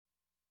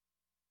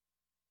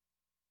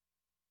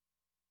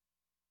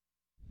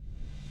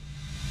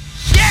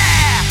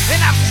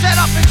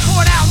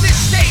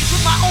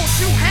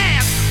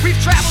We've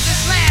traveled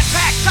this land,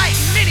 packed tight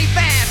in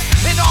minivans,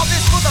 and all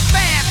this for the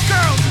fans,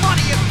 girls,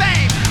 money, and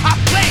fame. I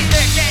played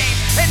their game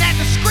and had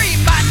to scream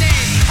my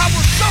name. I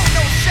will show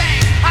no shame.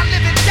 I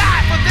live and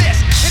die for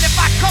this, and if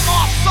I come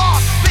off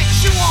soft,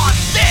 fix you on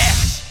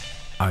this.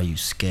 Are you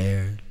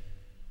scared?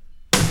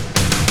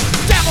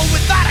 Devil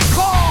without a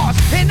cause,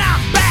 and I'm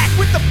back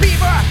with the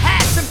beaver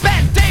hats and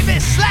Ben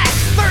Davis slacks.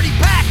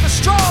 30-pack of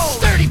strolls,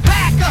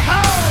 30-pack of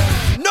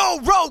hoes. No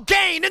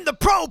Rogaine in the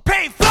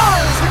propane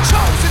flows. The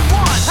chosen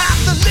one, I'm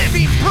the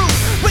living proof,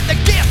 with the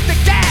gift of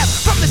gab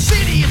from the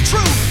city of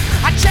truth.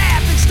 I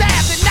jabbed and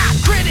stabbed and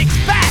knocked critics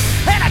back,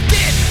 and I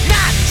did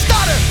not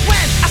stutter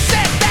when I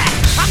said that.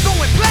 I'm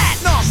going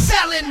platinum,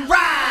 selling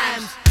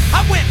rhymes.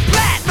 I went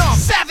platinum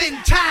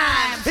 7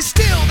 times, and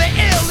still they're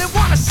ill and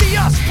wanna see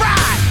us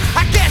ride.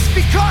 I guess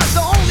because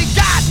the only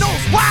God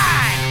knows why.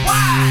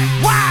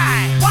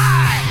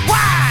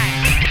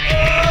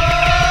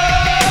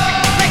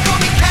 They call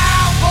me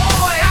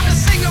cowboy, I'm a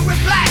singer in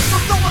black, so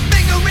throw a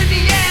finger in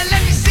the air,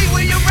 let me see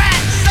where you're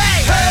at.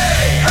 Say,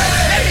 hey, hey.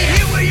 Let me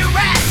hear where you're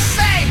at.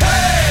 Say,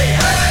 hey,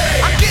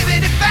 hey. I'm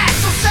giving it back,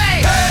 so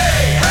say,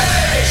 hey,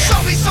 hey.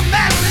 Show me some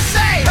metal and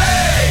say,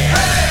 hey,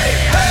 hey,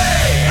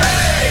 hey,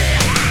 hey.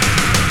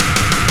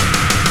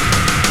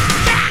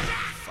 Yeah.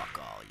 Fuck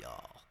all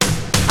y'all.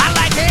 I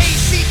like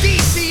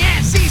AC/DC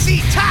and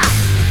ZZ Top,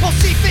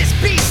 Josephus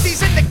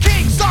Beasties and the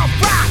Kings of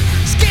Rock,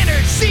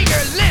 Skinner,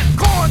 Seeger, Limp,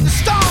 Corn, the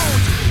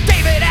Stones,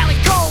 David Allen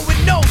Coe with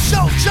No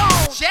Show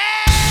Jones. Yeah,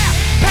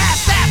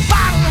 pass that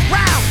bottle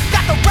around.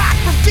 Got the rock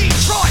from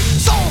Detroit,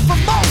 soul from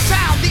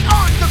Motown, the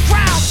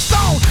underground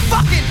stone,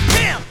 fucking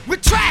pimp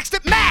with tracks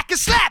that Mac and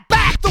slap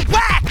back the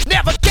whack.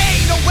 Never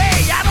gain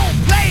away, I don't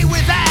play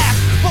with ass,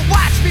 but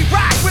watch me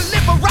rock with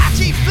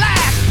Liberace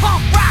Flash,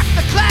 punk rock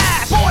the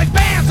class, boy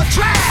bands are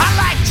trash. I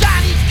like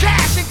Johnny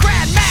Cash and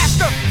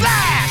Grandmaster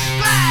Flash.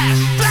 Flash,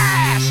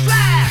 flash,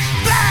 flash,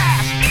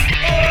 flash.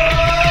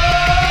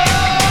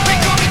 They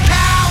call me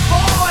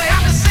cowboy,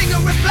 I'm a singer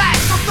in black,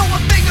 so throw a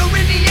finger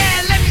in the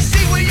air, let me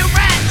see where you're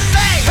at.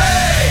 Say,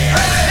 hey,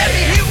 hey. Let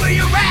me hear where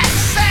you're at.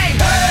 Say,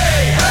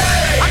 hey,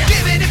 hey. I'm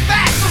giving it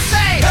back, so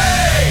say,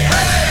 hey,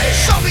 hey.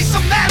 Show me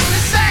some metal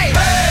and say,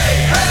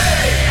 hey,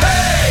 hey,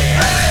 hey,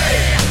 hey.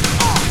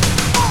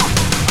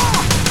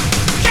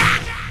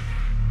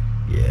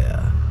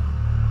 Yeah,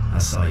 I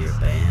saw your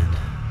band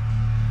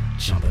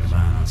jumping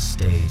around on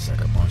stage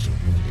like a bunch of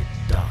wounded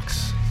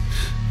ducks.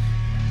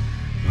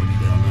 Maybe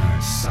they'll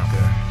learn,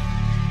 sucker.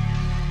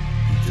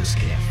 You just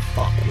can't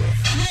fuck with.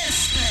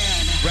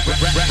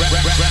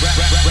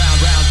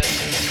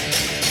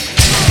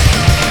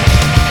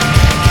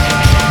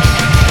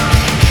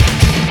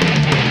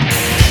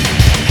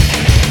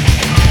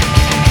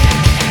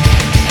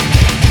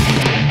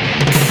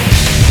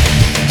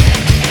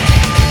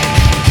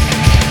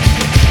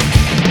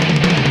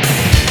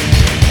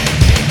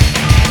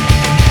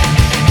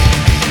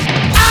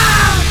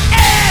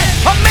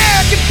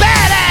 American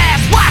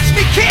badass, watch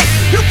me kick.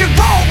 You can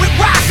roll with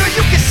rock or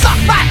you can suck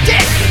my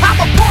dick. I'm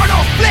a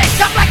porno flick,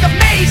 I'm like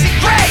Amazing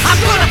Grace.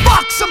 I'm gonna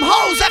fuck some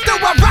hoes after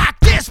I rock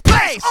this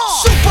place.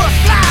 Super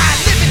fly,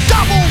 living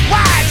double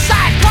wide,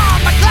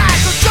 sidecar my glide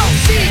so Joe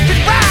C can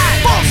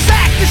ride. Full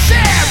sack to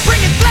share,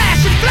 bringing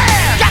flash and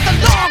flare. Got the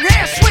long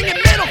hair,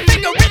 swinging middle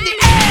finger in the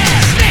air.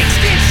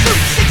 Snakeskin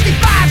suit, 65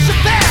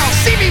 Chevelle.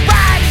 See me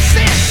ride and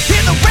sit,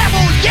 hear the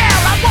rebel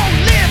yell. I won't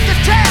live to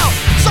tell,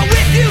 so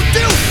if you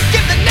do,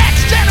 give the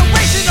next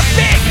generation a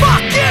big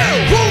fuck you.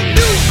 Who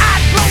knew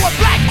I'd blow a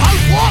black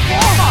hose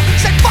warmer?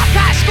 Said fuck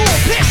high school,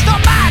 pissed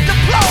on my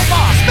diploma.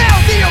 Smell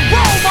the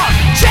aroma,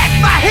 check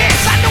my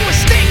hits. I know it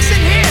stinks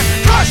in here,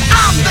 cause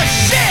I'm the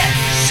shit.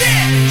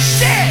 Shit,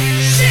 shit,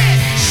 shit,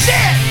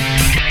 shit.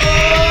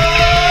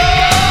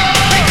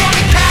 They call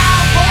me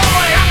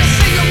cowboy, I'm a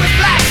singer in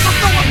black, so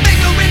throw a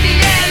finger in the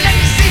air, let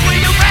me see where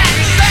you're at.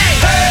 Say,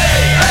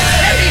 hey, hey.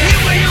 Let me hear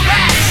where you're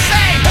at.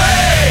 Say,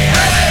 hey,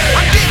 hey.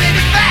 I'm giving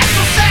it back,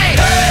 so say,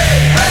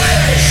 hey,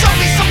 hey. Show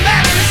me some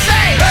metal and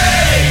say,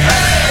 hey,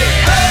 hey,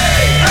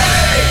 hey,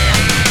 hey.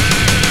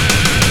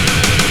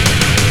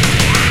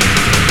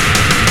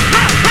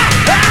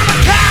 I'm a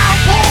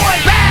cowboy,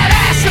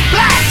 badass and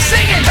black,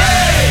 singing,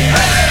 hey,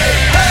 hey,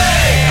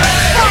 hey, hey.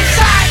 From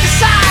side to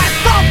side,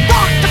 from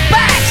front to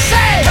back,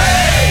 say,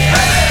 hey,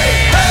 hey,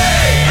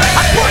 hey, hey.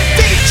 I put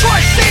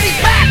Detroit City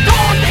back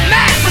on the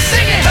map for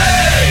singing,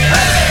 hey,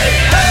 hey,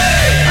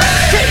 hey, hey.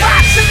 Kid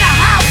Rock's in the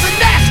house and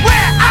that's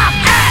where I'm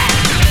at.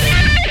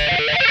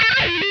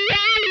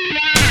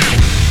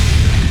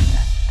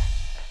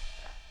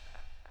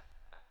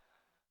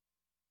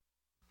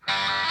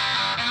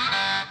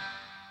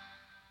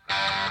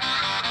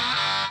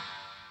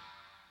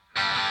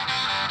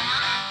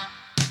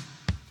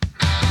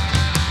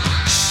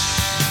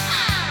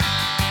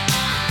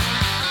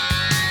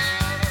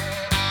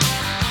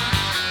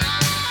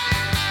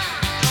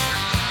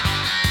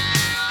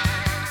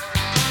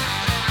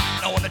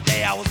 Now on the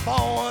day I was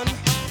born,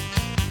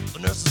 the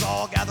nurses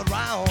all gathered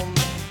round,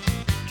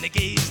 and they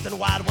gazed in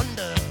wide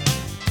wonder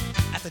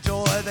at the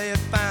joy they had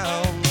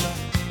found.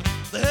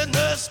 The head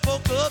nurse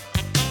spoke up,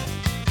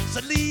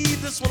 said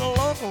leave this one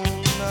alone.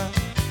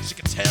 She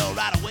could tell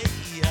right away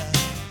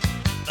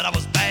that I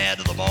was bad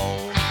to the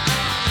bone.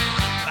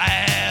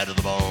 Bad to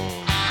the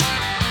bone.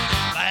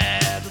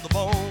 Bad to the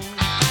bone.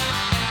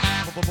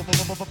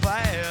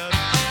 Bad.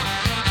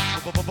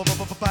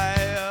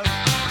 Bad.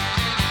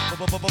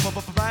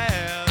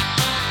 Bad.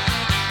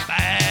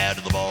 Bad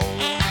to the bone.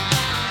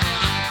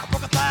 I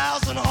broke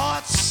 1,000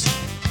 hearts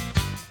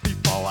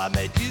before I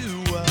met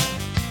you.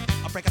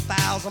 I break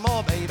 1,000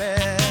 more, baby,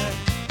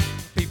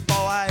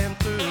 before I am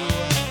through.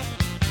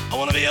 I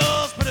wanna be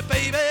yours, pretty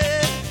baby,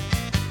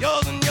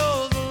 yours and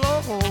yours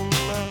alone.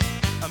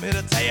 I'm here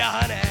to tell you,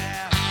 honey,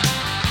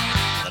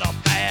 that I'm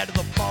bad to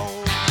the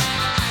bone,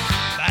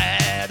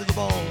 bad to the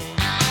bone,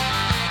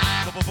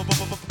 bad,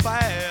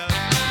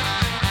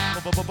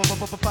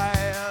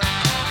 bad,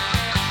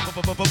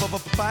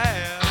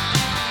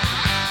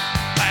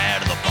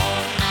 bad to the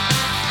bone.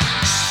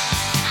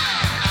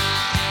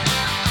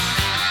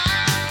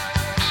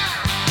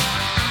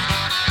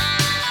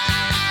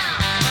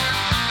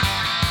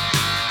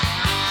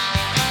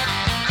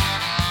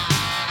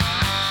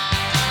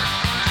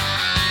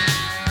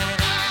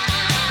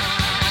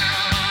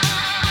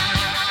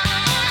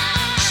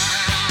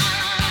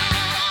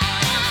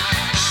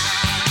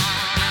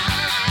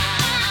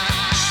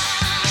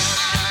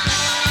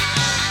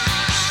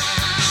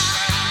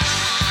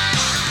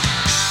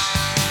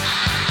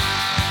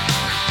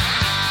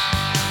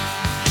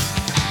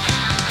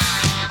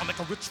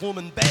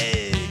 Woman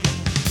beg,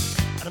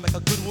 and I make a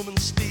good woman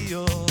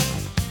steal.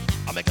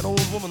 I make an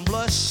old woman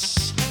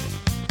blush,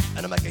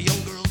 and I make a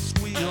young girl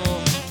squeal.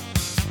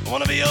 I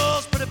wanna be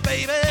yours, pretty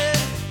baby,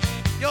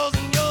 yours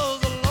and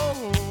yours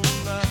alone.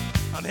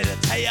 I'm here to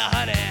tell you,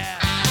 honey,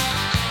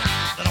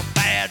 that I'm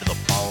bad to the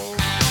bone.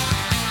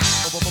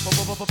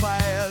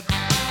 Bad.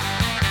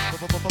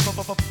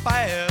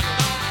 Bad.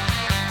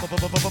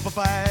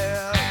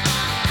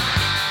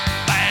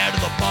 Bad to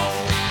the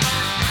bone.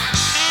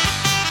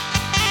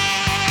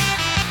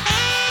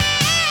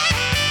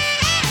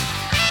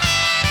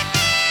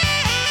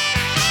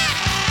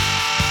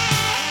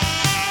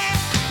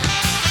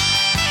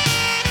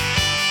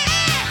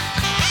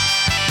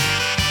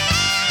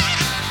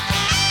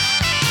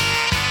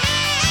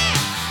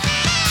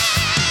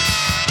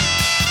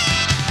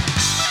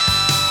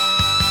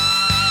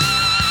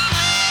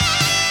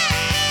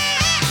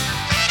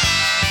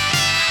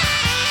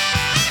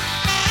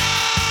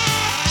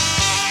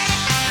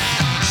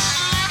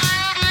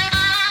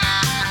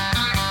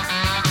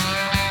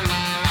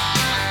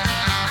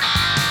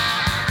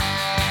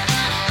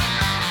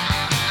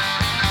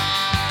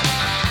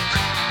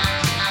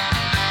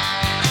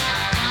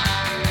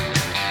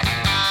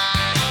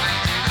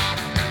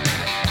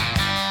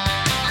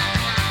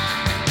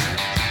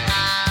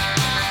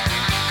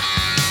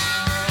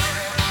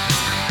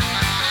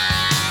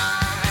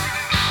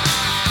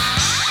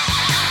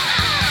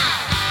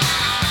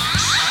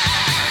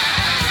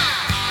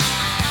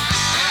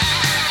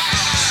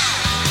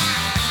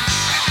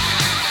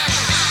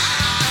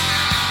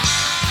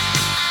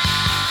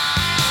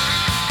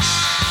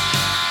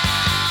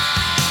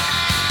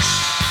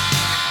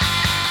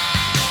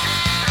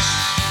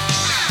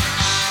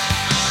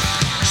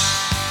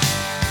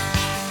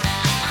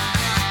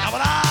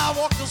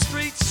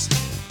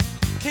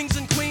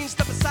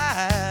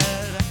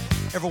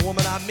 Every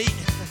woman I meet,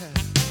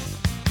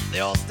 they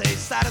all stay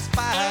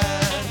satisfied.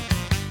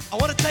 I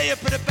wanna tell you,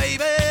 pretty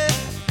baby,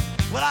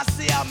 what I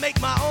see I make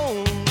my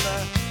own.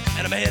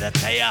 And I'm here to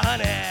tell you,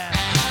 honey,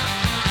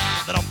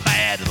 that I'm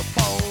bad to the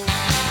bone.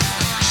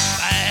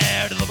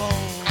 Bad to the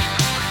bone.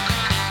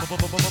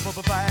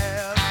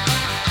 Bad.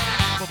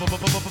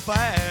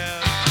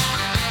 Bad.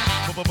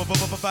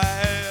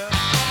 Bad.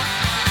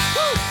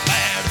 Woo!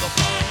 Bad to the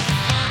bone.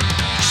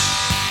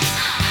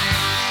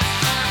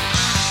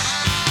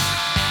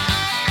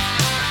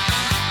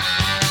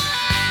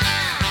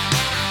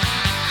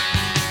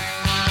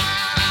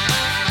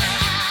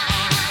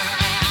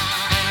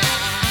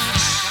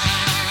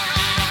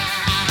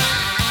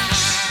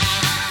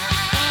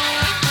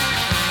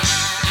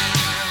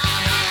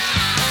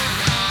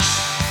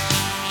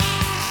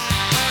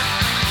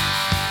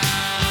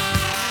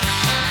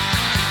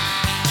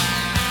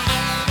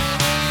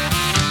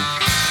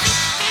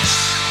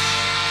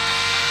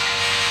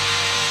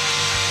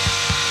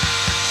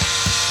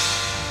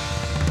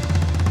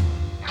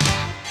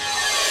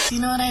 You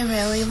know what I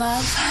really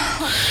love?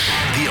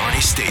 The Arnie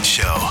State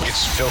Show.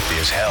 It's filthy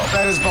as hell.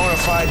 That is bona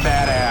fide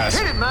badass.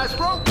 Hit it,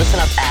 Maestro.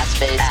 Listen up, ass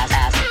face,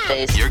 ass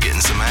face. You're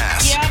getting some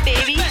ass. Yeah,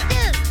 baby.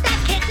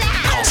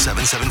 Call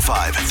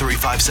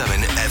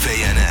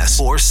 775-357-FANS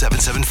or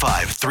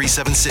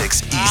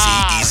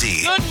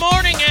 775-376-EASY-EASY. Good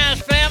morning, ass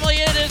family.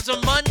 It is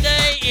a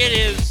Monday. It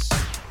is,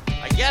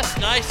 I guess,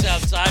 nice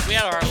outside. We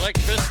had our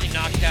electricity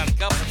knocked out a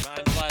couple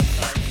times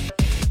last night.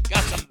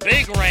 Got some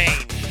big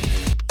rain.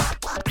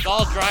 It's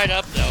all dried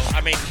up, though.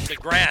 I mean, the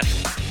grass.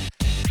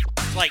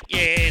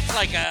 It's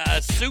like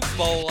a soup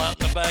bowl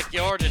out in the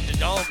backyard that the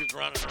dog is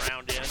running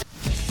around in.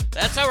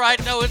 That's all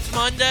right. No, it's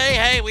Monday.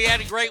 Hey, we had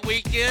a great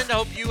weekend. I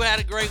hope you had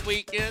a great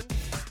weekend.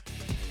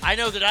 I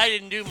know that I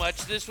didn't do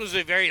much. This was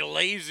a very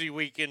lazy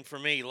weekend for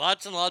me.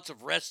 Lots and lots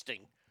of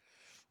resting.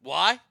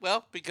 Why?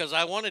 Well, because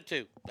I wanted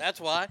to. That's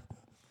why.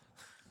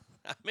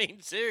 I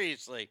mean,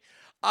 seriously.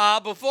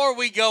 Before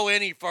we go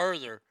any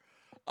further,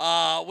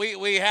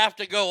 we have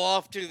to go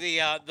off to the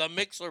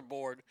Mixler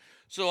board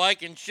so I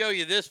can show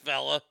you this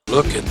fella.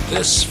 Look at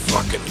this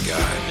fucking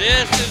guy.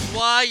 This is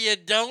why you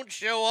don't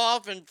show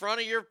off in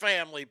front of your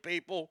family,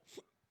 people.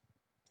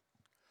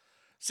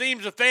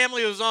 Seems the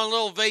family was on a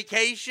little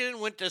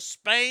vacation, went to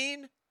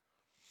Spain.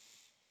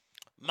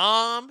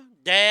 Mom,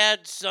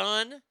 dad,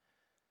 son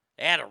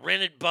had a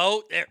rented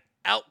boat. They're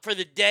out for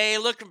the day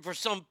looking for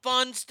some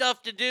fun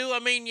stuff to do. I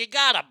mean, you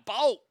got a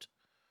boat.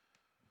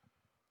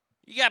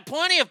 You got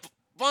plenty of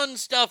fun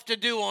stuff to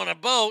do on a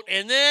boat.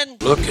 And then...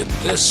 Look at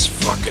this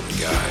fucking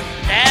guy.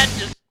 Dad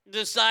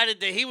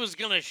decided that he was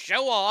going to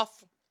show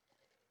off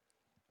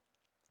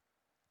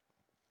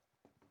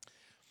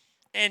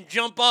and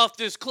jump off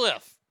this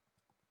cliff.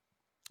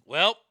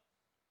 Well,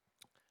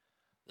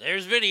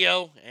 there's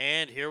video,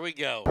 and here we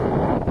go.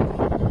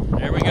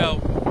 There we go.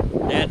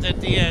 Dad's at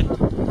the end.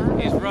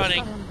 He's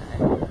running.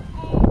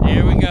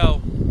 Here we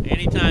go.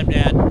 Anytime,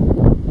 Dad.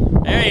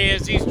 There he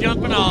is. He's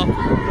jumping off.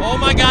 Oh,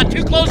 my God.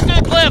 Too close to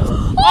the cliff.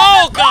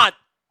 Oh, God.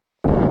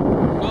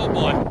 Oh,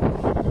 boy.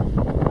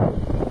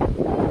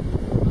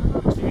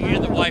 So you hear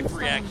the wife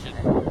reaction.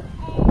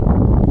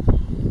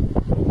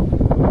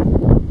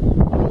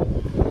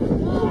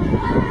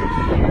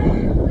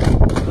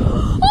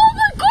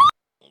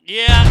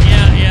 Yeah.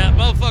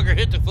 Motherfucker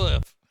hit the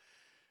cliff.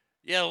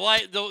 Yeah,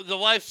 the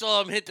wife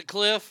saw him hit the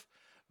cliff,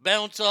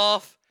 bounce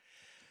off.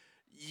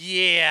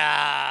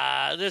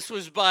 Yeah, this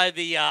was by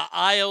the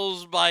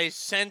Isles by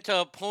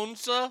Santa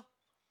Ponsa.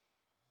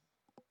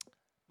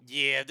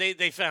 Yeah,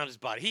 they found his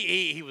body.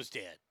 He was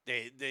dead.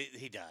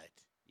 He died.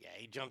 Yeah,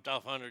 he jumped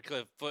off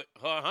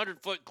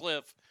 100-foot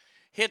cliff,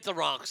 hit the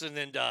rocks, and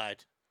then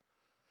died.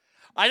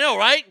 I know,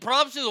 right?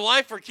 Props to the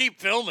wife for keep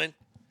filming.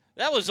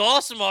 That was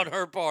awesome on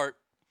her part.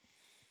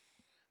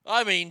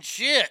 I mean,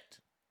 shit.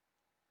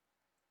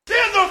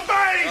 In the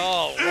face!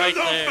 Oh, right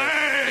there.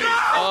 Face!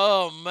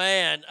 Oh,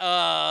 man.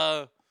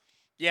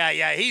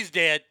 Yeah, he's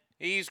dead.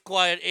 He's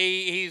quite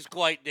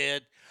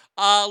dead.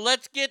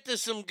 Let's get to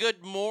some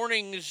good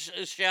mornings,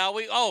 shall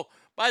we? Oh,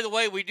 by the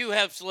way, we do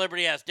have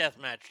Celebrity Ass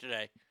Deathmatch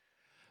today.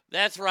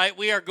 That's right.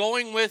 We are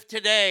going with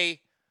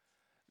today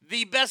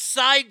the best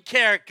side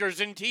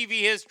characters in TV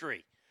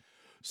history.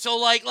 So,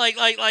 like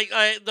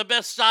the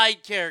best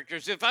side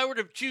characters. If I were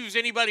to choose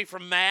anybody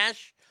from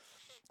MASH,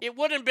 it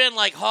wouldn't have been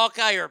like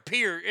Hawkeye or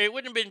Pierce. It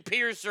wouldn't have been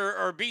Pierce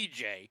or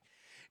BJ.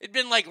 It'd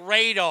been like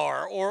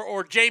Radar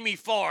or Jamie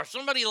Farr,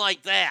 somebody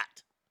like that.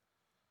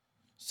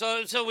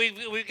 So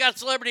we've got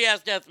Celebrity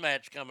Ass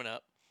Deathmatch coming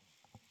up.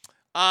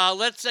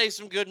 Let's say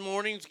some good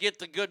mornings. Get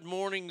the good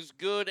mornings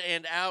good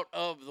and out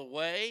of the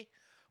way.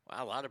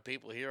 Wow, a lot of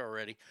people here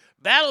already.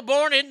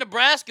 Battleborn in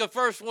Nebraska,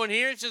 first one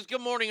here. It says,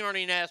 good morning,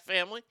 Arnie and Ass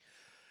family.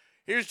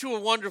 Here's to a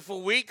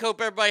wonderful week.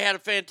 Hope everybody had a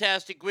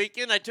fantastic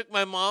weekend. I took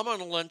my mom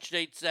on a lunch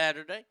date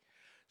Saturday.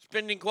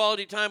 Spending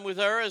quality time with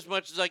her as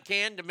much as I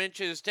can.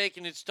 Dementia has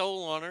taken its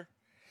toll on her.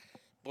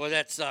 Boy,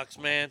 that sucks,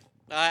 man.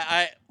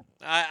 I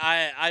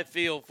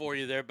feel for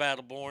you there,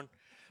 Battleborn.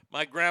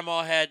 My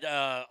grandma had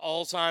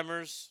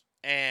Alzheimer's,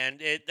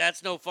 and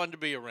that's no fun to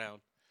be around.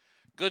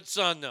 Good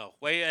son, though.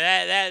 Wait,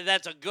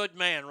 that's a good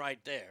man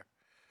right there.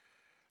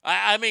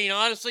 I mean,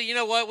 honestly, you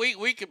know what?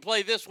 We could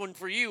play this one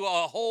for you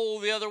a whole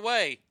the other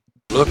way.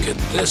 Look at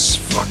this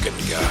fucking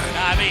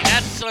guy. I mean,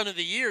 that's Son of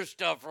the Year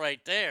stuff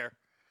right there.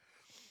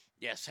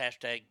 Yes,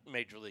 hashtag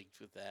Major Leagues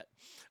with that.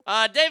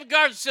 David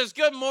Garza says,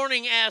 good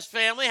morning, Ass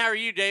family. How are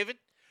you, David?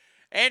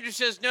 Andrew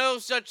says, no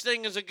such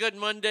thing as a good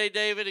Monday,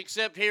 David,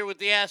 except here with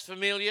the Ass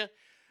Familia.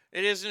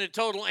 It isn't a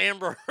total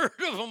Amber Heard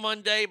of a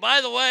Monday. By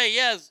the way,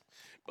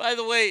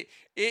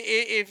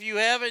 if you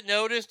haven't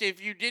noticed,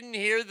 if you didn't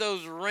hear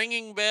those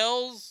ringing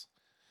bells,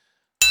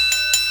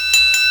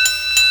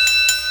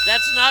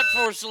 that's not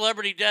for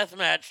Celebrity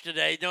Deathmatch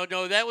today. No,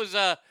 that was,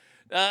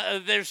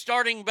 they're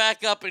starting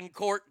back up in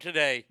court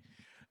today.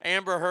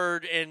 Amber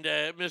Heard and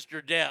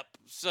Mr. Depp.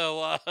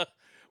 So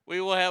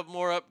we will have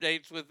more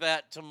updates with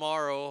that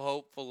tomorrow,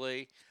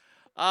 hopefully.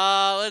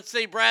 Let's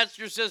see.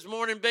 Bradster says,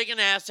 morning, big and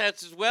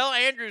asshats as well.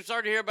 Andrew,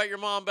 sorry to hear about your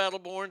mom,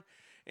 Battleborn.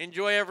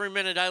 Enjoy every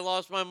minute. I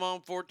lost my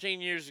mom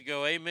 14 years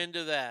ago. Amen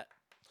to that.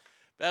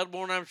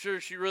 Battleborn, I'm sure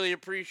she really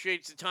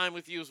appreciates the time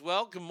with you as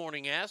well. Good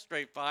morning, Ass.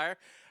 Straight fire.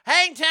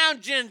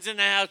 Hangtown Jen's in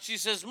the house. She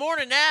says,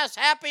 morning, Ass.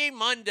 Happy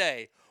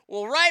Monday.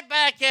 Well, right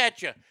back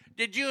at you.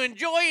 Did you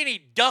enjoy any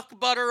duck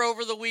butter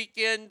over the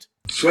weekend?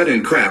 Sweat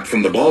and crap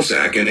from the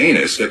ballsack and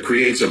anus that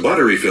creates a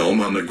buttery film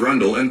on the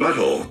grundle and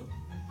butthole,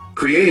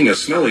 creating a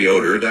smelly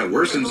odor that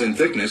worsens in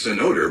thickness and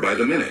odor by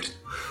the minute.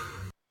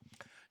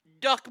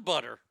 Duck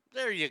butter.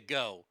 There you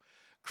go.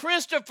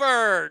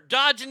 Christopher,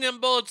 dodging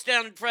them bullets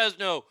down in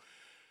Fresno.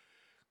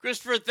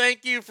 Christopher,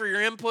 thank you for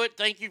your input.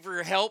 Thank you for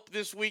your help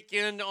this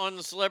weekend on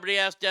the Celebrity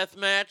Ass Death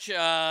Match.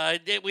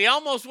 We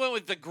almost went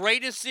with the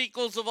greatest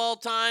sequels of all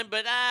time,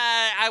 but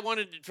I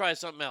wanted to try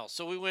something else,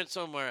 so we went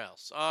somewhere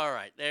else. All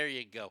right, there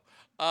you go.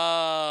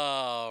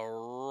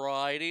 All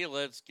righty,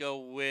 let's go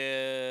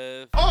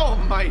with... Oh,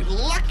 my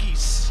lucky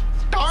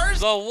stars!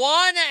 The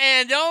one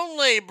and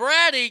only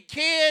Bratty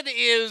Kid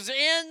is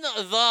in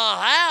the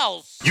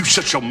house. You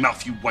shut your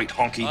mouth, you white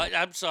honky.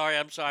 I'm sorry.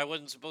 I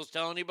wasn't supposed to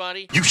tell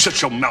anybody. You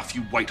shut your mouth,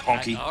 you white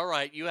honky. All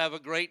right, you have a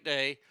great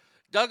day.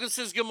 Douglas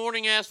says, good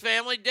morning, Ass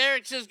Family.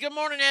 Derek says, good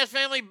morning, Ass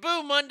Family.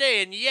 Boo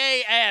Monday and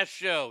yay, Ass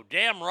Show.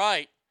 Damn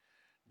right.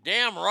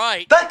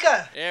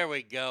 Becca! There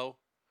we go.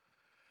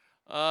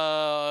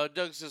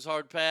 Doug says,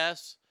 hard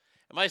pass.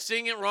 Am I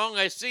seeing it wrong?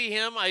 I see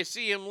him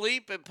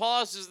leap. It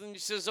pauses, and he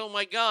says, oh,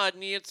 my God,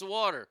 and he hits the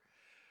water.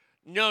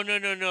 No.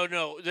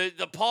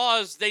 The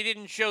pause, they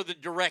didn't show the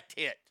direct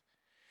hit.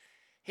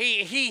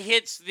 He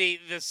hits the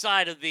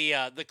side of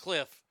the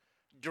cliff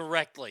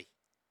directly.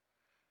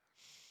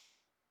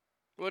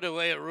 What a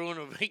way to ruin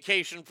a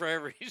vacation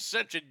forever. He's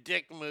such a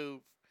dick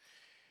move.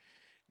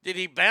 Did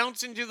he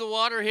bounce into the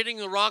water hitting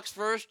the rocks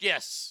first?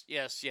 Yes.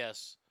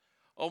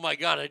 Oh, my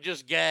God, I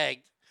just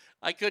gagged.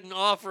 I couldn't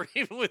offer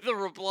even with a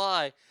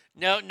reply.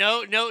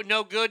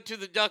 No good to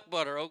the duck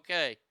butter.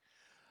 Okay.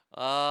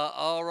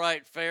 All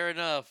right, fair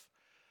enough.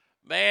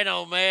 Man,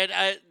 oh, man,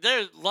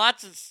 there's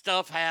lots of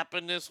stuff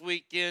happened this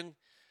weekend.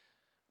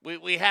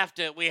 We have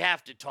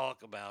to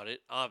talk about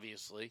it,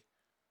 obviously.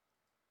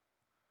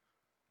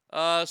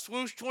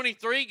 Swoosh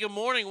 23, good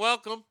morning,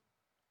 welcome.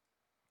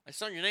 I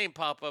saw your name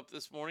pop up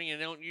this morning,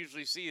 and I don't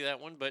usually see that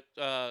one, but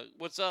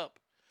what's up?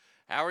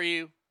 How are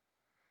you?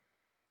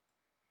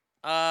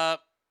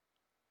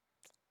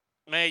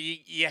 Man,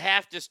 you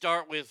have to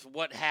start with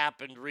what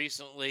happened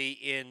recently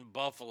in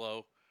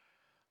Buffalo.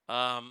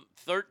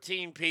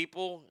 13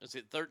 people, is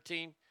it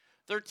 13?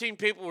 13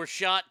 people were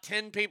shot,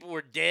 10 people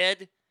were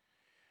dead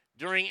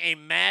during a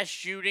mass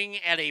shooting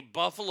at a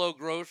Buffalo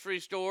grocery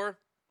store.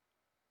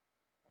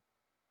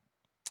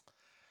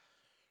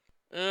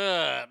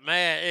 Man,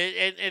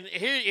 and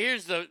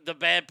here's the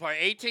bad part.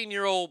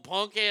 18-year-old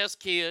punk-ass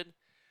kid,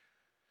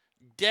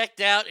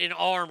 decked out in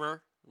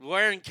armor,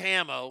 wearing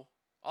camo,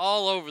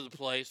 all over the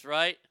place,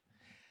 right?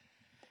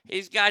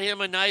 He's got him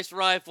a nice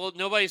rifle.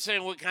 Nobody's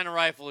saying what kind of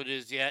rifle it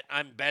is yet.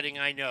 I'm betting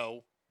I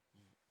know.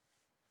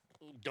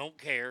 Don't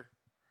care.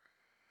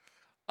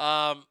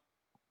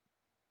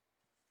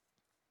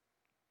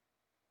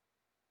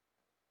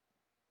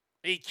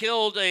 He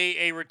killed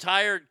a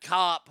retired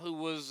cop who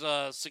was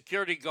a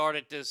security guard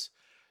at this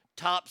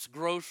Tops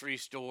grocery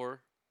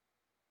store.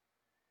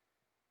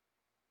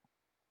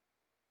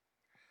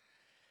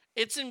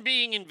 It's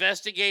being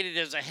investigated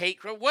as a hate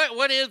crime.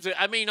 What is it?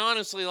 I mean,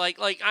 honestly,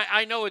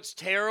 I know it's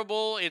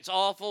terrible. It's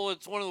awful.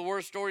 It's one of the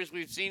worst stories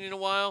we've seen in a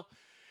while.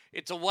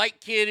 It's a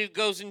white kid who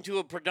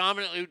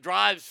who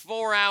drives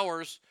 4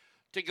 hours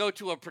to go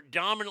to a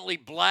predominantly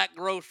black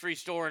grocery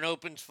store and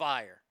opens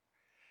fire.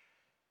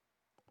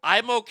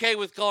 I'm okay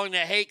with calling it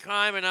a hate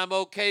crime, and I'm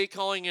okay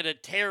calling it a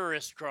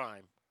terrorist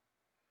crime.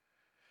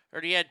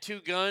 Heard he had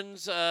 2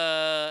 guns.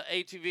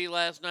 ATV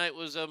last night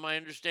was my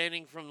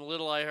understanding from the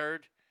little I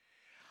heard.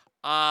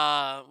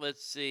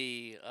 Let's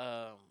see.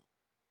 The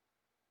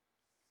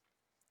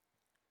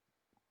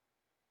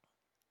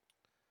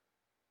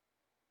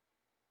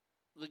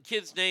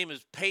kid's name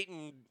is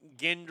Peyton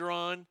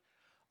Gendron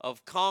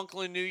of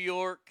Conklin, New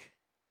York.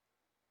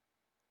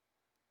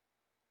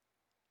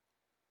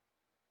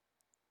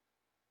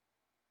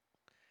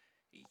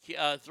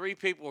 Three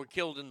people were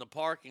killed in the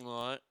parking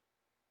lot.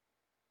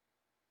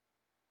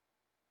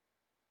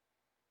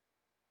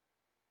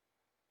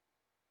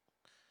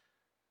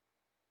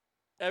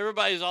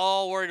 Everybody's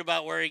all worried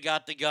about where he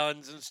got the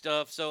guns and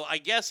stuff. So I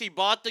guess he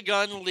bought the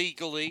gun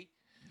legally.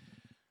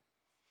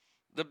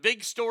 The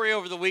big story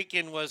over the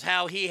weekend was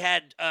how he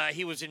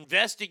was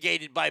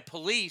investigated by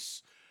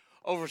police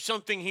over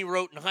something he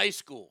wrote in high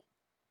school.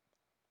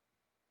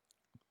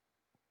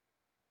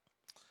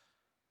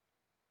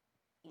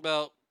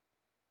 Well,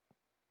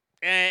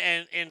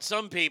 and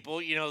some people,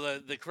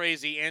 the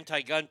crazy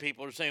anti-gun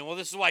people are saying, well,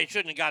 this is why he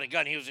shouldn't have got a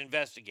gun. He was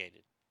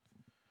investigated.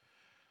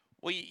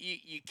 Well,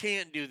 you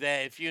can't do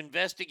that. If you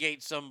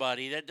investigate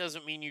somebody, that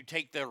doesn't mean you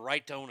take their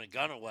right to own a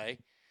gun away.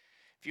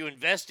 If you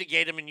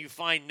investigate them and you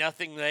find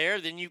nothing there,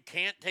 then you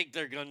can't take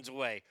their guns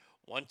away.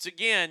 Once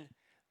again,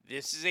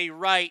 this is a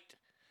right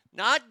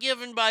not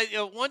given by,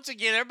 once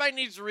again, everybody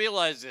needs to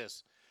realize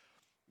this.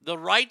 The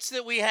rights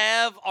that we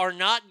have are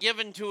not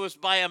given to us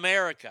by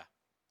America.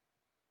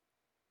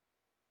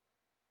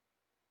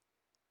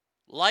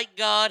 Like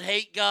God,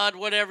 hate God,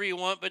 whatever you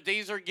want, but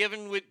these are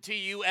given to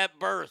you at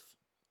birth.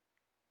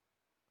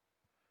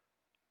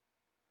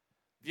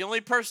 The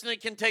only person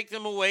that can take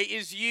them away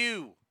is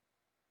you.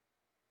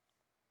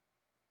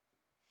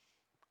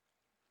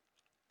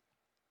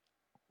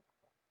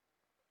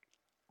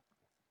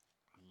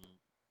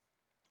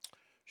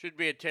 Should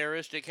be a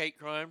terroristic hate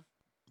crime.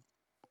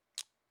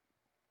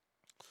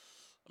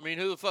 I mean,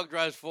 who the fuck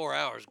drives 4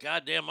 hours?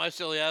 Goddamn, my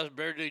silly ass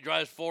barely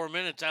drives 4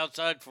 minutes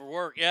outside for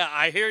work. Yeah,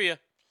 I hear you.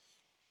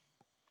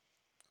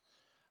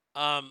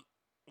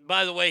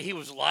 By the way, he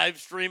was live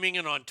streaming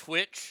it on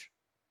Twitch.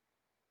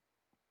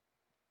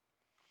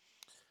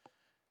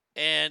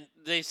 And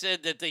they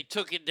said that they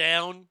took it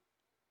down,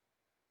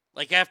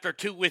 like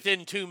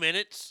within 2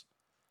 minutes.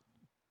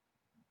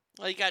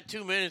 Well, he got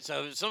 2 minutes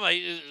of it.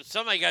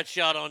 Somebody got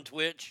shot on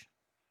Twitch.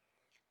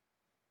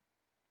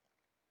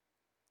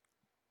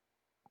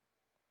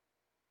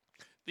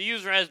 The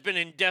user has been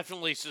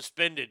indefinitely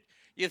suspended.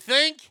 You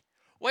think?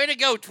 Way to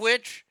go,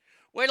 Twitch.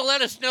 Way to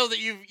let us know that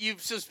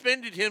you've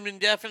suspended him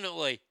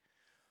indefinitely.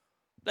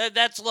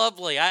 That's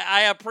lovely.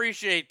 I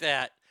appreciate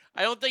that.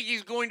 I don't think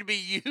he's going to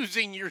be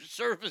using your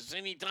service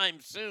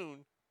anytime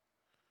soon.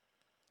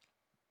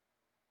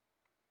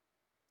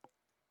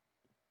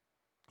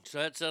 So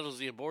that settles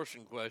the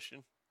abortion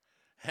question.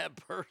 At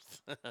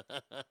birth.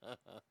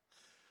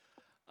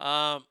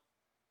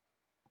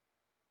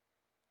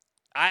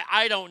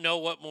 I don't know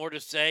what more to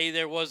say.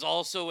 There was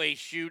also a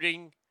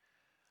shooting.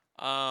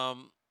 I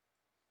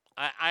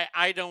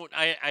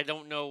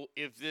don't know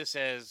if this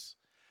has.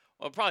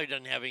 Well, it probably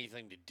doesn't have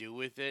anything to do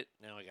with it.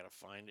 Now I gotta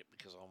find it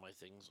because all my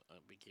things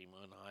became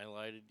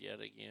unhighlighted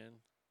yet again.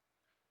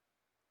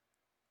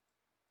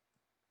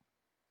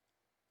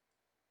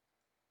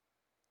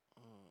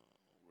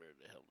 Where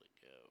the hell did it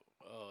go?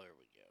 Oh, there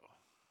we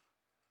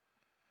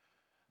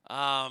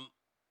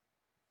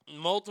go.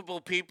 Multiple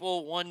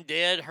people, one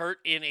dead, hurt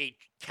in a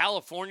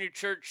California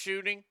church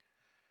shooting.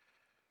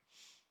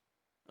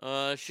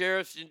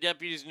 Sheriffs and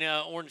deputies in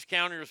Orange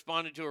County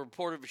responded to a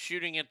report of a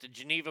shooting at the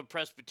Geneva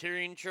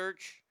Presbyterian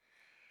Church.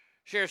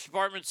 Sheriff's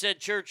Department said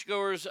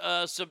churchgoers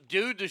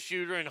subdued the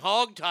shooter and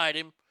hogtied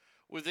him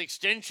with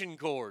extension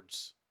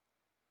cords.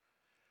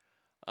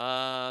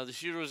 The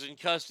shooter was in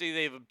custody.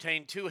 They've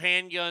obtained 2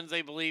 handguns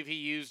they believe he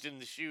used in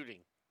the shooting.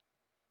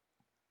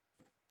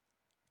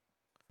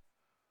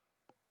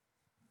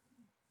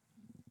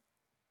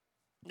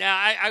 Now,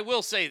 I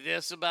will say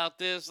this about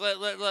this.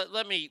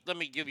 Let me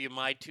give you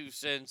my 2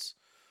 cents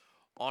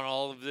on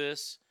all of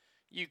this.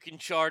 You can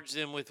charge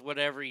them with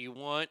whatever you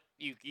want.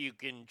 You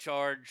can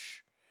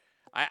charge.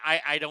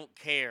 I don't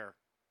care.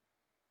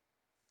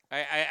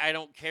 I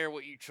don't care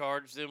what you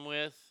charge them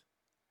with.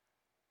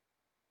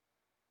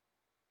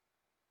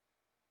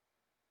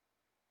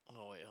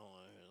 Oh wait, hold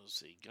on. Let's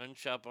see. Gun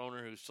shop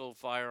owner who sold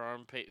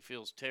firearm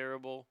feels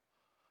terrible.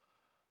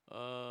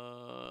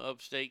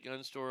 Upstate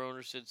gun store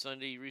owner said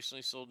Sunday he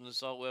recently sold an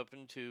assault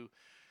weapon to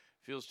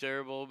feels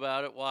terrible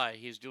about it. Why?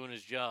 He's doing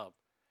his job.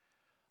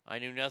 I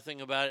knew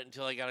nothing about it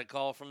until I got a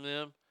call from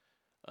them.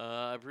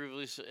 I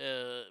previously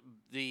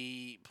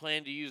the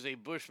plan to use a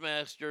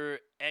Bushmaster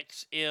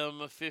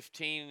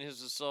XM15 in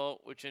his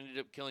assault, which ended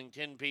up killing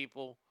 10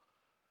 people.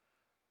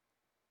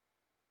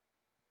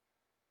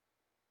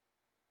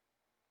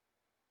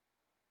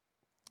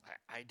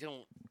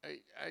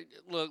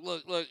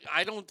 Look.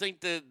 I don't think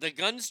the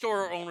gun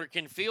store owner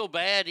can feel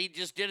bad. He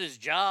just did his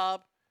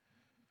job.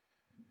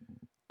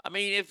 I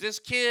mean, if this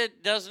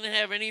kid doesn't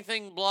have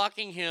anything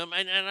blocking him,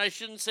 and I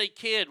shouldn't say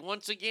kid,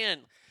 once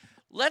again,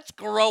 let's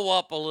grow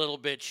up a little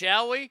bit,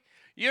 shall we?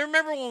 You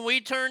remember when we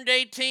turned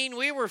 18?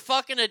 We were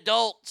fucking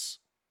adults.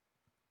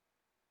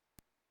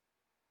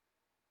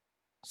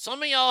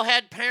 Some of y'all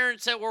had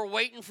parents that were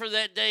waiting for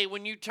that day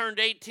when you turned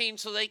 18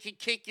 so they could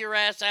kick your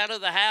ass out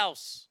of the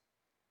house.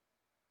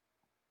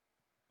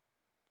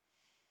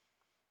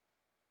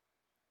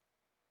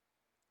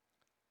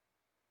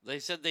 They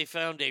said they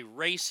found a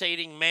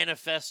race-hating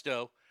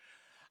manifesto.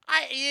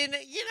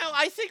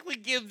 I think we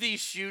give these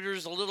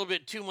shooters a little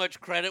bit too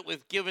much credit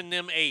with giving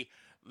them a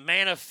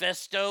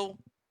manifesto.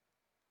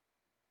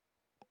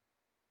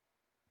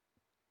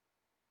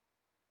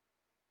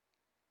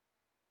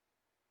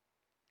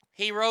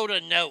 He wrote a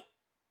note.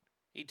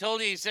 He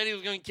said he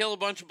was going to kill a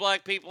bunch of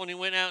black people, and he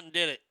went out and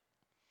did it.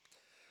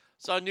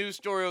 Saw a news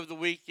story over the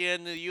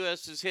weekend. The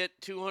U.S. has hit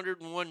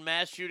 201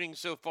 mass shootings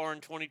so far in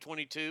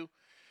 2022.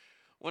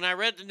 When I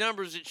read the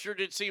numbers, it sure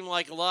did seem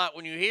like a lot.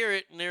 When you hear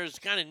it, and there's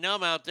kind of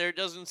numb out there, it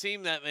doesn't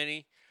seem that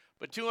many.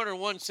 But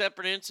 201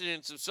 separate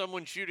incidents of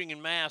someone shooting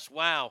in mass.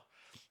 Wow.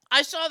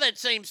 I saw that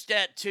same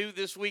stat, too,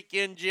 this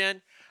weekend,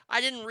 Jen.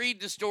 I didn't read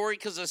the story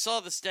because I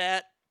saw the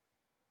stat.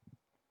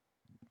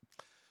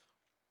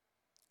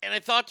 And I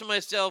thought to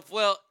myself,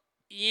 well,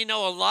 a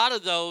lot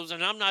of those,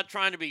 and I'm not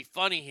trying to be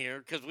funny here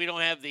because we don't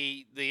have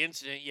the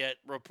incident yet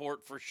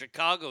report for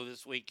Chicago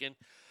this weekend.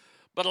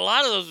 But a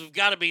lot of those have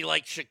got to be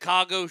like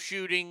Chicago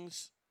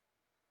shootings.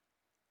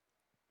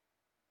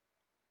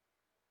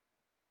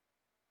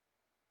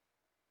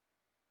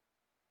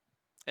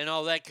 And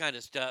all that kind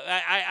of stuff.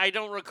 I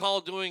don't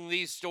recall doing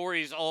these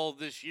stories all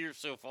this year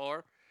so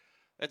far.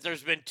 That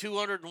there's been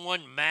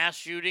 201 mass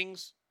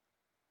shootings.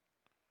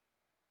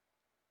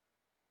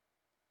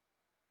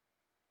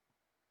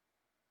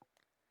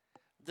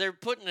 They're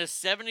putting a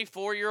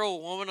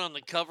 74-year-old woman on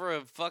the cover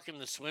of fucking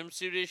the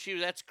swimsuit issue.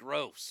 That's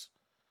gross.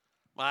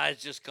 My eyes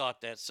just caught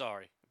that.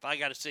 Sorry. If I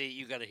got to see it,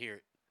 you got to hear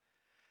it.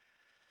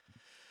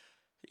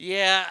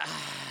 Yeah.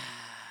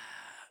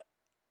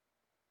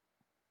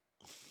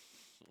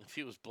 If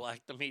he was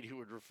black, the media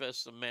would refer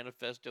the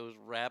manifesto's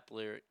rap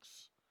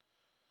lyrics.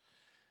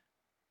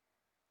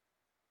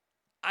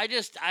 I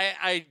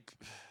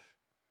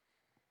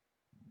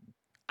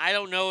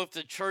don't know if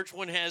the church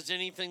one has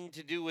anything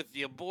to do with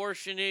the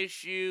abortion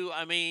issue.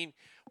 I mean,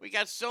 we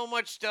got so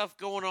much stuff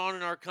going on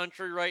in our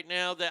country right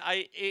now that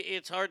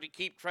it's hard to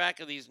keep track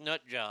of these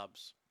nut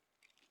jobs.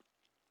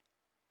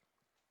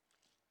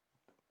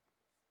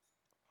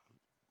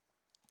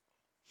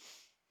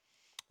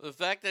 The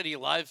fact that he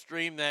live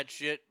streamed that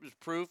shit is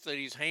proof that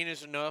he's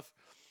heinous enough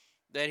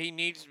that he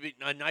needs to be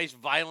a nice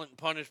violent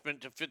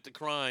punishment to fit the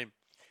crime.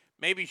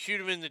 Maybe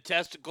shoot him in the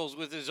testicles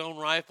with his own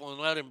rifle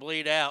and let him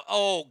bleed out.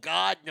 Oh,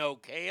 God, no,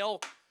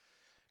 Kale.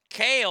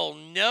 Kale,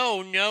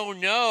 no, no,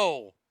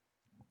 no.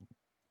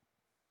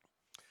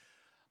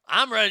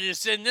 I'm ready to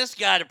send this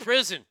guy to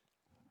prison.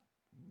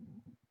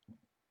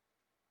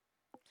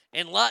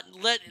 And let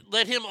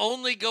him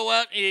only go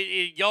out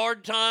in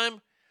yard time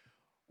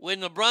when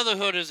the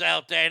Brotherhood is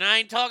out there. And I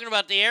ain't talking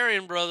about the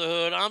Aryan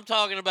Brotherhood. I'm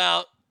talking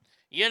about,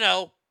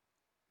 the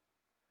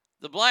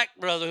Black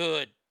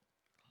Brotherhood.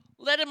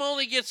 Let him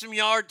only get some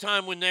yard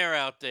time when they're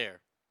out there.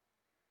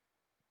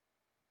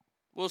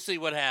 We'll see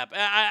what happens.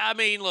 I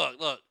mean,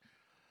 look.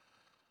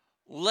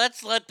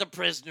 Let's let the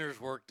prisoners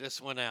work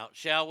this one out,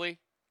 shall we?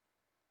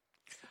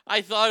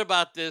 I thought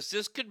about this.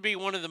 This could be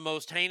one of the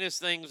most heinous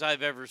things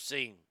I've ever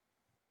seen.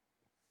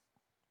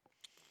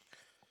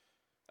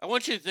 I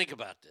want you to think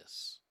about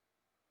this.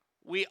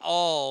 We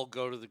all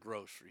go to the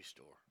grocery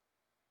store.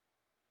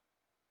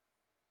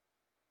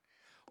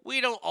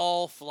 We don't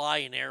all fly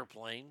in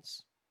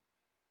airplanes.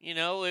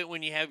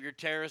 When you have your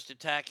terrorist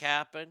attack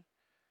happen,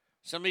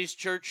 some of these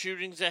church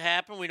shootings that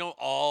happen, we don't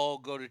all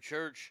go to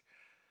church.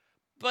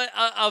 But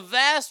a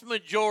vast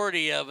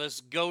majority of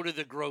us go to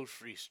the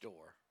grocery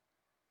store.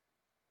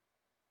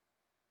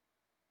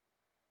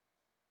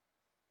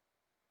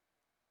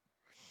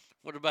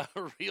 What about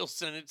a real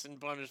sentence and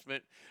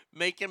punishment?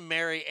 Make him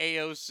marry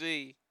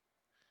AOC.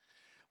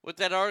 What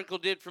that article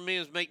did for me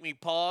is make me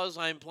pause.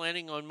 I am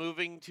planning on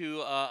moving to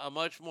a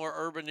much more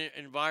urban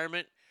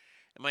environment.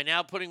 Am I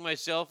now putting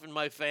myself and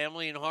my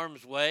family in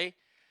harm's way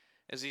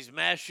as these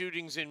mass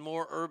shootings in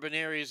more urban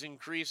areas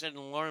increase at an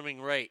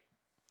alarming rate?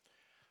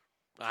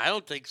 I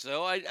don't think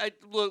so.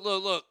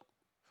 Look.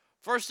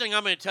 First thing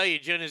I'm going to tell you,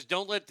 Jen, is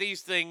don't let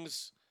these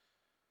things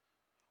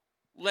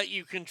let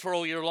you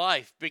control your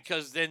life,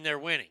 because then they're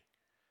winning.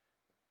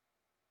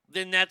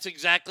 Then that's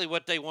exactly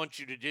what they want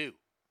you to do.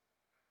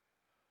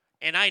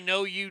 And I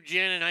know you,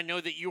 Jen, and I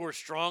know that you are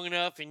strong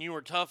enough and you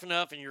are tough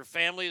enough and your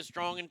family is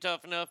strong and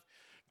tough enough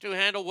to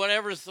handle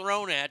whatever's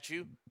thrown at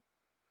you.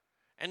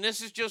 And this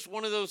is just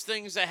one of those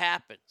things that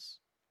happens.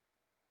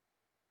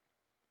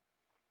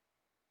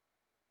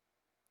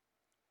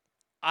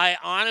 I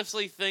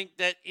honestly think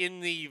that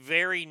in the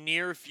very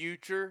near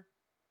future,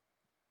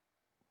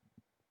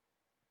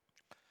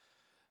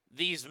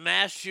 these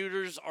mass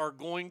shooters are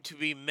going to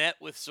be met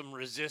with some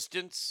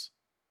resistance.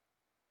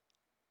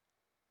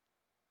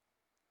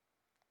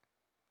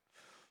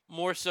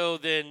 More so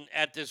than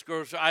at this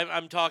grocery.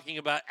 I'm talking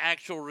about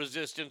actual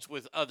resistance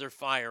with other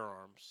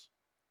firearms.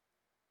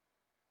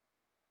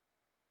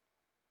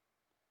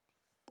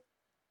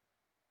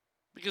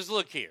 Because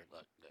look here.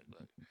 Look.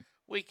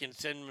 We can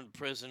send them to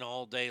prison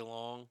all day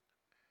long.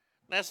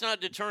 That's not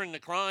deterring the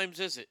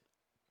crimes, is it?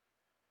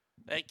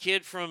 That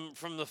kid from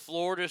the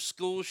Florida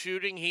school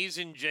shooting, he's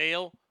in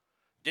jail.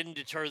 Didn't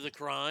deter the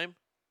crime.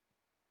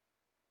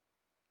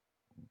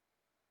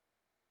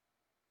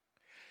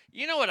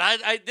 You know what?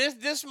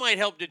 This might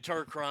help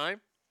deter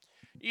crime.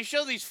 You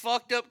show these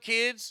fucked up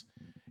kids.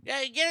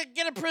 Yeah,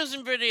 get a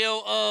prison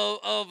video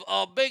of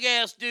a big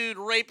ass dude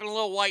raping a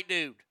little white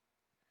dude.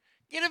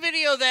 Get a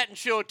video of that and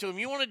show it to them.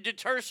 You want to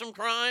deter some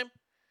crime?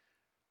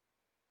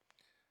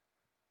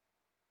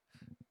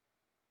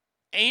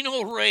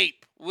 Anal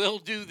rape will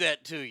do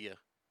that to you.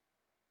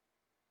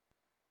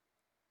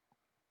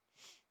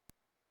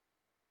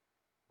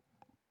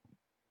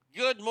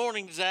 Good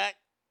morning, Zach.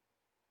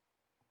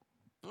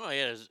 Oh,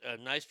 yeah, a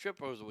nice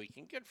trip over the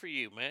weekend. Good for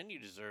you, man. You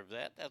deserve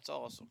that. That's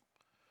awesome.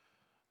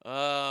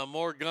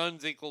 More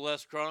guns equal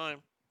less crime.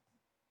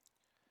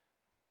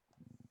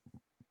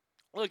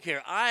 Look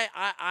here,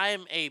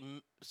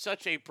 I'm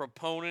such a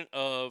proponent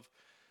of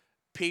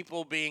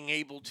people being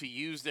able to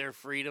use their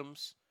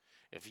freedoms.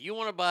 If you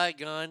want to buy a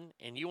gun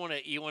and you want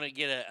to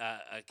get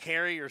a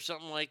carry or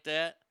something like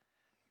that,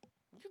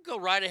 you go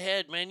right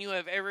ahead, man. You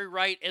have every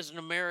right as an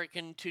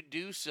American to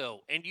do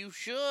so, and you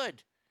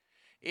should.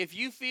 If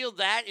you feel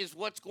that is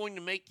what's going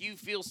to make you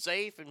feel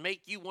safe and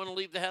make you want to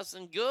leave the house,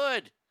 then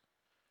good.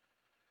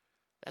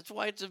 That's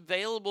why it's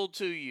available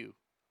to you.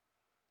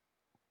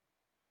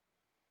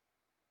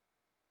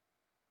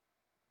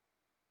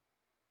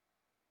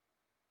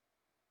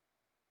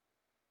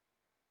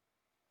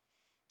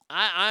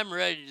 I'm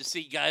ready to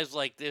see guys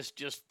like this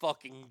just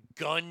fucking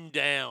gunned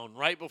down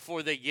right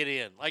before they get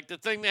in. Like the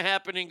thing that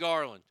happened in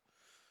Garland.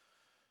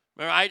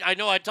 Remember, I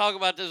know I talk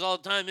about this all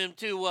the time. Them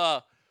two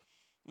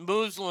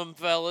Muslim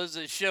fellas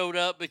that showed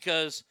up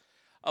because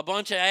a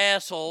bunch of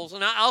assholes,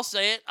 and I'll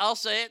say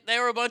it, they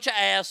were a bunch of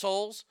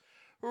assholes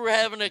who were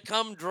having a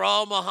come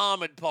draw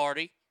Muhammad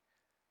party.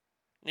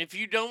 And if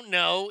you don't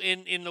know,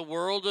 in the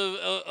world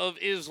of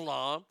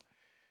Islam,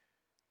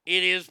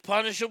 it is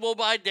punishable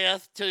by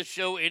death to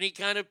show any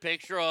kind of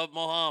picture of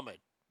Muhammad.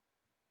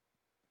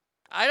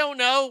 I don't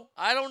know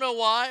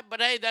why,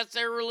 but hey, that's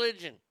their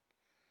religion.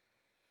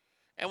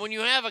 And when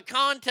you have a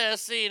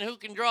contest seeing who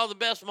can draw the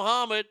best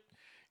Muhammad,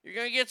 you're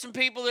going to get some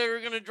people that are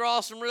going to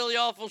draw some really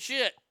awful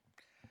shit.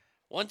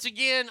 Once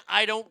again,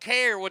 I don't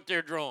care what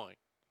they're drawing.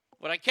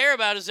 What I care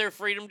about is their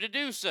freedom to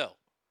do so.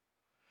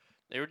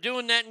 They were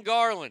doing that in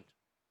Garland.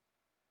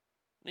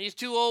 These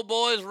two old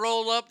boys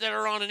rolled up that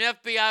are on an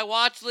FBI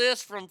watch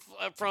list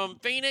from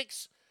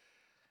Phoenix,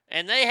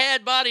 and they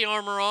had body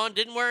armor on,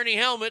 didn't wear any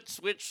helmets,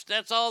 which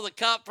that's all the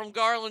cop from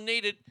Garland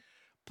needed.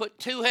 Put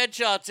 2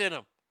 headshots in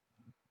them.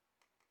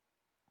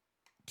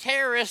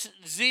 Terrorist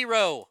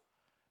 0.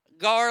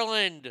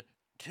 Garland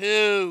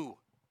 2.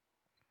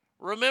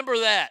 Remember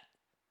that.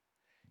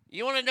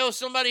 You want to know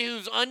somebody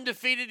who's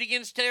undefeated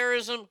against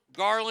terrorism?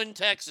 Garland,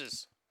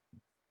 Texas.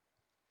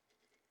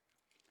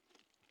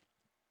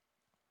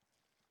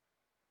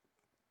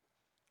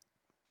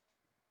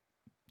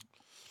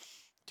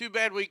 Too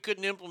bad we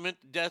couldn't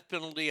implement the death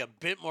penalty a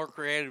bit more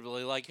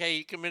creatively. Like, hey,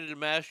 you committed a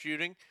mass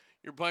shooting,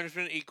 your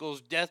punishment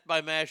equals death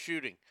by mass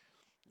shooting.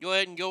 Go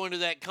ahead and go into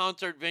that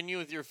concert venue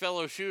with your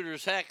fellow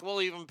shooters. Heck,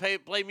 we'll even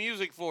play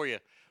music for you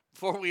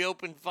before we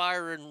open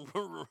fire and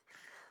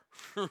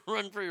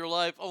run for your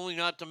life, only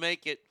not to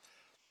make it.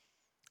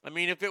 I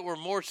mean, if it were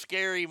more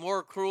scary,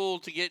 more cruel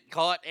to get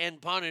caught and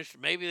punished,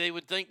 maybe they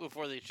would think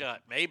before they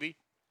shot. Maybe.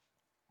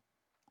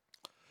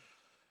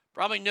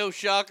 Probably no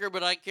shocker,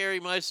 but I carry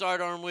my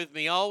sidearm with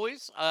me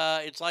always.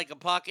 It's like a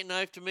pocket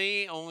knife to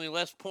me, only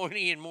less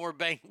pointy and more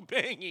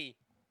bang-bangy.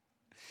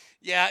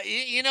 Yeah,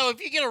 you know, if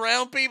you get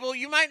around people,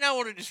 you might not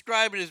want to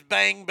describe it as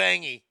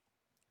bang-bangy.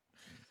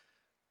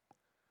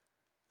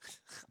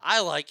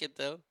 I like it,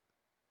 though.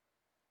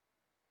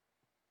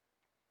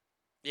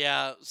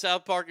 Yeah,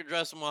 South Park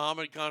addressed the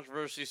Muhammad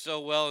controversy so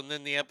well, and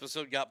then the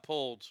episode got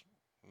pulled.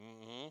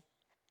 Mm-hmm.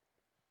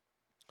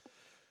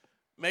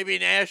 Maybe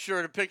an ass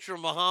shirt, a picture of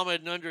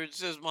Muhammad, and under it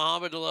says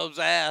Muhammad loves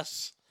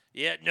ass.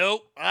 Yeah,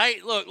 nope.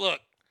 Look.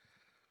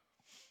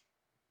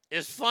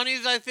 As funny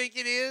as I think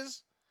it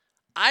is,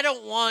 I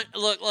don't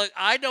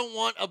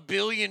want a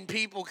billion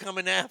people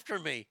coming after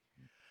me.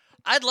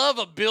 I'd love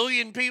a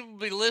billion people to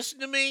be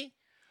listening to me,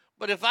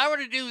 but if I were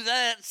to do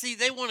that, see,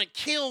 they want to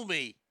kill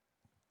me.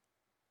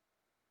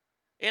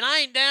 And I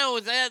ain't down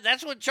with that.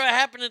 That's what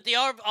happened at the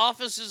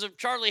offices of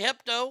Charlie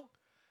Hebdo.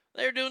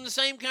 They're doing the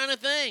same kind of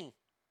thing.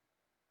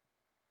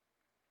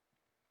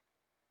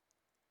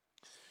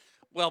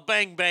 Well,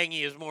 bang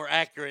bangy is more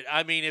accurate.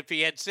 I mean, if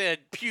he had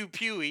said pew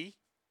pewy.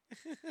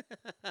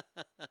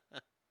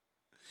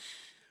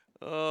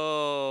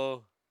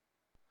 Oh.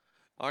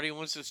 Artie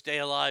wants to stay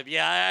alive.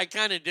 Yeah, I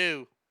kind of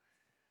do.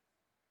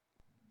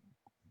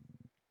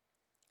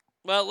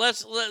 Well,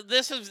 this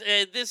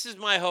is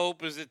my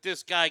hope, is that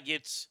this guy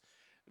gets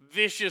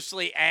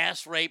viciously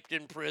ass raped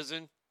in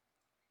prison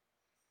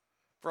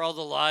for all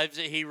the lives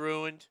that he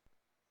ruined.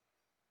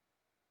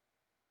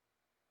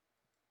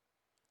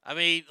 I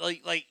mean,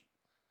 like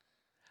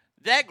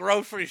that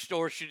grocery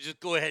store should just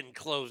go ahead and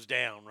close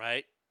down,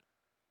 right?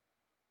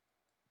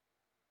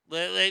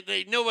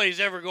 Nobody's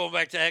ever going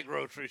back to that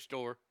grocery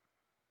store.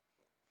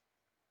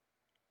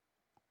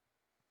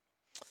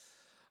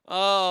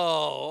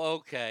 Oh,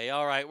 okay.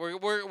 All right. We're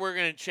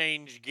going to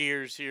change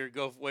gears here,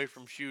 go away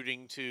from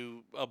shooting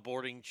to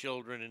aborting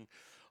children and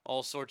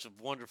all sorts of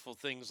wonderful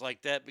things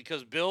like that,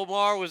 because Bill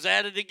Maher was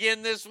at it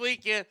again this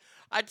weekend.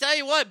 I tell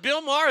you what,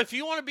 Bill Maher, if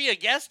you want to be a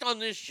guest on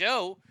this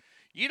show,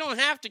 you don't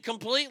have to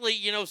completely,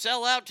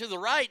 sell out to the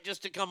right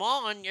just to come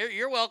on.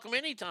 You're welcome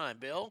anytime,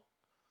 Bill.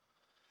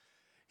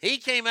 He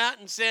came out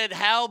and said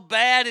how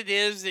bad it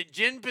is that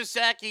Jen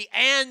Psaki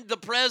and the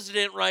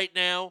president right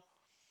now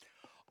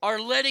are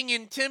letting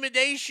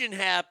intimidation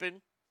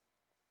happen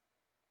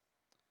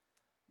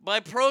by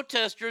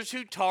protesters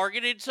who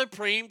targeted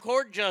Supreme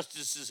Court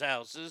justices'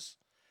 houses,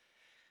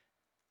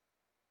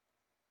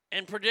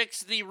 and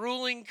predicts the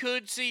ruling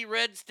could see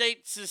red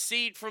states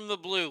secede from the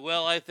blue.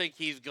 Well, I think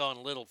he's gone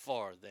a little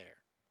far there.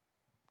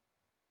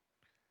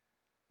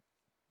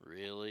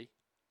 Really?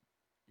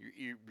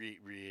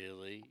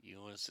 Really?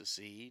 You want to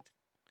secede?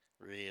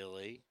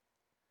 Really?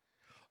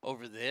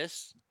 Over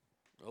this?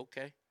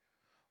 Okay.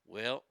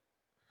 Well,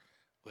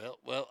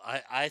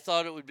 I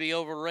thought it would be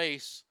over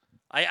race.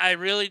 I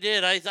really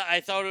did. I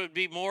thought it would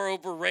be more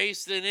over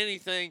race than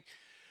anything.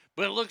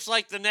 But it looks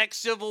like the next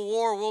civil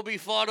war will be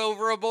fought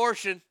over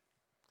abortion.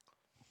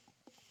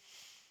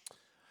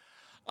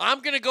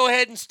 I'm going to go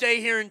ahead and stay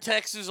here in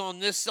Texas on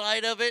this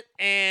side of it,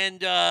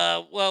 and,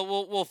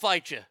 we'll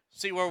fight you.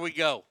 See where we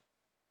go.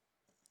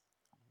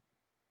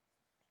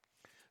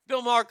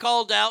 Bill Maher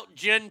called out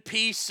Jen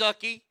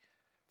Psaki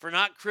for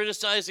not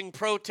criticizing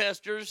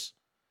protesters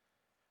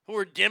who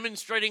are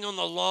demonstrating on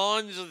the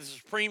lawns of the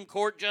Supreme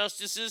Court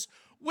justices,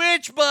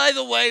 which, by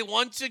the way,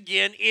 once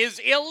again, is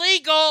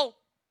illegal.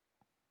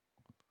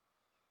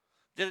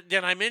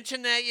 Did I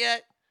mention that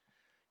yet?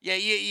 Yeah,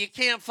 you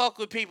can't fuck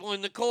with people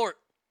in the court.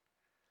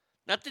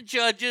 Not the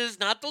judges,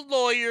 not the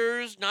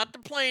lawyers, not the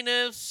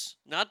plaintiffs,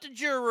 not the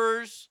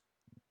jurors.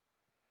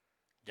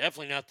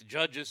 Definitely not the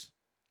judges.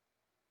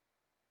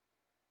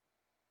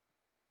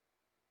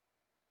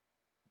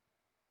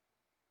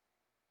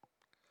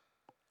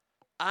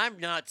 I'm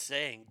not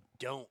saying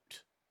don't.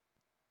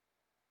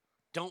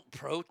 Don't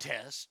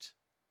protest.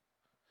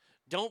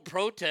 Don't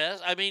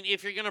protest. I mean,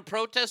 if you're going to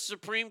protest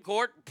Supreme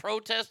Court,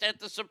 protest at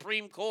the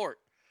Supreme Court.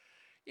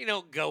 You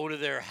know, go to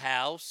their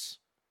house,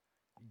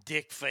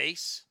 dick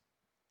face.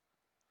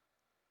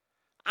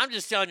 I'm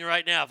just telling you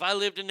right now, if I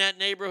lived in that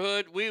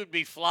neighborhood, we would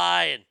be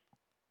flying.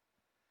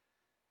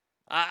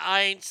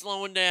 I ain't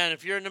slowing down.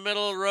 If you're in the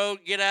middle of the road,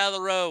 get out of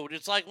the road.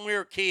 It's like when we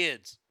were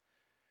kids.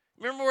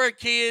 Remember we were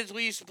kids,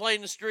 we used to play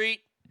in the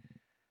street?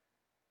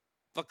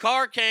 If a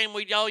car came,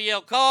 we'd all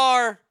yell,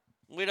 car.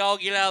 We'd all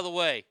get out of the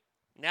way.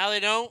 Now they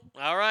don't?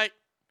 All right.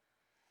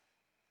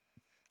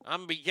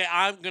 I'm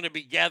going to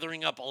be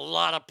gathering up a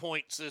lot of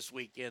points this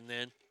weekend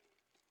then.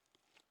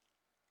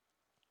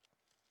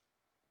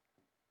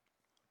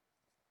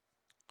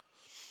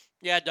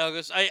 Yeah,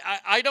 Douglas,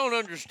 I don't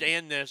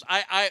understand this.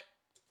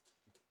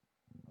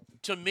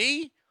 To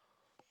me,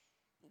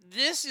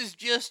 this is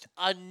just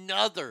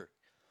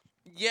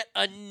yet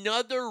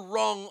another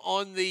rung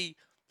on the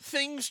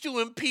things to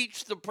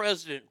impeach the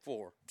president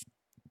for.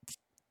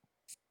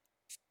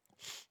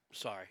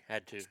 Sorry,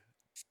 had to.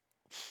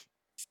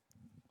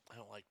 I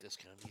don't like this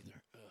kind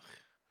either. Ugh.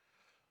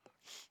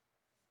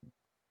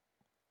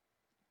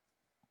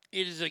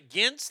 It is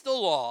against the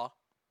law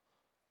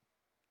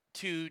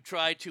to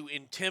try to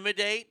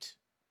intimidate,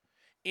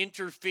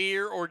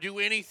 interfere, or do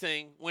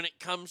anything when it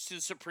comes to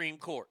the Supreme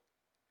Court.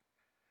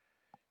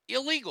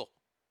 Illegal.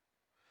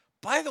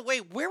 By the way,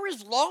 where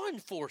is law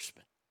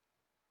enforcement?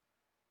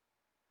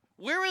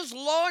 Where is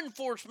law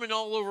enforcement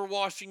all over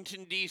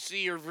Washington,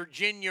 D.C. or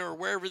Virginia or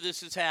wherever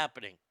this is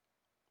happening?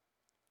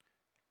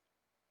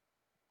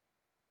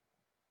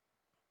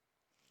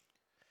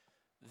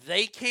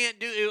 They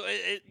can't do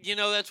it. You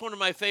know, that's one of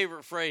my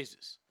favorite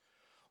phrases.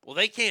 Well,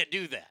 they can't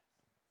do that.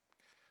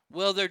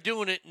 Well, they're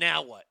doing it,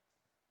 now what?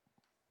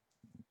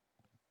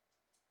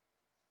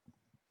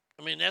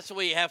 I mean, that's the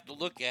way you have to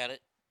look at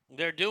it.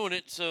 They're doing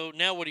it, so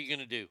now what are you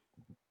going to do?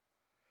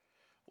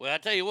 Well, I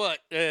tell you what,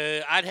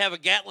 I'd have a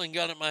Gatling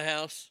gun at my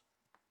house.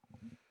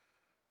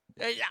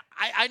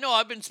 I know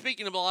I've been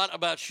speaking a lot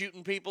about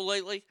shooting people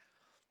lately,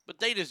 but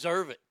they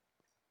deserve it.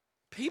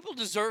 People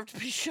deserve to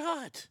be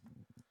shot.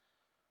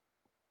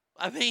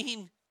 I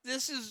mean,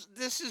 this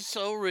is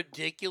so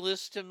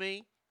ridiculous to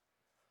me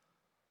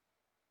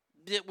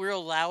that we're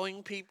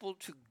allowing people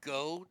to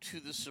go to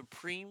the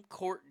Supreme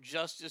Court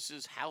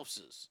justices'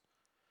 houses.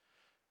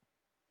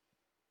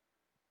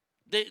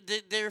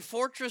 Their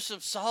fortress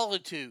of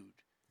solitude.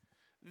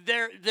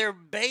 Their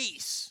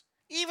base.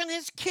 Even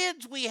as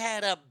kids, we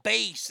had a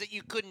base that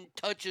you couldn't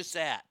touch us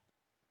at.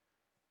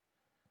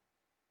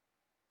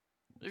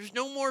 There's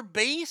no more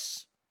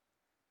base.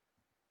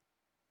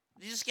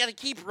 You just got to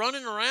keep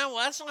running around.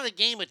 Well, that's not a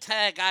game of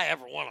tag I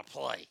ever want to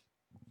play.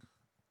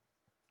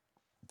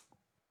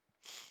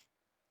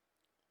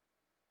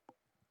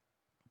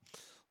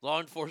 Law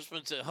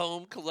enforcement's at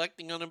home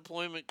collecting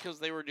unemployment because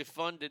they were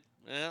defunded.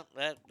 Well,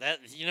 that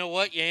you know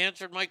what? You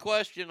answered my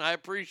question. I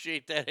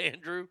appreciate that,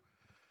 Andrew.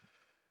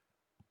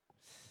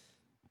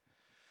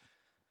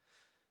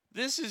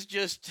 This is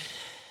just...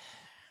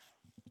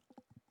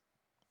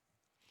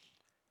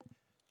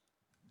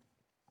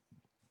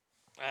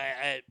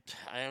 I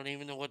don't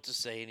even know what to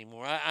say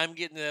anymore. I'm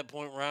getting to that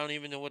point where I don't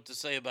even know what to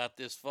say about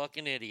this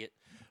fucking idiot.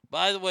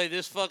 By the way,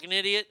 this fucking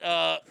idiot,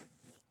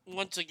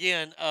 once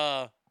again,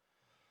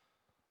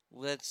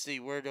 let's see,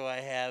 where do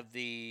I have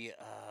the...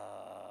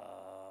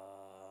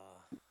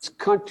 It's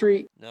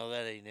country. No,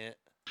 that ain't it.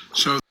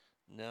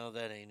 No,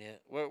 that ain't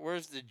it.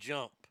 Where's the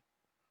jump?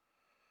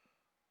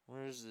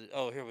 Where's the...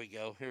 Oh, here we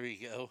go. Here we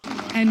go.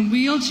 And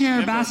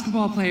wheelchair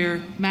basketball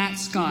player Matt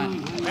Scott.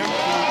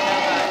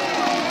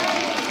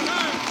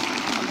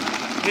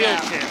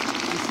 Wheelchair.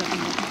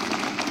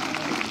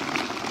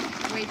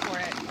 Wait for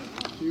it.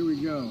 Here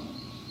we go.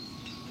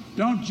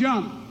 Don't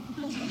jump.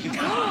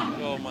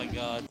 Oh, my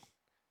God.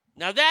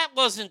 Now, that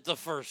wasn't the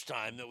first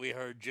time that we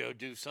heard Joe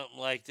do something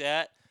like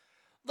that.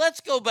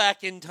 Let's go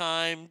back in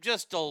time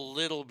just a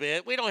little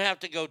bit. We don't have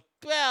to go,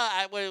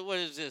 well, what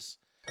is this?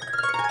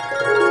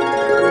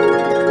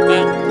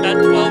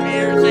 About 12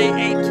 years,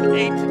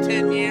 8 to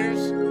 10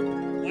 years,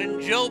 when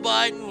Joe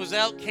Biden was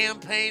out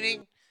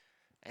campaigning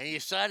and he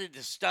decided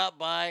to stop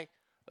by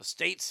a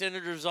state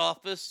senator's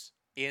office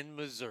in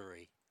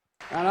Missouri.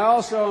 And I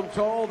also am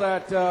told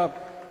that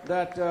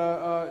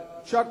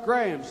Chuck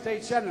Graham,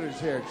 state senator's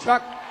here.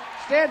 Chuck,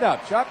 stand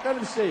up, Chuck. Let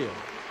him see you.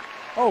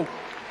 Oh,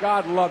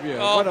 God love you.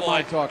 Oh, what boy. am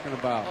I talking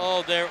about?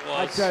 Oh, there it was.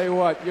 I tell you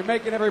what, you're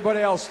making everybody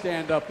else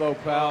stand up, though,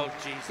 pal. Oh,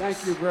 Jesus.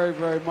 Thank you very,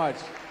 very much.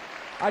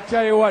 I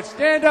tell you what,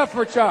 stand up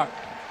for Chuck.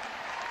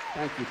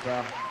 Thank you,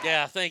 pal.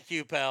 Yeah, thank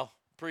you, pal.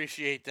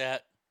 Appreciate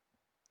that.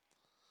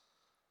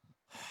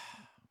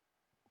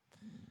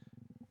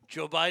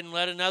 Joe Biden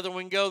let another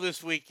one go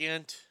this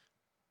weekend.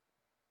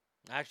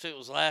 Actually, it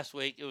was last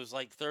week. It was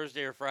like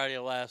Thursday or Friday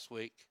of last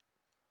week.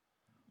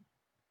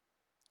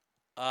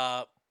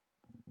 I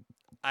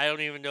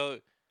don't even know.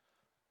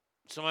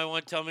 Somebody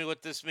want to tell me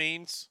what this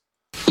means?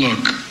 Look,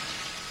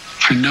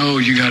 I know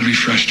you got to be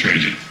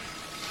frustrated.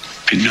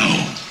 I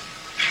know.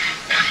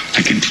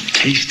 I can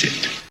taste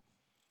it.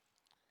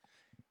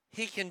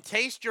 He can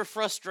taste your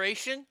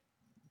frustration?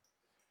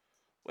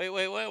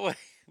 Wait.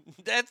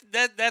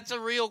 That's a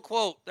real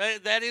quote.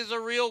 That is a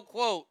real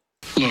quote.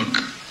 Look,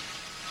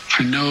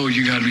 I know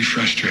you got to be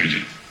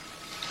frustrated.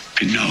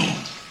 I know.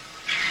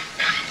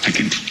 I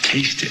can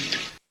taste it.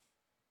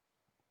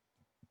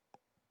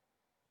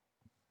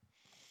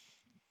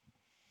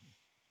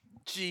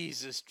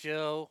 Jesus,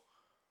 Joe.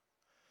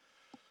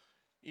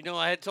 You know,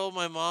 I had told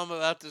my mom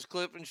about this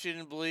clip and she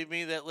didn't believe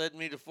me. That led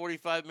me to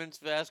 45 minutes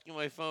of asking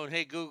my phone,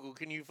 hey, Google,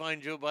 can you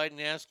find Joe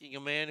Biden asking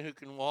a man who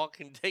can walk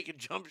and take a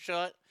jump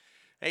shot?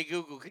 Hey,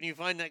 Google, can you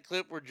find that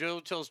clip where Joe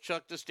tells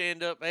Chuck to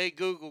stand up? Hey,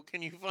 Google,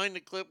 can you find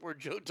the clip where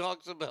Joe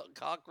talks about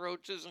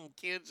cockroaches and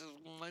kids as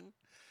one?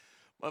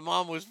 My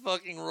mom was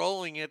fucking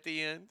rolling at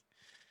the end.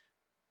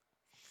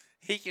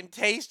 He can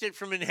taste it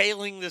from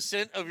inhaling the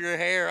scent of your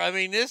hair. I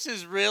mean, this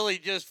is really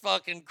just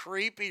fucking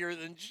creepier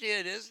than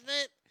shit, isn't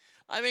it?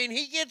 I mean,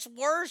 he gets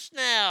worse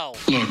now.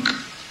 Look,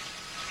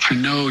 I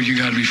know you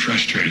got to be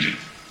frustrated.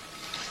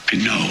 I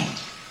know.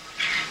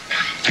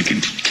 I can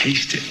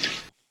taste it.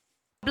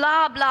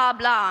 Blah, blah,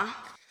 blah.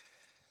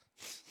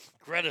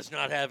 Greta's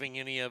not having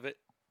any of it.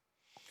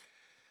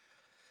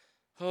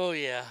 Oh,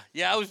 yeah.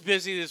 Yeah, I was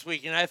busy this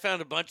weekend. I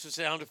found a bunch of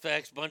sound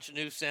effects, bunch of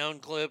new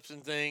sound clips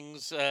and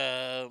things.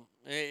 Man,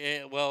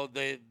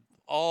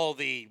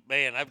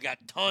 I've got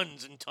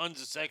tons and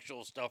tons of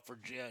sexual stuff for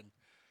Jen.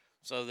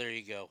 So there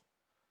you go.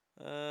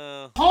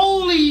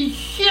 Holy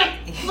shit!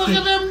 Look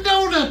at them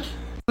donuts!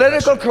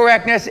 Political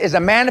correctness is a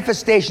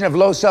manifestation of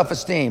low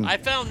self-esteem. I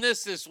found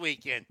this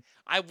weekend.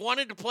 I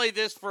wanted to play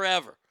this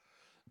forever.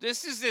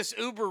 This is this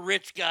uber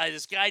rich guy,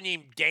 this guy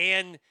named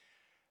Dan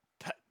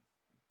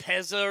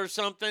Pezza or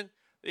something.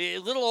 A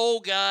little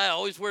old guy,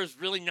 always wears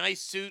really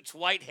nice suits,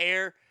 white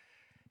hair.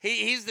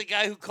 He's the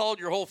guy who called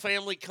your whole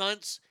family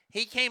cunts.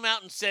 He came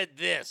out and said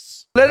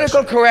this.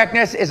 Political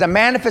correctness is a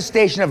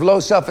manifestation of low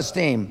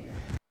self-esteem.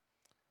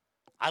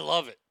 I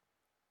love it.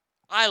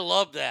 I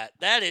love that.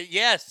 That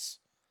is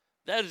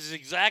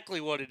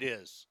exactly what it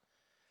is.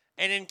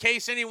 And in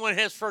case anyone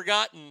has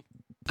forgotten...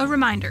 A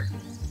reminder,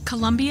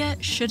 Colombia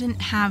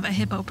shouldn't have a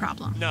hippo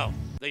problem. No,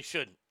 they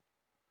shouldn't.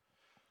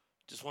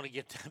 Just want to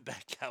get that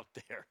back out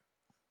there.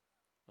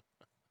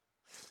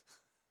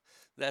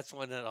 That's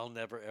one that I'll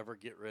never, ever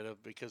get rid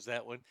of because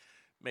that one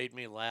made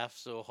me laugh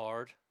so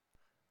hard.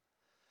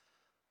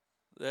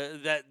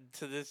 That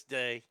to this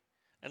day.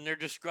 And they're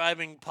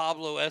describing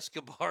Pablo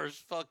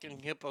Escobar's fucking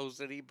hippos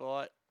that he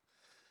bought.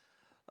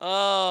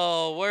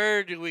 Oh,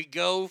 where do we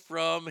go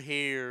from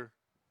here?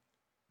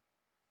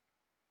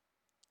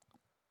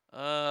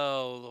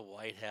 Oh, the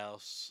White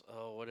House.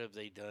 Oh, what have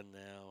they done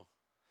now?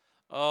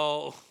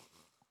 Oh.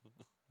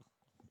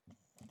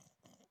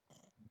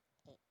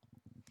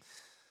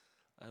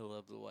 I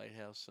love the White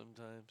House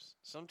sometimes.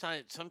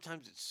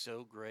 Sometimes it's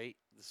so great,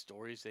 the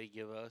stories they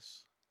give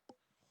us.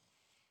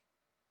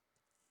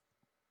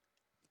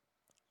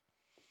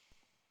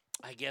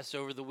 I guess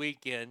over the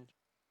weekend,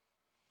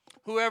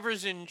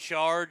 whoever's in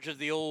charge of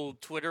the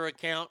old Twitter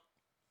account,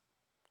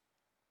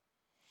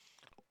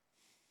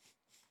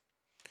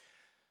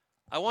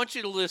 I want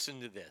you to listen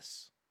to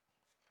this.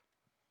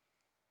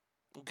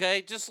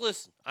 Okay, just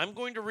listen. I'm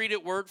going to read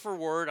it word for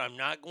word. I'm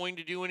not going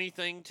to do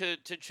anything to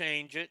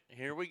change it.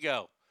 Here we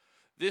go.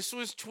 This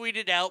was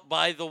tweeted out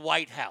by the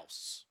White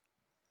House.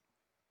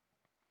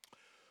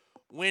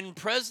 When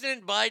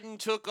President Biden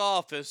took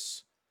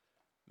office,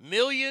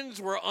 millions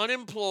were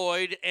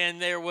unemployed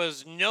and there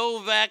was no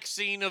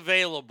vaccine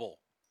available.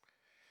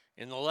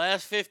 In the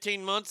last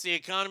 15 months, the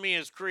economy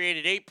has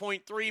created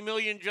 8.3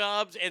 million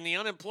jobs and the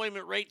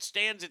unemployment rate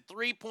stands at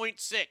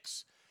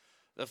 3.6.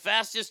 The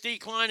fastest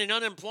decline in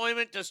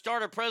unemployment to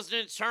start a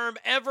president's term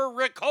ever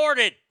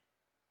recorded.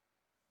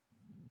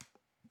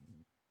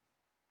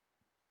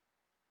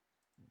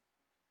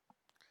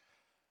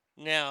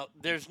 Now,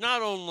 there's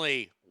not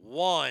only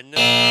one.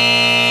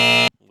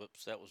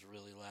 Whoops, that was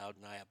really loud,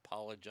 and I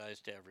apologize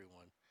to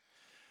everyone.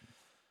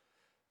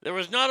 There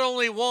was not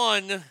only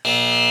one.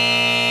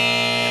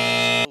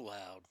 So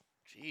loud.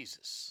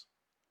 Jesus.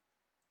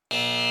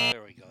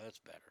 There we go. That's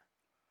better.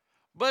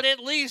 But at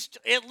least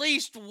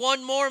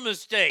one more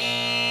mistake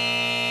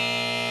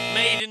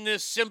made in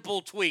this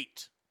simple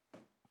tweet.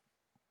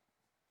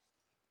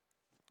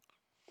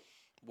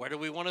 Where do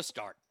we want to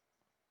start?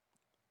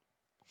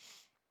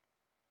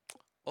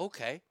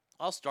 Okay,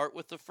 I'll start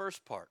with the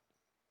first part.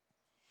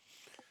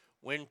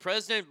 When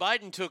President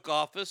Biden took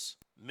office,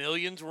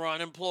 millions were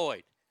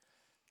unemployed.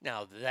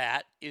 Now,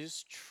 that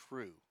is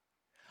true.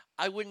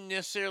 I wouldn't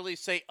necessarily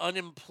say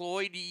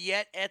unemployed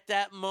yet at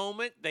that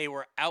moment. They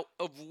were out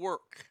of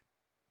work.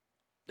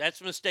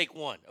 That's mistake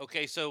one.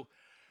 Okay, so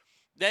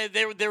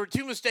there were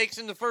two mistakes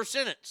in the first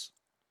sentence.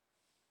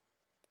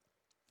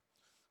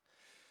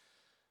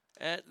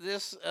 At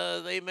this,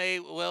 they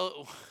may,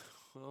 well,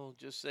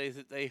 just say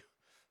that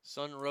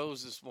sun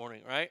rose this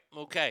morning, right?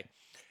 Okay.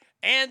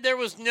 And there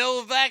was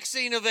no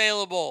vaccine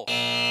available.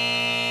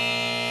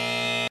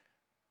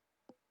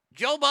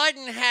 Joe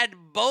Biden had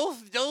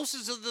both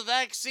doses of the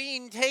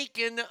vaccine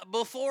taken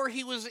before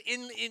he was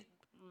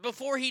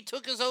before he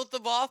took his oath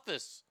of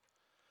office.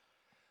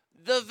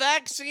 The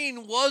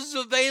vaccine was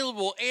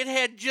available. It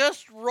had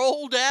just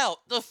rolled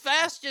out. The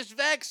fastest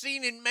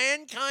vaccine in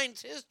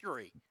mankind's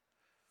history.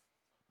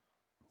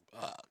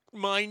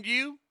 Mind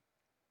you.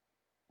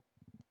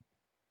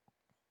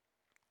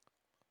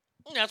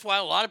 That's why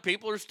a lot of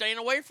people are staying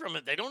away from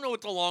it. They don't know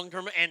what the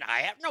long-term, and I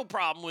have no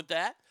problem with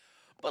that.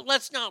 But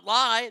let's not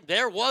lie.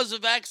 There was a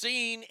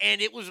vaccine,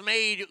 and it was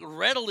made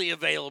readily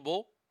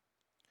available.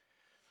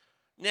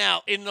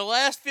 Now, in the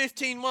last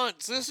 15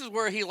 months, this is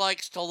where he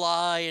likes to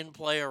lie and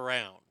play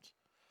around.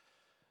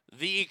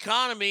 The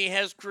economy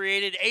has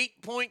created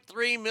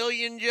 8.3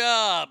 million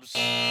jobs. Do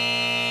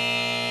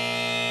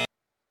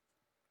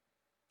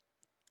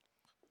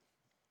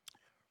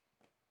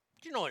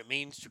you know what it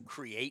means to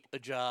create a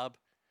job?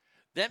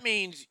 That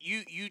means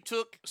you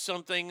took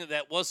something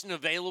that wasn't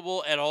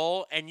available at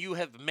all and you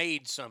have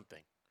made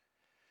something.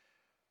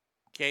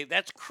 Okay,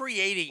 that's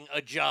creating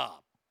a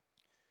job.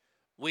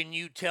 When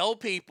you tell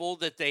people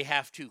that they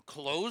have to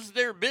close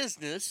their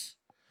business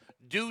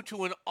due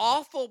to an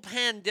awful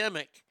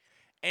pandemic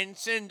and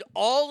send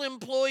all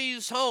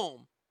employees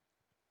home,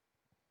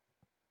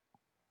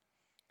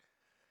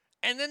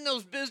 and then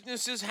those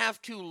businesses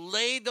have to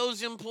lay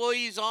those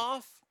employees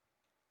off,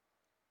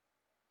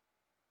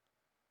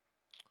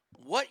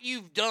 what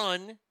you've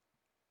done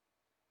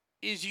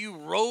is you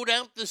rode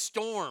out the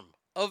storm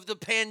of the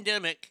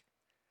pandemic,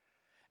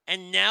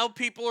 and now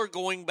people are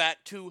going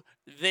back to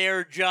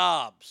their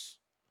jobs.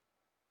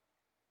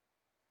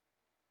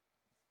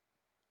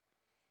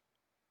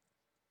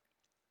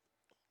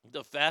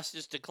 The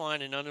fastest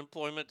decline in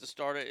unemployment to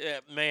start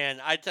it.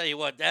 Man, I tell you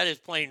what, that is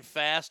playing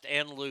fast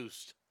and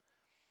loose.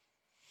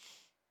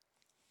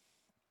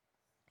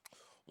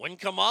 When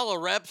Kamala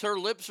wraps her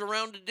lips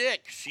around a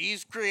dick,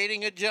 she's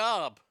creating a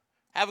job.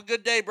 Have a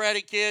good day,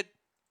 Bratty Kid.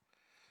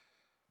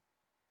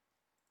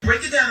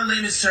 Break it down in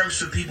layman's terms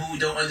for people who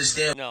don't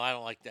understand. No, I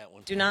don't like that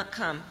one. Do not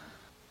come.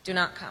 Do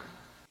not come.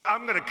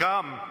 I'm going to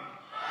come. Oh,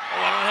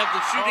 I don't have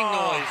the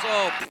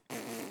shooting noise.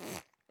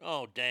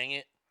 Oh, dang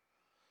it.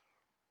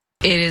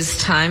 It is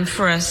time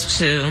for us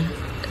to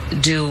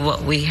do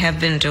what we have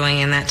been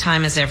doing, and that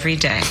time is every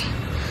day.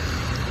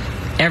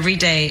 Every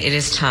day it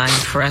is time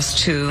for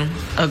us to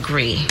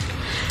agree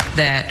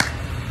that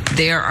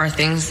there are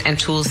things and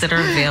tools that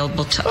are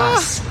available to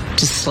us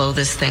to slow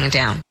this thing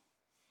down.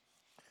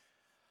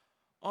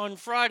 On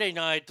Friday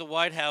night, the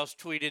White House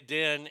tweeted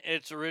in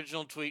its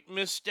original tweet,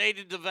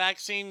 misstated the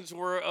vaccines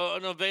were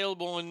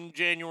unavailable in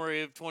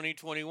January of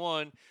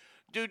 2021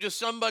 due to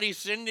somebody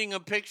sending a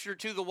picture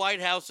to the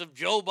White House of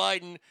Joe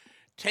Biden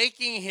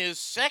taking his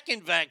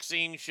second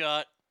vaccine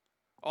shot,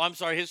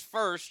 his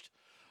first,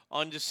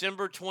 on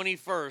December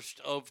 21st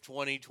of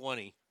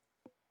 2020.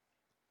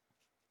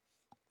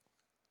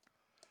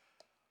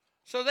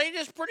 So they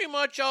just pretty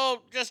much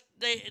all just,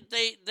 they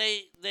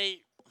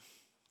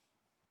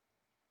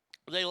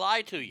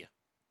lie to you.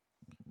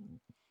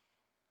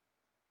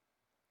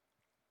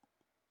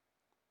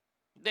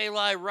 They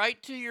lie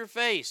right to your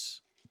face.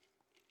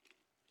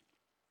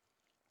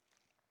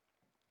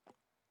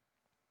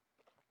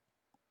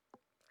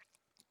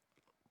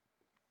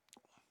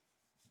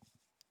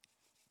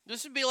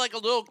 This would be like a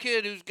little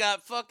kid who's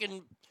got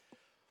fucking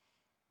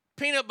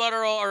peanut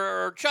butter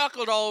or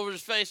chocolate all over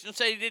his face and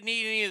say he didn't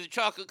eat any of the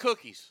chocolate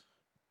cookies.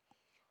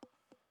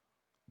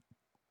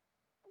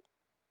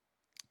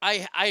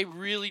 I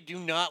really do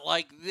not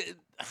like this.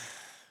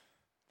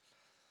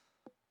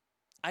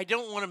 I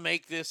don't want to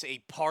make this a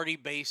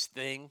party-based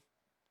thing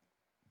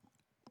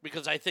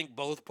because I think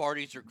both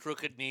parties are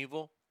crooked and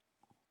evil.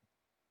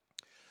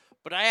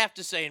 But I have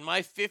to say, in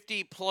my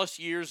 50-plus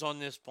years on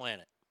this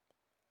planet,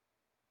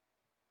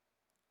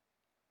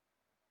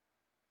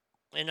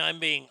 and I'm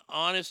being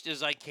honest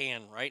as I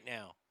can right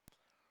now,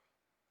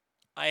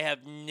 I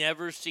have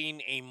never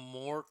seen a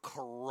more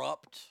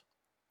corrupt,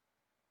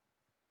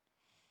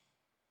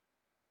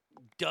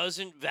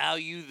 doesn't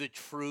value the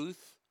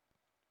truth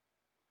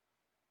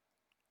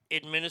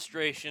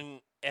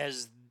administration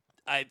as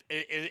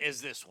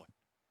this one.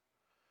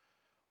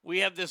 We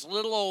have this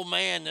little old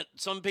man that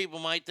some people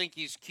might think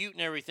he's cute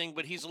and everything,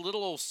 but he's a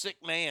little old sick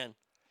man.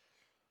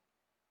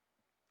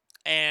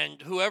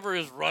 And whoever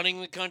is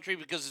running the country,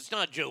 because it's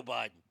not Joe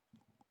Biden.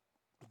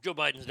 Joe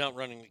Biden's not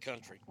running the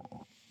country.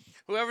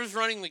 Whoever's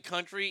running the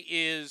country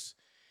is,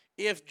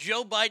 if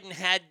Joe Biden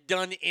had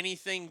done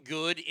anything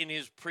good in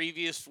his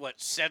previous,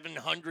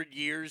 700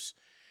 years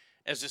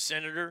as a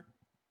senator,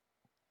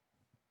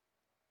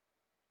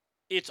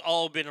 it's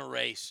all been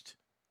erased.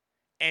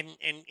 And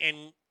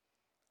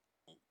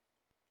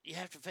you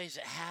have to face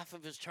it, half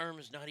of his term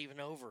is not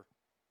even over.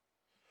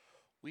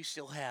 We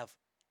still have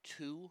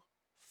 2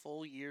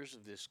 full years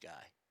of this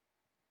guy.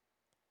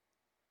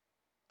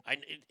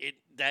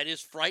 That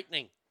is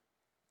frightening.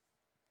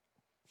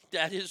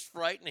 That is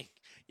frightening.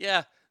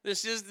 Yeah,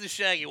 this is the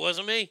Shaggy.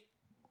 Wasn't me.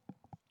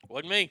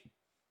 Wasn't me.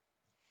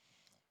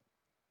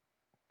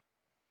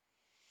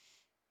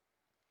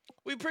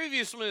 We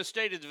previously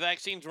stated the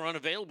vaccines were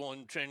unavailable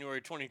in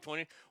January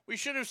 2020. We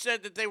should have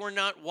said that they were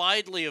not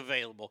widely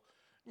available.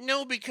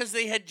 No, because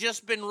they had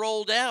just been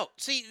rolled out.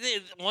 See,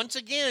 once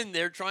again,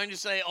 they're trying to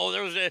say, oh,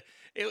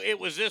 it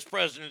was this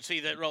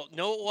presidency that rolled.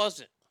 No, it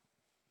wasn't.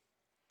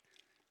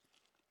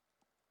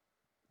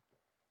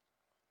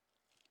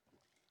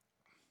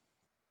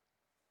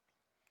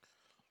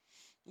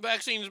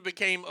 Vaccines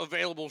became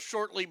available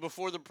shortly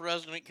before the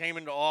president came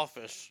into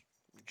office.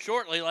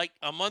 Shortly, like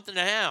a month and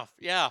a half,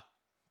 yeah.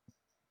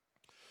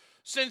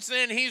 Since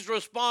then, he's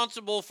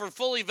responsible for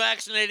fully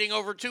vaccinating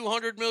over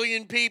 200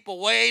 million people.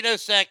 Wait a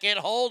second.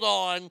 Hold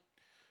on.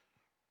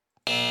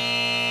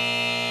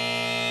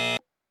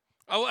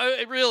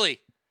 Oh,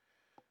 really?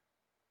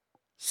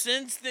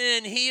 Since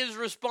then, he is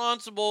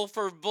responsible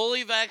for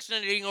fully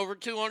vaccinating over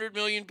 200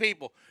 million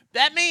people.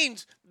 That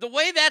means the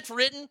way that's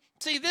written,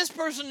 see, this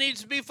person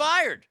needs to be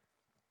fired.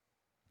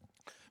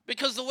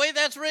 Because the way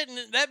that's written,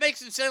 that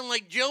makes it sound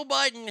like Joe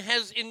Biden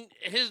has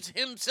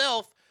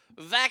himself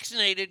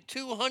vaccinated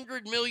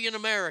 200 million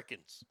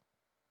Americans.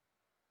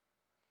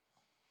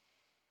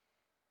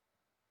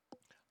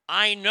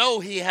 I know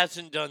he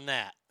hasn't done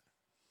that.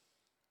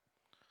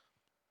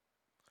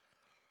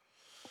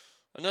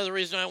 Another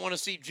reason I want to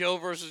see Joe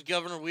versus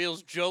Governor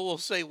Wheels, Joe will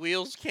say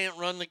Wheels can't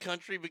run the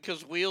country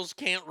because Wheels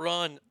can't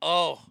run.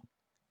 Oh.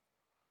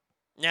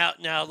 Now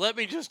let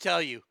me just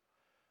tell you.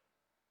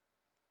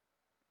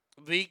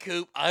 V.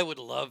 Coop, I would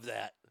love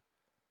that.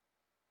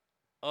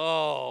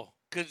 Oh.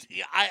 Because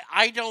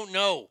I don't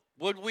know.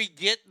 Would we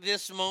get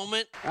this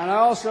moment? And I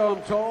also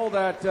am told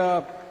that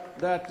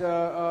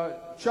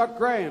Chuck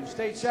Graham,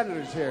 state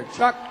senator, is here.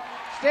 Chuck,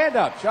 stand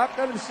up. Chuck,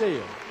 let him see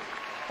you.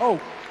 Oh,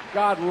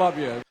 God love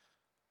you.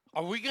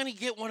 Are we going to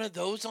get one of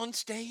those on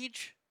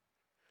stage?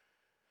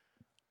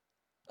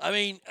 I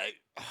mean,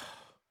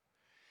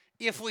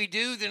 if we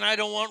do, then I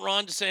don't want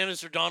Ron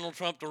DeSantis or Donald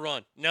Trump to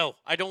run. No,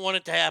 I don't want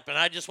it to happen.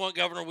 I just want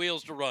Governor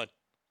Wheels to run.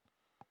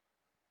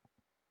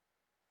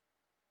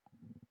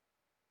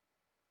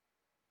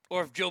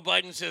 Or if Joe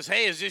Biden says,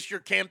 hey, is this your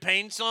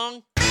campaign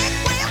song? We'll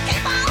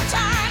keep on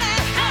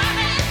turning, I'm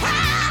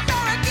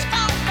gonna keep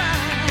on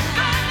burning,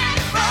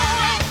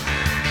 rolling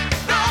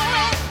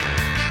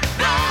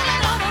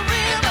on the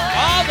river.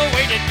 All the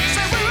way to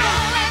D.C.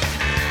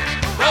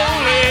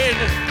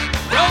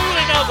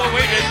 Rolling all the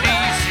way to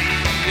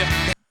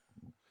D.C.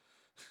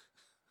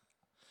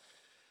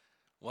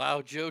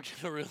 Wow, Joe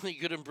did a really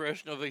good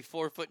impression of a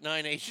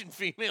 4'9" Asian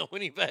female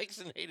when he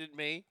vaccinated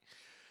me.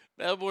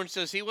 Melbourne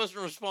says he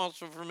wasn't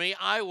responsible for me.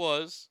 I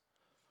was.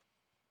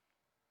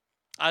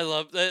 I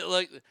love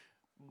that.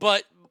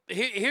 But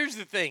here's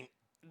the thing.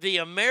 The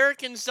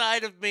American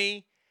side of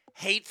me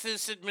hates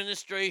this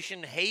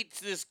administration, hates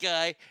this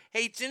guy,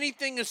 hates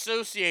anything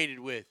associated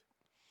with.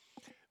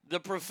 The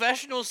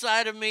professional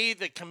side of me,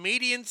 the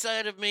comedian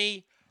side of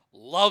me,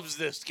 loves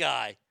this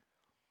guy.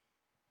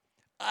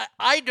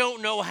 I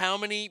don't know how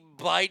many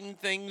Biden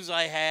things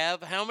I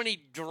have, how many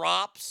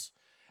drops,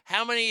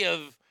 how many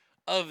of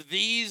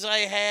these I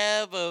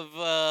have,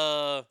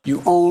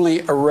 You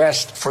only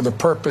arrest for the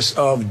purpose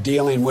of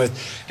dealing with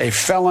a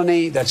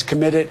felony that's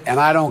committed, and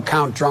I don't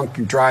count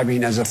drunk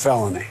driving as a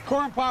felony.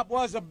 Corn Pop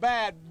was a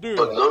bad dude.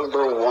 The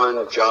number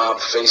one job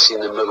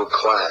facing the middle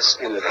class,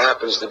 and it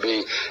happens to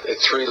be a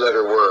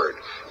three-letter word,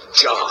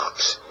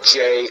 jobs.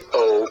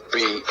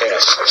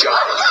 J-O-B-S,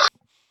 jobs.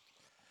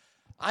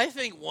 I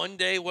think one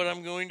day what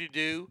I'm going to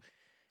do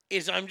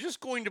is I'm just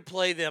going to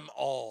play them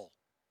all.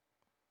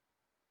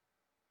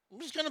 I'm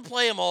just going to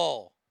play them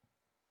all.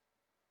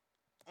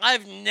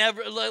 I've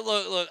never,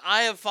 look,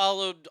 I have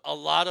followed a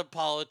lot of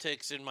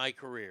politics in my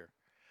career.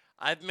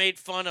 I've made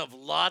fun of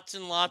lots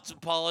and lots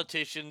of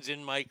politicians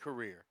in my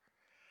career.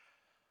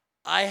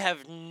 I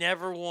have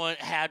never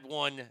had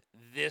one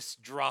this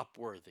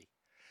drop-worthy.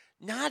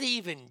 Not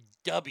even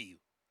W.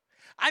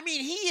 I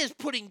mean, he is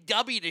putting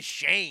W to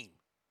shame.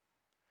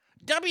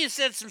 W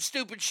said some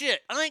stupid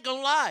shit. I ain't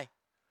gonna lie.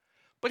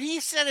 But he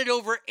said it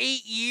over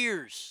 8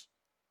 years.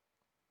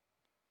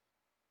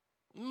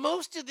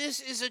 Most of this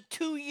is a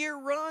 2-year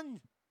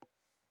run.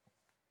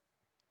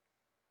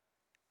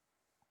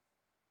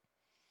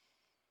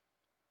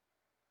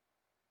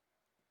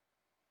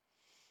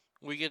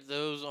 We get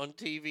those on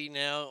TV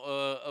now.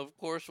 Of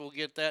course, we'll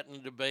get that in the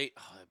debate.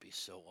 Oh, that'd be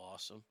so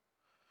awesome.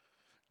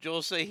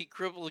 Joel say he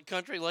crippled the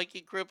country like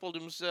he crippled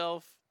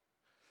himself.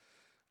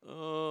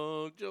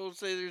 Oh, Joel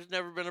say there's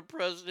never been a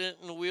president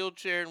in a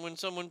wheelchair, and when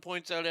someone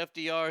points out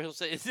FDR, he'll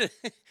say,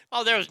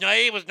 "Oh,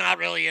 he was not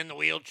really in the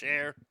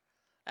wheelchair.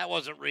 That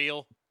wasn't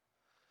real."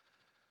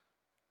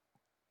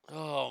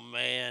 Oh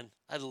man,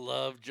 I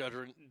love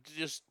Juddering.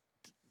 Just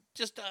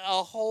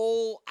a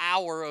whole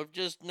hour of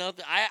just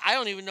nothing. I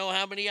don't even know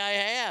how many I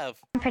have.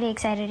 I'm pretty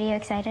excited. Are you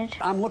excited?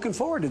 I'm looking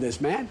forward to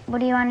this, man. What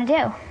do you want to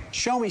do?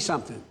 Show me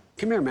something.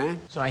 Come here, man.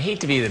 So I hate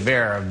to be the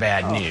bearer of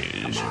bad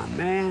news. Come on,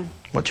 man.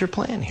 What's your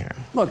plan here?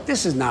 Look,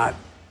 this is not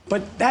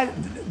But that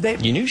they.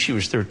 You knew she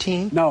was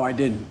 13. No, I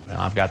didn't.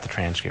 Well, I've got the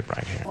transcript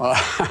right here.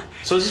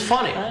 So this is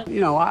funny. You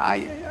know,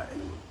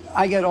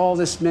 I get all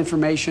this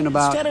information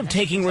about. Instead of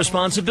taking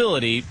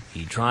responsibility,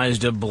 he tries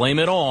to blame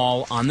it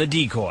all on the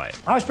decoy.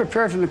 I was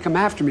prepared for them to come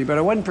after me, but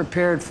I wasn't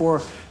prepared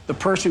for the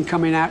person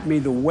coming at me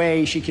the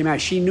way she came out.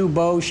 She knew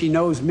Bo. She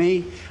knows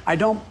me. I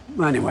don't.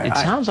 Anyway. It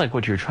sounds like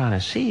what you're trying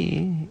to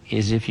see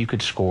is if you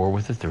could score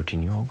with a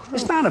 13-year-old girl.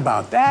 It's not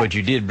about that. But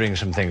you did bring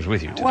some things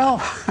with you tonight. Well.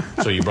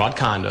 So you brought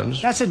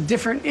condoms. That's a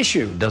different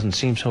issue. Doesn't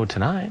seem so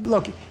tonight.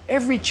 Look,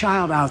 every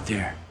child out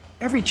there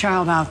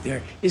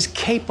is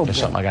capable. There's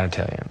something I got to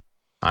tell you.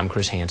 I'm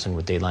Chris Hansen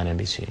with Dateline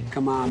NBC.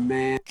 Come on,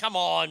 man. Come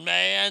on,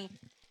 man.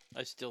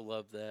 I still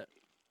love that.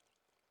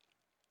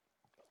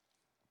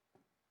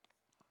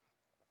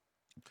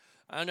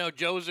 I know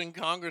Joe was in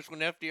Congress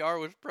when FDR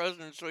was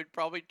president, so he'd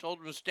probably told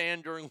him to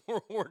stand during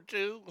World War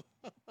II.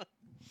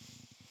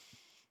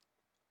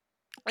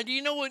 And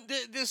you know what?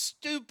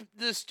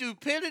 The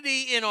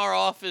stupidity in our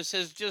office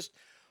has just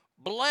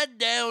bled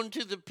down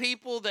to the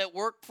people that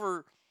work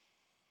for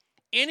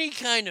any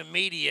kind of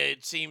media,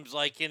 it seems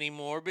like,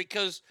 anymore,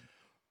 because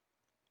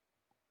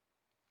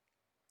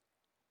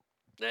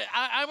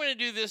I'm going to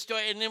do this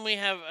story, and then we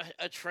have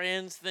a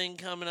trans thing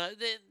coming up.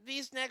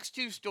 These next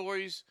two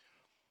stories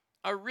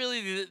are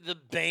really the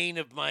bane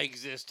of my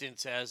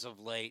existence as of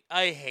late.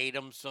 I hate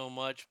them so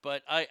much,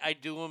 but I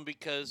do them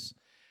because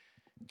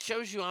it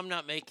shows you I'm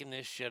not making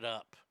this shit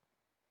up.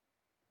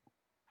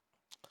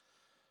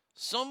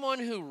 Someone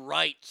who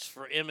writes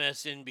for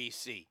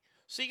MSNBC.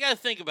 So you got to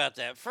think about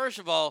that. First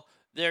of all,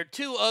 they're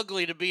too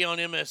ugly to be on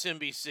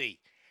MSNBC,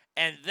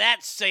 and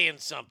that's saying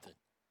something.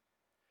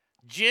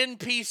 Jen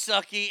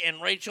Psaki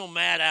and Rachel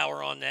Maddow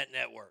are on that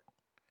network.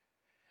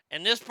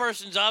 And this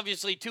person's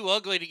obviously too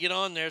ugly to get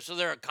on there, so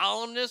they're a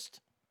columnist.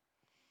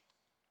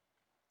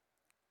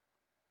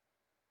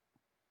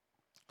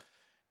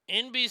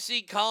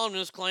 NBC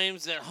columnist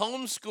claims that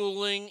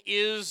homeschooling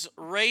is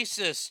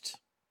racist.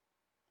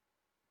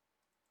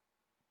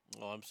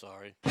 Oh, I'm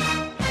sorry.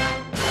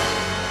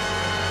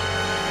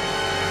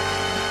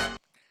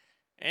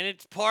 And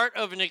it's part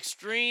of an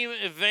extreme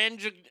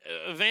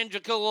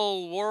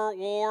evangelical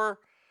war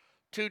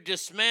to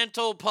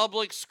dismantle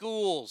public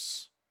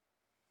schools.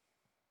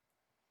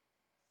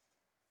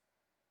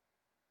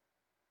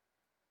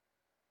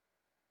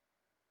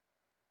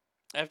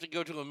 I have to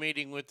go to a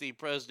meeting with the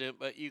president,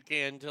 but you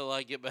can until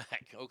I get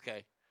back.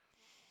 Okay.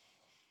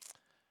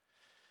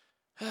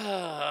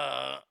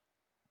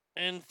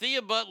 And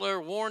Thea Butler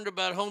warned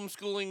about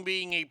homeschooling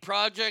being a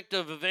project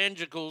of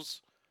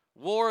evangelicals,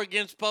 war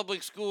against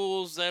public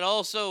schools that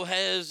also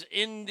has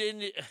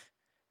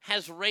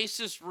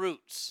racist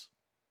roots.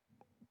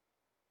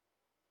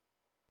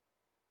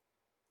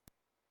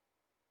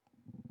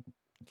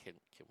 Can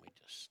we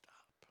just stop?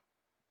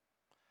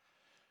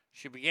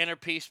 She began her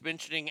piece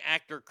mentioning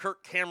actor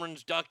Kirk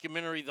Cameron's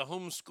documentary, The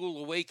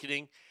Homeschool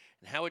Awakening,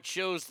 and how it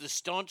shows the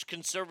staunch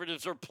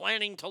conservatives are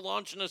planning to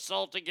launch an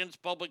assault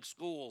against public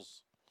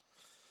schools.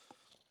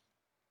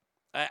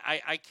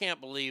 I can't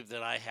believe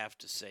that I have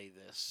to say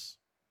this.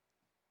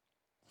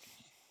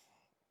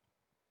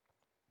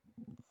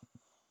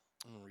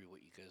 I'm going to read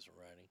what you guys are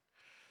writing.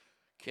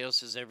 Kale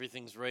says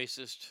everything's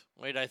racist.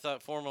 Wait, I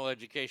thought formal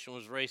education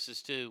was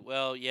racist too.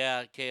 Well,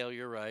 yeah, Kale,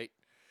 you're right.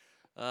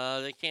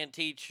 They can't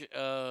teach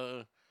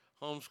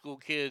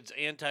homeschool kids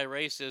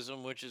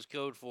anti-racism, which is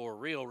code for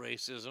real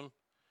racism.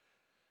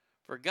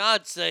 For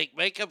God's sake,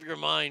 make up your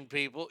mind,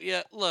 people.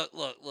 Yeah, look.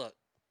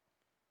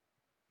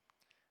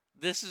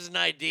 This is an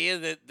idea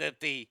that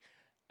the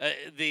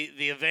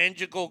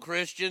evangelical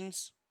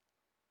Christians,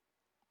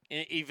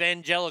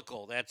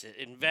 evangelical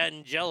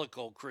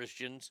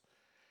Christians,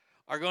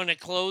 are going to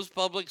close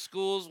public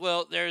schools.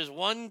 Well, there's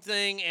one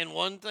thing and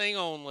one thing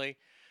only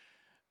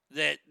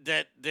that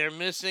they're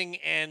missing,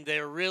 and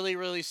they're really,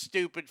 really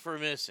stupid for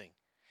missing.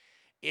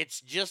 It's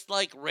just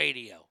like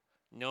radio.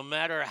 No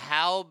matter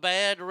how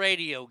bad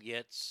radio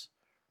gets,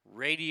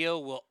 radio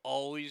will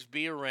always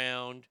be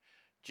around,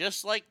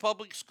 just like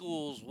public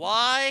schools.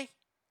 Why?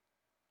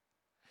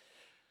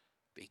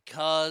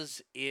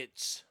 Because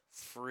it's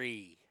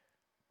free.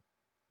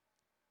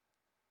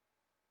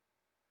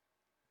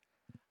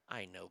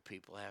 I know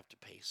people have to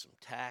pay some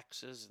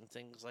taxes and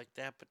things like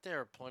that, but there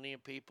are plenty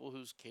of people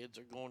whose kids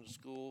are going to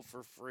school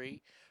for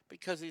free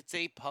because it's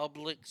a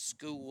public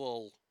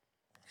school.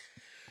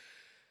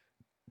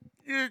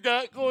 You're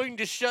not going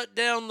to shut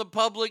down the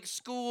public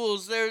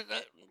schools.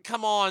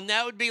 Come on,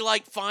 that would be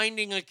like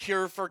finding a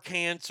cure for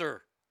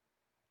cancer.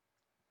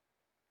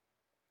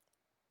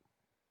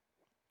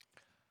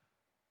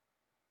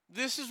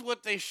 This is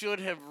what they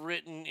should have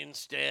written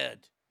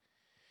instead.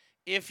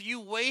 If you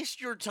waste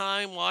your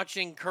time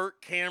watching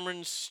Kirk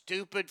Cameron's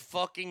stupid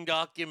fucking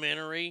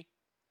documentary,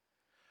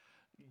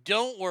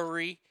 don't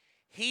worry.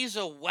 He's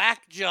a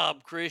whack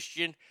job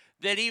Christian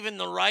that even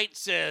the right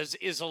says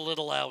is a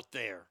little out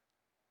there.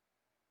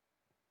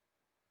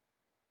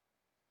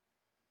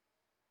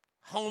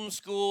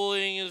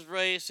 Homeschooling is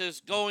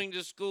racist. Going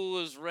to school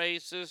is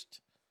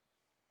racist.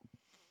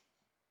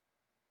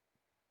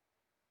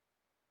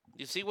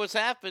 You see what's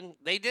happened?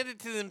 They did it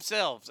to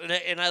themselves,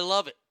 and I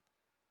love it.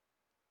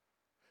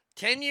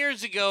 10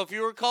 years ago, if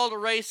you were called a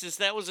racist,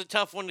 that was a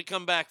tough one to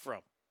come back from.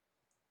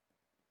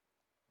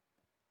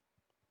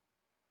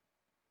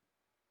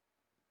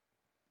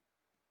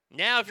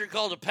 Now, if you're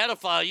called a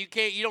pedophile,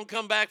 you don't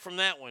come back from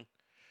that one.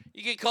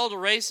 You get called a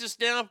racist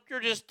now,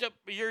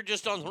 you're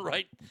just on the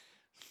right.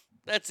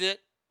 That's it.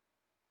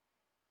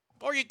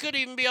 Or you could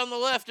even be on the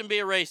left and be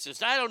a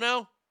racist. I don't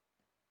know.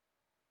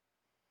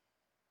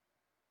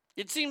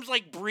 It seems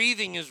like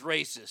breathing is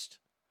racist.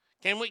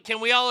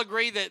 Can we all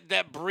agree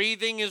that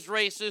breathing is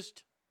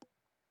racist?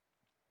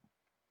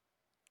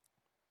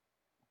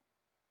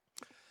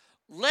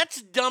 Let's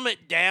dumb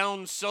it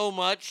down so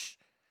much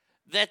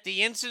that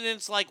the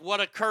incidents like what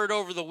occurred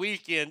over the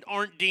weekend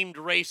aren't deemed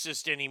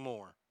racist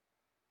anymore.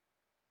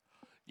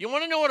 You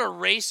want to know what a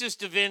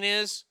racist event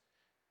is?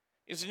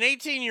 It's an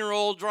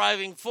 18-year-old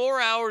driving 4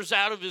 hours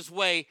out of his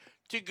way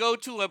to go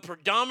to a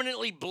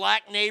predominantly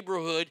black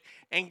neighborhood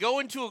and go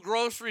into a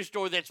grocery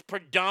store that's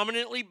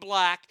predominantly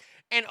black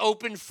and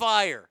open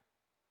fire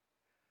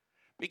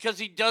because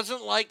he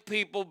doesn't like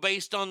people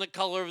based on the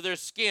color of their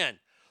skin.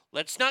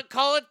 Let's not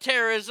call it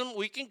terrorism.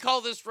 We can call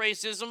this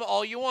racism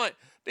all you want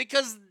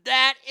because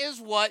that is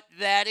what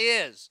that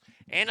is.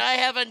 And I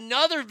have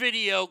another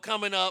video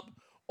coming up.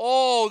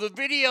 Oh, the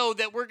video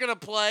that we're going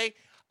to play,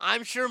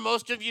 I'm sure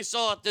most of you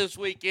saw it this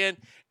weekend,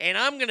 and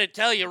I'm going to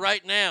tell you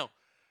right now,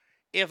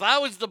 if I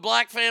was the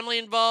black family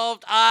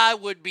involved, I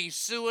would be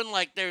suing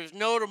like there's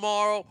no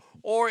tomorrow,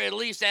 or at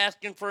least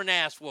asking for an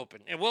ass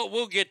whooping. And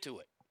we'll get to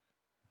it.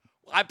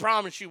 I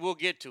promise you we'll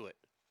get to it.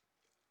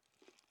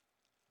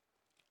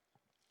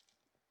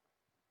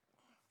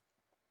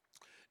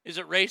 Is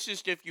it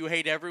racist if you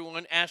hate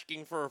everyone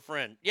asking for a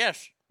friend?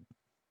 Yes.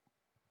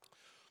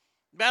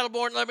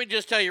 Battleborn, let me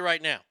just tell you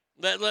right now.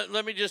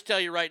 Let me just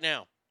tell you right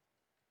now.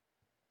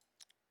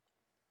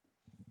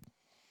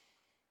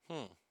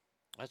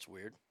 That's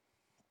weird.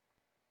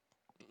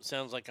 It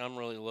sounds like I'm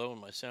really low and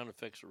my sound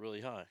effects are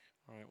really high.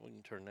 All right, we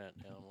can turn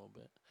that down a little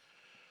bit.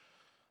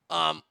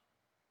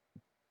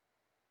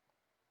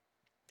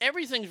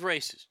 Everything's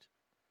racist.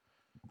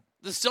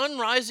 The sun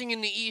rising in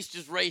the east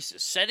is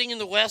racist. Setting in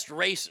the west,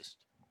 racist.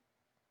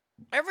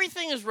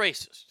 Everything is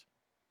racist.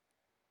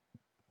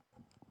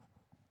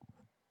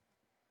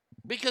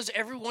 Because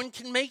everyone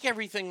can make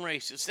everything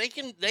racist. They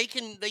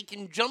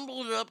can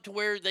jumble it up to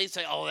where they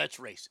say, "Oh, that's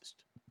racist."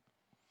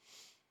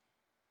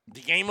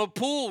 The game of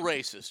pool,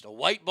 racist. A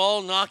white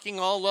ball knocking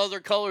all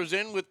other colors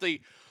in with the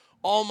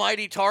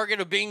almighty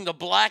target of being the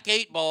black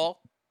 8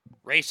 ball,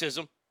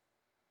 racism.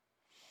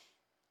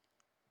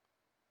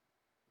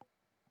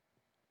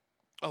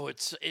 Oh,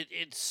 it's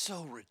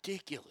so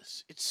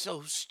ridiculous. It's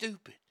so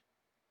stupid.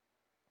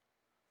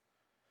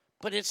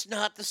 But it's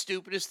not the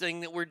stupidest thing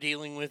that we're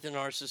dealing with in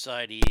our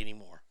society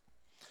anymore.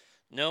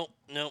 Nope.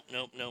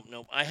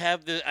 I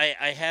have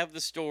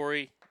the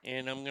story,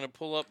 and I'm going to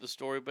pull up the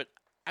story, but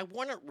I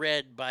want it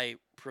read by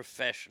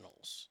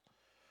professionals.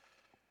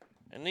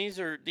 And these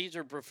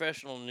are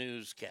professional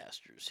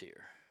newscasters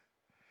here.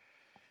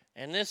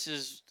 And this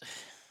is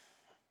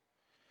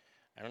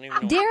I don't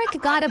even know. Derek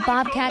got a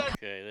Bobcat.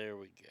 Okay, there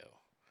we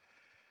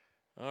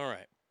go. All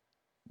right.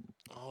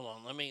 Hold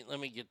on. Let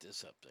me get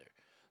this up there.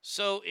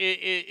 So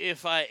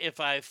if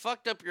I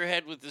fucked up your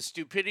head with the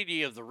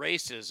stupidity of the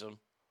racism,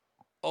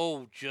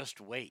 oh,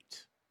 just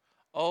wait.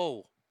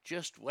 Oh,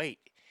 just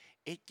wait.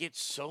 It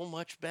gets so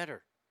much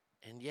better.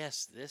 And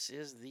yes, this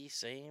is the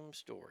same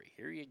story.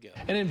 Here you go.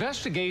 An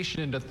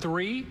investigation into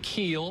 3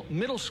 Kiel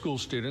middle school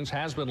students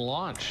has been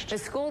launched. The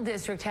school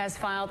district has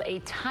filed a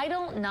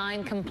Title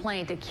IX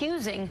complaint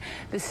accusing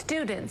the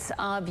students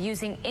of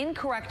using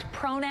incorrect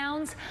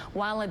pronouns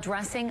while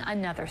addressing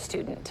another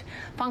student.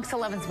 Fox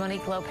 11's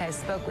Monique Lopez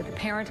spoke with the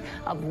parent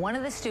of one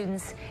of the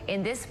students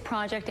in this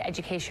Project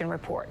Education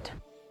report.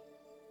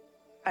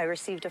 I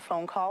received a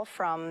phone call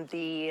from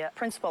the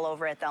principal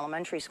over at the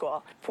elementary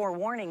school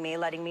forewarning me,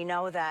 letting me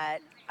know that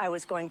I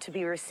was going to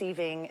be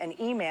receiving an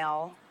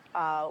email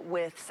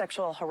with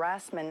sexual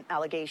harassment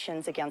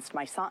allegations against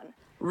my son.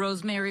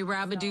 Rosemary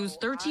Rabidou's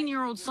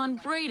 13-year-old son,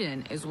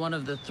 Braden, is one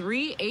of the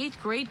 3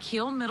 8th-grade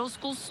Kiel Middle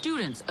School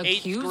students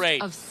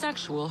accused of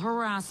sexual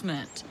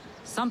harassment,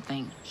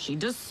 something she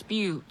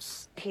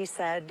disputes. He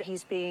said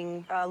he's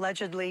being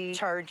allegedly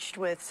charged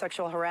with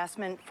sexual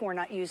harassment for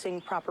not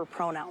using proper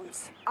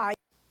pronouns.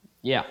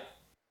 Yeah.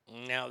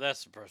 Now,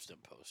 that's the person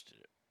that posted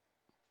it.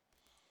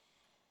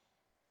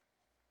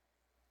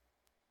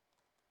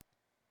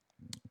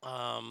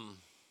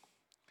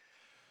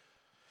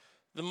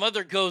 The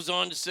mother goes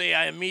on to say,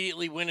 I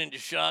immediately went into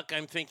shock.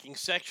 I'm thinking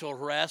sexual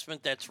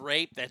harassment, that's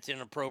rape, that's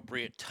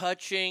inappropriate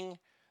touching,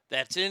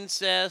 that's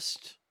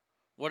incest.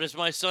 What has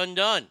my son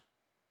done?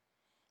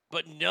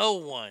 But no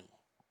one.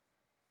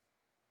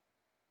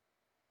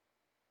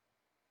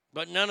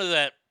 But none of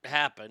that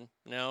happened.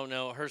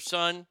 No, her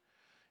son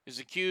is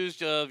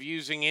accused of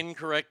using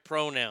incorrect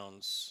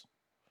pronouns.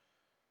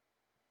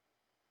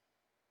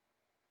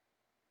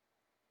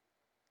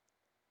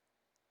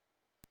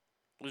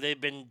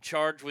 They've been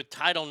charged with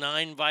Title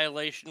IX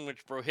violation,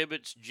 which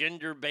prohibits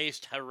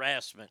gender-based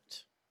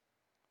harassment.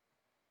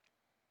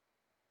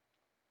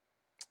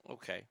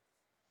 Okay.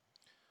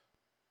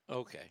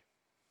 All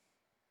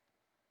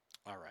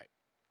right.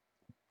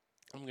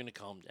 I'm going to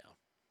calm down.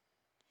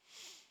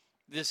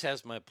 This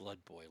has my blood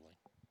boiling.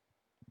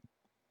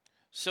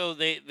 So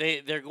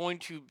they're going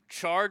to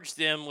charge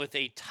them with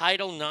a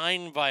Title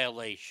IX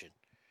violation,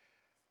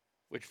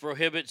 which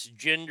prohibits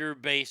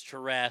gender-based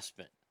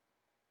harassment.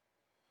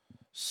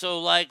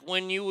 So, like,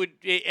 when you would,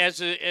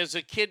 as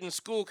a kid in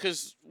school,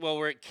 because, well,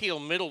 we're at Kiel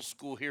Middle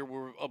School here,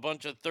 we're a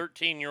bunch of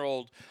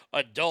 13-year-old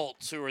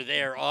adults who are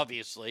there,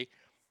 obviously.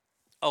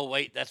 Oh,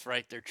 wait, that's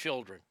right, they're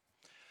children.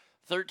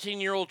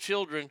 13-year-old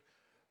children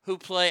who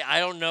play, I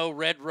don't know,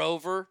 Red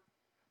Rover.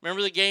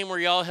 Remember the game where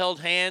y'all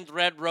held hands,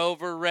 Red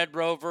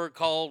Rover,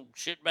 called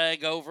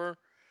Shitbag over?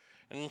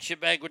 And then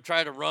Shitbag would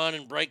try to run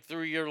and break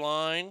through your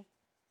line?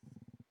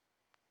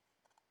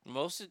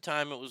 Most of the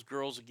time, it was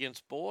girls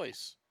against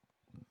boys.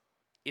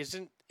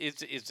 Isn't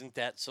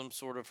that some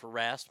sort of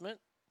harassment?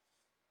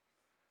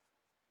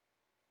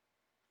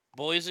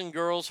 Boys and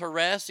girls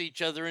harass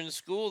each other in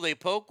school. They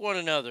poke one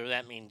another.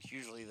 That means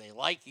usually they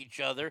like each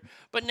other.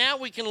 But now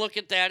we can look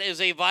at that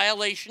as a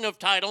violation of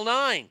Title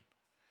IX.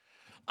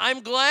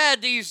 I'm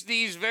glad these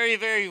very,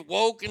 very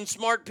woke and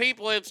smart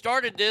people have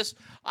started this.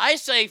 I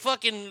say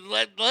fucking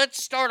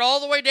let's start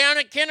all the way down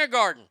at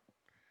kindergarten.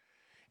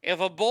 If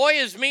a boy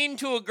is mean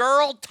to a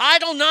girl,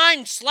 Title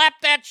IX, slap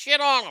that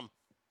shit on him.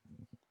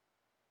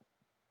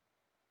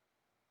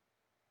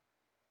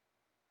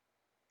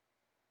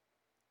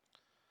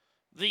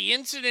 The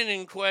incident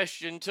in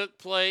question took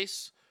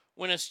place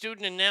when a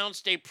student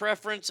announced a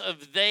preference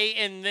of they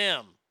and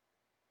them.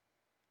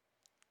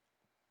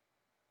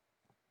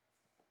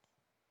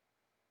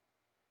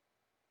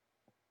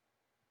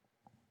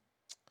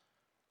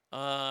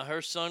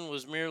 Her son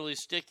was merely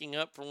sticking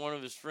up for one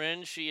of his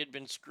friends. She had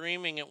been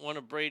screaming at one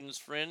of Braden's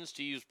friends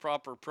to use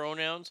proper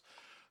pronouns,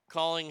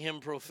 calling him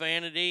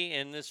profanity,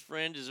 and this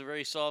friend is a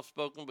very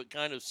soft-spoken but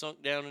kind of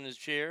sunk down in his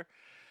chair.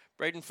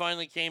 Braden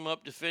finally came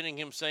up defending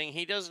him, saying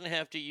he doesn't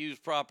have to use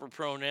proper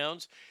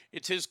pronouns.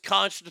 It's his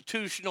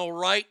constitutional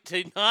right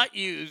to not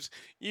use.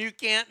 You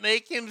can't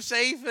make him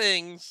say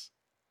things.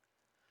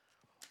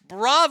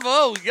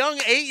 Bravo, young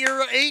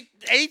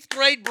 8th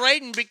grade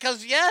Braden,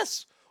 because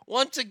yes,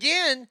 once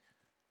again,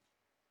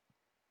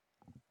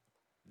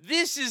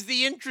 this is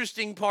the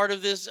interesting part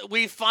of this.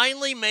 We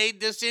finally made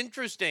this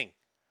interesting.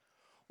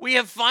 We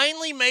have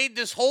finally made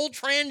this whole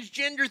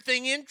transgender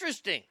thing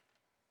interesting.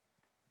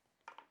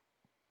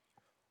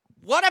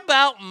 What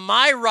about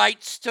my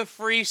rights to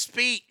free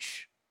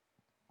speech?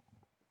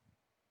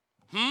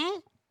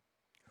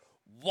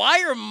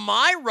 Why are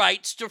my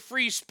rights to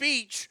free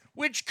speech,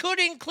 which could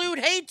include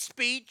hate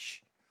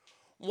speech,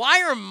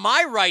 why are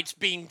my rights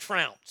being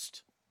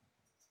trounced?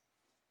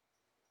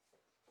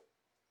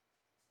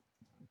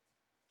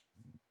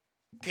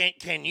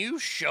 Can you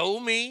show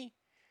me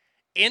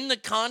in the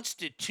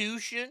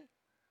Constitution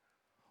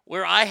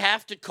where I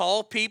have to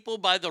call people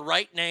by the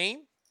right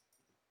name?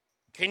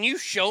 Can you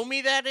show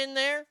me that in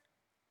there?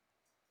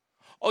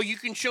 Oh, you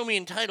can show me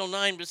in Title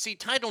IX, but see,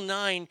 Title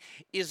IX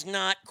is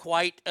not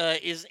quite,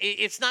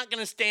 it's not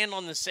going to stand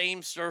on the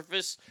same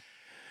surface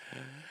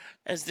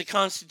as the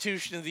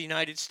Constitution of the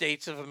United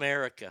States of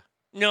America.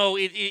 No,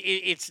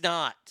 it's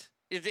not.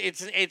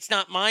 It's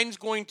not. Mine's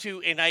going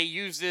to, and I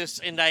use this,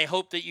 and I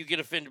hope that you get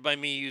offended by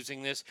me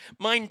using this.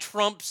 Mine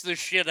trumps the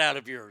shit out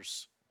of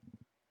yours.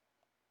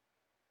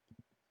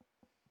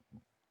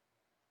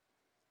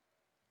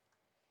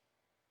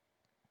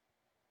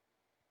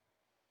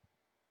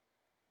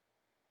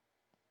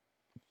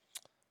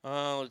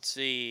 Let's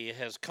see.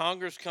 Has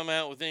Congress come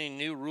out with any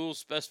new rules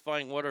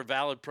specifying what are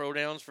valid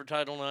pronouns for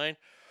Title IX?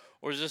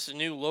 Or is this a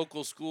new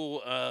local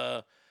school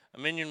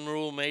amendment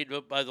rule made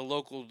up by the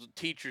local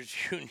teachers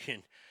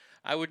union?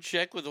 I would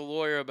check with a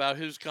lawyer about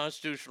whose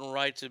constitutional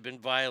rights have been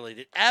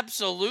violated.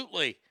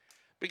 Absolutely.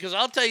 Because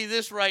I'll tell you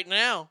this right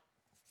now.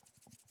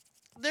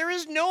 There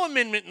is no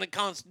amendment in the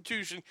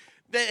Constitution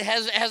that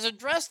has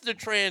addressed the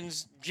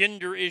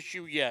transgender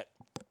issue yet.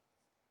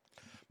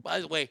 By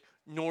the way,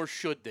 nor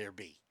should there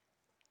be.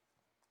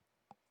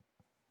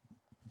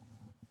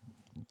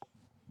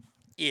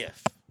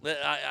 If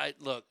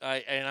look,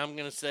 I'm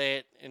gonna say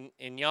it,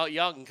 and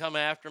y'all can come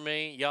after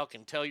me. Y'all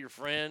can tell your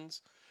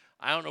friends.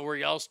 I don't know where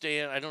y'all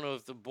stand. I don't know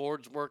if the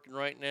board's working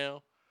right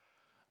now.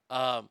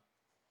 The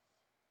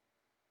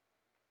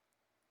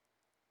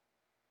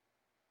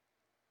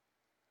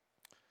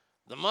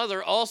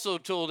mother also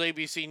told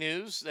ABC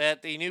News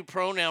that the new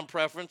pronoun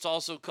preference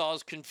also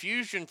caused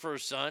confusion for her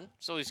son,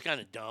 so he's kind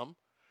of dumb,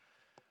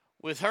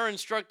 with her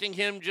instructing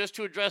him just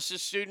to address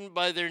his student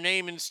by their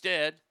name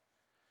instead.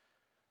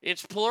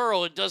 It's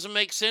plural. It doesn't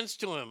make sense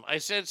to him. I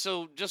said,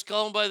 so just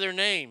call them by their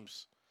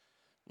names.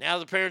 Now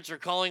the parents are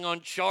calling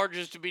on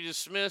charges to be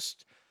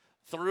dismissed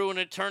through an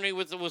attorney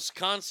with the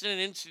Wisconsin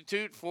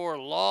Institute for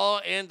Law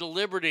and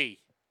Liberty.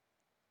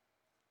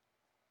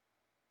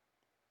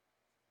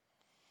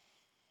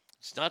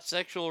 It's not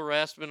sexual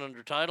harassment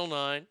under Title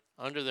IX.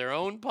 under their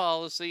own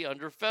policy,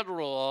 under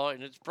federal law,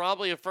 and it's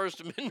probably a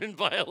First Amendment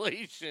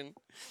violation.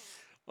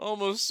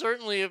 Almost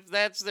certainly, if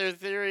that's their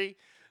theory,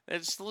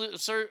 that's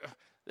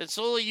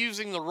solely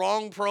using the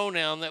wrong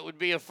pronoun, that would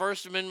be a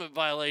First Amendment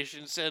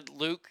violation, said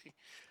Luke.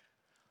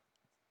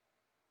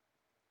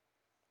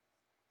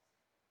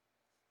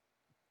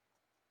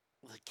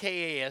 The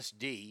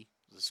KASD,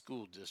 the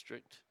school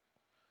district,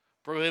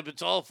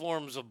 prohibits all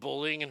forms of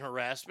bullying and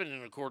harassment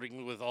in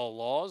accordance with all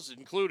laws,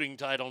 including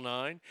Title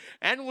IX,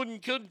 and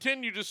would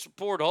continue to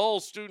support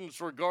all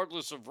students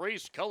regardless of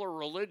race, color,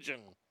 religion.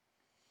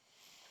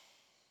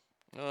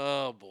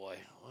 Oh, boy.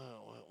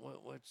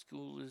 What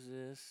school is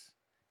this?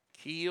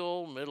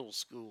 Kiel Middle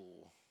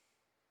School.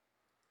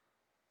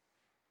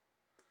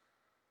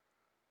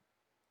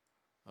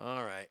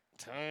 All right.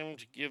 Time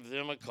to give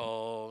them a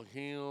call.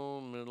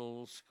 Kiel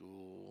Middle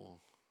School.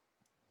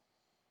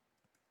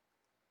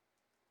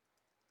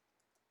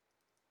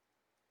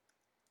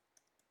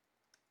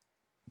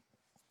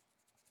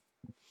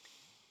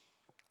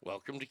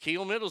 Welcome to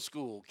Kiel Middle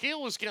School,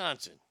 Kiel,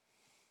 Wisconsin.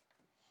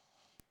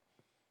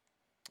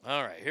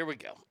 All right, here we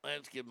go.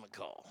 Let's give them a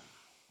call.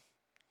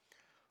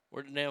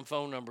 Where'd the damn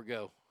phone number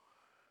go?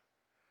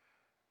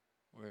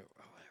 There we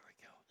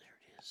go. There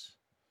it is.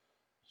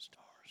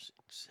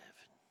 *67.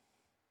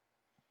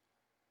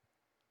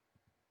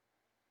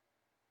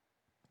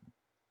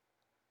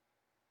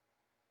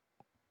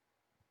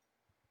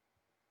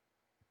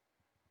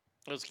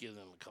 Let's give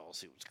them a call,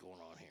 see what's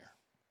going on here.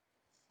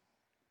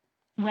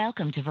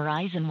 Welcome to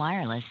Verizon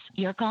Wireless.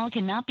 Your call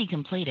cannot be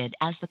completed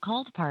as the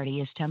called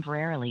party is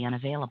temporarily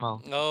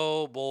unavailable.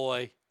 Oh,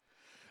 boy.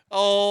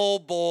 Oh,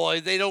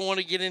 boy. They don't want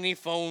to get any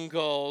phone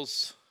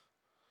calls.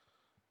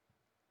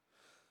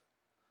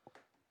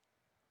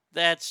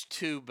 That's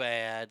too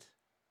bad.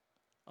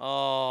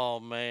 Oh,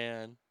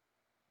 man.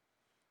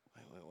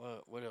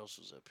 Wait, what else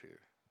was up here?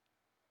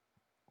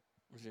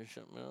 Was there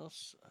something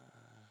else?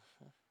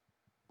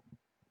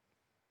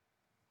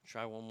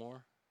 Try one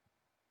more.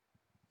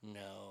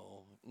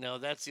 No,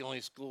 that's the only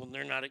school, and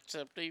they're not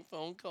accepting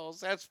phone calls.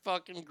 That's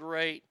fucking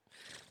great.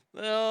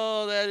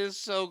 Oh, that is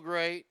so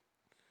great.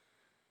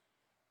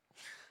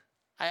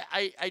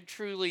 I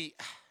truly,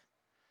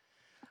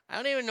 I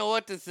don't even know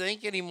what to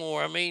think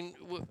anymore. I mean,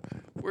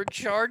 we're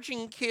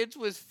charging kids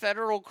with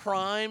federal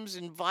crimes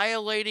and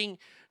violating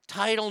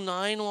Title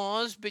IX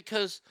laws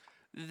because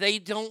they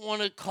don't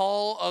want to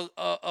call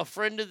a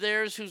friend of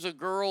theirs who's a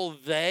girl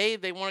they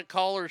want to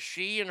call her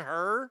she and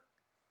her.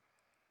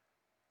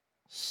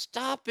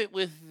 Stop it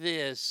with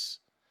this.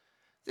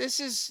 This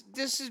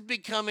is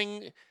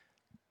becoming,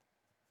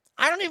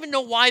 I don't even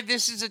know why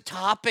this is a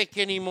topic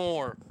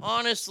anymore,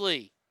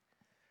 honestly.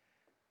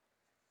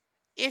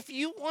 If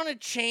you want to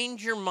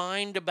change your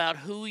mind about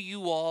who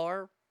you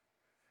are,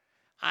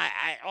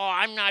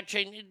 I'm not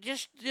changing.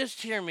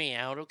 Just hear me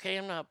out, okay?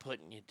 I'm not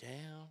putting you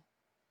down.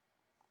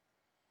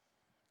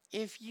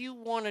 If you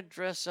want to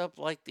dress up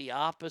like the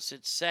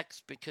opposite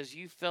sex because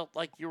you felt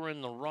like you were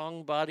in the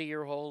wrong body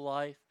your whole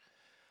life,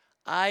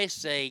 I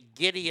say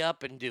giddy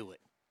up and do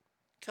it.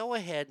 Go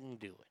ahead and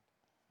do it.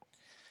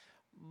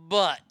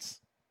 But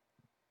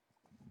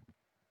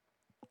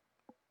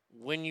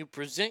when you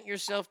present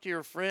yourself to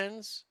your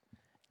friends,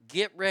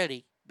 get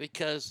ready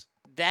because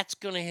that's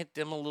going to hit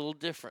them a little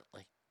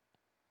differently.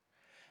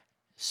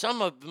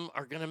 Some of them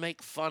are going to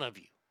make fun of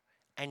you.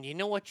 And you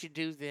know what you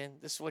do then?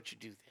 This is what you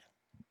do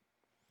then.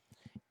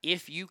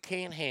 If you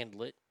can't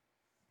handle it,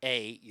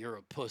 A, you're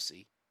a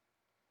pussy.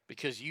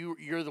 Because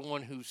you're the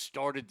one who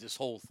started this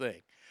whole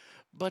thing.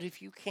 But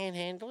if you can't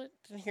handle it,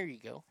 then here you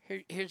go.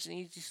 Here's an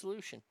easy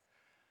solution.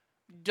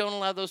 Don't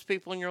allow those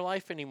people in your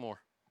life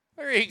anymore.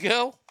 There you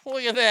go.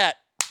 Look at that.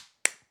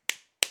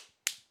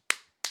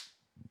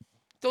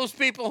 Those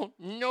people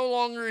no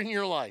longer in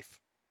your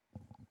life.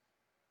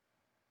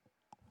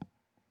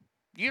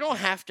 You don't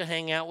have to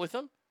hang out with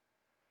them.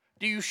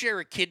 Do you share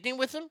a kidney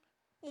with them?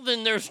 Well,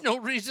 then there's no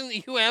reason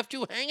that you have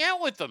to hang out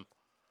with them.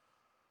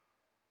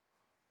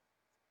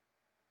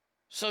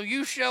 So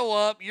you show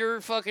up,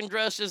 you're fucking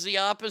dressed as the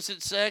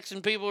opposite sex,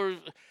 and people,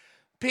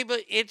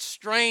 it's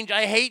strange.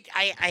 I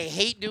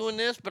hate doing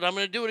this, but I'm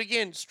going to do it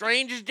again.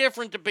 Strange is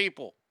different to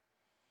people.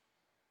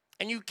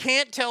 And you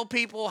can't tell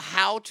people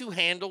how to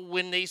handle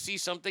when they see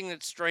something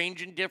that's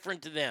strange and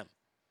different to them.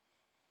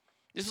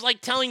 This is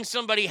like telling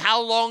somebody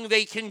how long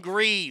they can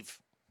grieve.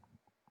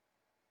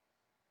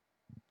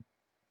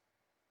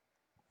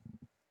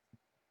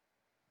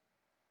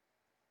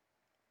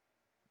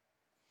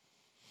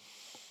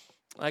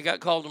 I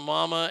got called a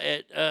mama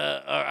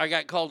I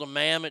got called a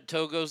ma'am at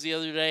Togo's the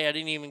other day. I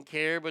didn't even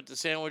care, but the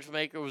sandwich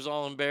maker was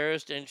all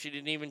embarrassed, and she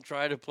didn't even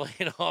try to play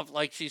it off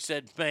like she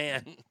said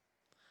man.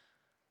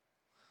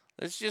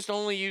 Let's just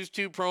only use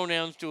two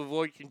pronouns to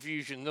avoid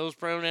confusion. Those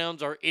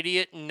pronouns are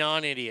idiot and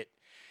non-idiot.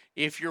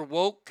 If you're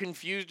woke,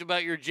 confused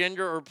about your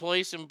gender or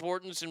place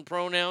importance in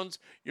pronouns,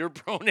 your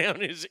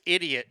pronoun is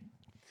idiot.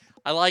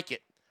 I like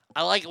it.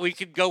 We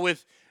could go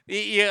with,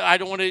 I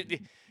don't want to,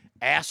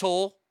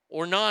 asshole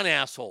or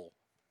non-asshole.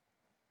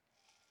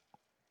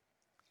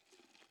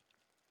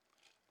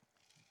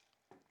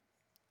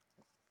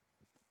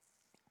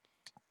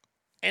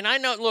 And I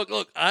know,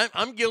 look,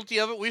 I'm guilty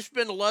of it. We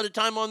spend a lot of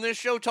time on this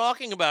show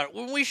talking about it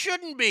when we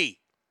shouldn't be.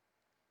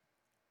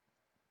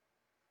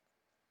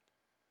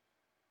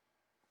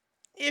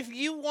 If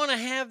you want to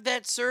have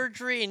that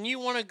surgery and you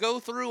want to go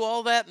through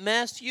all that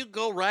mess, you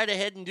go right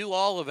ahead and do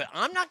all of it.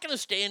 I'm not going to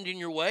stand in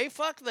your way.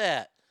 Fuck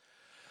that.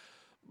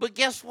 But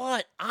guess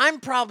what?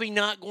 I'm probably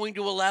not going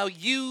to allow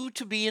you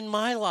to be in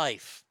my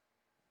life.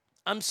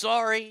 I'm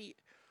sorry.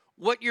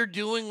 What you're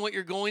doing, what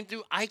you're going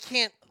through, I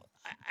can't.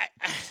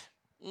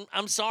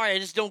 I'm sorry. I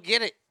just don't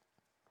get it.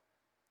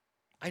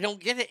 I don't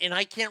get it, and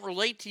I can't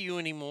relate to you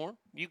anymore.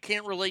 You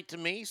can't relate to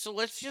me, so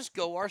let's just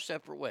go our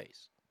separate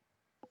ways.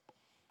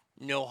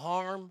 No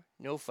harm,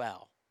 no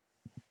foul.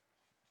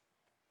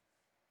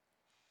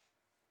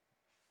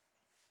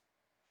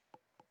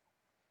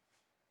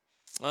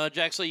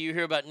 Jaxley, you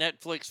hear about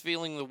Netflix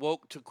feeling the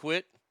woke to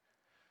quit?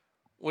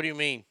 What do you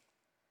mean?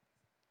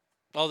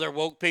 Oh, their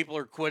woke people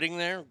are quitting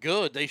there?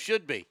 Good, they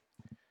should be.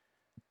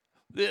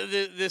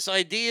 This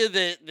idea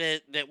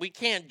that we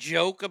can't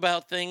joke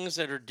about things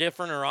that are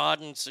different or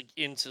odd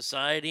in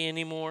society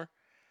anymore.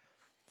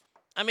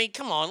 I mean,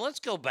 come on, let's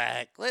go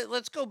back.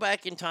 Let's go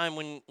back in time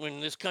when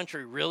this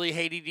country really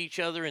hated each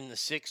other in the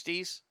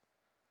 60s.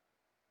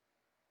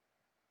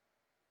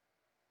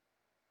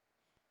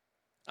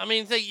 I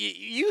mean,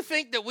 you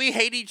think that we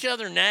hate each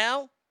other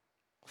now?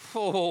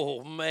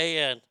 Oh,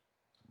 man.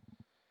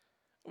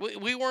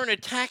 We weren't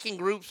attacking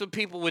groups of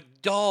people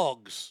with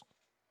dogs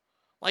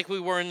like we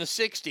were in the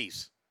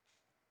 60s.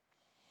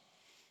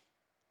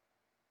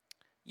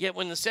 Yet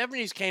when the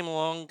 70s came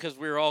along, because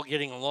we were all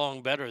getting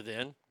along better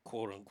then,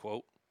 quote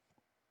unquote,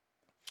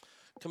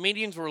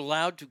 comedians were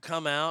allowed to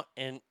come out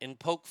and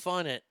poke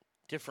fun at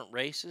different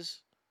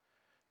races,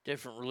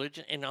 different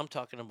religion, and I'm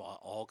talking about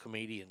all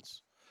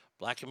comedians.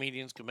 Black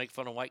comedians can make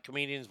fun of white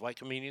comedians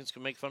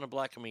can make fun of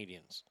black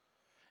comedians,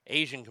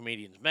 Asian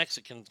comedians,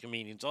 Mexican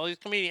comedians, all these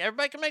comedians,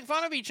 everybody can make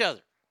fun of each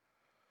other.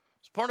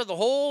 It's part of the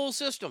whole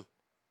system.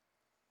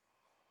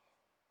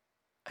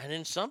 And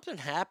then something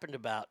happened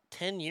about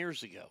 10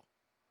 years ago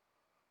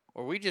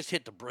where we just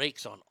hit the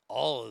brakes on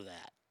all of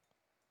that.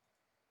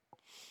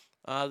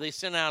 They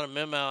sent out a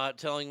memo out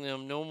telling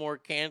them no more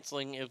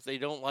canceling. If they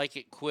don't like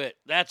it, quit.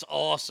 That's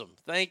awesome.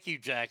 Thank you,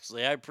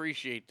 Jaxley. I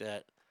appreciate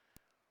that.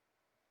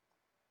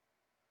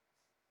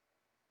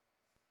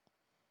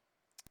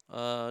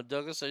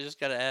 Douglas, I just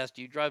got to ask,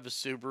 do you drive a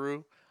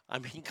Subaru? I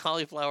mean,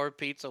 cauliflower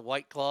pizza,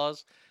 White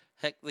Claws,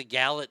 heck, the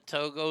Gallet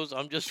Togos.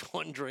 I'm just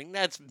wondering.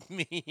 That's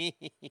me.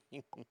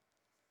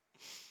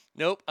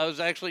 Nope, I was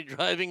actually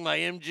driving my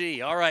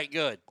MG. All right,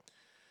 good.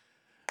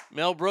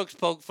 Mel Brooks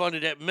poked fun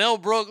at it. Mel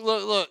Brooks,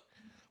 look.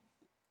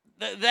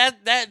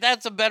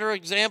 That's a better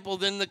example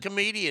than the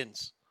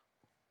comedians.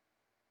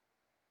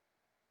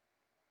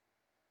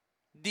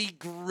 The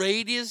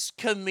greatest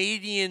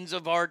comedians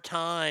of our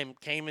time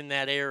came in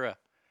that era.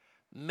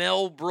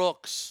 Mel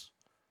Brooks,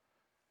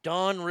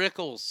 Don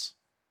Rickles.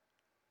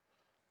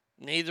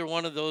 Neither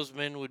one of those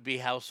men would be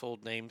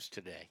household names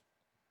today.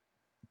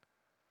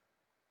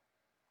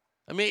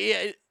 I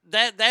mean,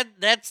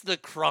 that's the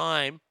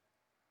crime.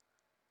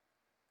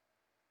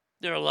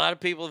 There are a lot of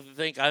people who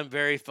think I'm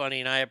very funny,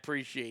 and I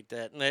appreciate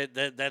that.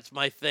 And that's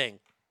my thing.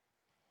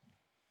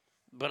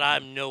 But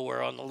I'm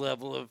nowhere on the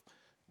level of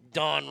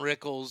Don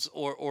Rickles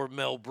or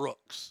Mel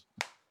Brooks.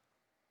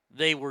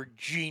 They were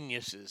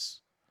geniuses.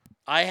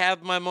 I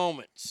have my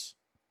moments.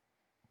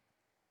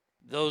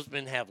 Those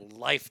men have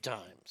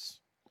lifetimes.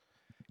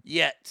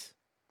 Yet,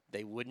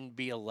 they wouldn't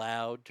be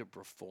allowed to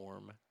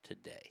perform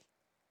today.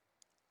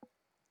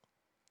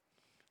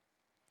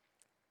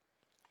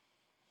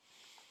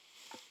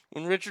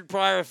 When Richard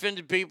Pryor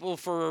offended people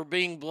for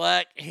being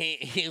black,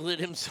 he lit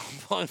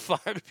himself on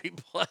fire to be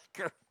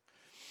blacker.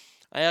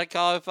 I had a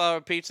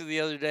cauliflower pizza the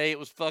other day. It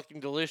was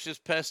fucking delicious.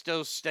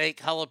 Pesto,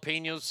 steak,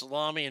 jalapenos,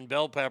 salami, and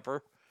bell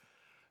pepper.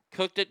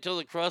 Cooked it till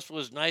the crust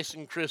was nice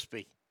and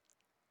crispy.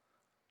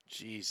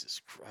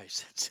 Jesus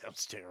Christ, that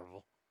sounds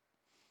terrible.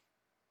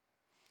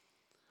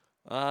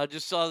 I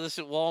just saw this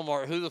at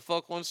Walmart. Who the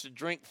fuck wants to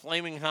drink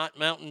flaming hot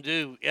Mountain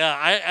Dew?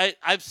 Yeah,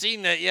 I've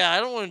seen that. Yeah, I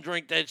don't want to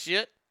drink that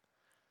shit.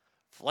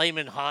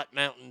 Flaming hot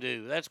Mountain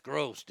Dew. That's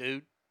gross,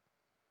 dude.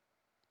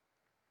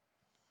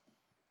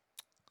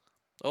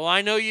 Oh,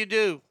 I know you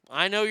do.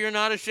 I know you're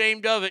not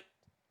ashamed of it.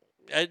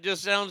 It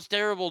just sounds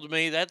terrible to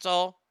me. That's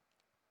all.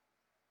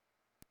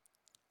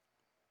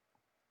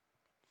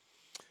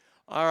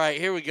 All right,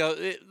 here we go.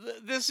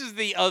 This is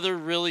the other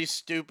really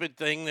stupid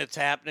thing that's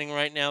happening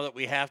right now that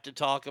we have to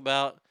talk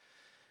about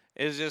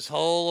is this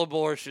whole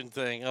abortion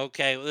thing.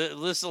 Okay,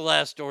 this is the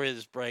last story of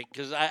this break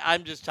because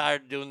I'm just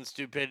tired of doing the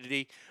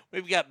stupidity.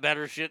 We've got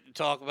better shit to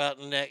talk about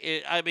in the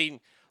next. I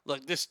mean,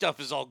 look, this stuff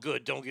is all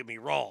good. Don't get me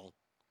wrong.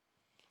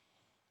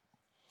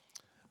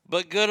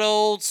 But good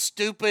old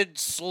stupid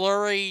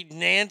slurry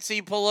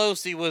Nancy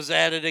Pelosi was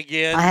at it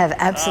again. I have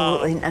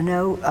absolutely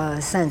no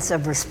sense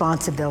of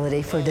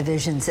responsibility for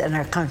divisions in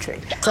our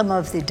country. Some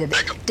of the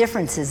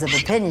differences of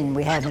opinion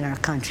we have in our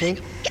country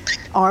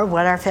are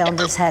what our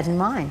founders had in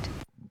mind.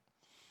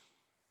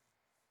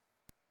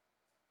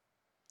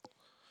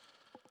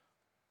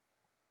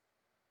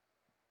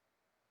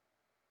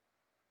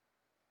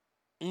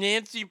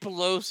 Nancy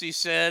Pelosi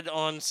said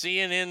on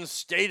CNN's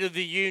State of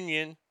the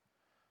Union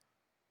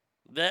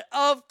that,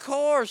 of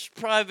course,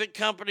 private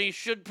companies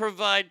should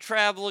provide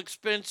travel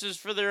expenses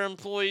for their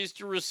employees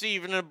to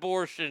receive an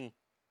abortion.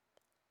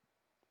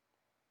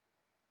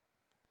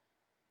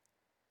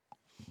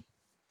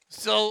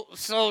 So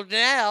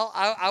now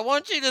I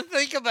want you to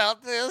think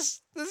about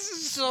this. This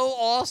is so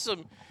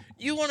awesome.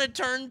 You want to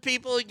turn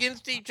people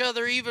against each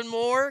other even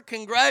more?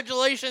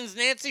 Congratulations,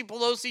 Nancy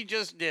Pelosi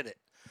just did it.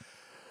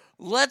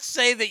 Let's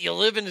say that you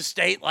live in a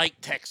state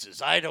like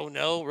Texas. I don't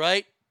know,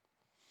 right?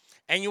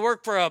 And you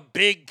work for a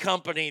big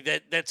company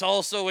that's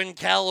also in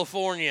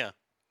California.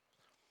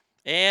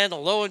 And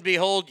lo and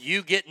behold,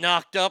 you get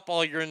knocked up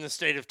while you're in the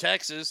state of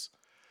Texas.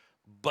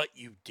 But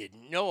you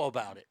didn't know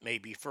about it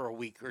maybe for a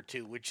week or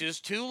two, which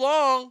is too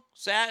long,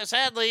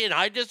 sadly, and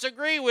I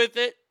disagree with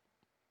it.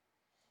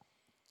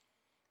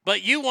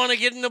 But you want to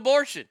get an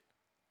abortion.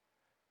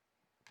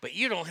 But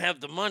you don't have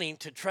the money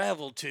to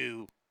travel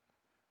to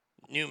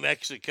New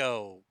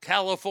Mexico,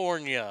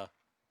 California.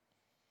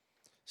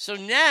 So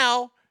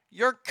now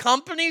your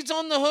company's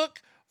on the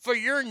hook for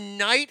your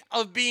night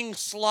of being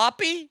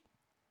sloppy?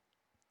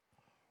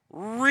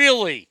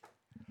 Really?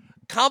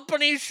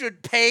 Companies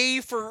should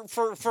pay for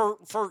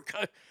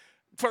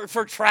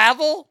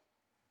travel?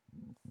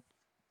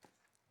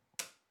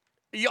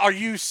 Are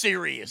you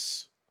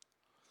serious?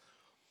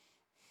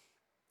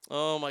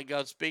 Oh my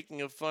God,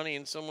 speaking of funny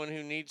and someone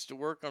who needs to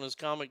work on his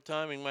comic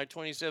timing, my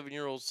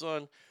 27-year-old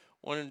son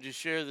wanted to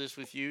share this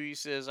with you. He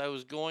says, I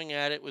was going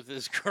at it with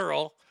this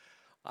girl.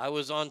 I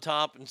was on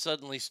top and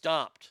suddenly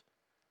stopped.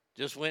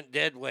 Just went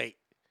dead weight.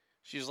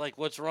 She's like,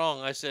 what's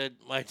wrong? I said,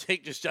 my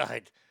dick just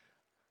died.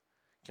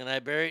 Can I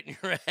bury it in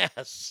your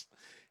ass?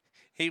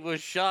 He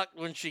was shocked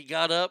when she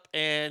got up,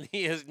 and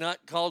he has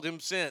not called him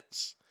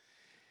since.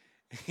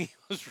 He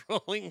was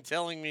rolling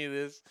telling me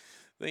this,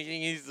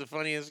 thinking he's the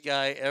funniest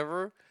guy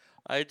ever.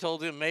 I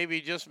told him maybe,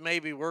 just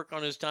maybe, work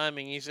on his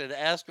timing. He said,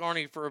 ask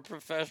Arnie for a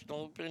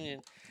professional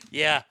opinion.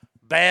 Yeah,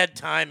 bad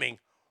timing.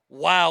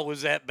 Wow,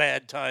 was that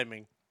bad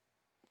timing.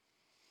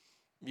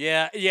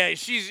 Yeah,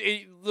 she's,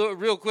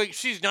 real quick,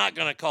 she's not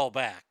going to call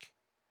back.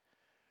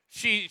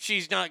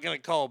 She's not going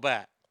to call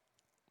back.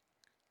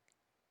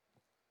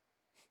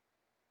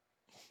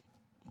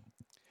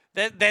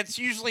 That's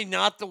usually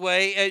not the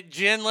way.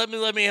 Jen, let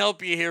me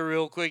help you here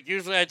real quick.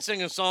 Usually I'd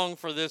sing a song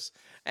for this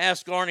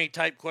Ask Arnie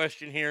type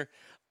question here.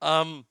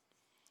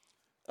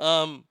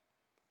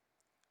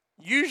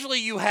 Usually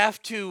you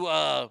have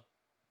to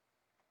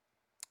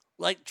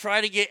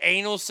try to get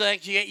anal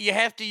sex. You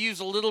have to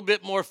use a little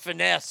bit more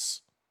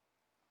finesse.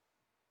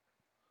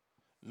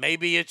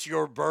 Maybe it's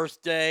your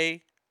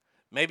birthday.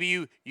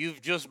 Maybe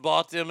you've just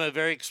bought them a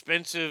very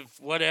expensive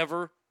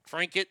whatever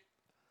trinket.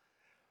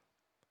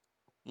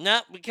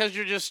 Not because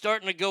you're just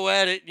starting to go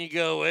at it and you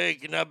go, hey,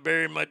 can I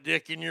bury my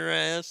dick in your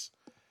ass?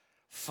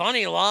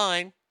 Funny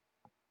line.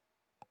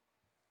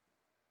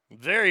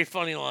 Very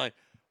funny line.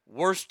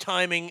 Worst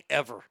timing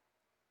ever.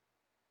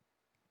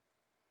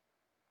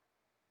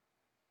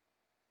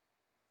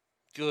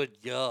 Good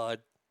God.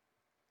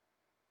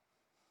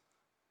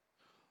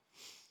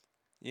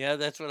 Yeah,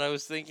 that's what I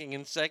was thinking.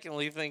 And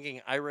secondly,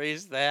 thinking, I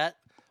raised that.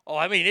 Oh,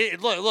 I mean,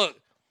 look.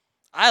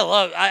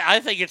 I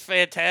think it's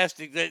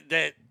fantastic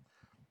that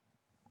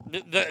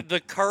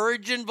the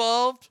courage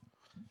involved,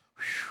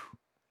 whew,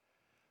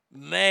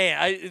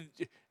 man,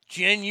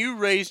 Jen, you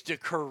raised a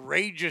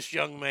courageous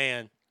young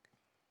man.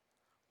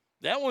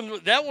 That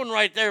one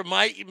right there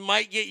might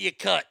get you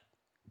cut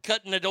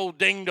in that old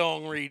ding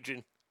dong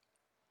region.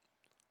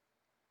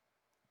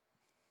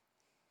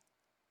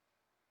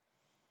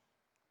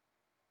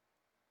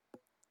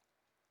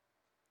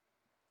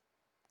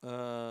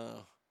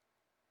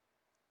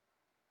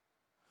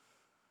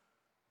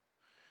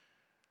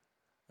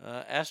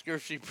 Ask her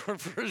if she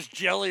prefers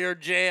jelly or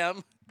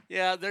jam.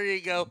 Yeah, there you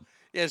go.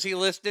 Yeah, is he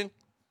listening?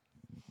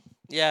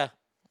 Yeah.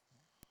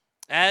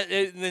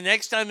 The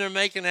next time they're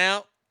making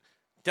out,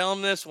 tell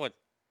them this one.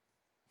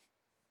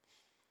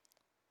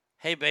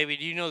 Hey, baby,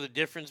 do you know the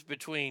difference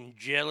between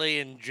jelly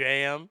and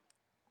jam?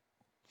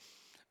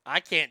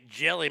 I can't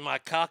jelly my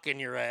cock in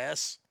your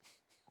ass.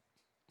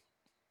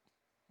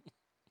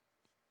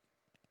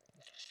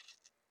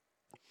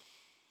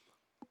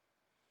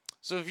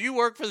 So if you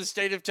work for the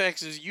state of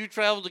Texas, you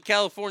travel to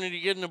California to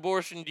get an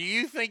abortion, do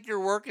you think your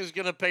work is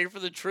going to pay for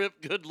the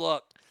trip? Good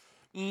luck.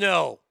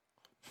 No.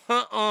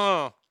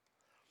 I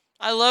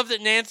love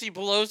that Nancy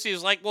Pelosi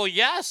is like, well,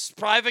 yes,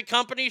 private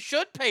companies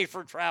should pay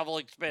for travel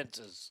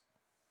expenses.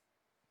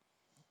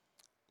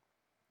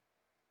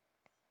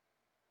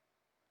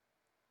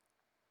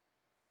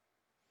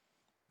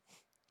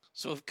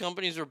 So if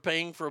companies are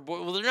paying for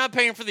abortion, well, they're not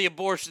paying for the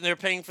abortion, they're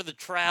paying for the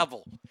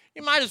travel.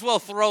 You might as well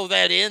throw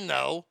that in,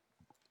 though.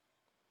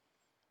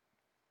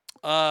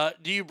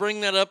 Do you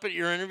bring that up at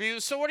your interview?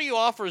 So what do you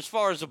offer as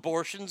far as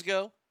abortions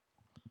go?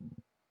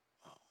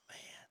 Oh,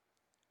 man.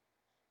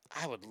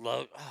 I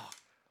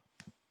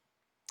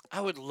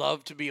would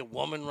love to be a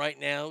woman right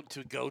now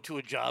to go to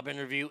a job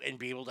interview and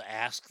be able to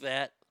ask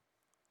that.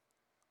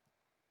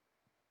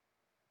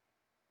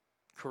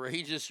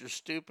 Courageous or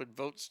stupid?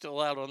 Vote's still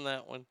out on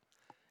that one.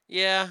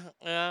 Yeah.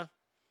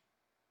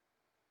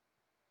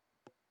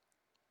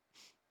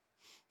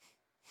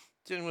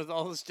 Then with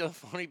all the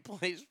stuff on he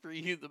plays for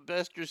you, the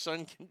best your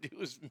son can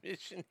do is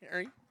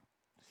missionary.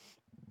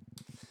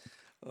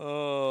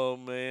 Oh,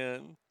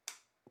 man.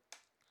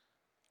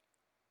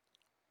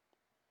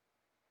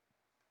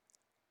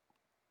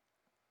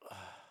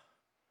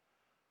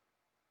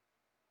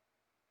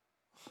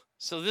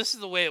 So this is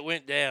the way it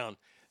went down.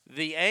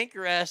 The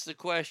anchor asked the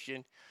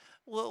question,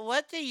 well,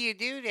 what do you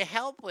do to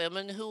help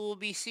women who will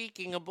be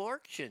seeking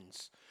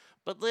abortions,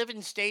 but live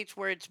in states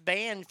where it's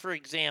banned, for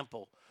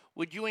example?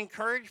 Would you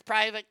encourage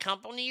private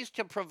companies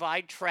to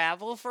provide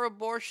travel for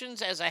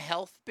abortions as a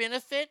health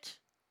benefit?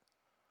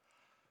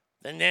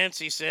 Then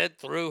Nancy said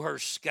through her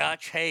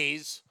Scotch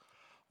haze,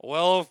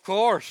 well, of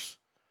course.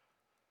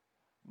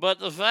 But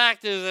the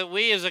fact is that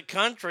we as a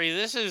country,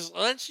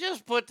 let's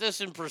just put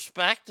this in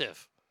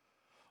perspective.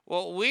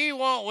 What we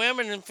want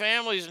women and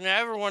families and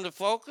everyone to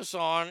focus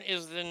on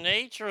is the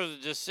nature of the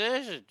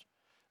decision.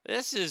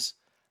 This is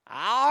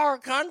our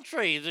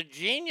country. The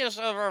genius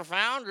of our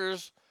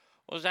founders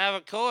was to have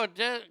a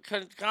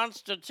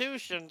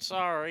constitution,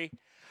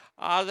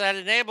 that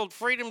enabled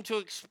freedom to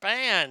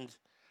expand.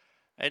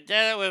 It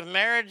did it with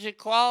marriage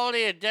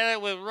equality. It did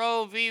it with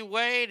Roe v.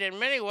 Wade. In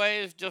many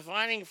ways,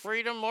 defining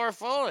freedom more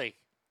fully.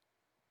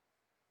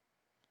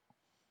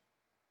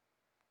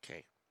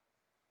 Okay.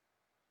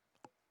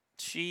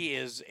 She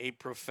is a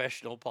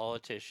professional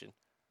politician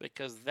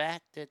because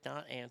that did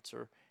not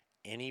answer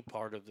any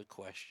part of the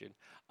question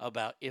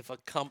about if a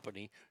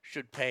company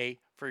should pay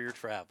for your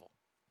travel.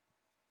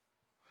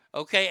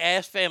 Okay,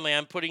 Ask Family,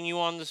 I'm putting you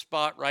on the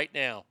spot right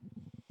now.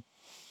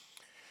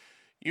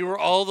 You are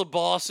all the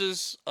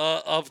bosses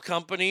of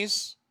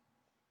companies,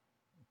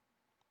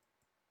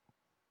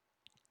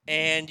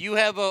 and you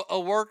have a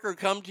worker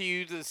come to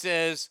you that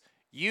says,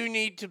 you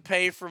need to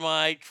pay for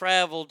my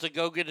travel to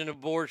go get an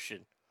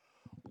abortion.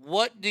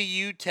 What do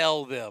you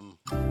tell them?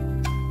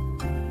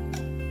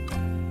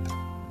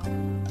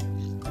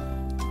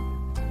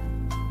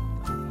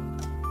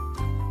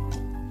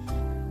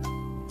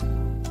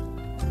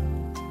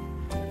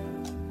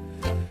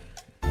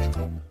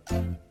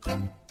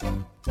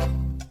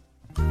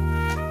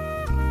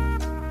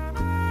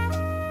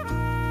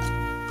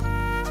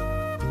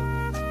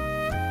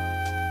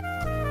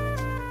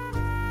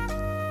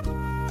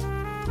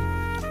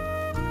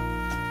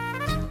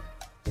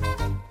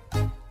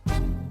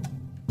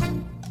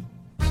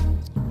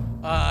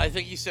 I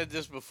think you said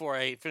this before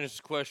I finished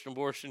the question.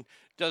 Abortion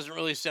doesn't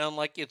really sound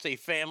like it's a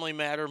family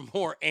matter,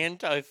 more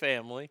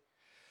anti-family.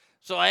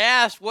 So I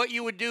asked what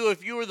you would do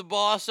if you were the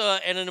boss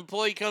and an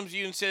employee comes to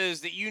you and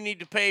says that you need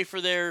to pay for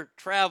their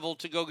travel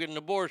to go get an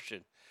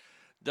abortion.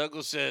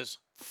 Douglas says,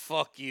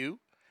 fuck you.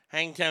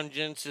 Hangtown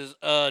Jen says,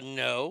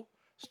 no.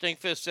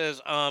 Stinkfist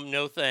says,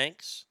 no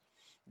thanks.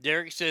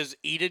 Derek says,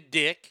 eat a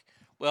dick.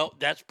 Well,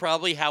 that's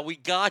probably how we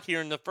got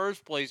here in the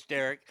first place,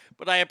 Derek,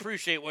 but I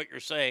appreciate what you're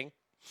saying.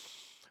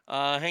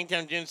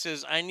 Hangtown Jen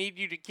says, I need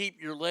you to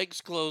keep your legs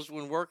closed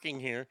when working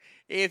here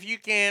if you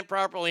can't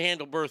properly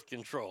handle birth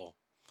control.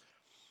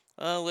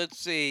 Let's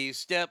see.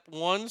 Step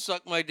 1,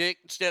 suck my dick.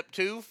 Step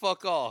 2,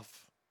 fuck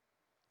off.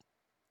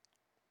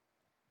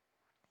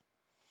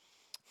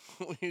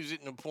 Use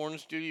it in a porn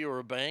studio or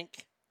a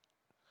bank?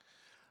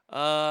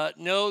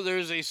 No,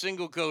 there's a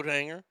single coat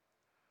hanger.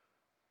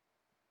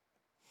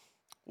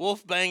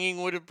 Wolf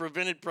banging would have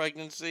prevented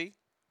pregnancy.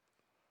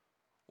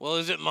 Well,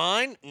 is it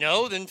mine?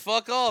 No, then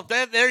fuck off.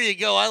 There you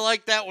go. I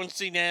like that one,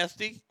 C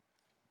Nasty.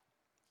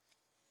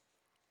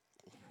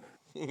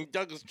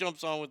 Douglas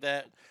jumps on with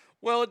that.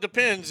 Well, it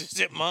depends. Is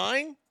it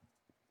mine?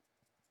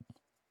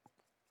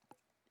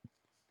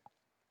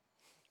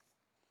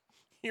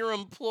 Your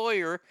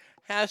employer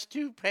has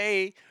to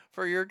pay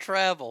for your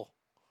travel.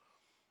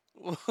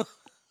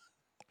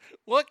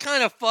 What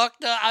kind of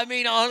fucked up? I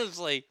mean,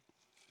 honestly.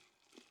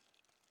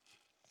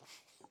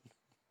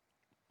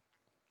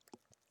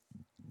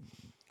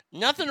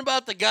 Nothing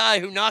about the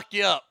guy who knocked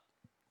you up.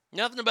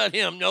 Nothing about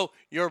him. No,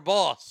 your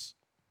boss.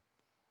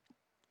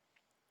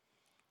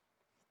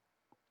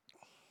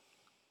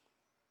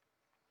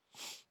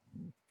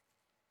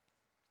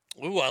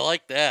 Ooh, I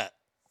like that.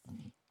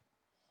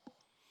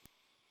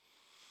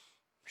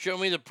 Show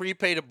me the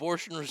prepaid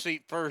abortion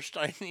receipt first.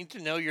 I need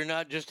to know you're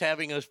not just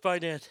having us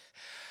finance.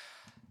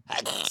 I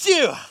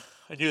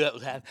knew that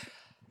would happen.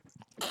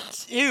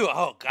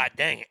 Oh, God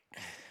dang it.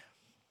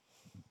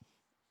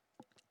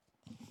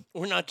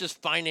 We're not just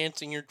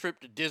financing your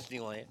trip to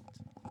Disneyland.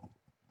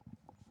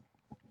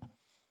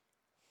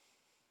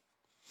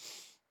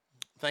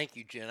 Thank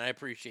you, Jen. I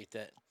appreciate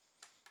that.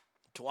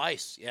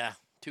 Twice. Yeah,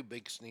 2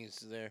 big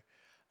sneezes there.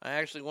 I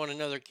actually want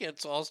another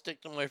kid, so I'll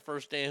stick to my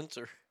first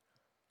answer.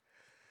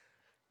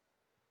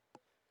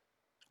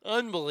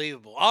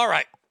 Unbelievable. All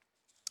right.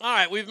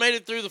 We've made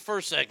it through the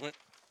first segment.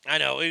 I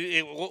know.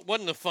 It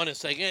wasn't the funnest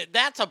segment.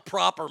 That's a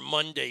proper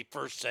Monday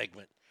first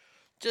segment.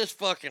 Just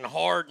fucking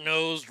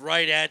hard-nosed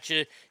right at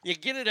you. You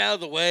get it out of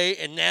the way,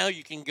 and now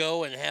you can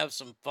go and have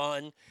some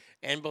fun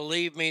And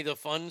believe me, the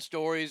fun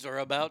stories are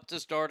about to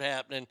start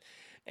happening.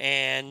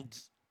 And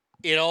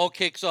it all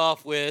kicks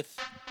off with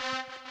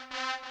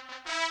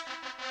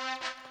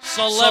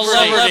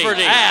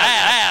Celebrity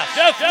Ask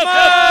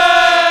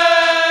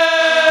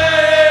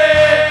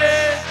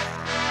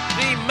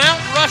the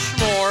Mount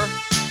Rushmore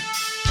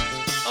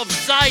of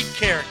side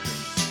characters.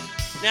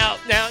 Now,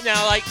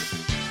 like,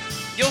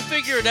 you'll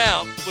figure it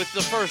out with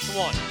the first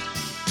one,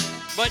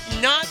 but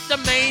not the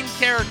main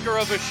character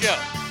of a show.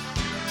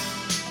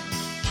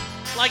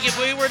 Like if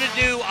we were to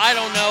do, I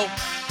don't know,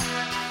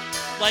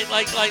 like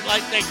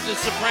The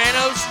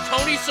Sopranos,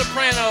 Tony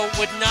Soprano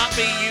would not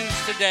be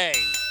used today.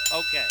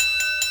 Okay.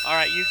 All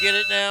right, you get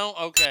it now?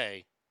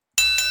 Okay.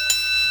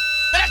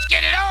 Let's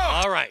get it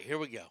on! All right, here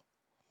we go.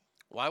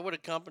 Why would a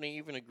company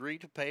even agree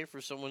to pay for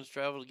someone's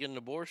travel to get an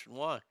abortion?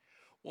 Why?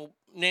 Well,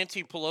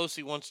 Nancy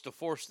Pelosi wants to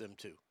force them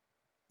to.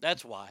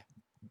 That's why.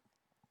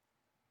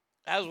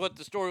 That was what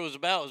the story was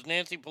about, was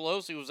Nancy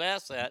Pelosi was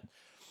asked that.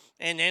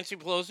 And Nancy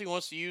Pelosi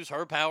wants to use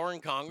her power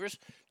in Congress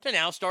to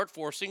now start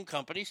forcing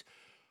companies,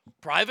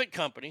 private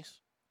companies,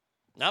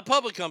 not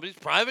public companies,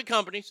 private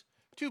companies,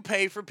 to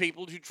pay for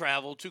people to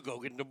travel to go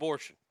get an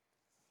abortion.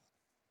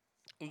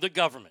 The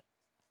government.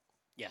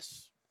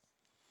 Yes.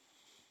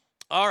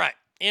 All right.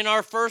 In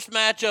our first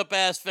matchup,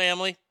 Ask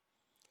Family.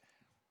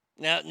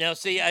 Now,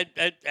 see,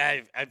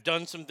 I've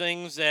done some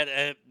things that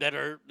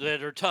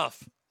are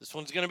tough. This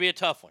one's going to be a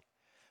tough one.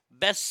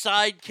 Best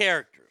side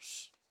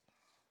characters.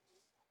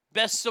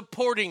 Best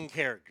supporting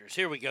characters.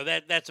 Here we go.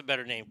 That's a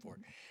better name for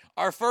it.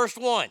 Our first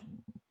one.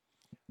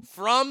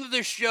 From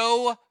the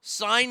show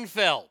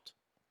Seinfeld.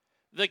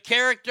 The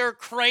character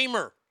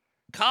Kramer.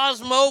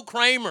 Cosmo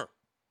Kramer.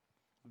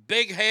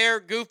 Big hair,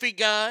 goofy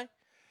guy.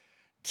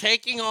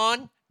 Taking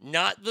on,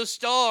 not the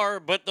star,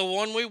 but the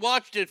one we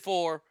watched it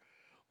for,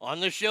 on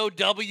the show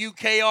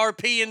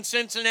WKRP in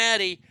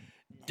Cincinnati,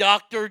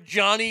 Dr.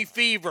 Johnny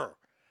Fever.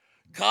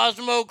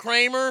 Cosmo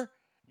Kramer,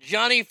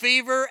 Johnny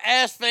Fever,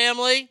 Ask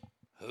Family,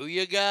 who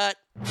you got?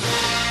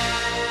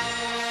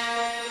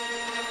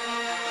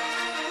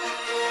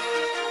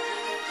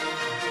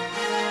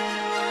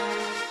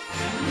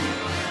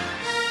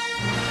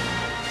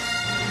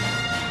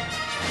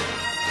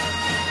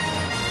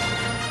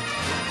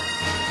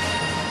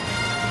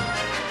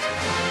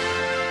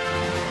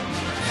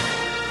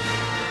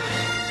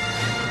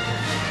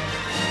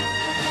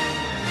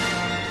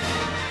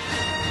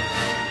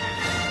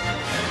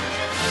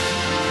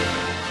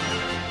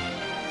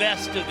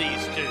 Best of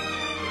these two.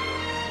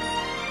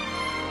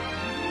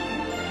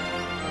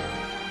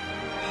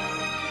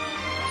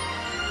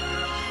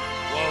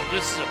 Whoa,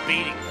 this is a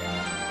beating.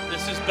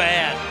 This is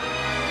bad.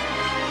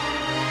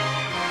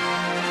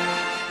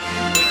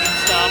 We can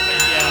stop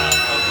it. Yeah,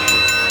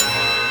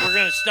 okay. We're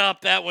going to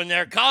stop that one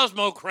there.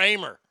 Cosmo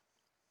Kramer.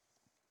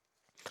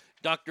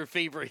 Dr.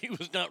 Fever, he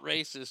was not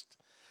racist.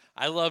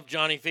 I love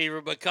Johnny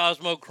Fever, but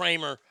Cosmo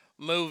Kramer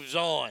moves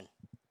on.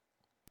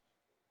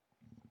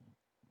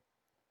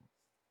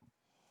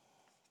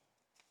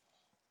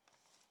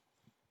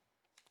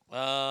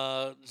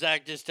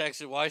 Zach just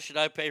texted, why should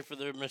I pay for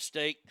their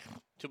mistake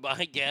to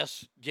buy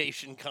gas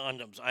station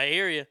condoms? I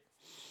hear you.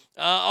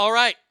 All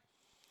right.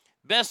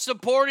 Best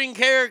supporting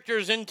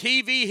characters in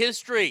TV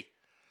history.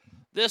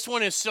 This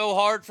one is so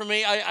hard for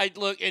me. I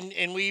look,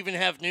 and we even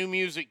have new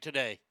music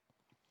today.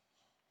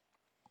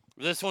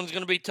 This one's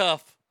going to be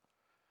tough.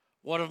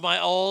 One of my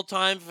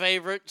all-time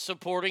favorite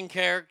supporting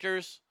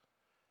characters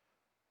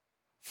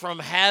from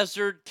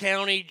Hazard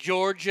County,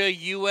 Georgia,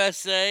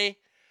 USA.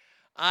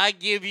 I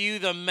give you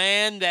the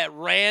man that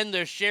ran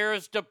the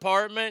sheriff's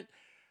department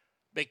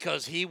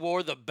because he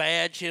wore the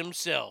badge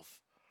himself.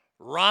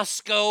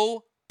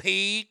 Roscoe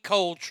P.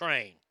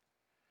 Coltrane.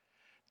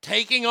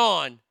 Taking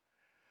on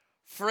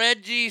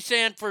Fred G.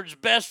 Sanford's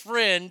best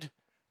friend,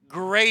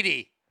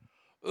 Grady.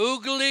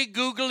 Oogly,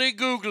 googly,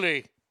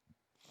 googly.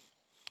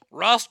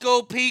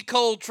 Roscoe P.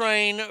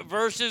 Coltrane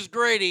versus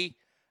Grady.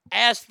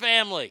 Ask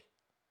Family,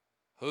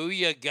 who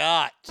you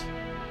got?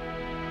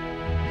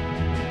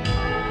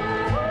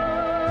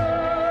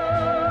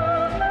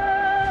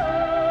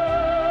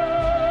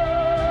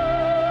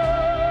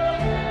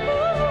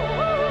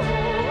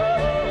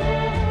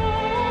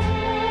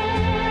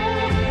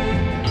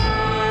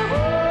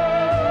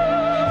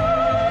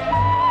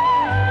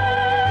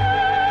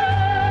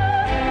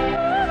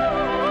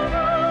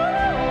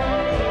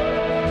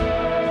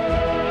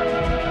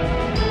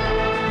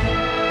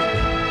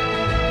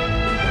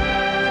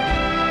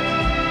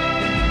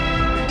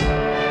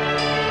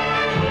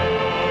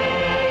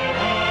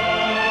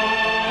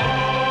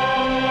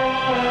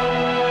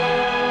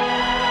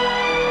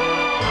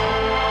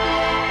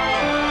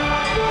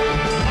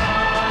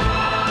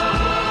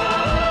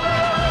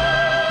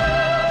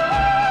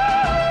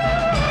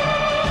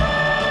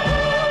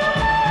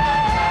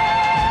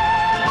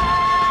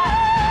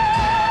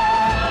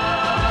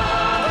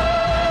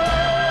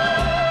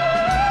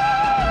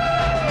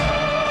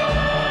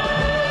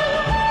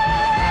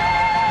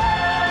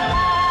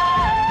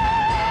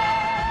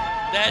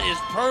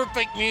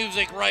 Perfect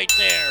music right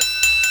there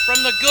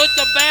From the good,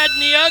 the bad,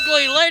 and the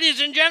ugly, ladies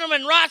and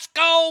gentlemen,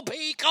 Roscoe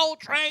P.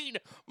 Coltrane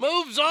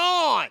moves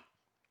on.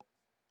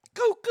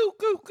 Coo, coo,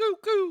 coo, coo,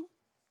 coo.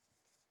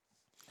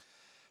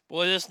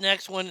 Boy, this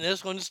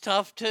one's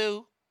tough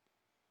too.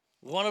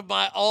 One of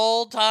my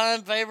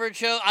all-time favorite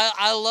shows.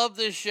 I love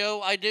this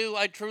show. I do.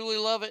 I truly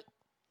love it.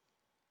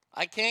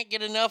 I can't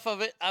get enough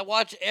of it. I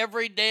watch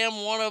every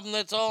damn one of them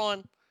that's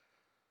on.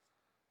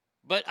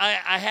 But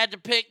I had to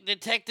pick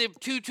Detective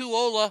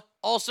Tutuola,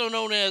 also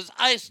known as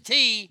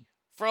Ice-T,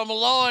 from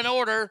Law and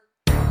Order,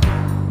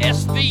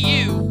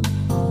 SVU.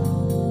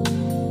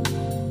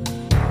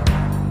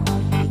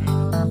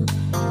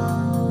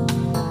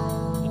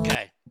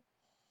 Okay.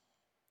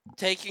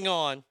 Taking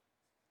on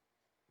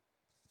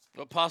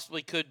what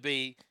possibly could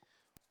be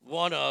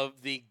one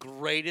of the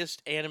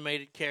greatest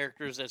animated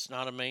characters that's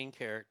not a main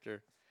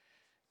character,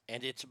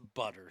 and it's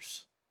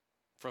Butters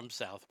from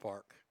South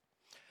Park.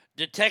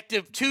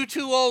 Detective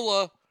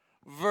Tutuola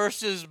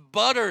versus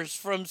Butters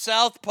from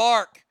South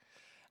Park.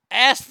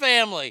 Ass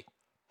Family,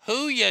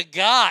 who you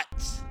got?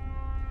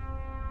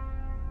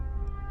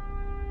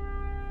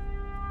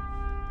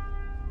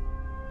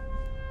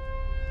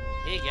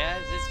 Hey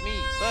guys, it's me,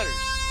 Butters.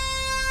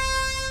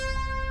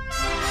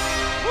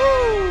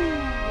 Woo!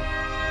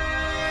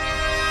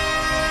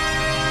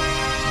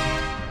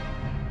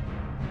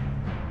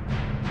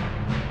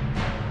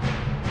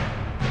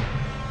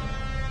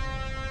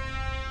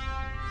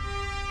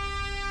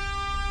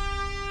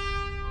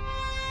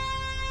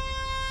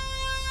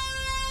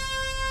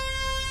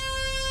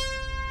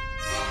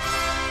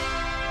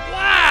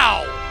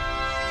 Wow!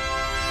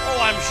 Oh,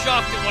 I'm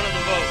shocked at one of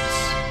the votes.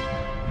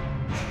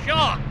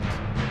 Shocked.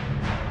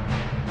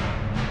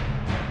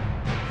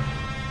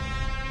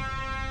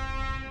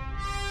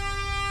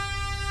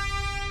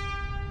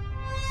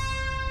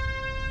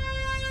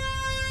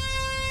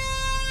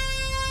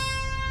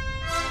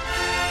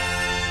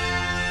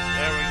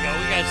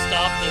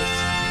 Stop this.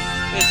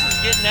 This is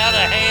getting out of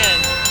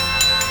hand.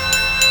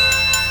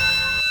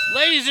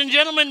 Ladies and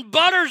gentlemen,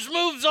 Butters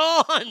moves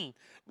on.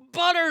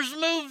 Butters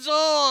moves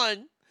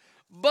on.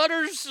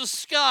 Butters the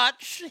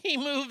Scotch. He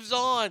moves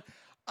on.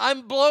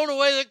 I'm blown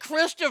away that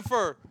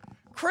Christopher,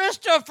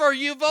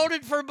 you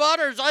voted for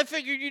Butters. I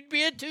figured you'd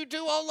be a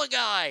Tutuola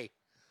guy.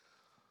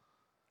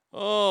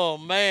 Oh,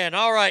 man.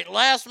 All right,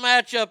 last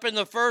matchup in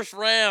the first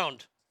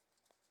round.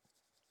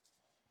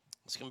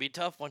 It's going to be a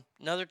tough one.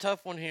 Another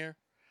tough one here.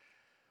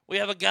 We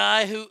have a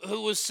guy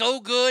who was so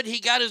good, he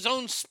got his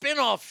own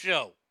spin-off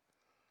show.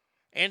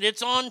 And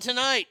it's on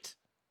tonight.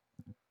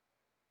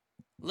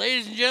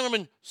 Ladies and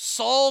gentlemen,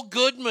 Saul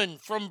Goodman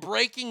from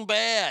Breaking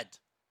Bad.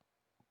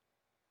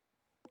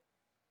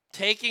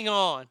 Taking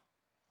on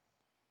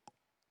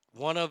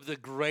one of the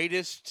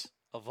greatest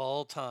of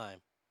all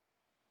time.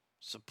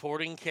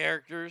 Supporting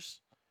characters.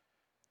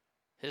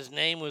 His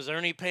name was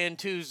Ernie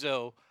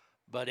Pantuzzo,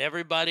 but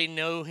everybody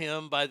knew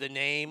him by the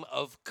name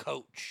of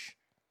Coach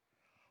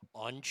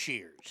on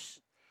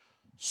Cheers.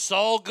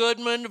 Saul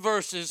Goodman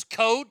versus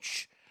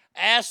Coach.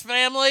 Ass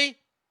Family,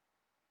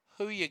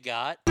 who you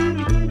got?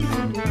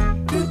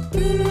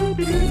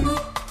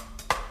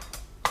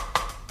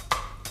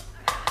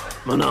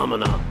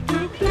 Phenomena.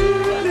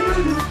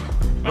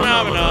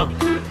 Phenomena.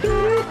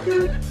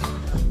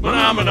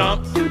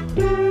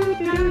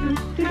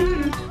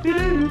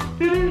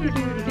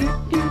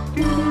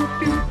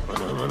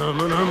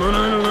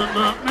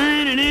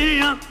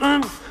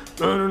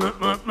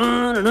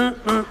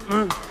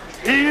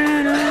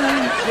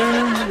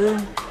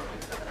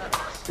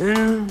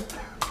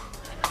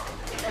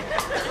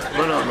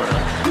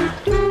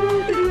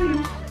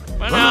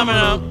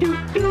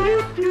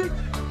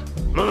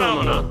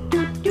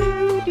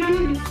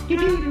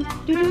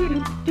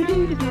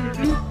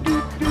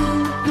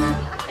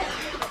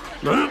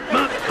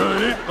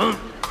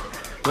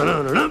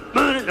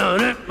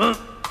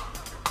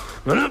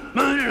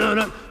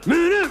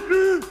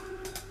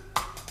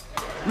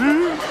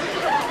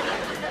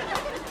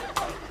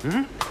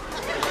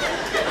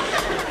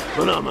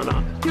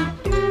 Phenomena.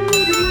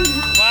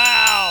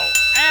 Wow.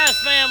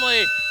 Ass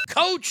Family.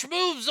 Coach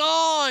moves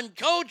on.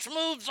 Coach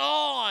moves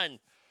on.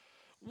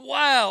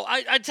 Wow.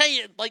 I tell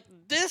you, like,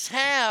 this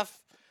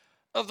half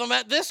of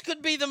the this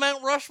could be the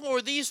Mount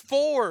Rushmore, these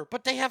four,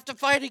 but they have to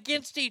fight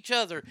against each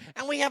other.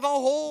 And we have a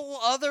whole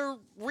other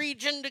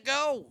region to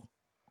go.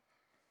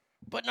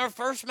 But in our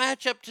first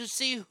matchup to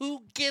see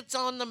who gets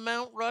on the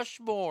Mount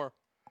Rushmore.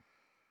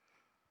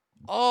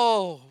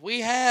 Oh,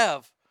 we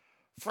have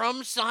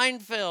from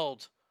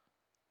Seinfeld,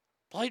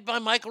 played by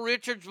Michael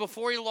Richards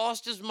before he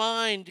lost his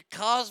mind,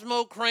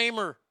 Cosmo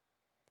Kramer,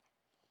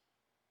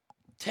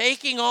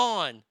 taking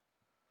on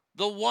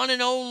the one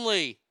and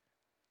only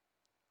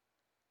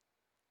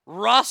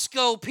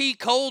Roscoe P.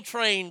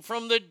 Coltrane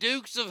from the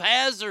Dukes of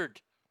Hazzard.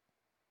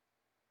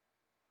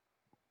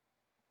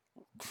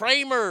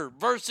 Kramer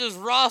versus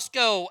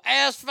Roscoe.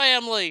 Ass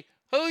Family,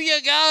 who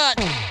you got?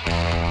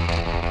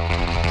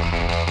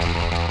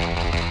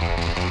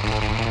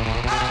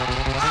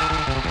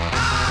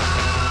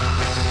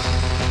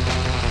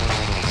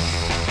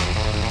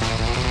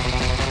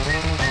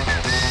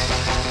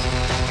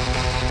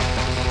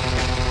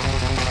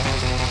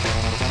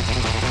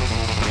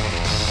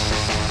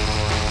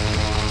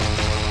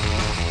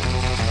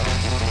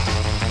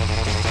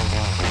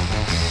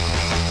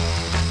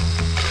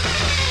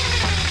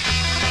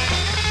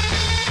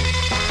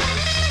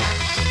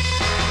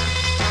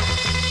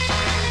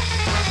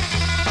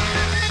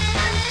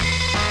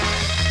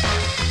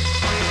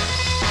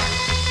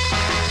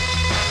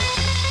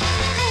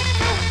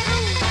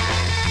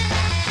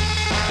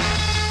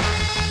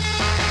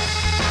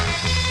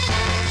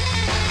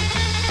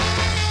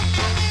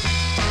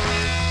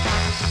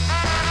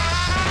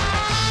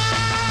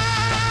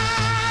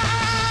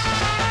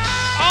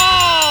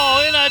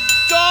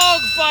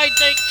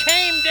 it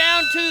came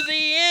down to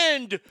the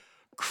end.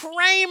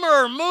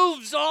 Kramer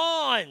moves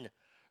on.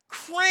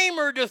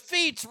 Kramer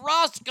defeats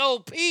Roscoe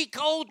P.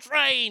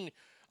 Coltrane.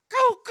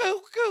 Go,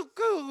 go, go,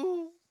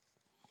 go.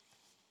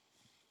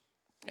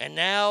 And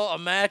now a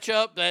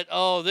matchup that,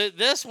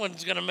 this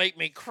one's going to make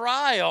me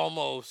cry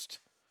almost.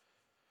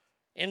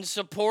 In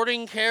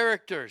supporting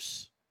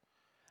characters.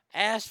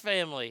 Ass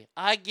Family,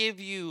 I give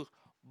you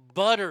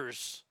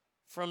Butters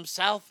from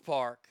South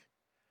Park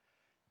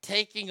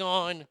taking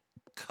on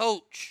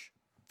Coach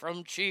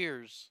from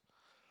Cheers.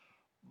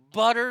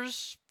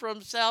 Butters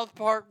from South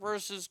Park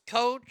versus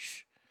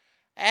Coach.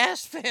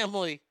 Ass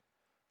Family,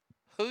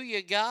 who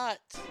you got?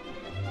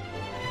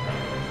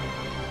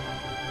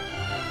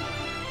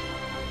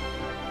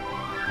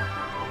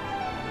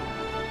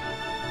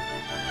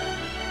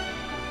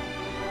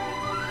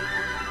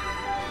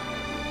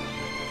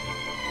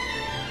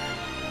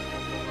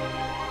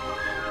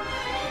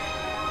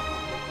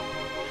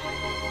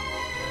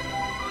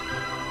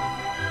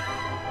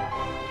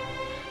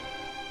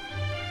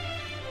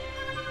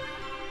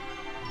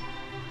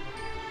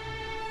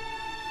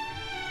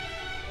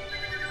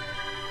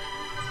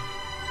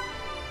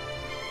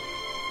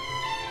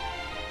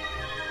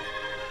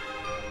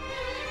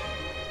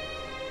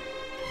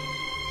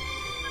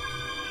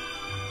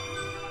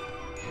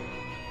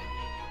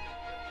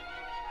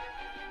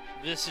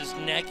 This is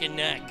neck and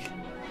neck.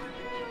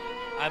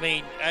 I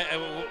mean,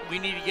 we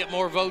need to get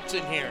more votes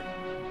in here.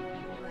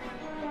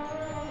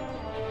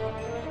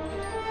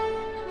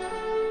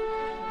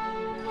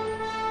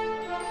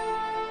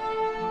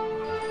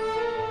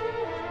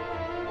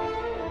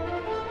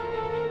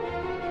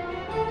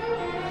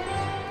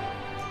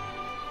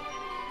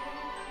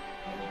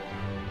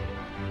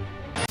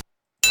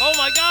 Oh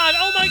my God!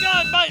 Oh my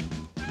God!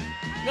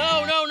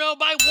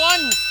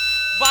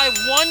 By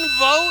one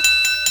vote.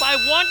 By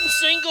one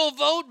single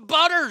vote,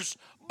 Butters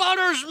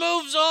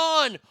moves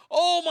on.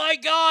 Oh my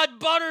God,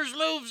 Butters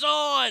moves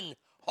on.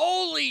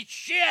 Holy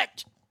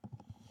shit.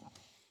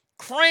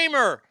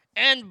 Kramer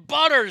and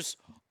Butters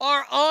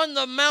are on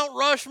the Mount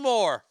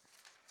Rushmore.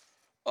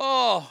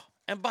 Oh,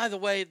 and by the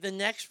way, the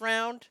next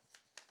round,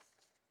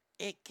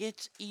 it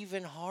gets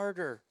even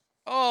harder.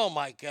 Oh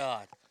my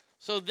God.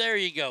 So there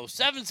you go.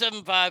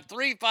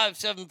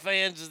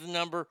 775-357-FANS is the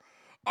number.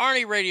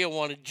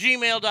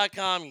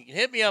 ArnieRadio1@gmail.com. You can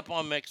hit me up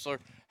on Mixler.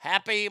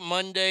 Happy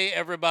Monday,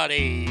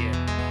 everybody.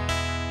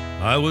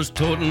 I was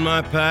toting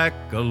my pack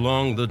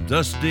along the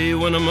dusty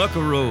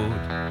Winnemucca Road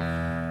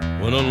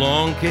when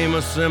along came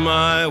a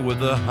semi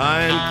with a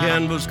high-end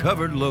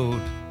canvas-covered load.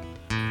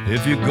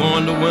 If you're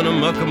going to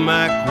Winnemucca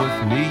Mac with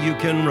me, you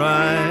can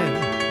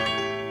ride.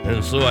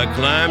 And so I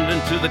climbed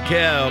into the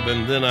cab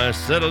and then I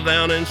settled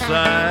down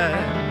inside.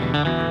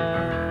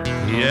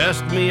 He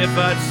asked me if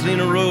I'd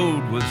seen a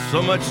road with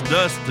so much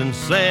dust and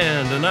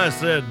sand, and I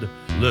said,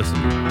 listen,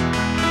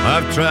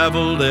 I've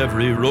traveled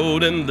every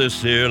road in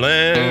this here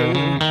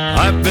land.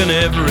 I've been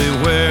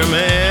everywhere,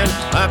 man.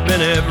 I've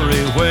been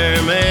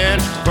everywhere,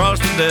 man. Across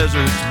the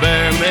deserts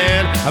bare,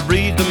 man. I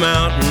breathe the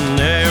mountain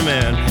air,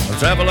 man. Of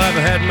travel I've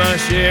had my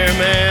share,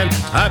 man.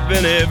 I've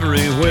been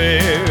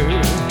everywhere.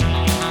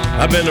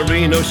 I've been to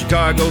Reno,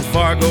 Chicago,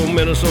 Fargo,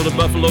 Minnesota,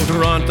 Buffalo,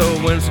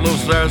 Toronto, Winslow,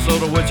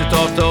 Sarasota,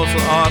 Wichita, Tulsa,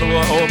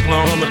 Ottawa,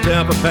 Oklahoma,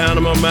 Tampa,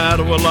 Panama,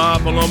 Mattawa, La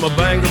Paloma,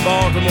 Bangor,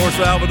 Baltimore,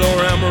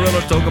 Salvador,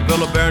 Amarillo,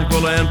 Tocopilla,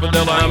 Barranquilla, and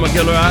Padilla. I'm a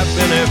killer. I've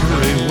been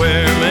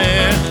everywhere,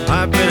 man.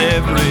 I've been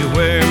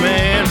everywhere,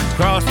 man.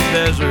 Across the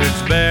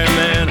deserts bare,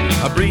 man.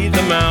 I breathe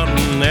the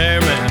mountain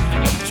air, man.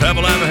 Of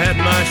travel I've had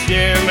my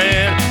share,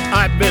 man.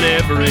 I've been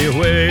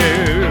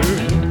everywhere.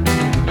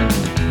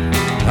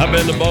 I've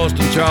been to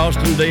Boston,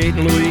 Charleston,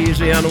 Dayton,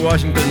 Louisiana,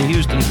 Washington,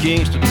 Houston,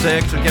 Kingston,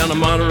 Texarkana,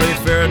 Monterey,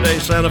 Faraday,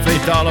 Santa Fe,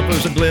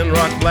 Tallapoosa, Glen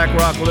Rock, Black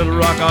Rock, Little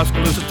Rock,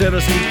 Oskaloosa,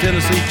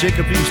 Tennessee,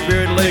 Chicopee,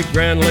 Spirit Lake,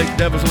 Grand Lake,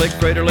 Devil's Lake,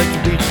 Crater Lake,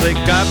 Beach Lake.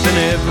 I've been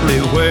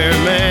everywhere,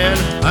 man.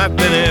 I've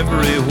been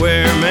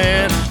everywhere,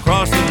 man.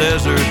 Across the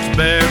deserts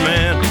bare,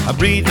 man. I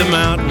breathe the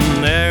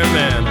mountain air,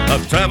 man.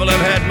 Of travel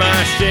I've had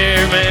my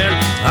share, man.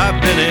 I've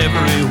been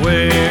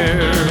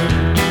everywhere.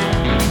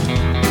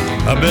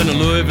 I've been to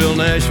Louisville,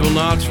 Nashville,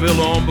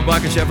 Knoxville, Omaha,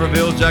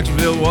 Shefferville,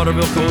 Jacksonville,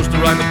 Waterville, Costa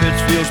Rica,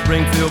 Pittsfield,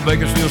 Springfield,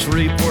 Bakersfield,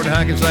 Shreveport,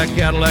 Hackensack,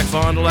 Cadillac,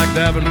 Fond du Lac,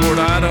 Davenport,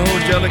 Idaho,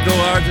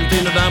 Jellicoe,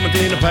 Argentina,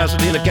 Diamantina,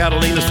 Pasadena,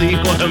 Catalina, see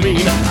what I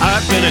mean?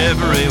 I've been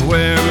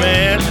everywhere,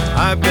 man.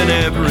 I've been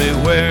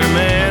everywhere,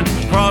 man.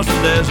 Across the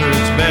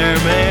deserts bare,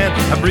 man.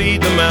 I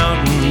breathe the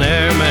mountain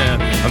air,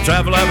 man. Of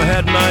travel I've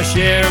had my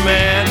share,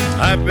 man.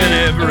 I've been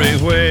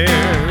everywhere.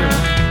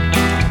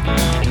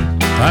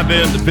 I've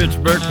been to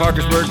Pittsburgh,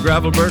 Parkersburg,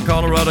 Gravelburg,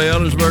 Colorado,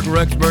 Ellensburg,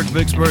 Rexburg,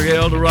 Vicksburg,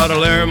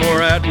 Eldorado, Larimore,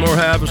 Atmore,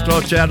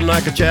 Haverstraw,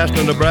 Chattanooga,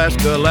 Chaska,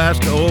 Nebraska,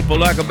 Alaska,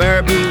 Opelika,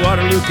 Baraboo,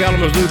 Waterloo,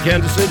 Kalamazoo,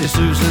 Kansas City,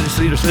 Sioux City,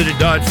 Cedar City,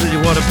 Dodge City,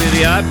 what a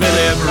pity. I've been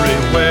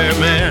everywhere,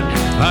 man.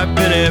 I've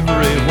been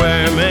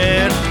everywhere,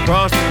 man.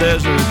 Across the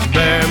deserts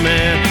bare,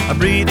 man. I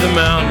breathe the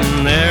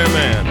mountain air,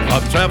 man.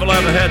 Of travel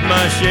I've had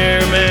my share,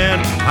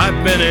 man.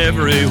 I've been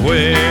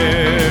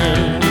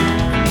everywhere.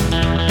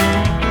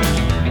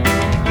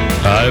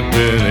 I've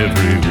been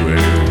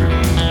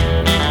everywhere.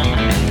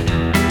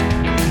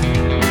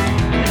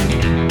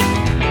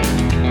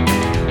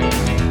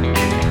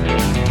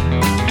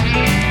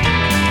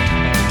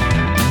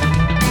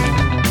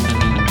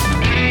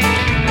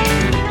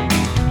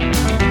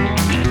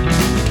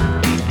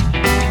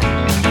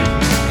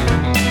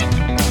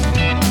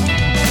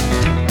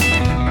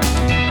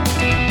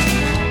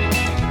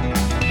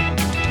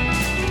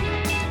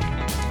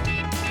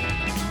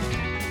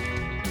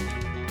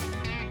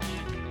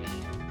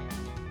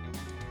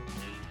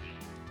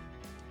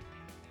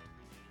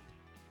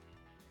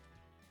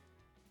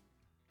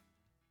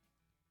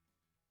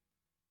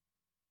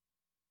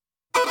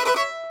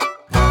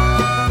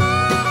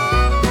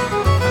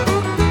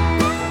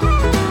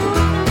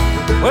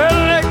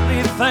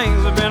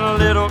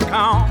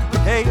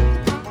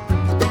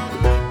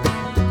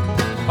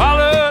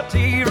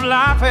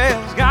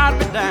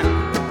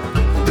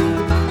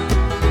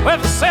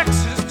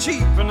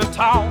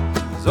 home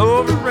is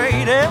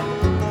overrated.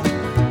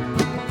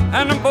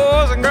 And the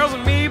boys and girls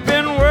and me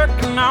been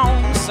working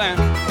on the sound.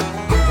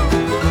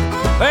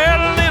 Well,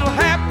 a little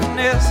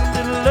happiness, a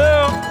little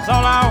love is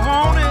all I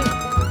wanted.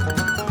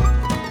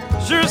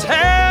 Sure as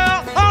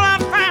hell thought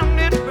I'd found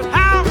it, but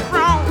how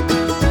wrong.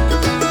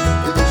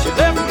 She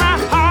left my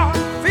heart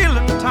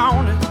feeling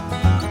taunted,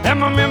 and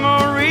my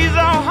memories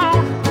all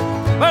haunted.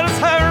 But it's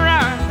her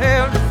right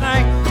hell to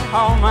thank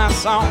all my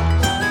songs.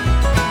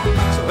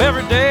 So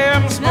every day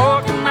I'm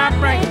smoking my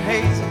brain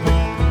hazy.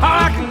 All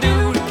I can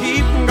do to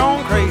keep from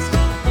going crazy,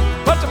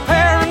 but the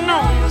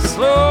paranoia's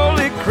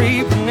slowly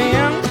creeping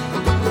in.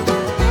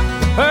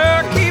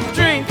 I keep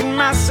drinking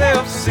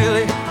myself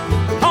silly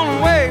on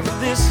the way for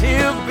this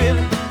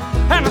hillbilly,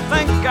 and I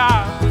thank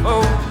God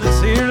for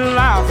this here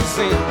life of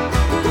sin.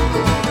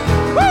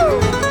 Woo!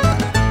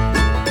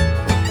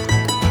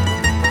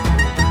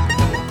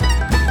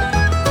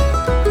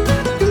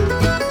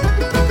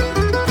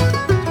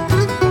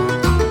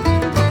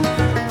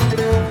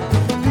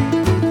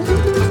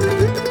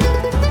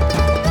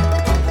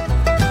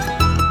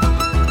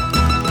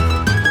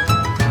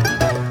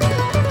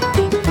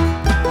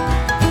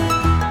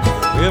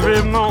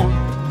 Every morning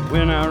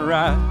when I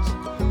rise,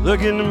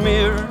 look in the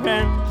mirror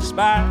and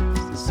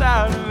despise the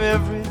sight of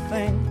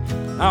everything,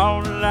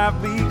 all that I've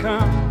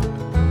become.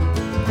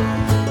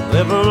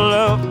 Level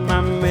up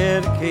my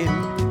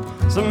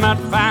medicating, some might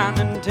find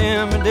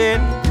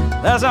intimidating.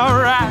 That's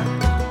alright,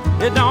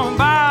 it don't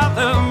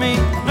bother me,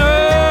 no.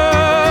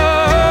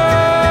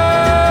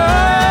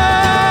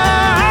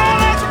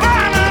 Let's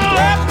find out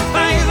that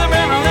things have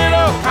been a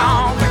little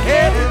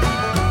complicated.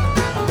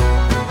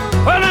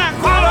 Well, that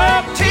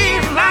quality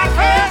of life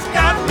has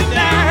got me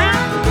down.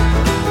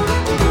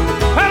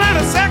 Well, and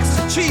the sex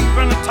is cheap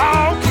and the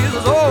talk is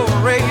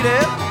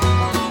overrated.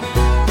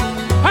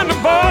 And the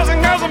boys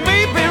and girls and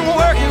me been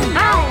working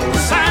on the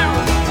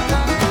sound.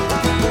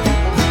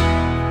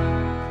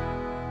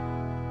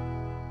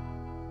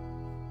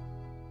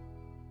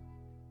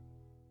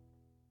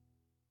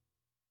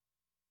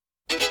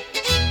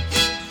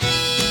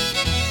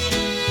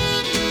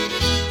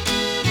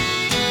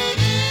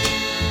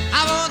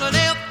 I wanna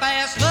live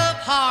fast, love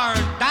hard,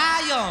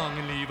 die young,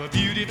 and leave a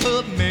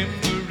beautiful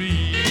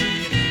memory.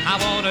 I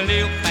wanna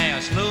live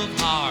fast, love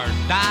hard,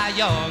 die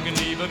young, and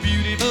leave a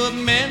beautiful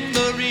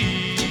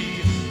memory.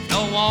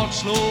 Don't want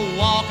slow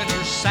walking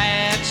or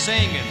sad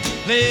singing,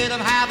 let them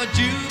have a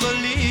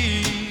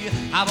jubilee.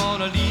 I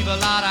wanna leave a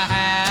lot of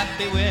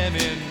happy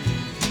women,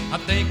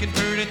 I'm thinking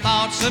pretty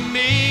thoughts of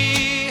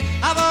me.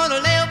 I wanna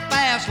live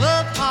fast,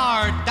 love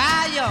hard,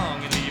 die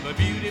young, and leave a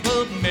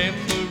beautiful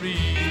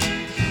memory.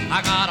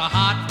 I got a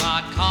hot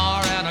rod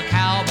car and a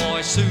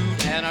cowboy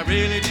suit, and I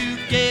really do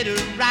get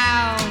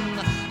around.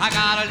 I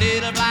got a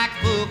little black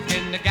book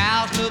and the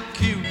gals look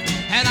cute,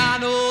 and I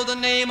know the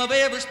name of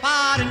every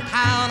spot in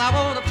town. I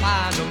wanna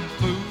find them,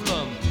 fool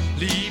them,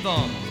 leave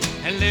them,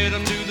 and let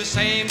them do the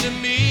same to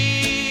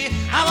me.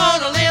 I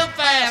wanna live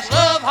fast,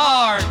 love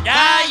hard,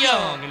 die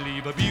young, and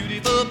leave a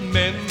beautiful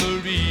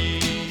memory.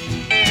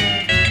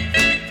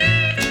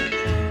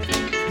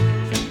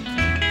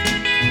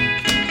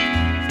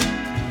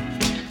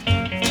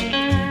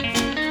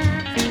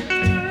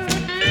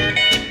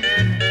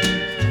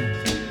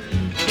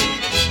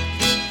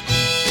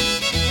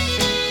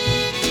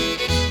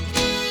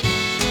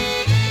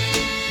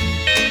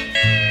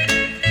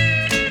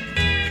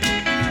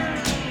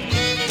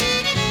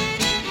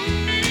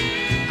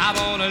 I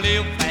wanna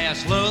live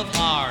fast, love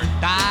hard,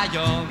 die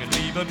young, and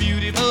leave a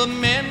beautiful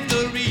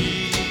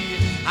memory.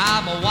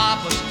 I'm a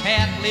Wapa's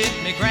cat, let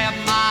me grab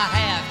my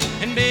hat,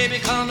 and baby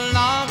come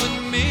along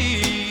with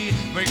me.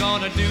 We're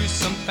gonna do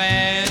some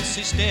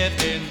fancy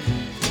stepping,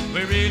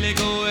 we're really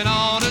going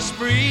on a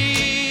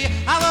spree.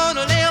 I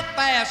wanna live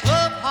fast,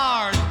 love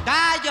hard,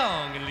 die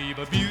young, and leave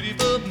a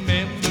beautiful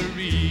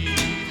memory.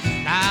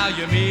 Now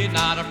you may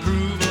not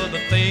approve of the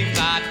things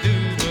I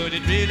do, but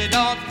it really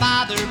don't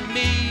bother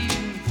me.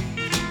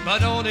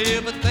 But don't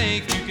ever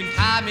think you can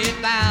tie me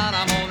down.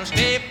 I'm gonna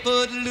stay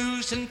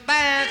footloose and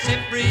fancy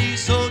free.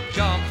 So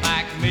jump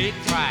back, make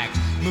tracks,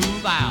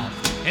 move out,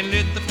 and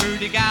let the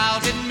pretty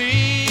gals in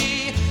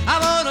me. I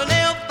wanna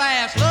live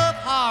fast, love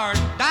hard,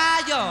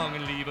 die young,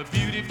 and leave a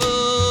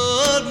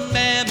beautiful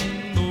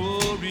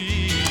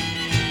memory.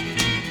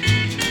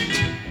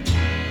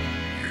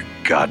 You're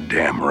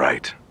goddamn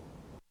right.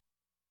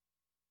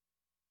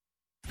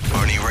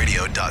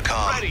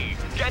 ArnieRadio.com. Ready,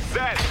 get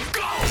set,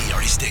 go! The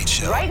Arnie State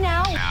Show. Right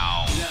now.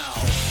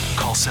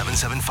 Call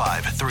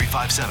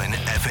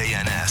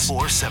 775-357-FANS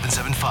or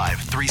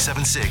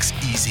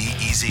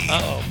 775-376-EASY-EASY.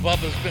 Uh-oh,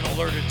 Bubba's been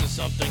alerted to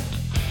something.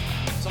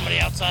 Somebody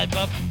outside,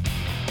 Bub?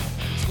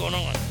 What's going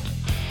on?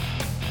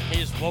 He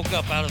just woke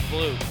up out of the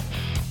blue.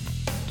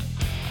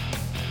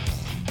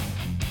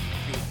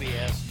 Goofy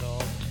ass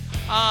dog.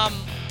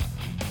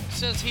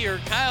 Says here,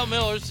 Kyle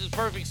Miller's his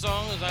perfect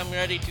song as I'm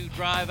ready to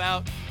drive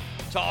out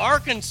to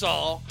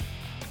Arkansas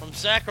from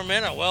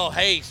Sacramento. Well,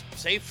 hey,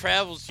 safe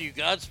travels to you.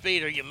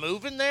 Godspeed. Are you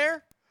moving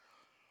there?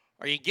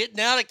 Are you getting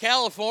out of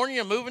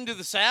California, moving to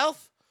the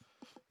south?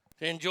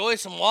 to enjoy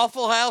some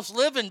Waffle House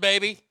living,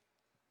 baby.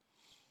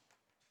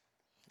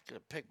 Could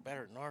have picked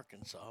better than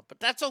Arkansas, but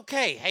that's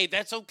okay. Hey,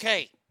 that's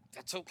okay.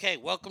 That's okay.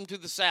 Welcome to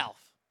the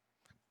South.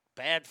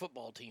 Bad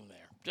football team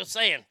there. Just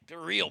saying, they're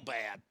real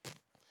bad.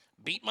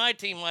 Beat my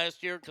team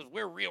last year because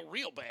we're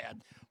real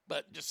bad.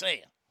 But just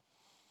saying.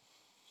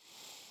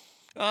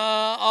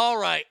 All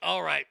right.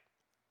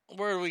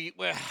 Where are we?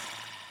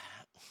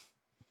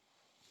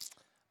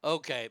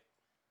 Okay.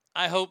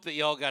 I hope that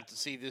y'all got to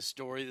see this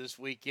story this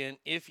weekend.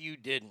 If you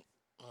didn't,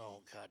 oh,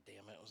 God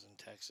damn it was in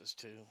Texas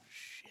too.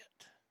 Shit.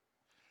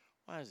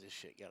 Why does this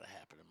shit got to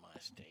happen in my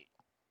state?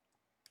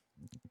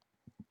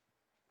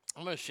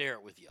 I'm going to share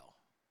it with y'all.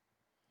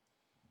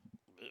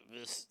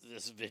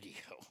 This video.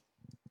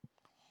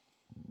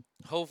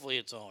 Hopefully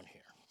it's on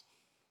here.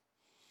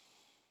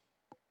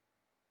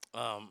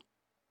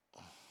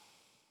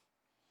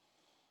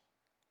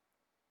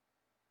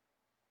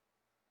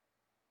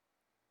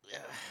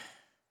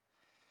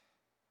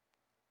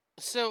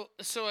 So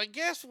I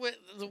guess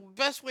the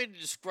best way to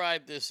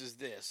describe this is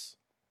this.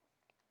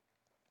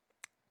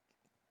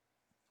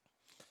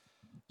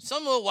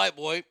 Some little white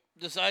boy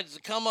decides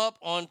to come up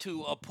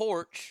onto a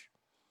porch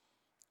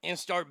and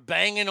start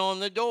banging on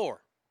the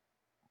door.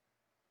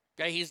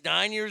 Okay, he's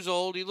 9 years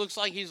old. He looks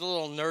like he's a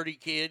little nerdy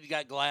kid. He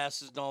got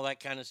glasses and all that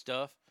kind of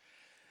stuff.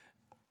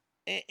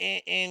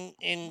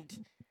 And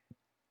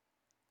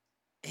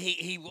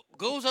he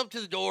goes up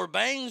to the door,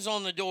 bangs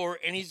on the door,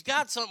 and he's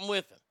got something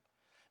with him.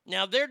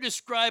 Now, they're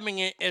describing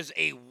it as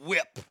a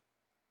whip.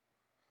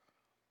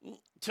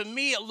 To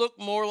me, it looked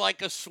more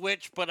like a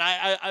switch, but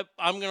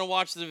I'm going to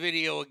watch the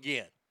video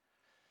again.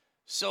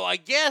 So I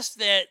guess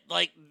that,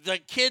 like, the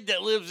kid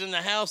that lives in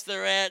the house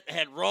they're at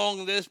had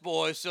wronged this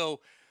boy, so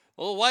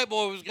the little white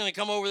boy was going to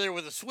come over there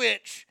with a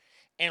switch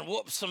and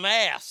whoop some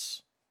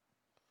ass.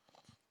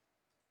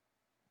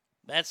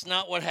 That's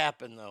not what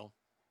happened, though.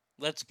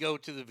 Let's go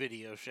to the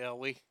video, shall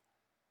we?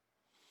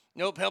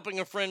 Nope, helping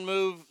a friend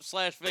move /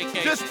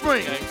 vacation. This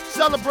spring,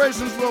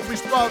 celebrations will be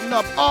sprouting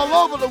up all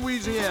over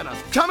Louisiana.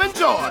 Come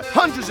enjoy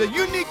hundreds of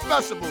unique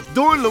festivals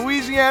during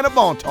Louisiana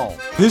Bon Ton.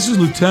 This is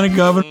Lieutenant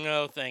Governor.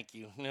 No, thank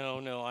you.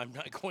 No, I'm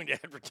not going to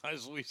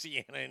advertise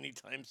Louisiana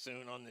anytime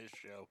soon on this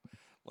show,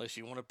 unless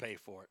you want to pay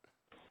for it.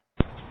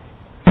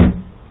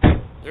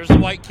 There's a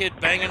white kid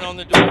banging on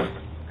the door.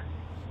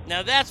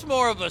 Now, that's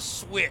more of a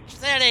switch.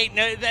 That ain't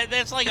no.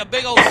 That's like a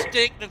big old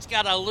stick that's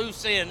got a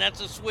loose end. That's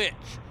a switch.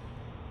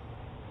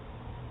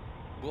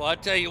 Well, I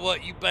tell you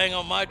what, you bang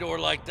on my door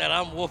like that,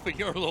 I'm whooping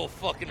your little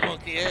fucking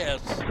monkey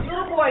ass.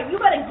 Little boy, you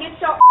better get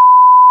your off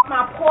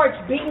my porch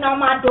beating on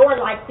my door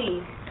like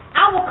this.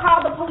 I will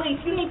call the police.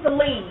 You need to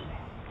leave.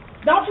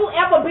 Don't you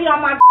ever beat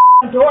on my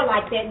door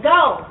like that.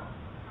 Go.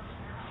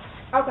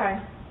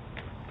 Okay.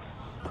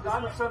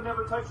 Diamond son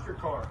never touched your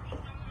car.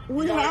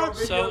 We have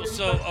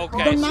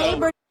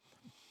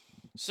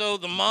So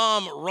the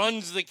mom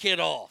runs the kid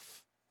off.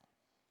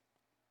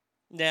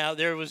 Now,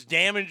 there was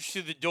damage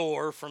to the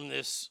door from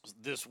this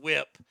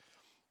whip,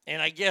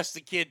 and I guess the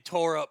kid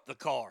tore up the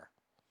car.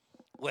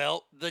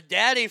 Well, the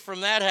daddy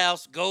from that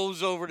house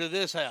goes over to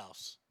this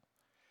house,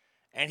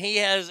 and he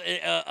has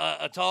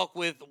a talk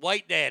with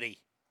white daddy.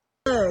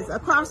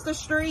 Across the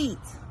street.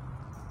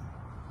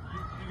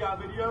 You got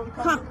video?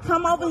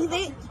 Come over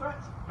here.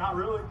 Not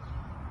really.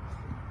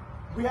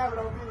 We have it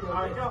on video.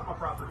 All right, get off my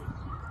property.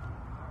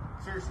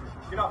 Seriously,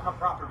 get off my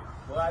property.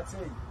 Well, that's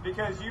it.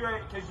 Because you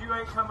ain't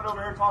coming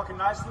over here talking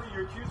nicely.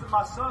 You're accusing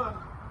my son.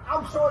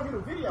 I'm showing you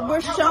the video.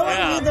 We're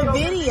showing you the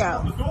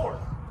video. The door.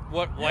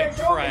 What white trash?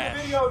 Showing you the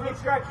video of me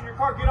scratching your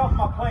car. Get off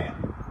my plant.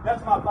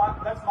 That's my vine.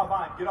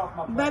 Get off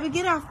my plant. Baby,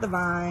 get off the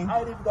vine. I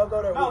didn't even go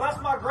there. No,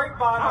 that's my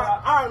grapevine.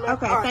 All right,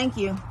 okay, thank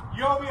you.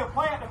 You owe me a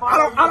plant if I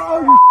don't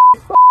owe you.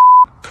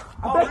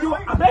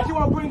 I bet you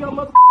won't bring your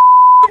mother.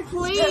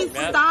 Please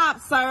stop,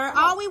 sir.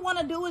 All we want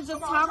to do is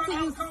just talk to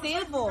you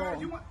civil.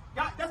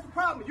 That's the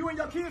problem. You and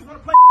your kids want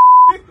to play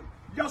victim.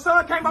 Your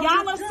son came over here.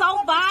 Y'all are so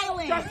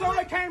violent. Your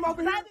son came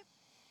over here.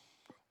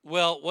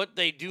 Well, what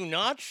they do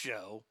not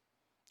show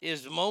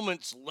is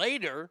moments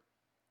later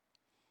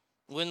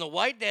when the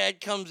white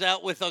dad comes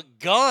out with a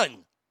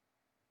gun.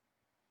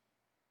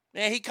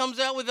 Now, he comes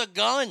out with a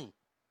gun.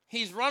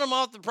 He's run them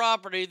off the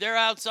property. They're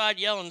outside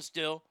yelling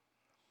still.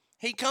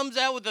 He comes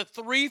out with a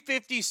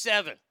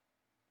 .357.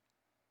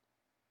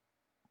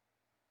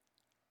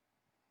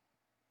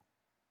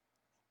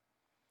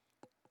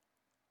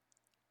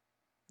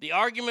 The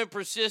argument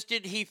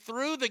persisted. He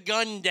threw the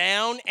gun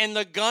down, and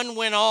the gun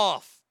went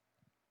off.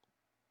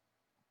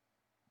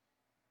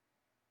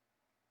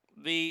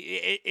 And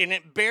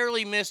it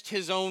barely missed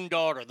his own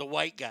daughter, the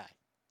white guy.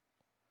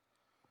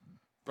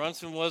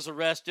 Brunson was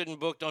arrested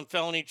and booked on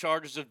felony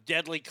charges of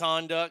deadly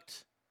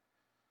conduct.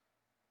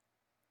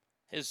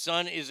 His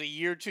son is a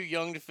year too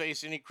young to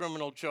face any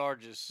criminal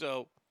charges.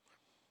 So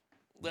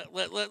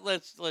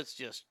let's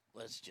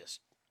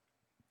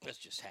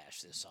just hash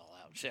this all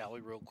out, shall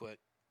we, real quick?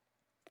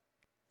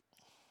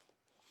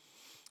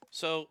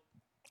 So,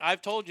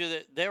 I've told you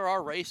that there are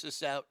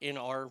racists out in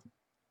our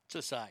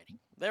society.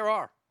 There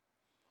are.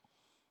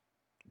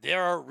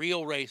 There are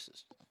real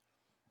racists.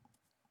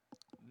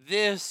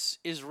 This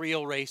is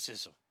real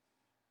racism.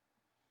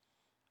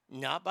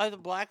 Not by the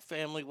black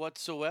family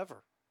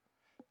whatsoever,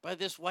 by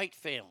this white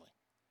family.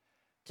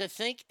 To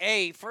think,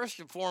 first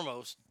and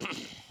foremost,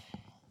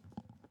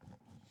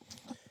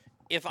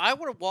 if I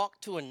would have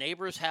walked to a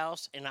neighbor's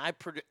house and I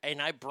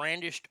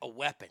brandished a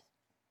weapon,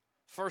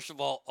 first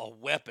of all, a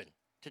weapon,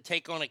 to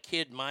take on a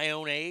kid my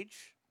own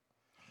age,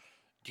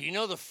 do you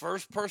know the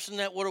first person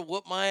that would have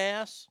whooped my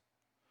ass?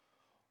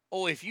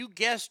 Oh, if you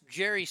guessed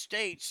Jerry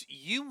States,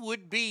 you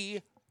would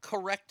be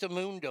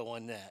correctamundo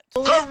on that.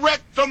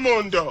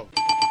 Correctamundo.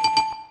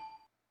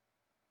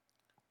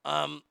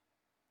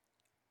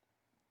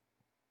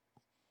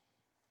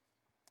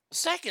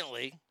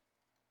 Secondly,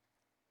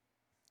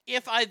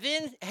 if I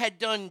then had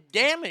done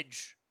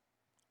damage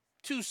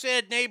to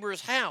said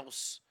neighbor's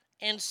house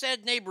and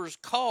said neighbor's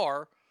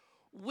car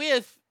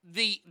with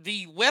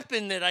the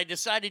weapon that I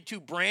decided to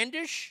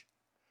brandish,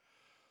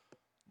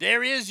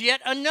 there is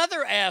yet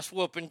another ass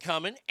whooping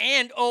coming.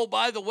 And, oh,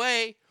 by the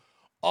way,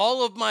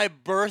 all of my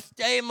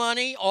birthday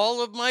money,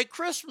 all of my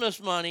Christmas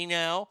money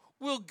now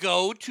will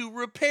go to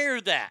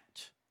repair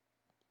that.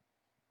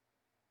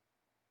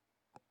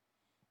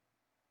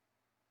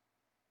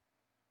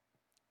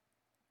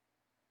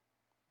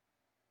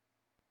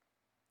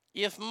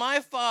 If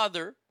my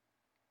father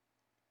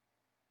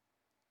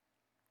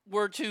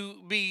were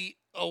to be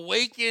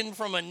awakened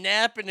from a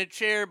nap in a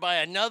chair by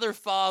another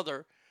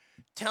father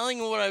telling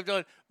him what I've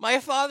done, my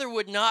father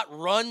would not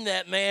run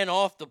that man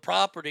off the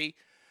property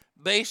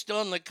based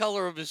on the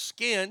color of his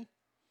skin.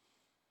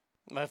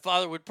 My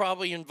father would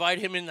probably invite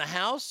him in the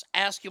house,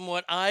 ask him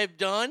what I've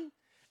done,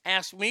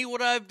 ask me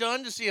what I've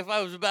done to see if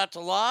I was about to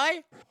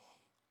lie,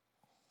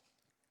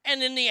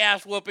 and then the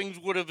ass whoopings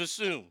would have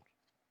assumed.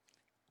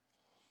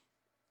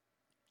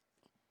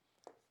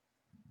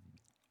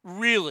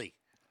 Really?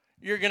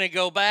 You're going to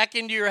go back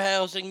into your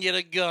house and get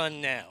a gun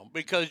now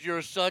because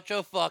you're such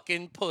a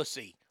fucking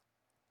pussy.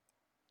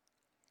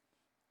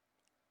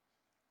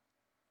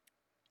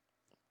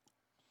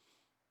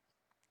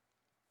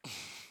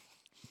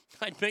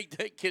 I'd make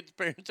that kid's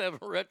parents have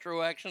a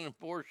retroaction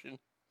abortion.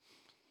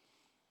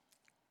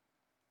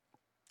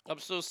 I'm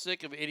so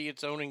sick of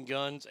idiots owning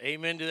guns.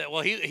 Amen to that.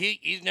 Well,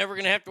 he's never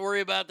going to have to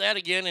worry about that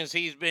again as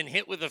he's been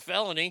hit with a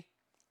felony.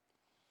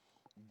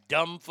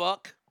 Dumb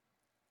fuck.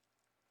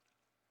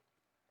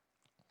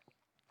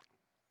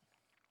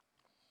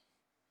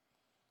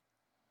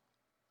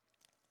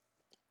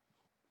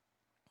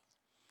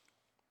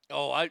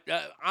 Oh,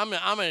 I'm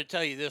going to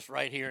tell you this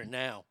right here and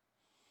now.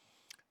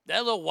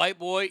 That little white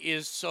boy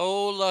is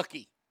so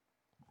lucky.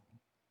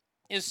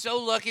 Is so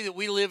lucky that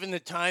we live in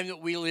the time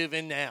that we live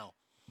in now.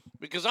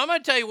 Because I'm going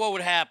to tell you what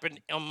would happen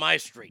on my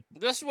street.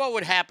 This is what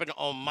would happen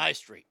on my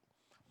street.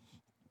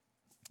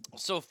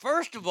 So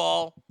first of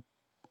all,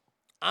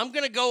 I'm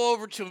going to go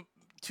over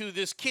to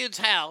this kid's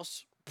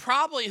house,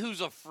 probably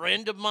who's a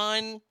friend of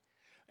mine,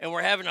 and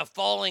we're having a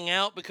falling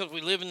out because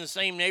we live in the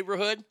same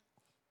neighborhood.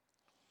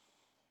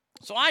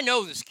 So I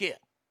know this kid,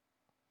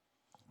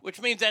 which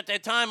means at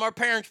that time our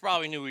parents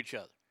probably knew each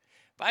other.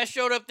 If I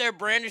showed up there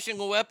brandishing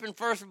a weapon,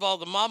 first of all,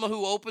 the mama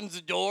who opens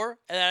the door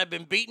that I've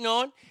been beaten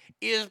on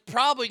is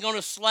probably going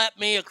to slap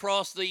me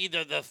across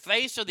either the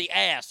face or the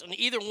ass, and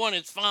either one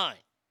is fine.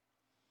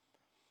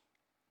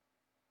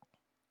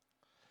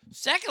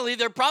 Secondly,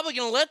 they're probably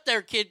going to let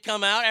their kid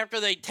come out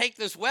after they take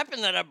this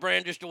weapon that I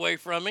brandished away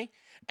from me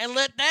and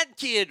let that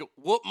kid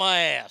whoop my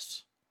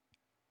ass.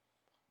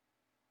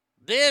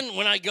 Then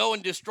when I go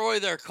and destroy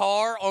their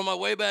car on my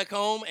way back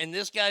home and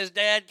this guy's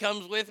dad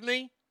comes with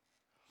me,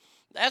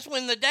 that's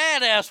when the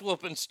dad ass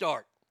whoopings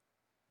start.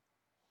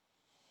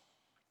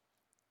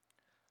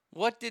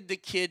 What did the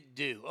kid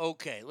do?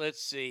 Okay,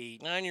 let's see.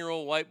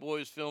 9-year-old white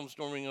boy is filmed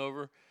storming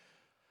over.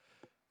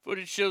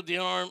 Footage showed the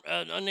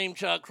unnamed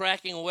child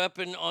cracking a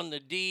weapon on the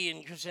D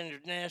in Cassandra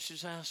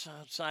Nash's house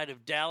outside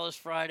of Dallas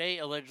Friday,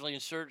 allegedly in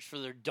search for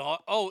their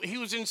daughter. Oh, he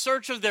was in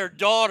search of their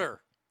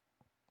daughter.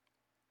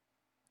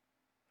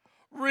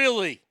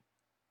 Really?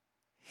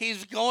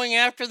 He's going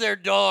after their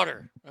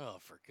daughter. Oh,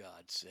 for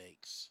God's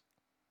sakes.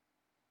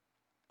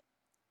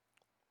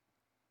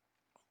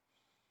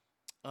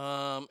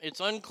 It's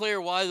unclear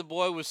why the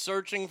boy was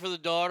searching for the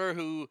daughter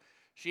who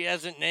she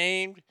hasn't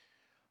named,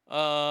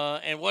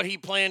 and what he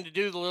planned to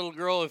do to the little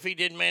girl if he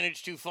didn't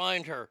manage to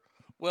find her.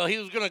 Well, he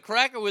was going to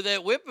crack her with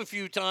that whip a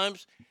few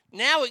times.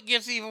 Now it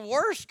gets even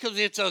worse because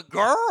it's a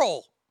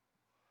girl.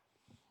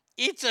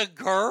 It's a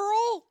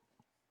girl?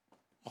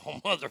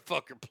 Oh,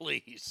 motherfucker,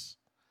 please.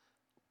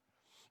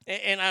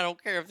 And I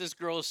don't care if this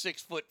girl is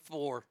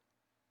 6'4".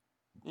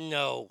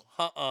 No.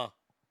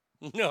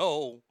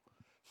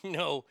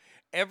 No.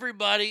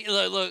 Everybody,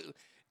 look,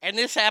 and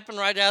this happened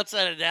right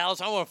outside of Dallas.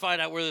 I want to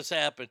find out where this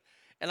happened.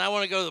 And I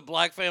want to go to the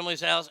black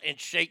family's house and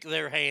shake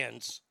their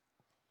hands.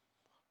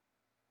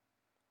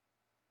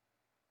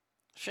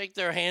 Shake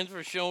their hands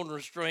for showing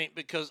restraint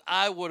because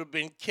I would have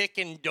been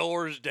kicking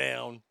doors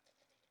down.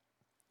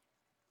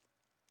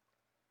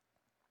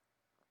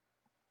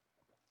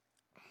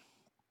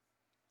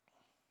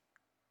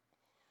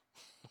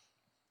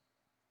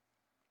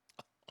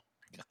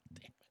 God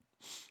damn it.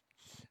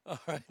 All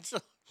right, so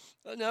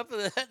enough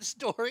of that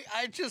story.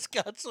 I just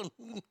got some...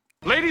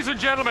 Ladies and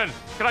gentlemen,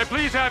 can I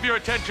please have your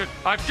attention?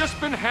 I've just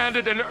been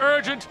handed an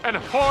urgent and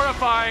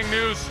horrifying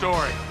news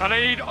story, and I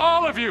need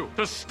all of you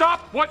to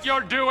stop what you're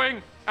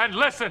doing and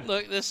listen.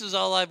 Look, this is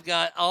all I've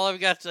got. All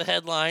I've got is the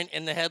headline,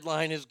 and the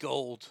headline is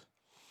gold.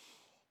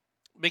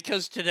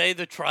 Because today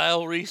the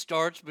trial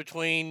restarts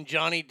between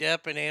Johnny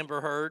Depp and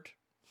Amber Heard.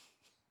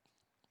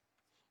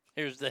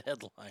 Here's the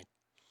headline.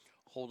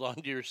 Hold on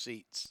to your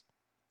seats.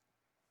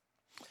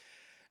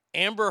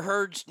 Amber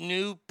Heard's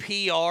new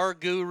PR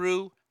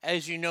guru.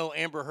 As you know,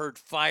 Amber Heard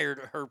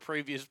fired her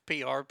previous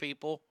PR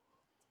people.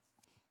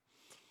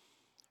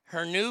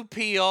 Her new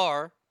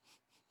PR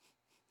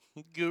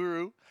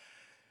guru,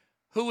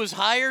 who was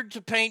hired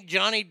to paint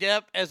Johnny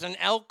Depp as an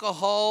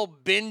alcohol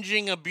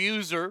binging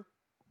abuser,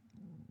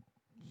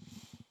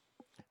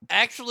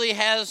 actually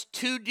has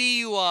 2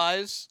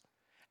 DUIs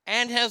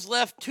and has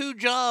left 2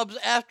 jobs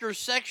after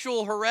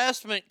sexual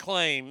harassment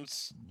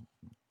claims.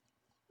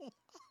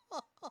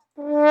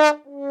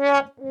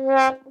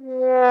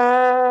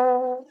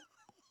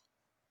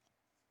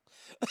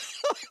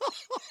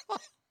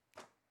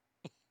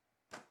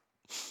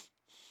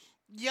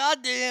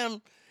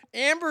 Goddamn,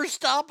 Amber,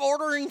 stop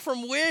ordering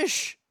from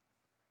Wish.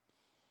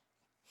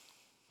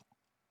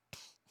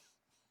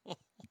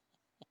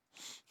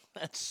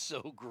 That's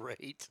so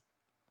great.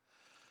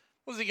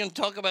 Was he going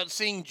to talk about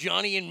seeing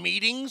Johnny in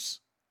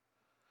meetings?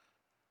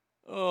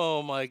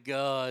 Oh, my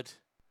God.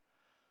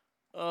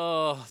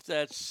 Oh,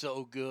 that's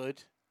so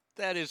good.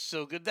 That is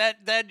so good.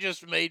 That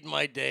just made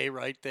my day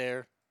right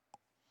there.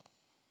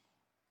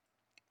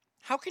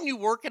 How can you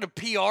work at a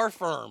PR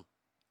firm?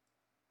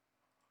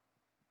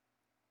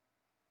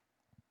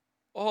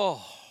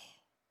 Oh.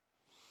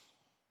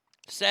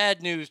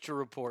 Sad news to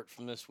report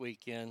from this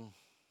weekend.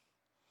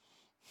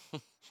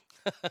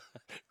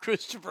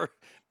 Christopher,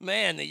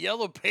 man, the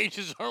yellow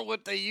pages aren't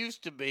what they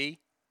used to be.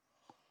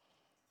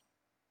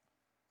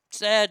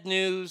 Sad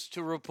news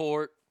to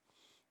report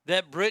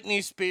that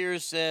Britney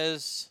Spears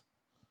says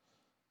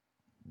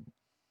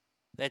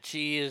that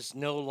she is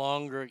no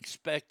longer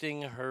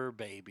expecting her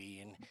baby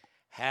and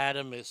had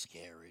a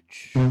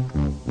miscarriage.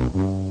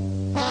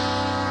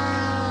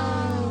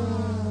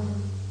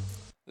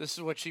 This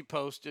is what she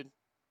posted.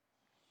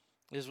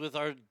 It is with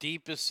our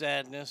deepest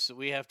sadness that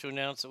we have to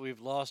announce that we've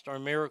lost our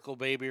miracle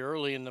baby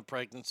early in the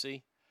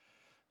pregnancy.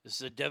 This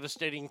is a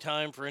devastating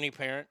time for any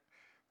parent.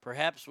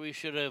 Perhaps we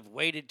should have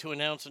waited to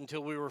announce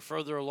until we were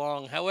further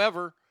along.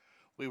 However,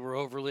 we were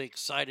overly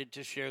excited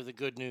to share the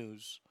good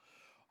news.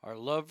 Our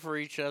love for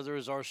each other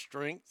is our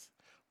strength.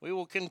 We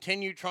will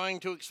continue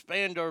trying to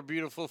expand our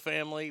beautiful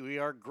family. We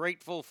are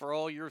grateful for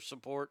all your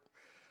support.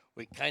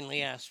 We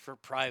kindly ask for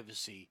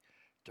privacy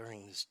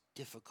during this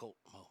difficult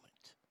moment.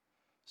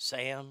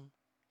 Sam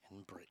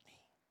and Brittany.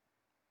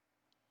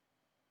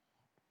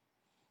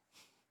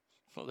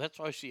 Well, that's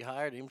why she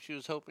hired him. She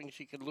was hoping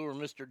she could lure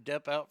Mr.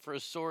 Depp out for a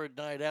sordid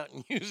night out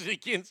and use it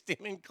against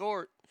him in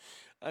court.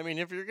 I mean,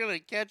 if you're going to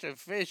catch a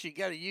fish, you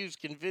got to use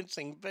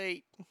convincing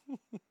bait.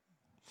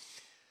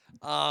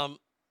 I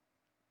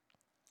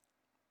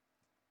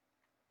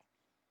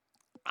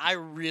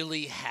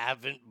really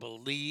haven't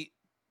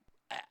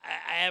I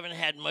haven't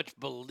had much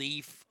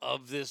belief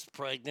of this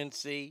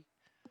pregnancy.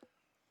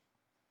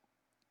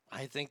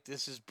 I think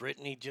this is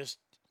Brittany just...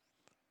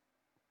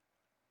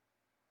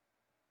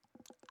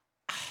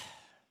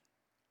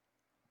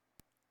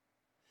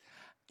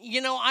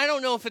 You know, I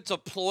don't know if it's a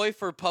ploy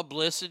for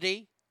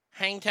publicity.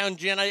 Hangtown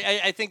Jen,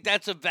 I think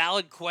that's a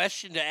valid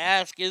question to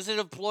ask. Is it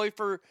a ploy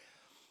for...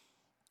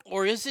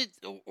 Or is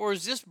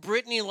this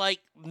Brittany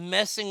like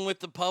messing with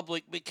the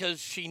public because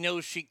she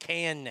knows she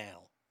can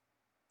now?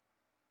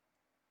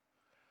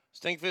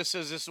 Stinkfist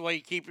says this is why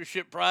you keep your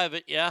shit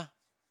private, yeah?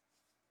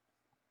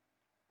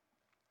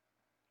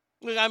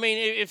 Look, I mean,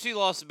 if she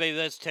lost a baby,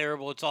 that's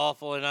terrible. It's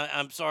awful, and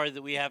I'm sorry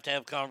that we have to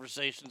have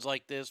conversations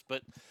like this,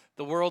 but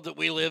the world that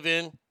we live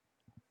in,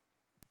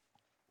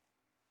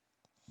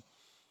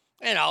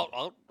 and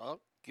I'll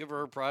give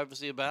her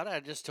privacy about it. I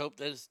just hope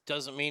this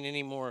doesn't mean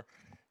any more,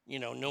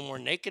 no more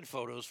naked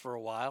photos for a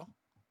while.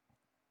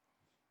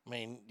 I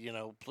mean,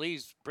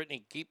 please,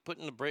 Brittany, keep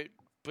putting but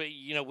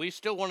we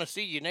still want to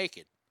see you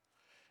naked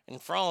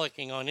and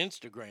frolicking on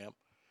Instagram.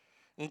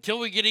 Until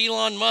we get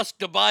Elon Musk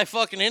to buy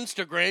fucking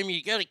Instagram,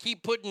 you got to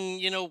keep putting,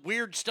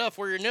 weird stuff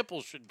where your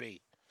nipples should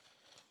be.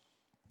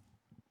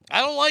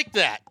 I don't like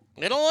that.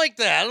 I don't like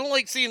that. I don't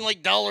like seeing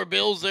like dollar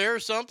bills there or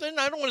something.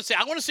 I want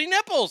to see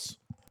nipples.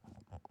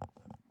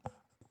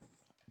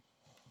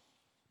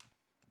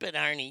 But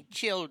Arnie,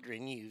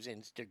 children use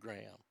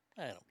Instagram.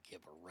 I don't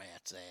give a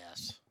rat's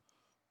ass.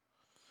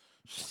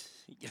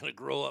 You got to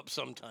grow up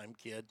sometime,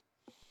 kid.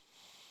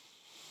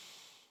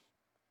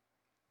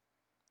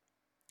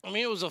 I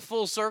mean, it was a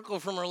full circle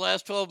from her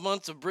last 12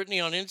 months of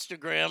Brittany on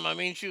Instagram. I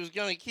mean, she was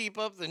going to keep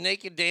up the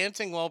naked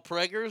dancing while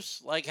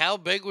preggers. Like, how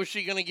big was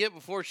she going to get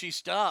before she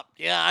stopped?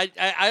 Yeah,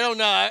 I don't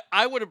know.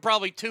 I would have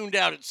probably tuned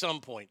out at some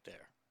point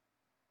there.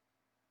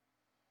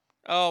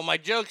 Oh, my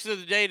jokes of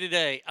the day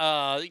today.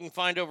 You can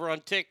find over on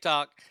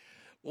TikTok.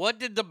 What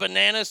did the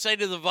banana say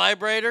to the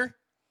vibrator?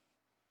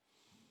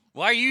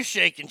 Why are you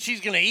shaking?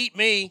 She's going to eat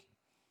me.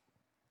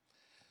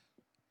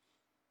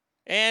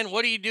 And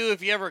what do you do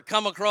if you ever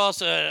come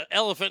across an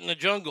elephant in the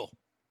jungle?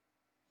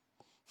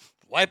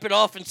 Wipe it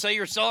off and say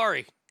you're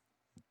sorry.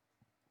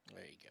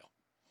 There you go.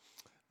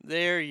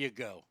 There you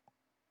go.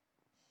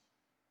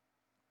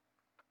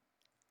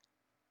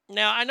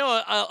 Now, I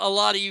know a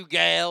lot of you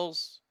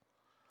gals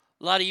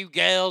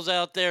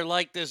out there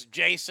like this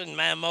Jason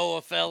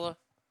Momoa fella.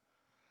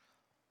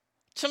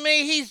 To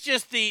me, he's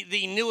just the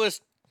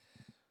newest,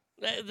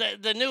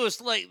 the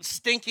newest, like,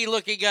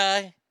 stinky-looking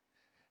guy.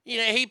 You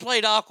know, he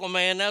played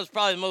Aquaman. That was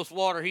probably the most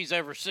water he's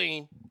ever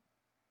seen.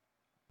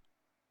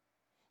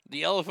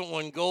 The Elephant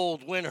won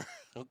gold winner.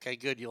 Okay,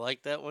 good. You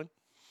like that one?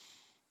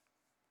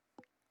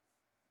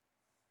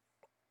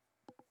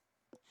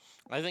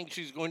 I think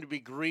she's going to be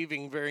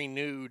grieving very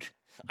nude.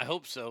 I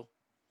hope so.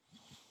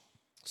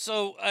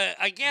 So,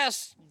 I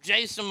guess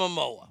Jason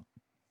Momoa.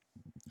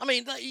 I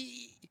mean,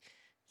 you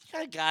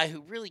got a guy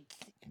who really,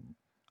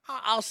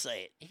 I'll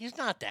say it, he's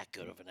not that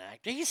good of an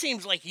actor. He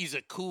seems like he's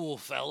a cool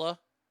fella.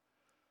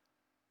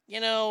 You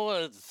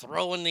know,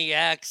 throwing the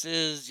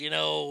axes, you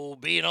know,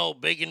 being all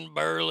big and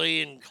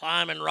burly and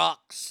climbing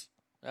rocks.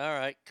 All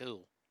right,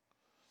 cool.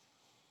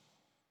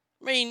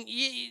 I mean,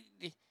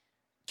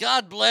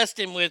 God blessed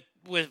him with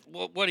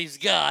what he's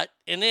got,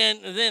 and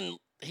then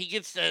he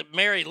gets to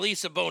marry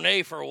Lisa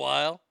Bonet for a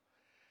while,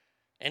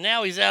 and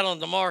now he's out on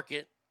the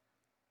market.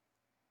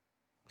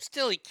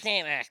 Still, he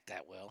can't act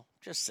that well.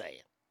 Just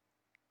saying.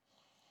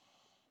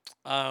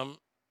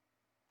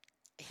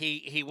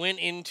 He went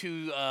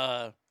into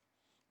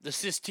the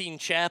Sistine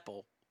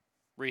Chapel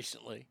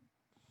recently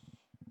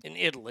in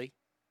Italy,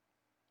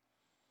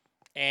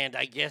 and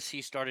I guess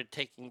he started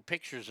taking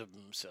pictures of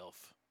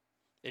himself,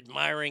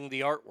 admiring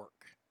the artwork.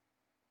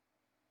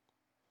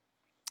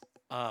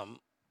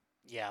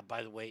 Yeah,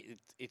 by the way,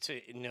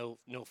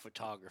 no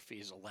photography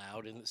is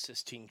allowed in the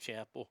Sistine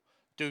Chapel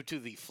due to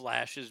the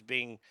flashes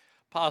being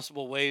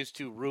possible ways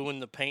to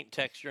ruin the paint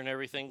texture and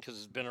everything because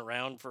it's been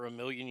around for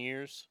 1,000,000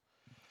 years.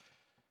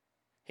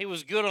 He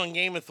was good on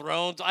Game of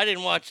Thrones. I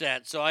didn't watch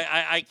that, so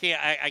I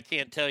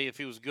can't tell you if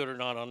he was good or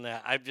not on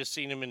that. I've just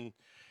seen him in,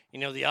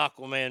 the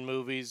Aquaman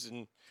movies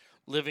and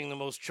living the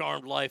most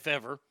charmed life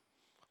ever.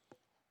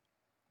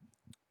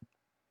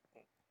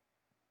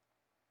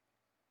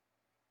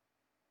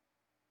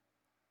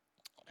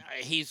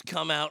 He's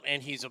come out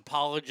and he's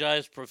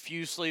apologized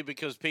profusely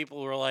because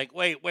people were like,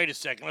 wait a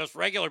second, us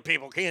regular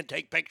people can't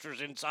take pictures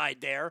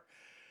inside there.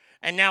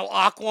 And now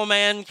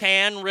Aquaman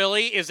can,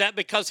 really? Is that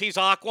because he's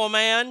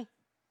Aquaman?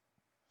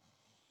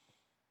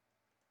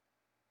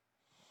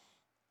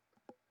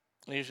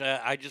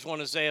 I just want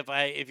to say,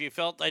 if you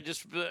felt I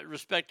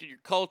disrespected your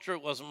culture,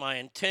 it wasn't my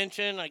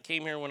intention. I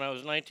came here when I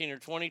was 19 or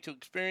 20 to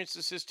experience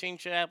the Sistine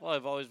Chapel.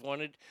 I've always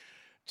wanted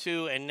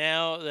to, and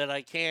now that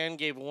I can,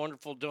 gave a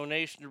wonderful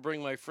donation to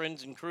bring my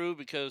friends and crew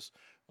because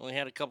I only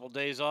had a couple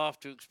days off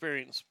to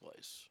experience the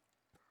place.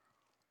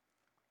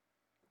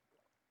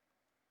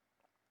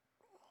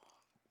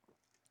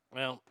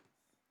 Well,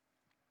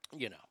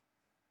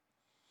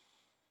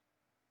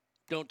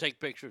 don't take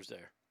pictures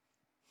there.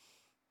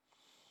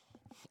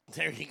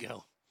 There you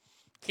go.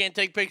 Can't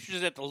take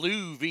pictures at the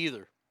Louvre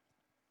either.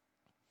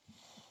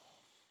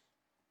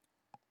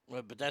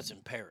 Well, but that's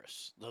in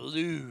Paris. The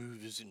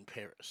Louvre is in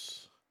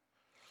Paris.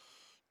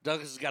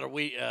 Douglas has got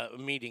a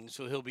meeting,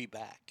 so he'll be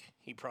back.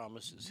 He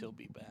promises he'll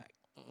be back.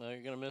 Now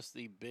you're going to miss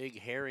the big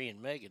Harry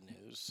and Meghan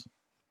news.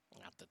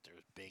 Not that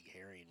there's big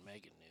Harry and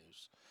Meghan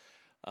news.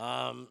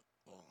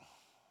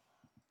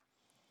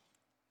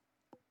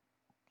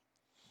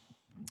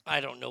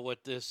 I don't know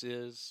what this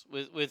is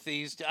with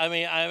these. I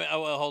mean,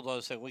 well, hold on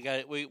a second. We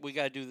got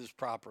to do this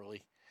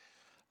properly.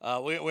 We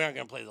aren't going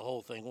to play the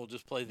whole thing. We'll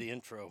just play the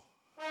intro.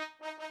 Yeah,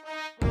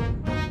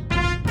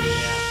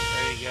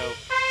 there you go.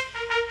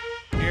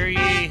 Hear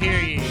ye,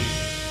 hear ye.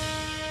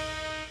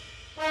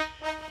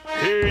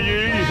 Hear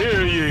ye,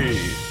 hear ye.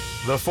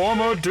 The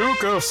former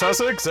Duke of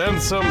Sussex and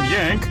some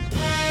Yank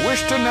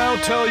wish to now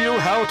tell you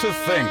how to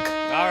think.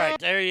 All right,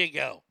 there you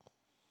go.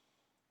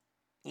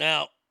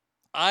 Now,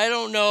 I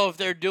don't know if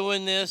they're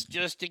doing this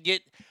just to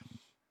get...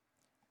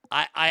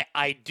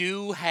 I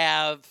do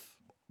have...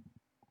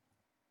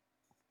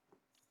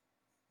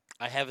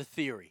 I have a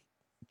theory.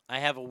 I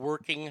have a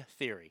working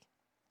theory.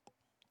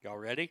 Y'all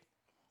ready?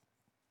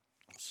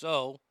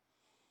 So,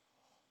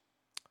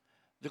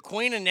 the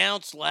Queen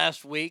announced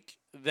last week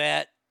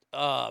that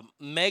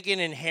Meghan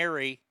and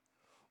Harry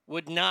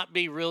would not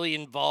be really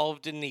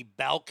involved in the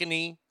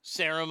balcony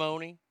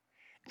ceremony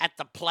at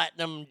the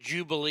Platinum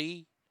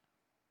Jubilee.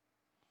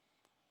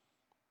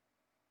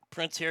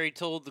 Prince Harry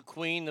told the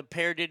Queen the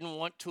pair didn't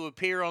want to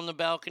appear on the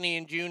balcony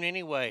in June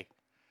anyway.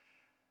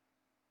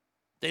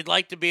 They'd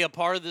like to be a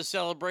part of the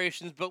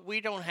celebrations, but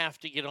we don't have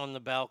to get on the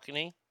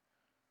balcony.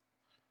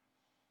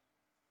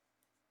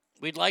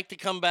 We'd like to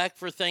come back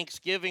for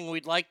Thanksgiving.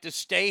 We'd like to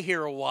stay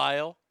here a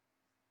while.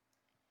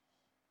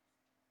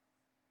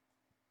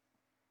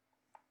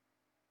 I'm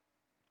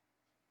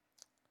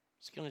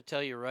just going to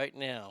tell you right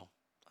now,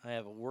 I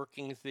have a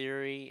working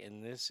theory,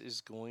 and this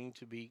is going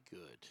to be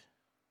good.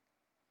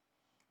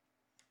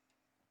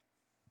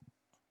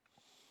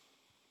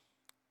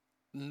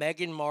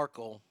 Meghan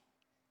Markle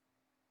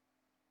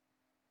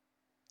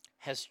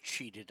has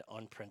cheated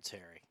on Prince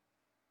Harry.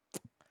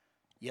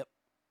 Yep.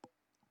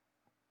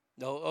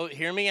 No,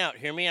 hear me out.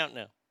 Hear me out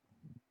now.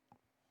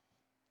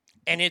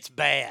 And it's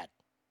bad.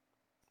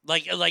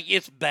 Like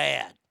it's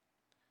bad.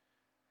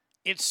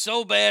 It's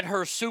so bad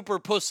her super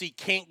pussy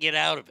can't get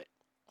out of it.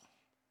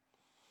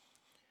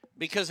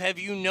 Because have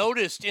you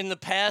noticed in the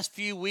past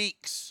few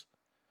weeks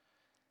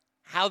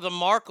how the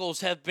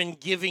Markles have been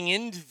giving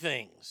in to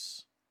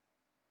things?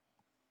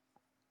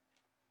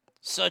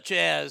 Such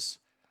as,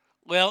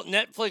 well,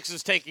 Netflix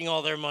is taking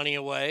all their money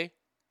away.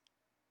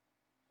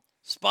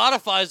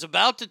 Spotify's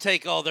about to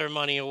take all their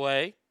money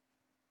away.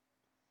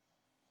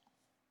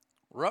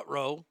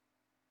 Ruh-roh.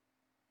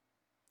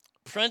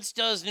 Prince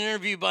does an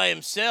interview by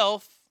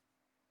himself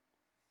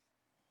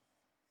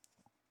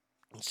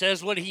and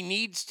says what he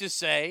needs to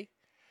say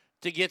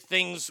to get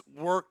things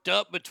worked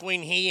up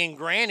between he and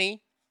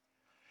Granny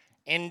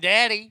and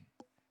Daddy.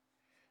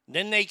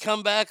 Then they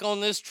come back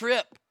on this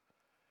trip.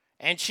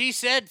 And she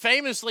said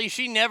famously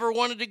she never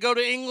wanted to go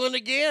to England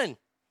again.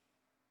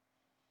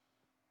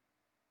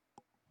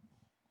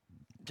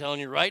 I'm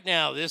telling you right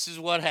now, this is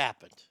what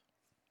happened.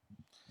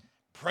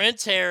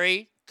 Prince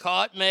Harry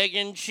caught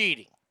Meghan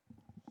cheating.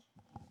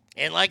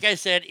 And like I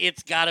said,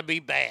 it's got to be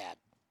bad.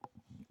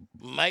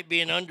 Might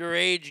be an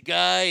underage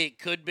guy. It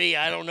could be,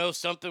 I don't know,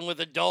 something with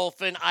a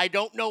dolphin. I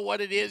don't know what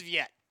it is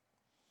yet.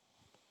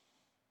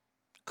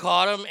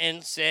 Caught him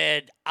and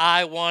said,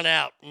 I want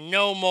out.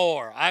 No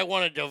more. I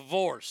want a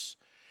divorce.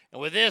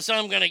 And with this,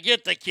 I'm going to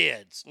get the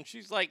kids. And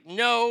she's like,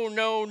 no,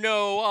 no,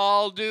 no.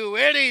 I'll do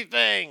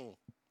anything.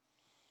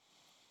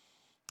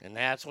 And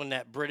that's when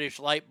that British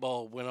light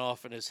bulb went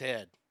off in his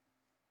head.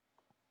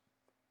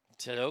 He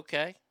said,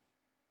 okay.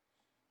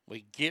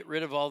 We get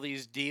rid of all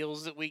these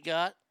deals that we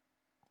got.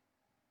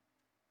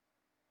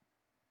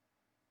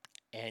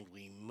 And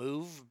we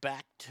move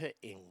back to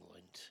England.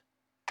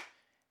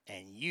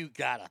 And you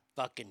gotta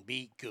fucking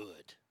be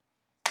good.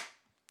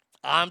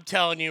 I'm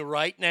telling you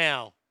right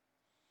now.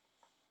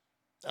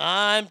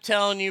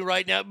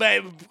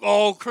 Babe.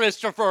 Oh,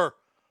 Christopher.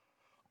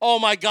 Oh,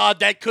 my God,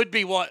 that could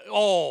be what.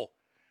 Oh,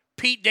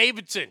 Pete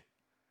Davidson.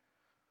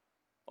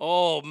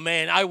 Oh,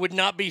 man, I would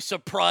not be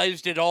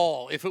surprised at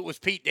all if it was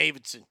Pete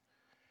Davidson.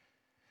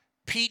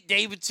 Pete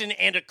Davidson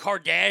and a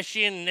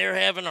Kardashian, and they're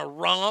having a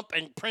romp,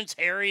 and Prince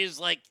Harry is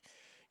like,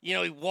 you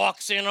know, he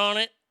walks in on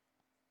it.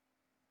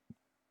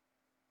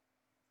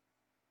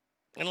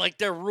 And like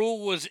their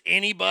rule was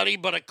anybody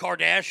but a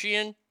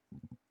Kardashian.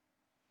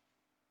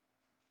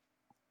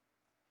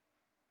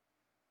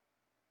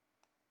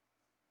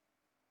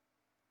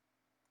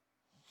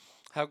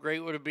 How great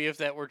would it be if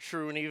that were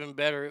true, and even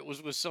better, it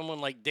was with someone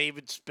like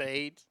David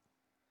Spade?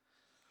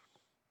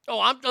 Oh,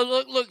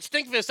 look,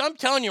 Stinkfist, I'm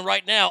telling you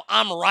right now,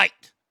 I'm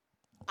right.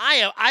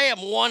 I am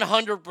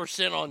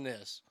 100% on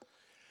this.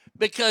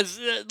 Because,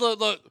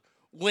 look,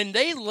 when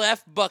they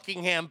left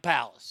Buckingham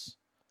Palace,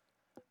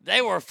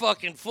 they were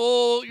fucking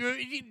full. Do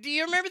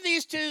you remember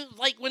these two?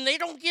 Like, when they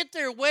don't get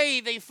their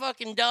way, they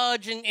fucking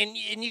dodge, and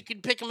you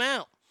can pick them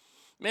out.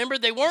 Remember,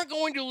 they weren't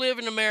going to live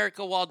in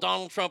America while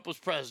Donald Trump was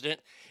president,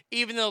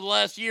 even though the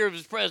last year of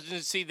his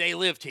presidency, they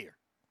lived here.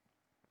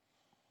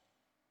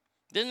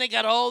 Then they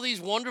got all these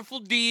wonderful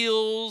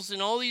deals,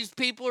 and all these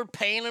people are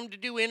paying them to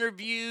do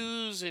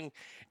interviews, and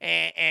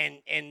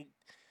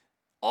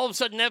all of a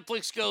sudden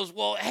Netflix goes,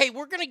 well, hey,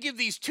 we're going to give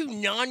these two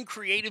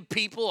non-creative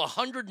people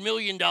 $100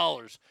 million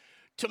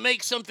to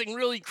make something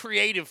really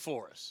creative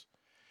for us.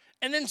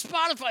 And then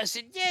Spotify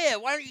said, yeah,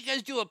 why don't you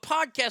guys do a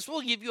podcast?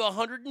 We'll give you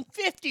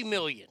 $150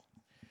 million.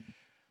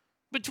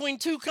 Between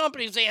two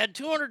companies, they had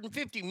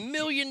 $250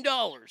 million.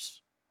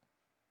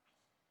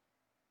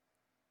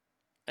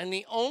 And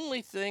the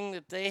only thing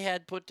that they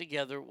had put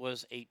together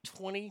was a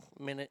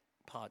 20-minute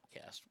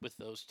podcast with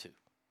those two.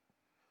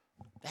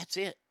 That's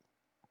it.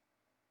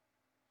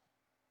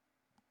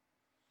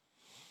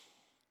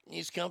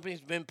 These companies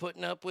have been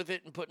putting up with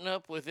it and putting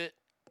up with it.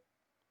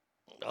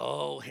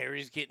 Oh,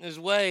 Harry's getting his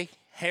way.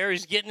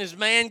 Harry's getting his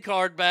man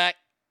card back.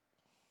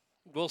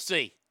 We'll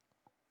see.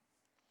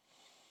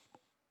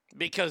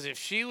 Because if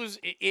she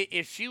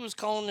was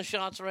calling the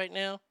shots right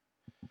now,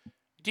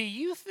 do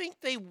you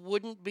think they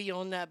wouldn't be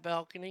on that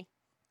balcony?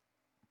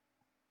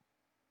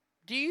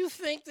 Do you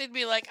think they'd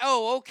be like,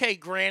 oh, okay,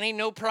 Granny,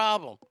 no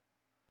problem.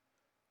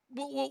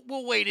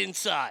 We'll wait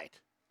inside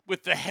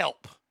with the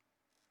help.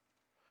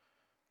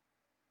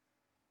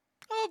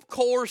 Of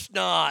course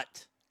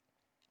not.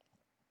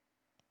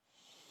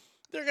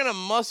 They're going to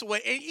muscle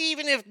away. And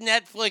even if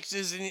Netflix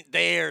isn't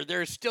there,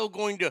 they're still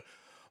going to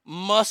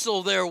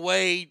muscle their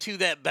way to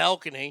that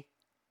balcony.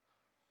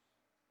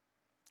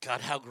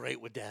 God, how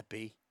great would that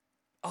be?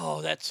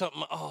 Oh, that's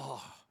something.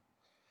 Oh,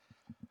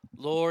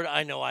 Lord,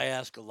 I know I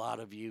ask a lot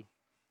of you.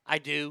 I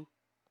do.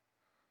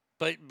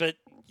 But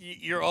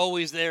you're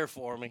always there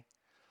for me.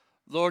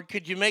 Lord,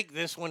 could you make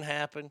this one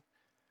happen?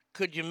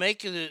 Could you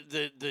make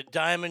the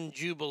Diamond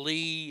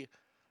Jubilee,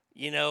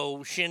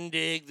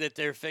 shindig that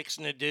they're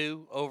fixing to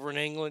do over in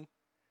England?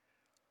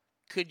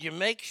 Could you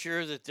make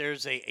sure that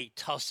there's a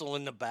tussle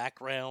in the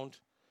background,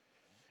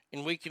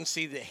 and we can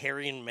see that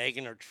Harry and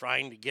Meghan are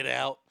trying to get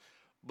out,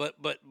 but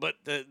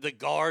the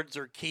guards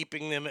are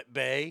keeping them at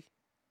bay?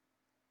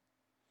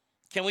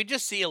 Can we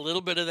just see a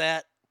little bit of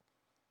that?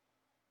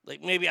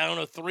 Like maybe,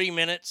 3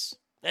 minutes?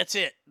 That's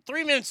it.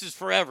 3 minutes is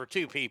forever,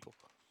 too, people.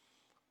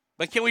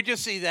 But can we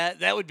just see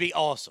that? That would be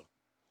awesome.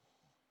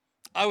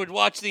 I would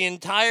watch the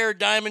entire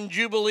Diamond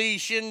Jubilee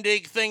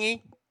shindig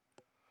thingy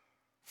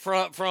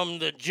from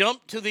the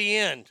jump to the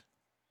end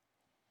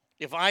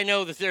if I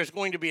know that there's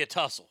going to be a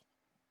tussle.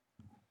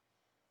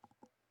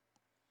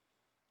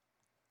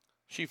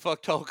 She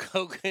fucked Hulk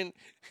Hogan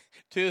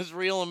to his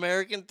Real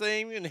American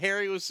theme, and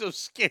Harry was so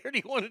scared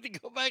he wanted to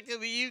go back to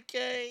the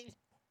UK.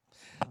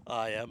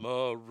 I am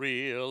a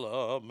real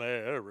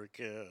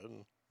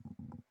American.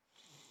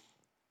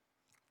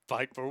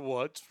 Fight for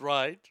what's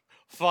right.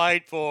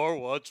 Fight for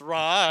what's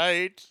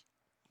right.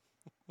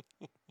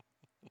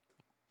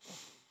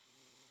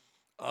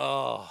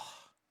 Oh,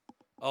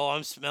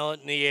 I'm smelling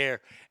it in the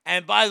air.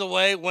 And by the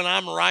way, when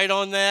I'm right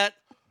on that,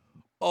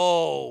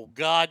 oh,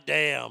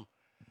 goddamn.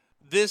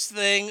 This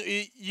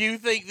thing, you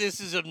think this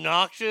is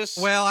obnoxious?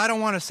 Well, I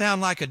don't want to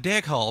sound like a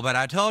dickhole, but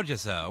I told you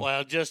so.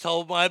 Well, just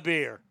hold my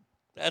beer.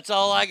 That's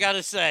all I got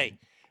to say.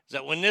 Is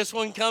that when this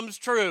one comes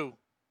true,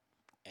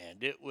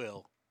 and it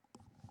will.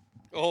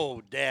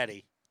 Oh,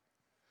 Daddy.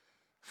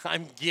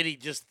 I'm giddy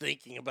just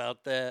thinking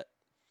about that.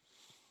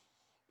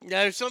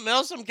 Now, there's something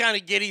else I'm kind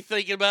of giddy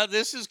thinking about.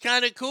 This is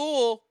kind of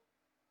cool.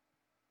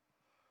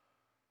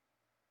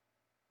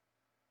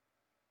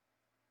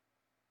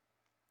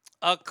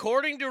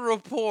 According to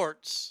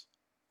reports,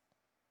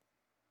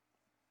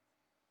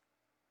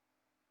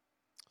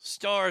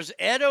 stars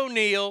Ed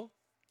O'Neill,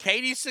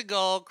 Katie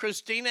Seagal,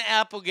 Christina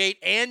Applegate,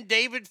 and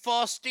David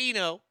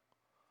Faustino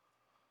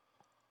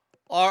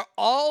are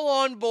all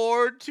on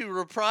board to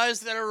reprise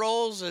their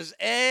roles as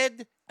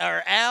Ed,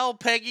 or Al,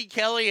 Peggy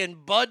Kelly,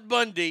 and Bud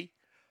Bundy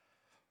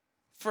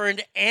for an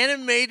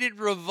animated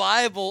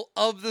revival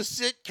of the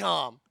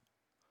sitcom.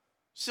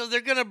 So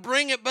they're going to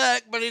bring it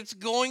back, but it's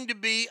going to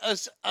be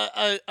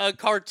a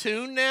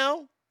cartoon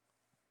now.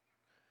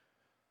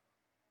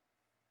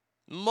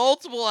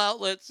 Multiple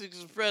outlets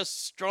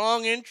expressed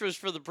strong interest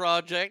for the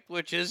project,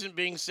 which isn't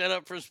being set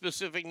up for a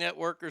specific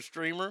network or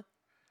streamer.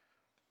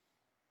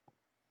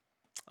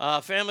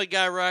 Family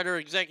Guy writer,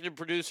 executive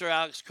producer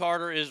Alex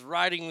Carter is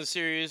writing the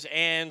series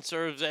and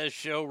serves as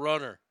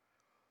showrunner.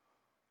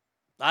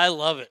 I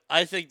love it.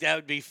 I think that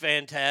would be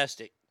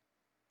fantastic.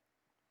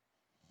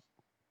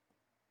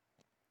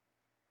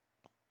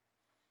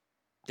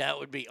 That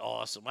would be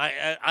awesome.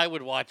 I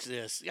would watch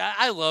this.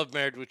 I love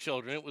Married with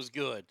Children. It was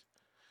good.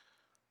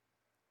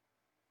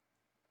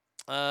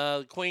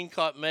 The Queen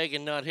caught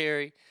Meghan, not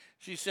Harry.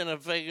 She sent a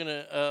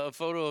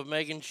photo of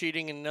Meghan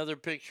cheating and another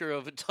picture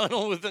of a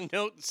tunnel with a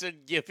note that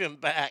said, "Give him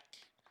back."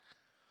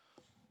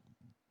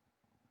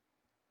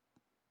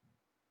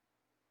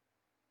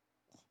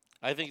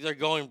 I think they're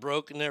going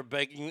broke and they're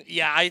begging.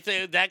 Yeah, I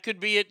think that could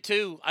be it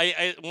too.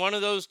 One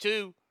of those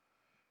two.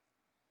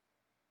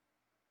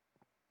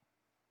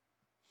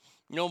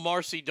 No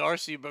Marcy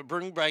Darcy, but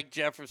bring back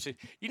Jefferson.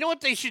 You know what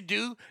they should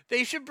do?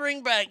 They should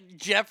bring back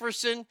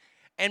Jefferson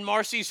and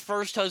Marcy's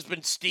first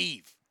husband,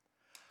 Steve.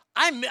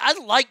 I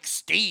like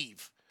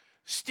Steve.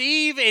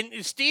 Steve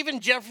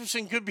and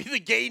Jefferson could be the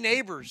gay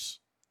neighbors.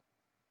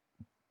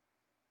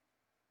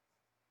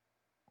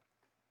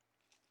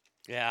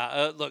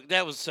 Yeah, look,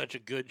 that was such a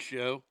good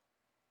show.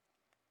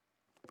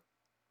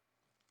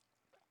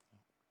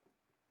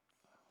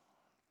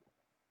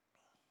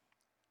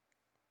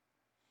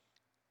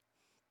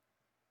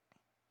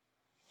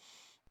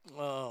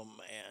 Oh,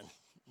 man.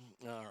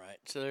 All right,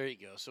 so there you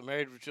go. So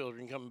Married with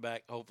Children coming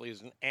back, hopefully,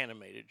 as an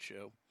animated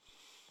show.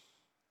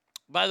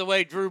 By the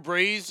way, Drew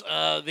Brees,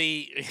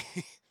 the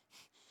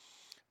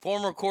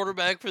former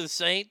quarterback for the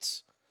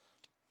Saints,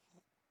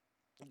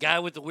 guy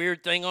with the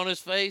weird thing on his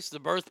face, the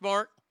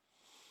birthmark.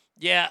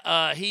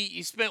 Yeah,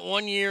 he spent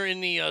 1 year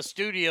in the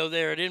studio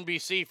there at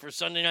NBC for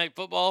Sunday Night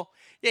Football.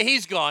 Yeah,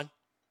 he's gone.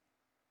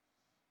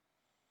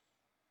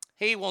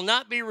 He will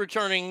not be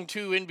returning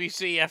to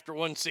NBC after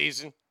one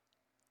season.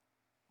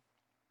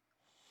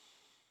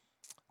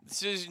 The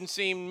decision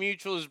seemed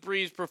mutual as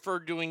Brees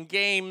preferred doing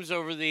games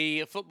over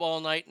the Football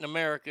Night in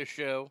America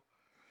show.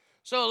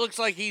 So it looks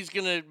like he's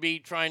going to be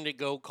trying to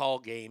go call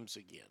games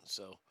again.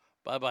 So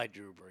bye-bye,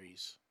 Drew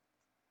Brees.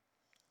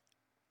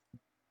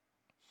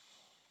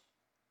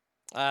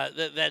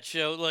 That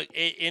show, look,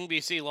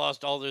 NBC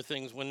lost all their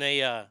things when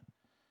they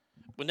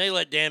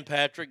let Dan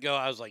Patrick go.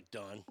 I was like,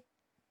 done.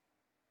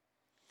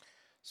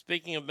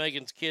 Speaking of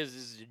Meghan's kids,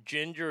 is it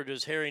Ginger, or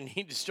does Harry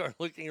need to start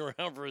looking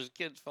around for his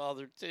kid's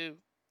father too?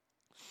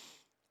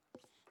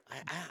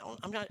 I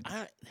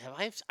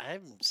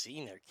haven't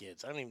seen their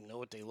kids. I don't even know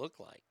what they look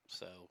like.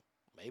 So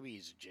maybe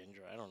he's a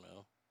Ginger. I don't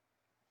know.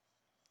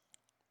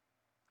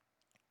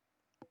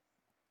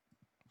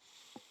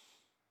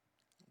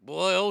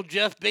 Boy, old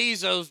Jeff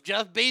Bezos.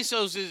 Jeff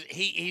Bezos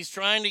he's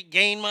trying to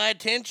gain my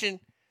attention.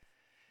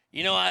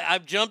 You know,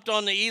 I've jumped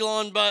on the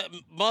Elon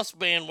Musk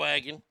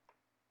bandwagon.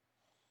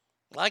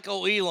 Like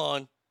old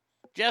Elon.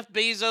 Jeff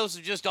Bezos has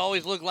just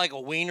always looked like a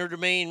wiener to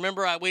me.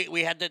 Remember,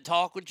 we had that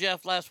talk with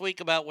Jeff last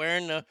week about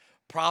wearing the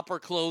proper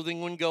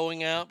clothing when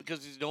going out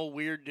because he's an old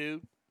weird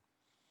dude.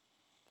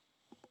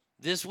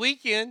 This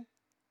weekend,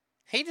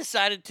 he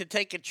decided to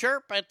take a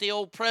chirp at the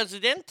old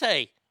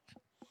Presidente.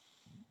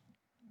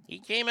 He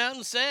came out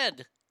and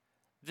said,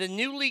 the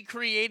newly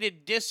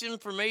created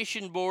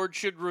disinformation board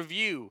should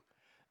review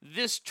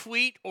this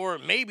tweet, or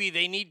maybe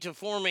they need to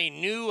form a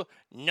new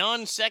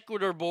non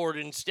sequitur board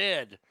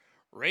instead.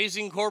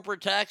 Raising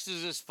corporate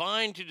taxes is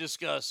fine to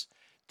discuss.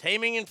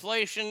 Taming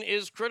inflation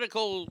is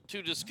critical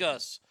to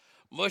discuss.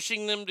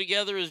 Mushing them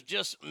together is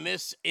just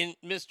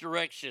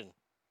misdirection.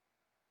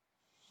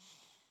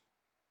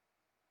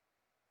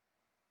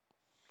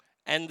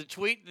 And the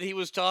tweet that he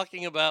was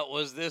talking about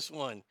was this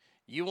one.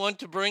 You want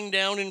to bring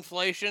down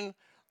inflation?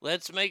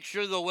 Let's make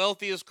sure the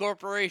wealthiest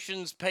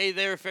corporations pay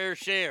their fair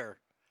share.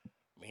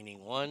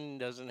 Meaning one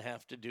doesn't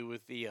have to do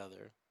with the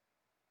other.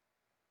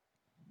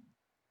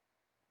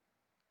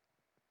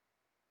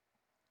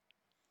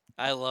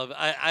 I love it.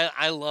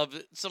 I love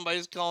it.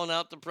 Somebody's calling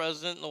out the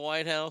president in the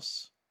White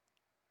House.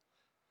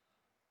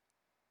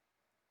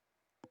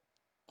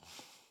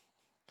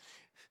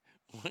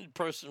 One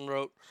person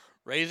wrote,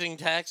 raising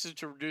taxes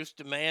to reduce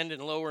demand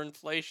and lower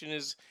inflation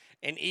is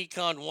an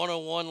Econ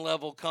 101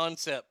 level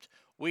concept.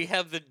 We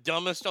have the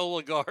dumbest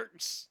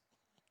oligarchs.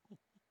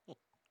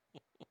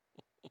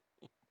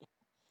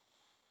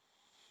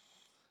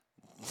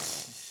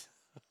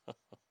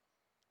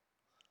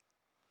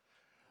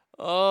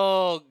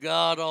 Oh,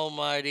 God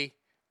almighty.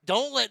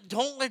 Don't let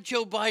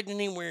Joe Biden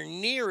anywhere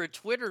near a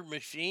Twitter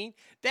machine.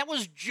 That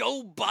was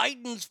Joe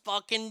Biden's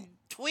fucking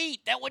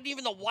tweet. That wasn't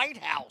even the White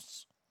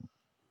House.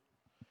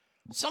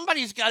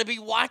 Somebody's got to be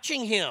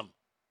watching him.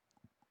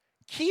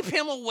 Keep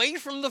him away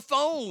from the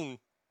phone.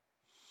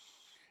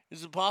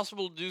 Is it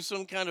possible to do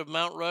some kind of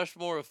Mount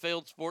Rushmore of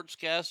failed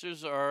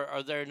sportscasters?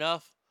 Are there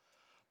enough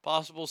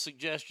possible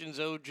suggestions?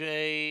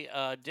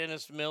 OJ,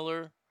 Dennis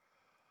Miller.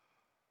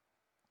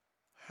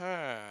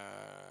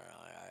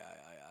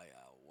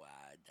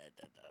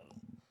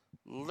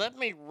 Let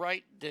me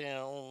write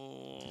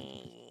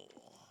down.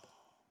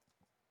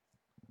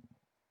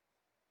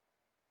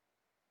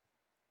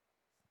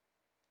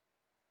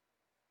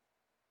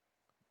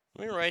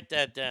 Let me write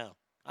that down.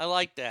 I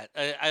like that.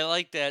 I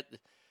like that.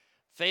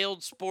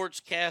 Failed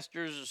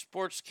sportscasters or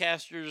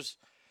sportscasters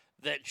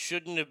that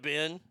shouldn't have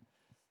been.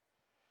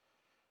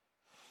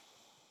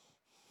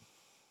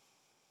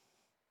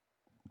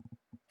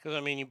 Because,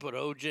 I mean, you put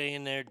OJ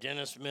in there,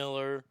 Dennis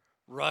Miller,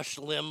 Rush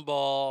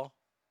Limbaugh.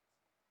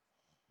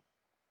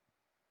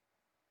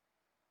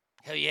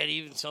 Hell, you had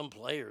even some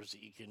players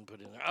that you can put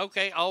in there.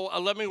 Okay,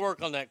 let me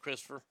work on that,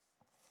 Christopher.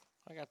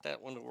 I got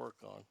that one to work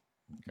on.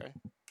 Okay.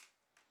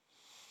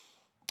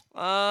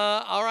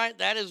 All right,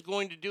 that is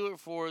going to do it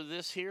for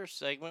this here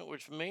segment,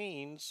 which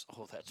means,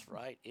 oh, that's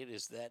right, it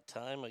is that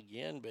time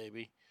again,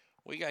 baby.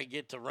 We got to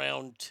get to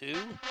round 2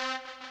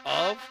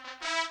 of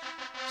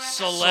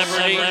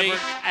Celebrity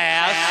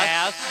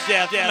Ass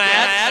Death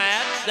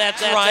Match.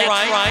 That's right.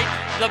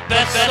 The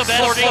best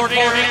supporting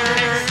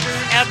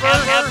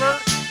ever.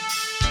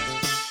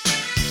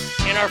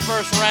 In our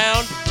first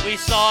round, we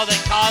saw that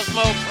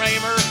Cosmo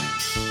Kramer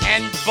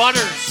and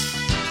Butters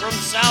from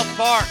South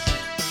Park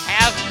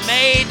have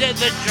made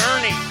the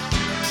journey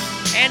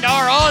and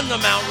are on the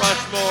Mount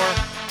Rushmore.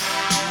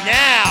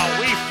 Now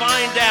we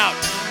find out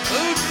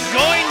who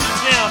joins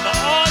them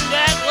on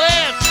that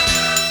list.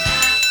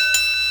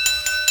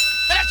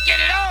 Let's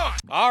get it on.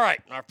 All right,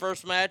 our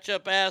first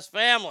matchup, Ass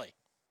Family.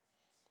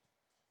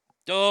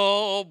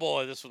 Oh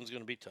boy, this one's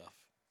going to be tough.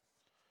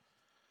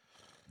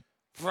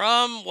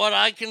 From what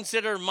I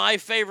consider my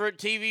favorite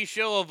TV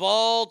show of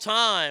all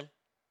time,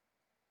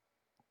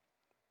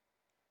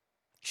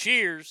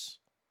 Cheers.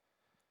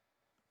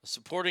 A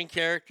supporting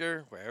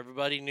character where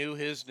everybody knew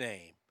his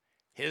name.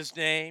 His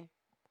name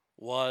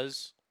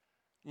was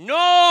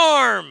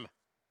Norm.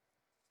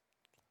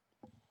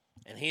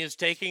 And he is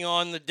taking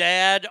on the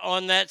dad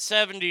on that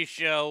 70s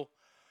show,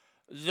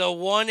 the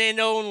one and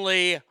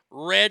only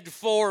Red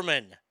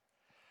Foreman.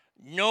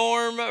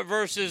 Norm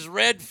versus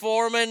Red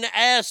Foreman.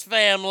 Ass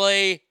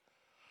Family.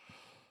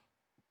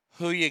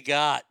 Who you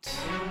got?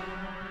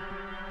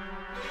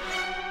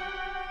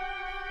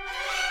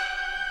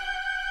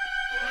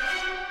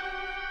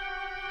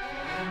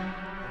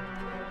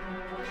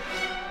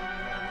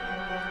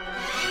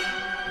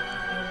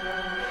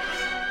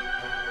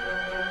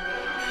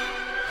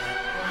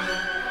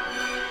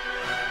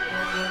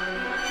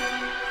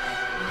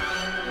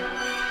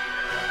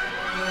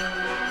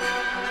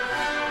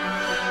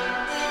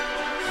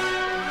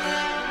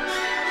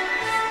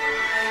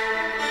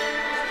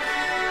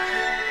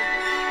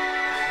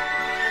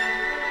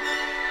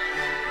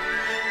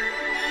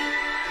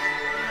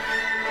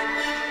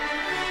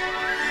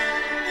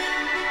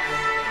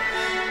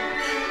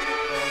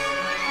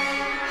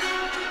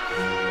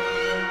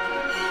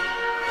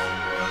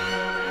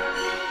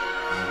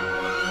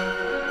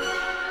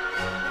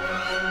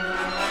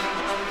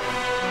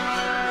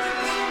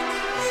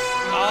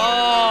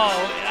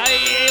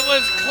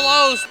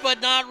 close,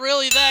 but not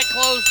really that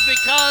close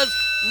because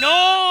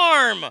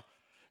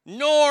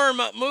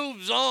Norm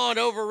moves on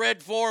over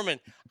Red Foreman.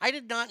 I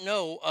did not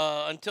know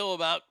until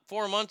about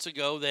 4 months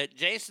ago that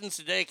Jason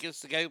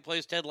Sudeikis, the guy who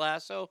plays Ted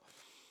Lasso,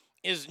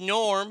 is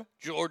Norm,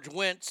 George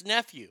Wendt's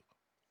nephew.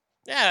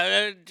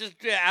 Yeah, just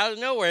out of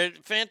nowhere.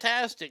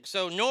 Fantastic.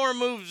 So Norm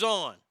moves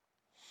on.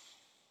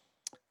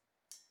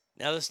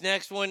 Now this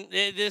next one,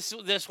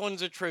 this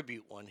one's a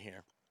tribute one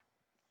here.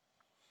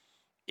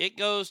 It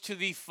goes to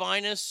the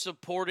finest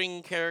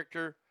supporting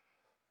character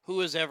who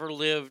has ever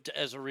lived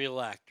as a real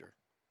actor.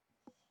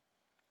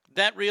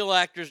 That real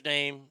actor's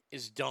name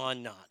is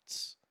Don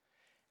Knotts.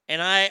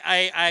 And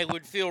I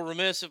would feel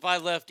remiss if I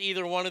left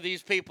either one of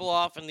these people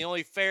off, and the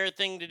only fair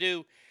thing to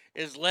do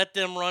is let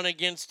them run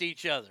against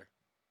each other.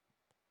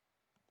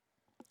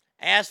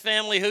 Ask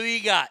family who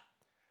you got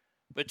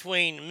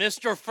between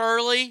Mr.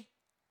 Furley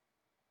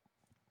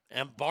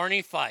and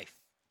Barney Fife.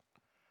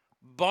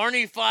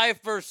 Barney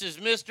Fife versus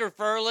Mr.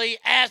 Furley.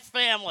 Ask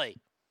family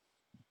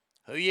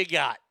who you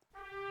got.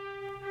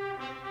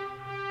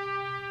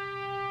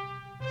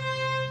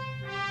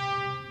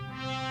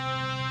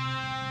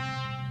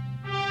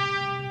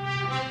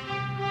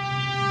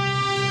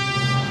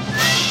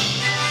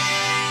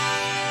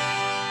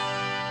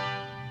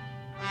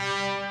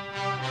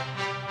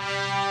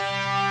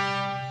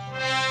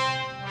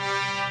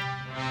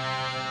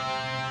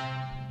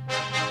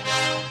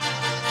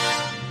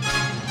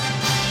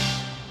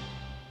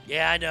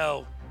 Yeah, I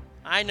know.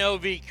 I know,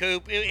 V.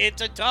 Coop. It's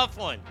a tough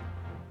one.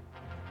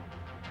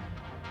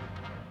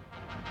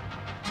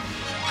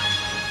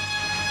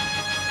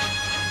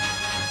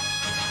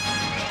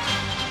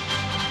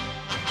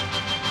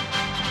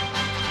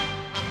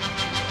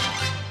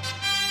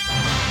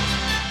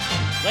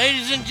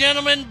 Ladies and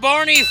gentlemen,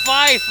 Barney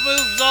Fife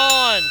moves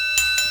on.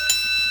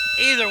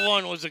 Either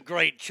one was a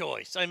great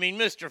choice. I mean,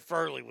 Mr.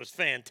 Furley was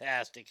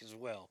fantastic as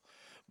well.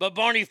 But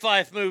Barney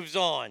Fife moves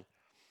on.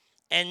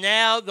 And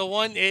now the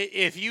one,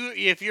 if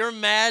you're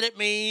mad at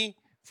me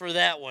for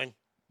that one,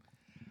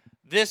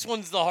 this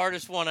one's the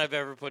hardest one I've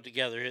ever put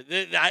together.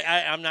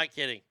 I'm not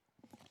kidding.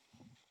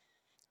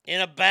 In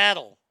a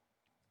battle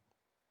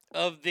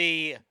of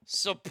the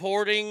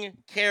supporting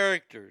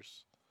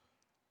characters,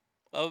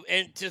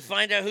 and to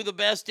find out who the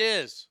best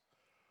is,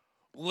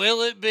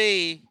 will it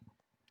be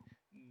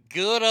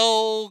good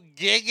old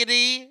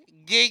giggity,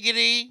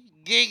 giggity,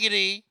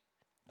 giggity?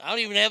 I don't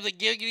even have the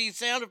giggity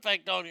sound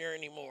effect on here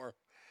anymore.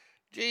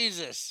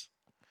 Jesus.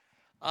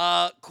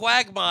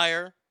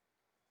 Quagmire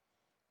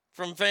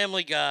from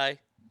Family Guy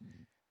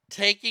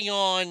taking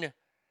on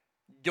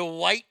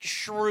Dwight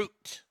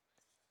Schrute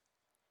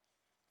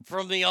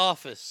from The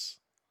Office.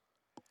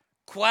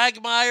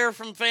 Quagmire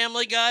from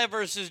Family Guy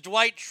versus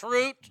Dwight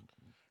Schrute.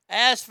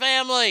 Ask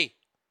family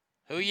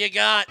who you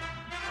got.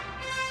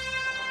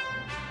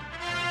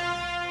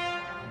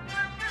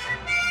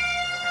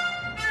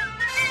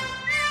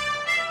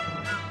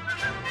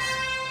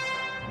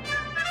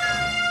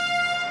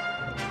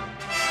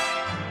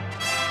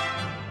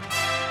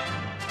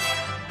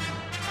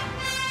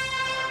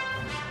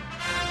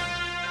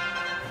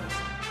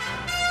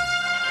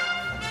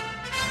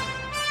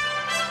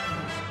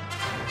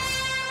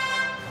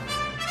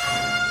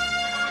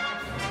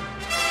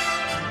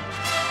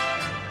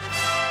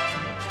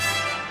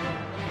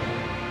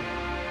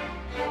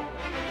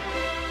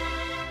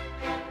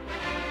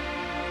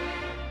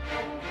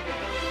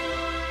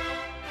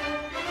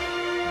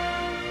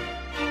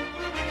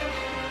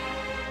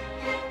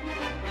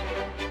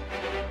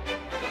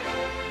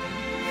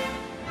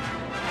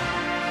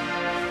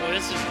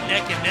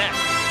 Neck and neck,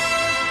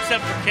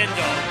 except for Ken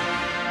Dog.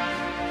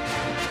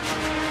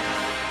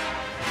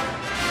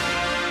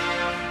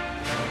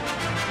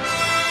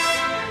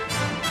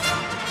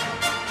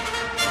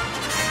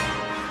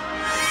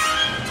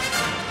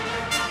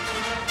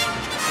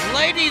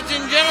 Ladies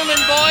and gentlemen,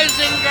 boys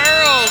and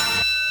girls,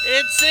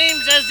 it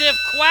seems as if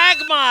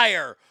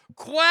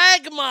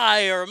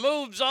Quagmire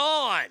moves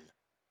on.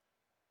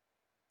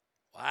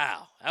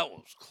 Wow, that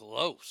was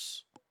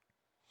close.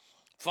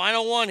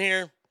 Final one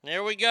here.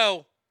 There we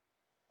go.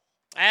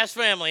 Ask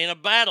family in a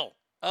battle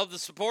of the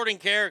supporting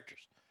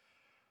characters.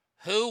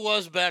 Who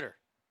was better?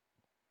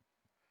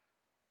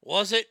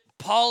 Was it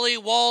Paulie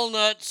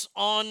Walnuts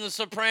on The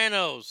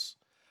Sopranos?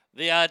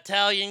 The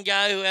Italian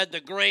guy who had the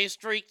gray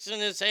streaks in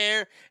his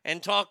hair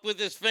and talked with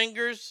his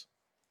fingers?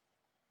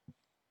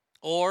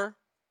 Or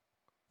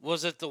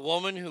was it the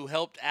woman who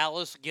helped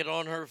Alice get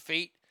on her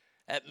feet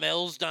at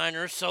Mel's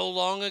Diner so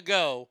long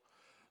ago?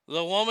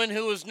 The woman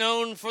who was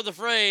known for the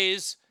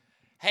phrase,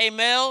 "Hey,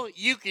 Mel,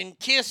 you can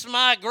kiss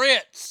my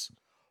grits."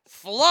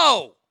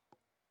 Flo.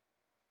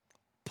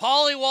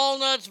 Paulie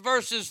Walnuts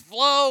versus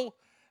Flo.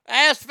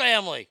 Ask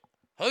family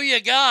who you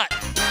got.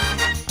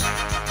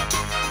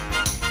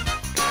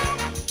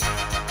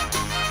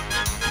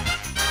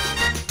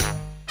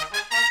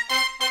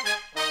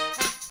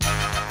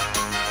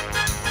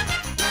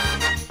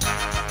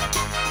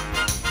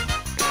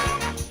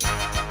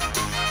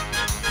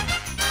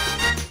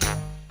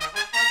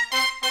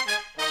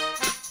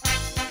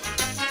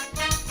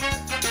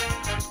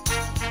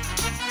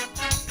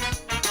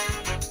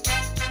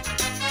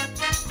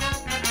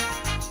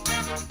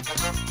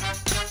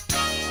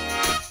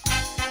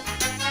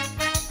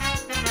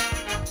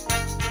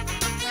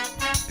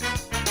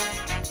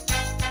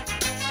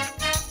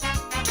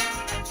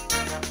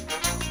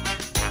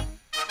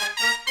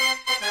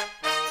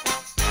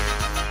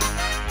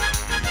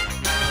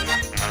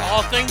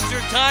 things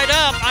are tied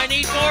up. I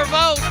need more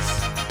votes.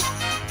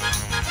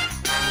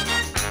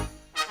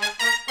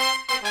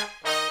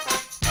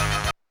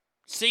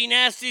 C.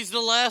 Nasty's the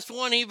last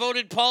one. He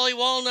voted Polly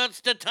Walnuts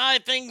to tie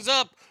things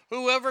up.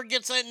 Whoever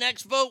gets that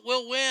next vote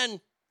will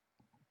win.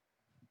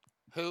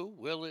 Who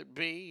will it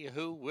be?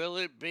 Who will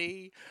it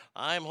be?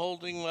 I'm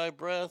holding my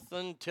breath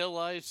until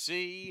I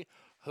see.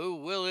 Who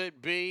will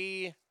it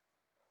be?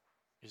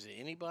 Is it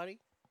anybody?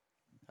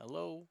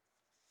 Hello?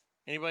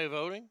 Anybody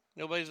voting?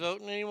 Nobody's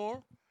voting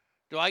anymore?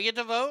 Do I get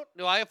to vote?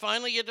 Do I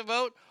finally get to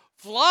vote?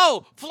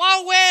 Flo!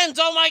 Flo wins!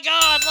 Oh my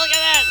God, look at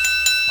that!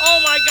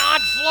 Oh my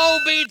God, Flo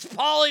beats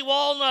Polly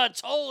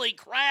Walnuts. Holy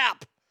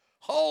crap.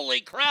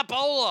 Holy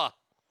crapola.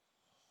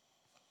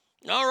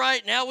 All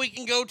right, now we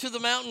can go to the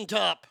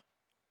mountaintop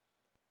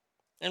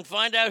and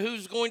find out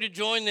who's going to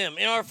join them.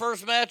 In our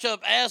first matchup,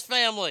 Ass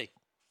Family.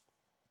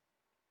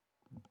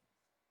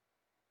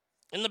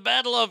 In the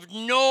battle of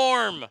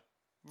Norm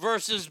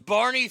versus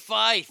Barney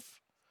Fife.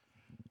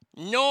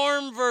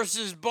 Norm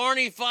versus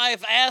Barney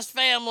Fife, Ass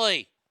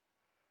Family.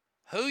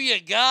 Who you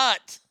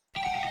got?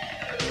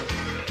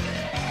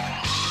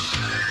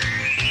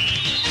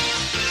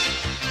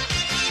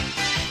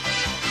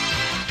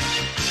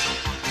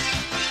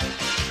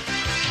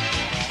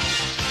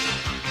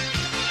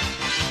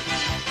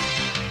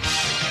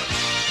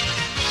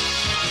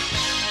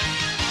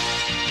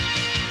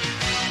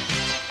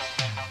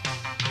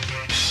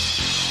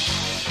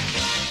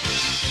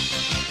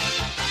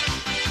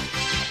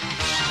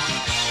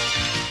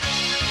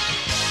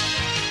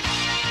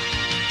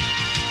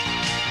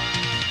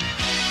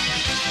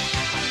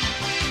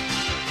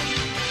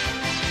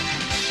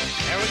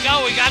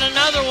 Go, we got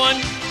another one.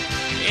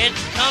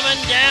 It's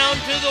coming down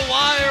to the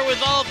wire with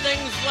all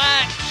things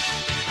black.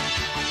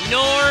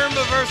 Norm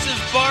versus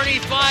Barney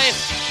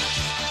Fife.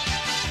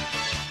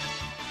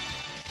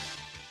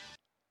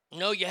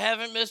 No, you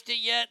haven't missed it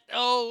yet.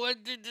 Oh,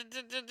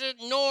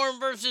 Norm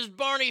versus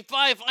Barney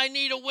Fife. I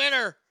need a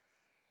winner.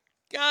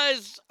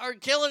 Guys are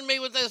killing me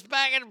with this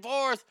back and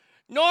forth.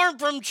 Norm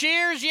from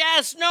Cheers.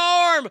 Yes,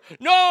 Norm.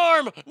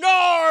 Norm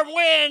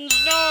wins.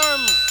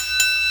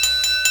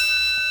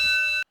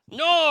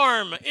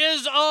 Norm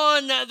is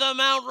on the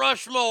Mount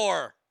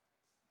Rushmore.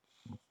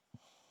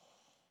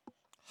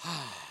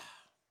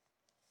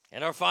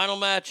 And our final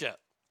matchup.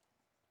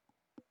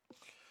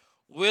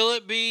 Will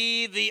it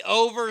be the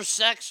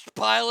oversexed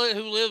pilot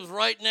who lives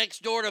right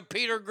next door to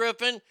Peter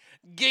Griffin,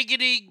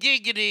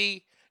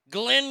 giggity,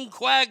 Glenn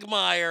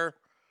Quagmire?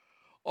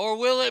 Or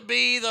will it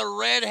be the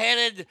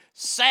red-headed,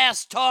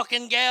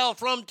 sass-talking gal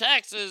from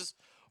Texas,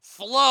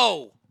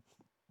 Flo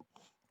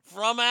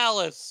from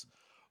Alice?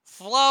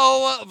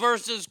 Flo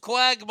versus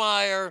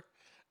Quagmire.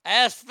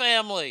 Ass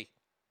Family.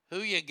 Who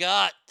you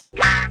got?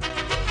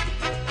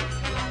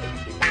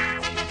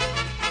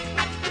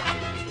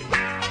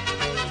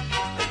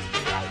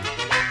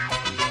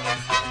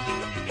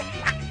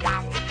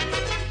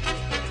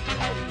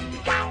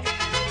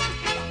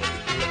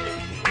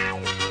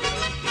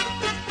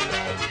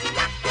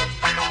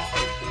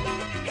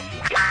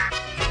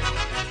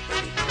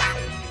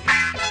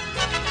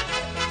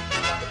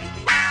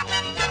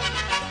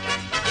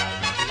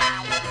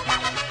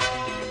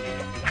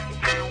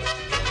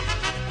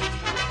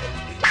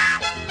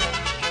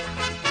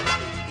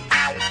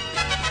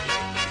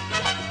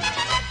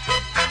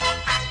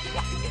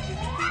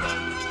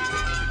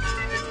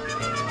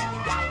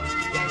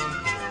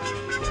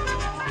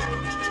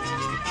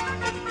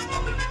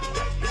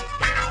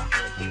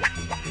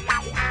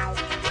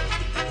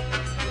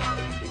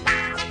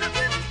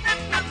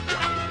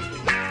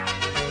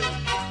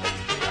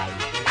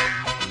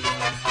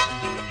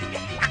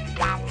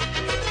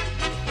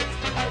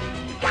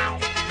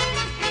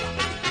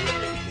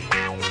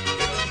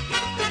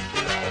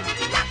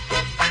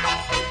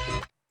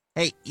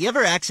 Hey, you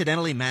ever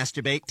accidentally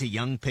masturbate to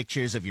young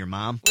pictures of your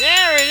mom?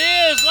 There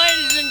it is,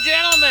 ladies and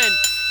gentlemen.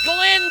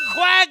 Glenn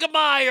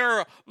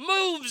Quagmire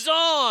moves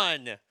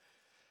on.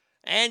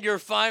 And your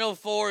final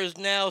four is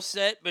now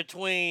set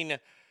between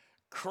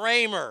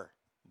Kramer,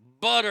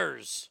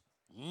 Butters,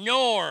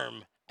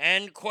 Norm,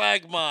 and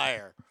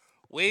Quagmire.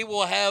 We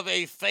will have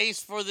a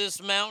face for this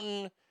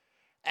mountain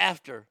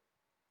after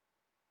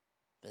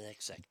the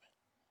next segment.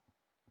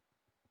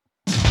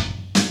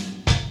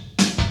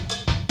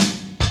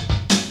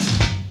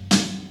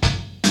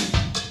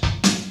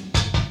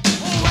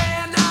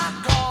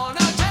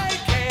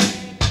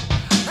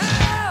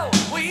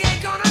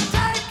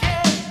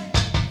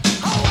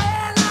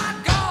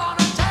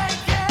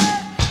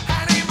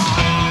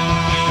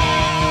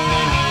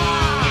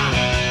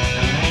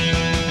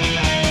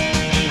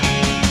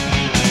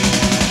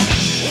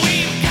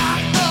 We've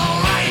got the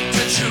right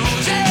to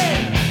choose it.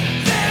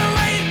 There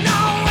ain't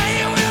no way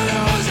we'll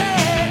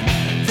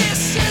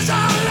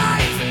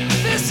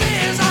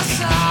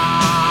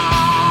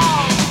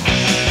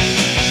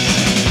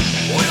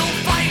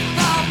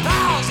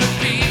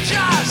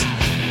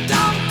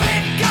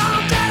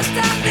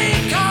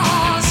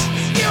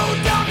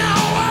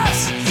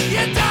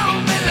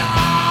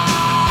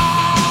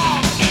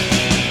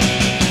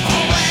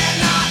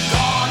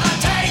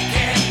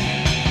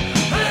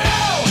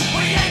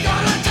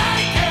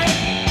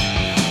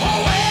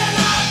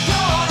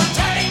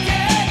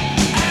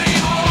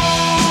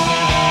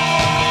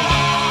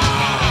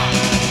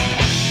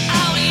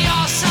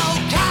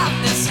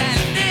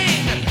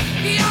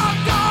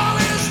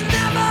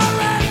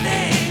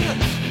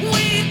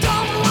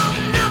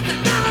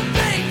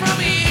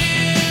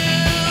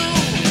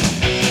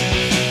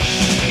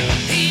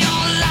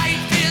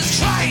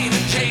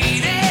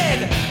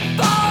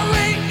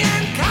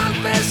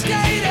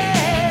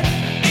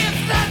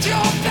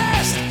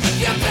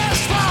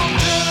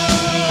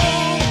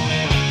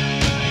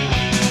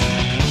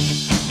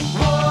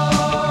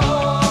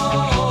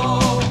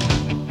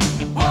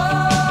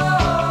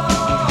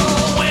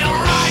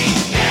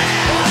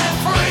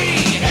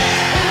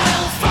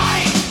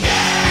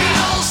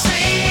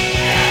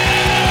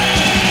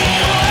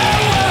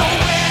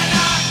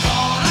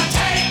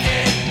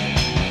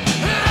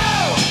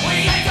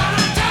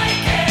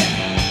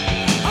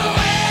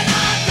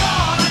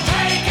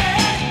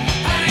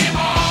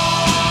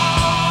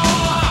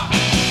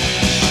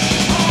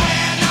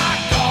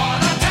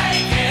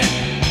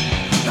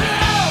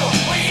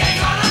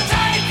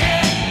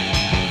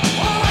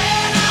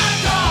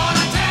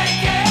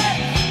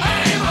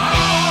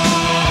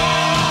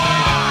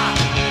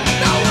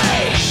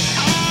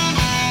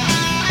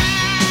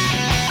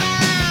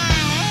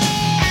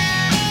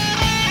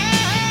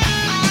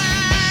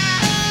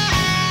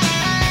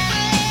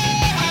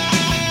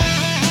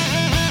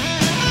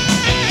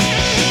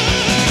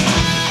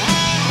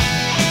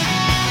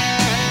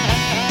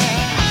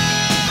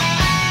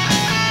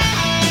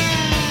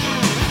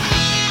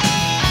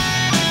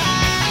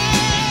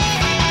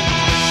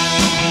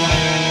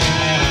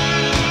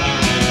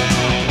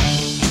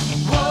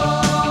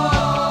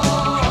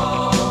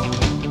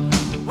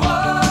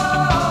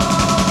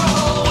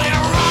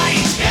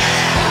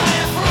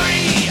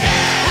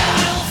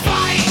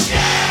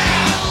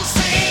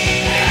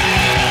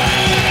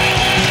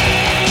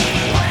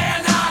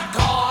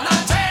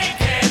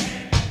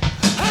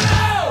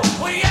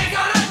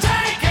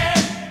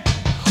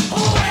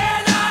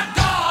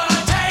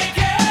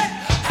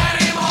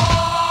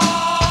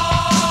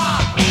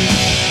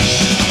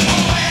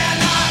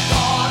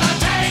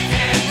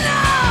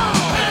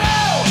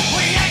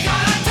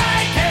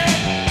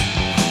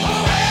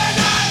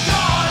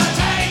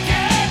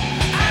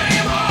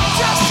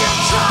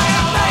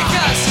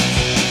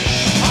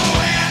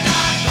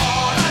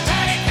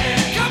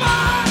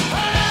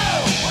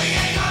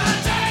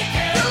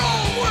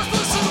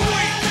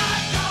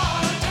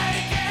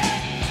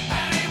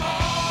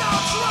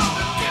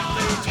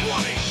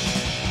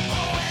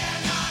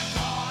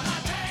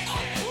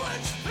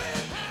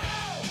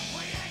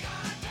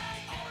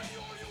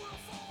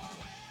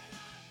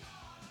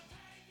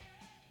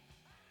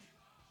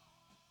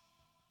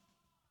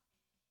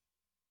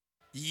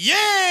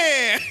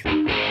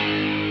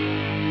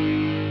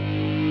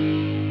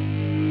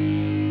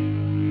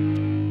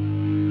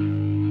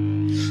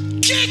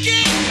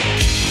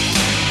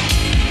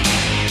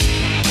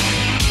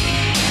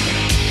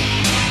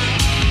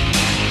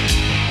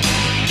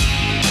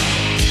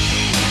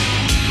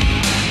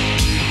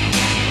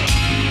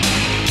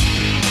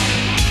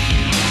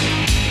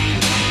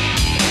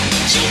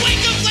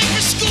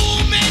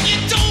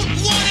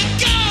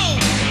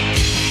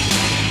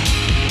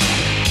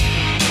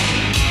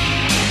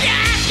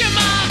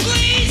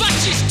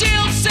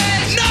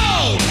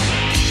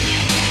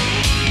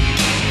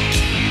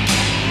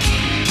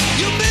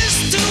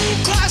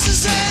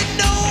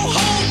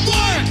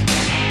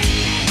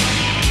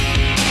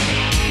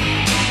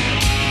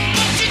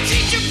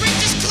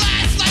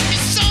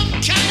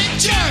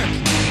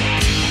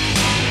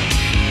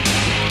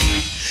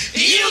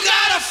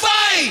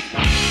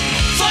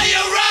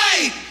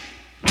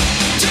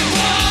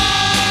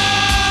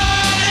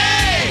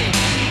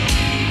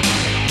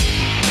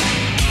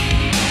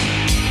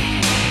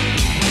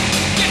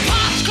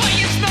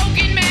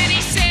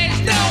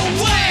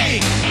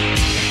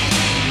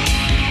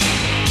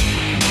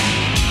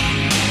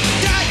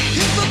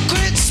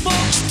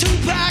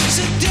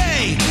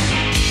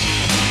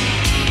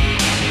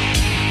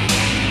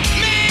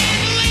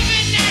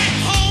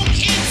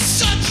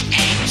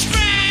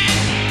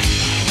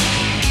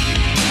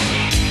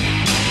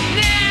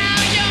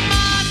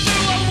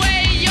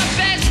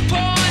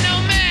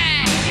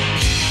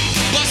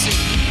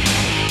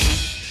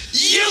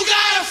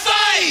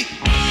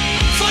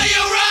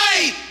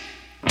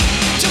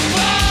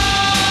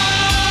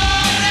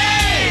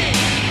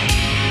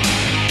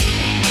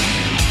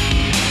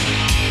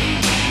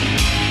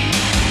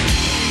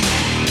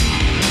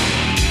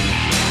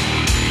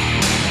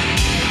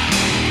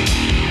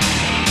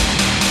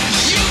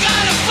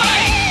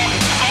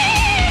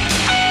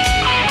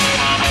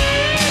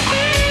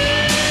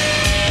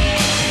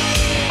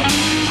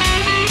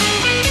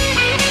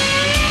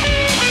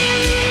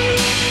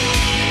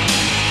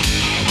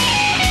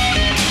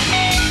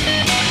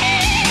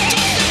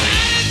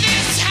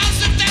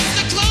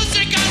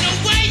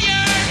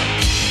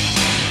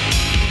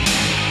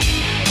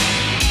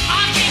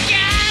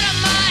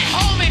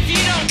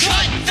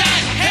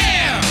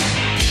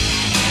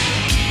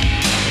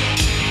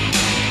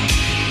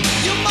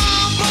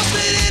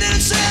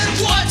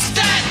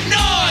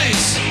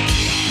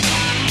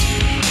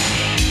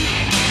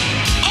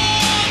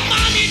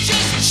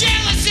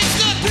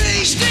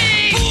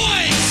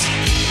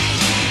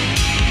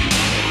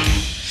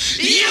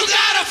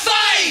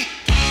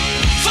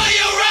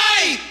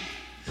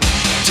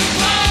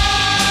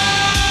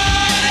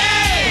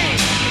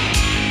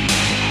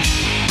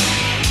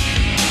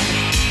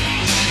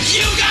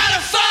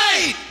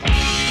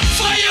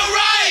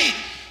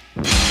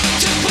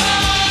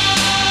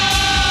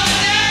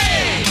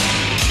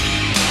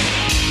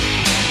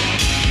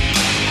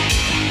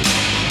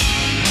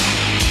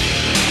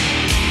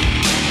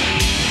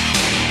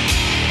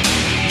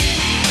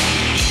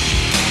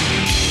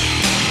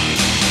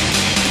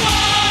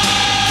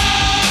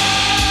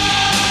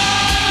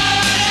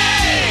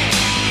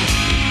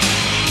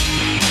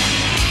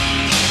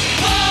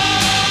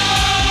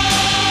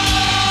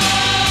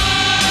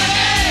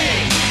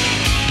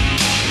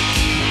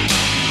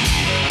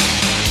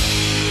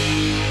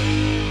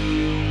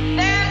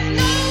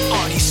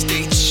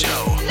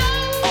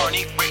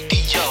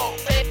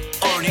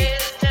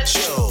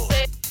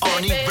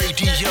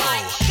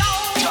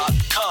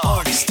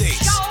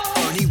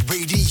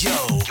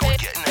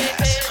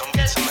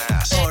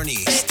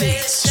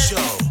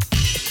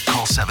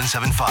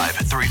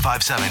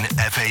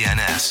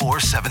 775-357-FANS or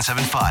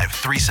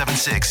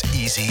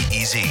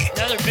 775-376-EASY-EASY.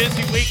 Another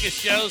busy week of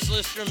shows.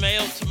 Listener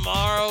mail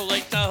tomorrow.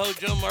 Lake Tahoe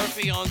Joe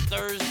Murphy on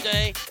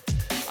Thursday.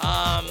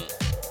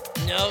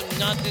 No,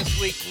 not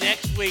this week.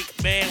 Next week,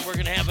 man, we're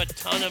going to have a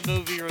ton of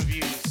movie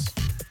reviews.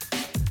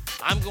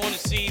 I'm going to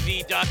see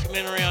the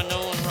documentary on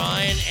Nolan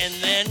Ryan and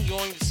then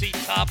going to see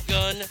Top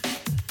Gun: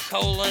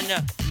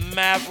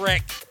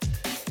 Maverick.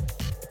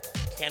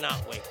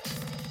 Cannot wait.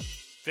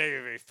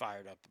 Very, very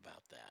fired up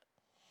about that.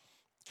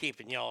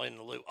 Keeping y'all in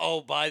the loop.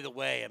 Oh, by the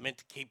way, I meant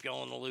to keep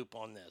y'all in the loop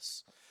on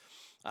this.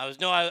 I was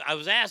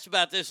asked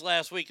about this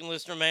last week in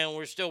Listener Mail.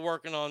 We're still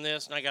working on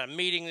this, and I got a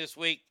meeting this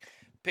week.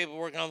 People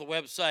working on the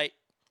website.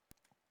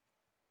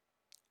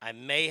 I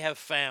may have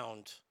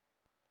found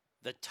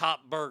the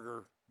top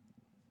burger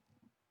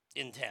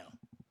in town.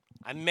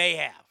 I may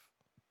have.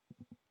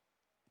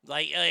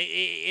 Like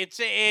it's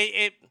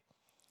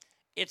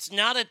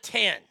not a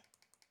 10.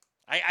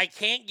 I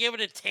can't give it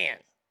a 10.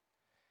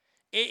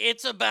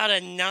 It's about a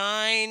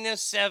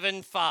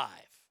 9.75.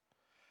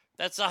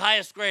 That's the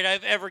highest grade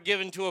I've ever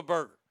given to a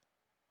burger.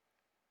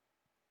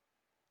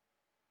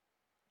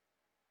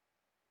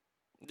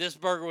 This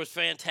burger was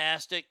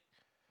fantastic,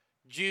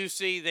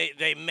 juicy.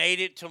 They made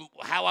it to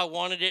how I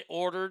wanted it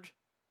ordered.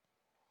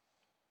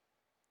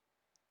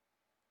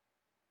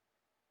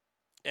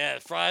 Yeah,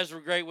 the fries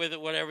were great with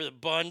it, whatever. The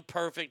bun,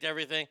 perfect,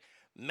 everything.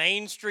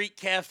 Main Street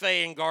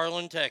Cafe in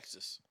Garland,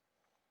 Texas.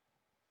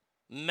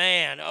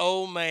 Man,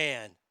 oh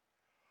man.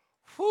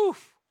 Whew.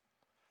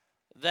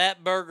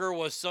 That burger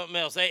was something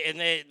else.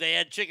 They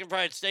had chicken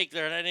fried steak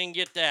there, and I didn't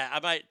get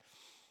that.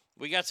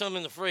 We got some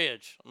in the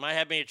fridge. I might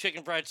have me a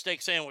chicken fried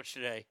steak sandwich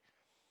today.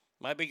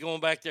 Might be going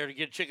back there to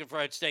get chicken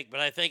fried steak, but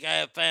I think I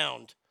have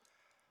found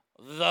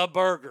the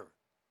burger.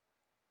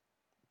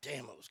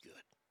 Damn, it was good.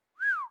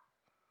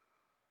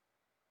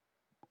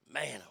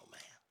 Man, oh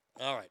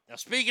man. All right, now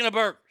speaking of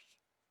burgers,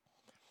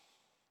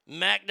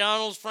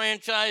 McDonald's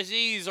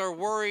franchisees are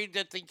worried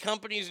that the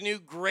company's new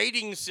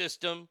grading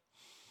system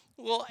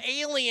will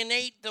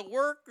alienate the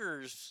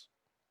workers.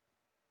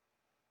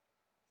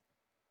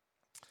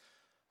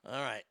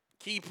 All right.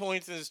 Key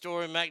points in the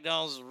story: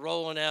 McDonald's is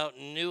rolling out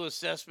a new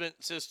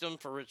assessment system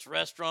for its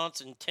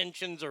restaurants, and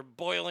tensions are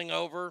boiling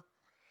over.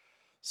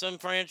 Some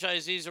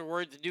franchisees are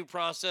worried the new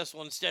process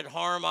will instead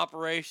harm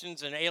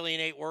operations and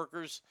alienate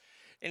workers.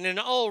 In an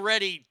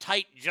already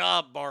tight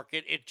job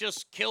market, it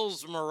just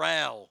kills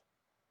morale.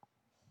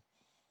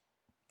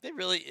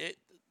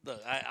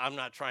 I'm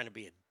not trying to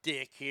be a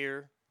dick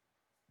here.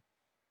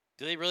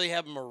 Do they really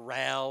have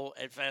morale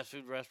at fast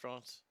food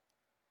restaurants?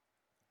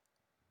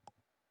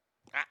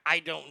 I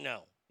don't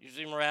know.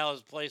 Usually morale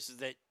is places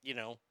that,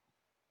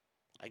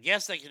 I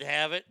guess they could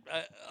have it.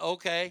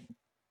 Okay.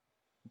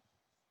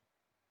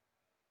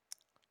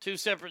 2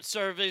 separate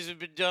surveys have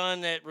been done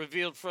that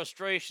revealed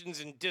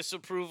frustrations and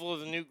disapproval of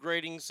the new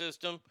grading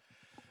system.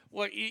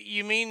 What,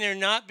 you mean they're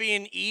not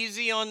being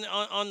easy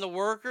on the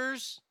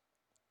workers?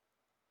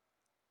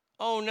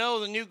 Oh no,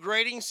 the new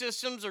grading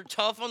systems are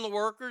tough on the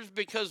workers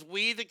because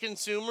we, the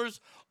consumers,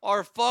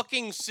 are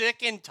fucking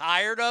sick and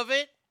tired of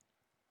it?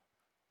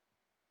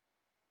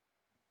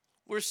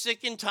 We're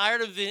sick and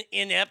tired of the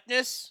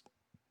ineptness.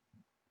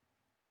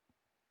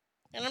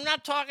 And I'm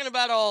not talking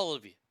about all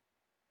of you.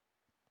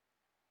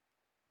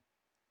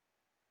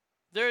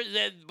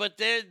 But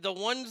the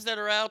ones that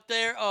are out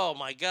there, oh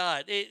my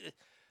God.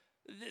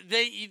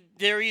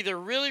 They're either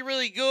really,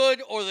 really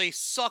good or they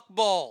suck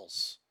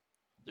balls.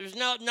 There's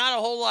not a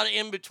whole lot of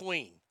in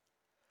between.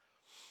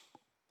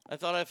 I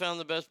thought I found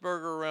the best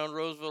burger around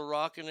Roseville,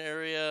 Rockin'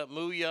 area,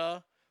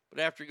 Mooyah. But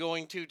after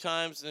going 2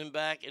 times and then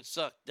back, it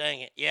sucked.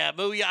 Dang it. Yeah,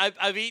 Mooyah,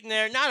 I've eaten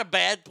there. Not a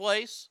bad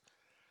place.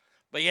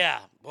 But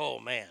yeah, oh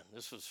man,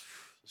 this burger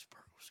was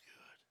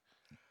good.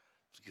 It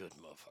was good,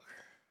 motherfucker.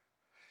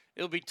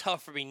 It'll be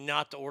tough for me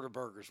not to order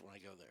burgers when I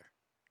go there.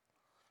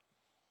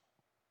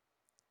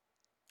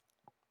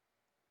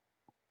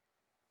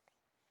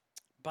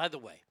 By the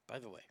way,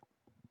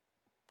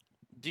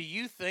 do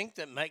you think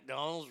that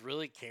McDonald's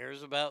really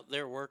cares about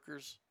their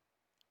workers?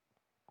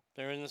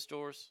 They're in the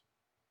stores?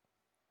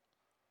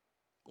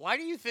 Why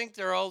do you think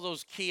there are all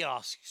those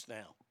kiosks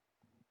now?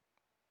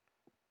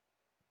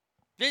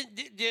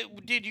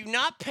 Did you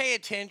not pay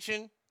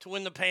attention to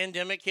when the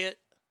pandemic hit?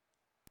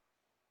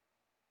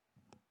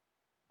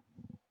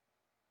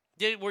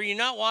 Were you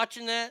not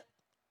watching that?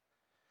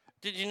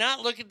 Did you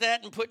not look at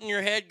that and put in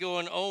your head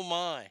going, oh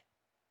my,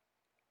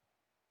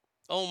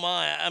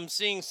 I'm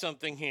seeing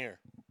something here.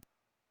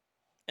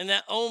 And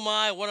that, oh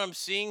my, what I'm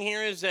seeing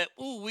here is that,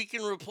 we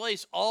can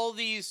replace all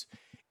these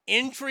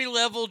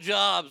entry-level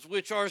jobs,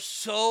 which are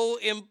so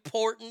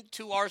important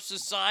to our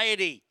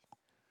society.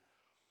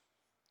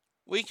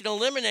 We can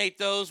eliminate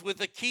those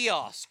with a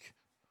kiosk.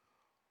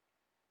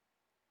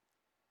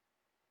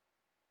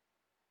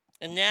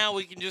 And now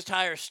we can just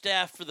hire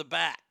staff for the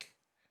back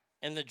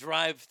and the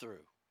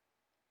drive-through.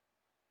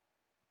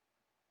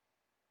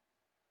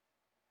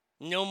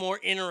 No more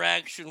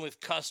interaction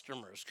with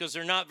customers because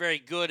they're not very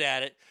good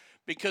at it,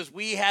 because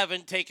we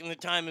haven't taken the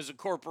time as a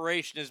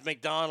corporation, as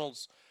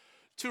McDonald's,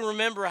 to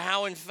remember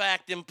how, in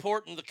fact,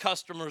 important the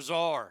customers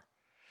are.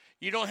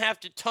 You don't have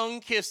to tongue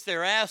kiss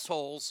their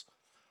assholes,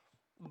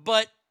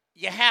 but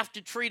you have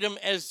to treat them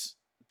as,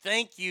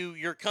 thank you,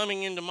 you're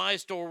coming into my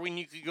store when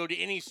you could go to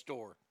any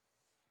store.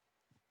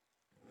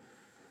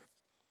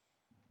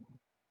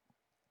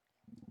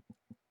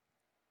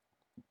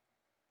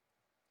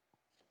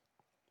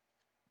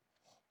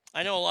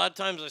 I know a lot of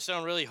times I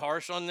sound really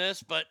harsh on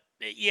this, but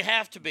you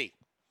have to be.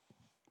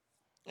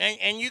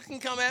 And you can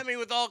come at me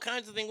with all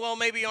kinds of things. Well,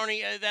 maybe,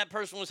 Arnie, that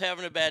person was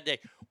having a bad day.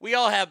 We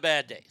all have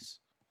bad days.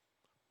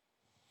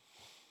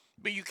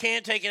 But you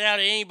can't take it out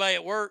at anybody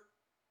at work.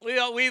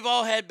 We've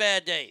all had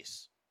bad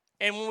days.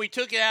 And when we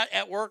took it out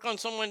at work on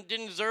someone that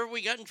didn't deserve it,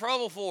 we got in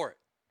trouble for it.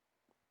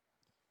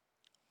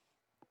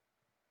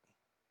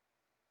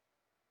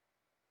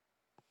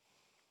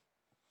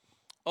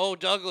 Oh,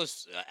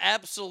 Douglas,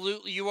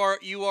 absolutely. You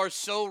are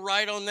so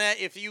right on that.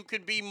 If you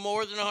could be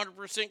more than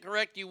 100%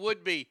 correct, you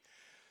would be.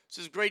 This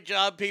is great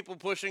job, people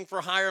pushing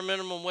for higher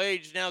minimum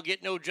wage now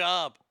get no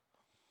job.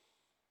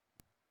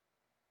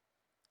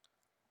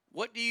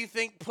 What do you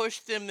think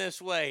pushed them this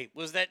way?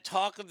 Was that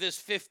talk of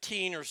this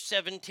 $15 or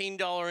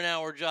 $17 an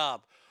hour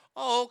job?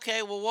 Oh,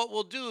 okay. Well, what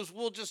we'll do is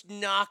we'll just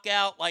knock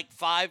out like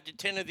 5 to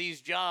 10 of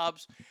these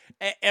jobs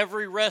at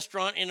every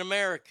restaurant in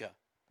America.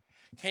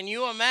 Can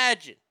you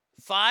imagine?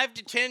 5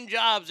 to 10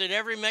 jobs at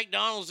every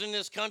McDonald's in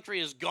this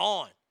country is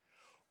gone.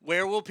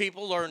 Where will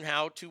people learn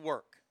how to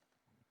work?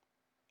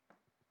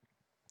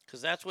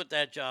 Because that's what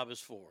that job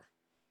is for.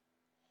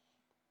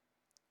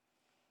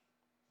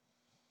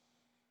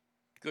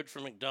 Good for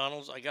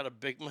McDonald's. I got a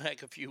Big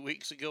Mac a few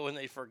weeks ago and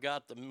they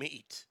forgot the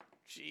meat.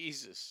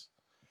 Jesus.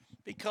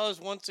 Because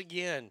once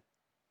again,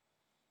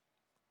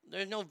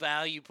 there's no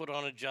value put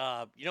on a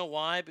job. You know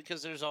why?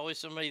 Because there's always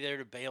somebody there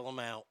to bail them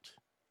out.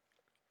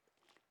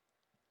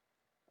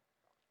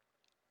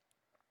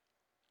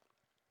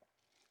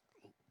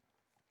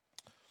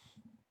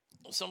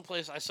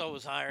 Someplace I saw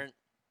was hiring,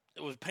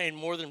 it was paying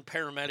more than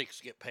paramedics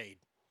get paid.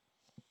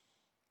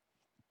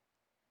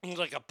 It was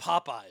like a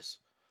Popeyes.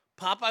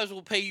 Popeyes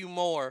will pay you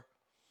more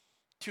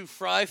to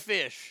fry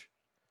fish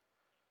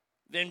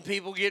than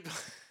people get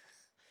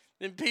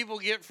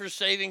for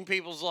saving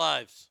people's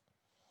lives.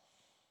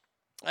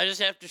 I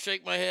just have to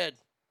shake my head.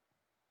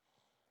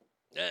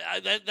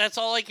 That's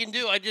all I can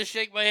do. I just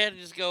shake my head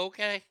and just go,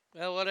 okay,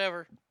 well,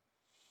 whatever.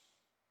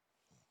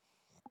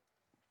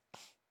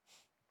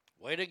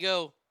 Way to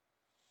go.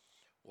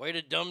 Way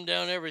to dumb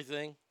down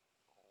everything.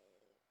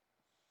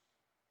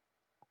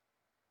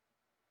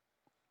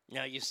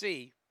 Now, you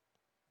see,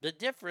 the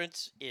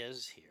difference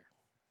is here.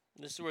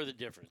 This is where the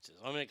difference is.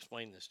 I'm going to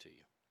explain this to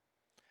you.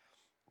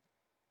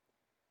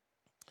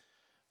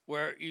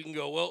 Where you can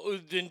go, well,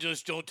 then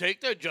just don't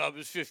take that job.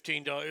 It's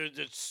 $15.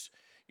 It's,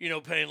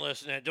 paying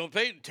less than that. Don't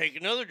take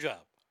another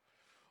job.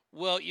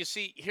 Well, you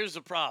see, here's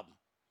the problem.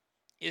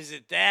 Is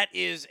that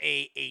is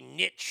a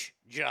niche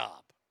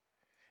job.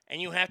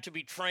 And you have to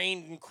be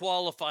trained and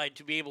qualified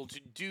to be able to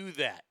do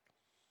that.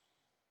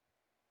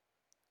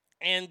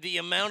 And the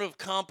amount of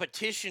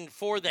competition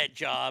for that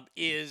job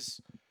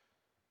is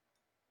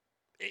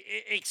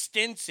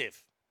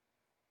extensive.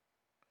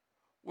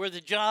 Where the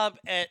job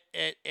at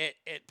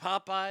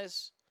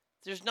Popeyes,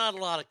 there's not a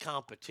lot of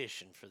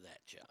competition for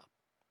that job.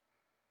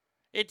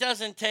 It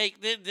doesn't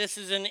take, this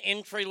is an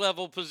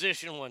entry-level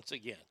position once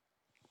again.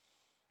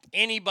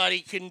 Anybody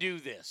can do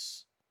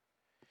this.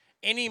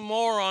 Any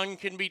moron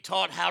can be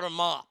taught how to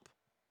mop.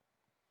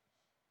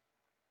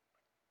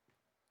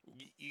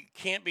 You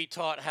can't be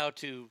taught how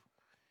to,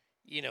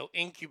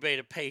 incubate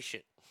a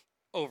patient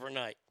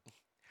overnight.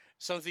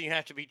 Something you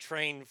have to be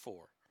trained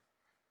for.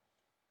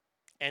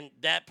 And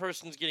that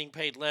person's getting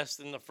paid less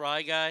than the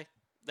fry guy.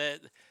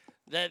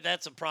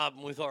 That's a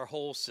problem with our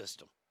whole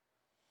system.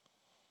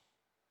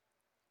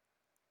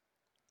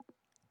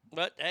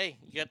 But, hey,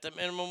 you got the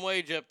minimum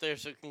wage up there,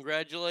 so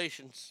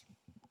congratulations.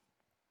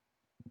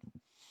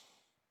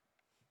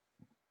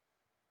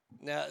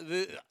 Now,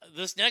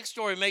 this next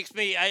story makes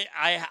me,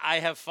 I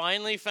have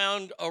finally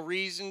found a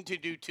reason to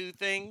do two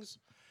things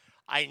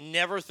I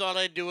never thought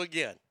I'd do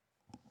again.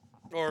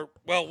 Or,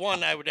 well,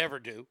 one I would ever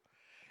do.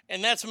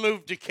 And that's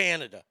move to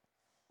Canada.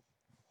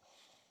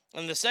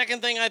 And the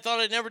second thing I thought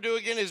I'd never do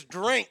again is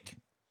drink.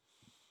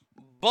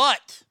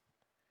 But,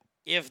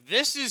 if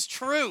this is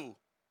true,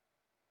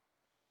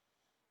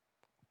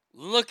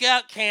 look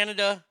out,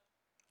 Canada.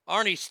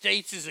 Arnie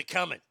States is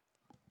a-coming.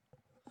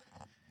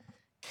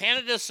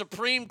 Canada's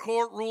Supreme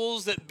Court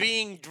rules that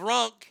being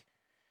drunk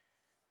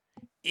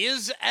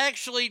is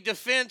actually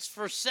defense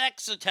for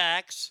sex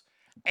attacks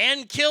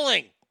and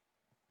killing.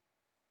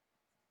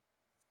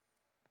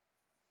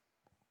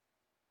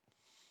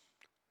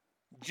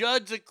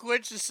 Judge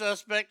acquits the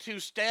suspect who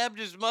stabbed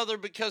his mother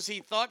because he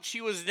thought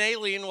she was an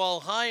alien while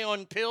high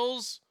on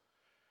pills,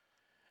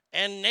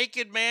 and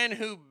naked man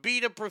who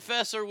beat a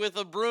professor with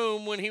a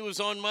broom when he was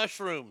on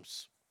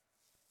mushrooms.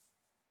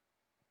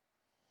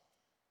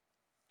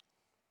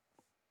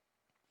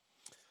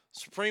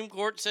 Supreme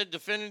Court said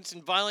defendants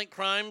in violent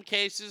crime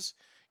cases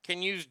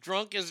can use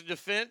drunk as a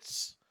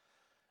defense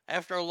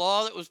after a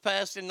law that was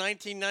passed in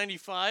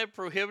 1995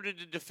 prohibited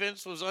the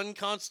defense was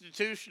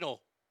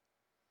unconstitutional.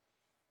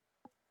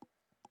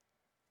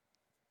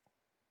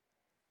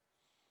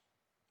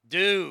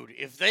 Dude,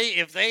 if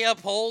they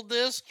uphold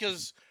this,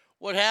 because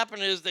what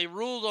happened is they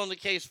ruled on the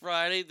case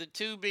Friday, the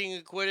two being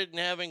acquitted and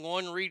having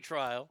one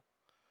retrial.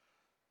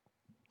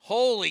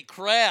 Holy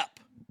crap.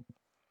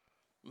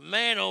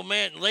 Man, oh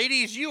man.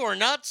 Ladies, you are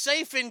not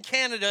safe in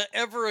Canada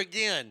ever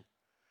again.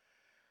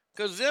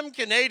 Because them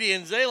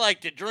Canadians, they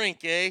like to drink,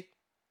 eh?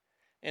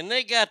 And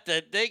they got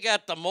the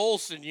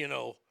Molson, you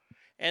know.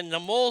 And the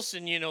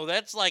Molson, you know,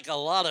 that's like a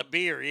lot of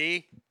beer,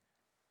 eh?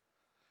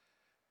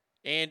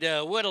 And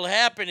what'll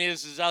happen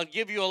is I'll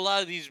give you a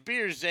lot of these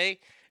beers, eh?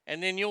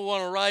 And then you'll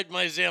want to ride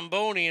my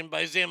Zamboni. And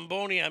by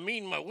Zamboni, I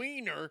mean my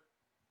wiener.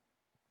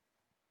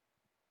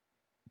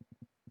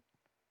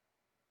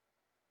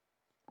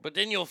 But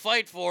then you'll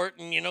fight for it.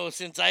 And, you know,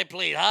 since I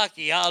played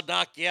hockey, I'll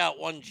knock you out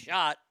one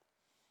shot.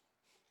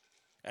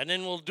 And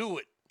then we'll do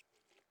it.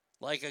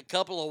 Like a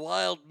couple of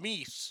wild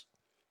meese.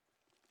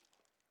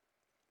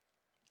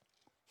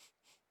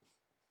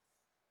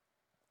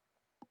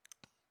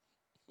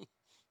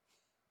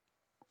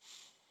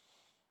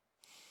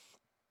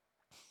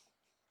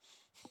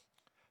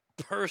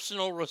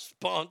 Personal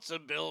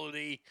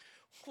responsibility,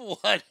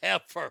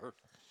 whatever.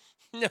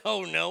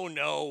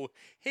 No.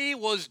 He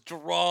was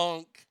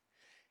drunk.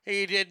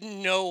 He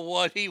didn't know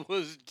what he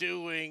was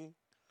doing.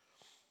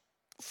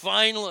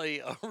 Finally,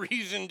 a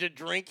reason to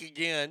drink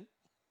again.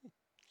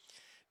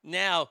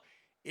 Now,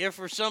 if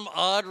for some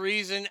odd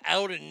reason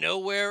out of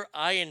nowhere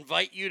I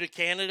invite you to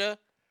Canada,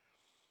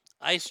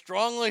 I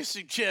strongly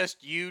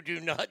suggest you do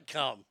not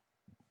come.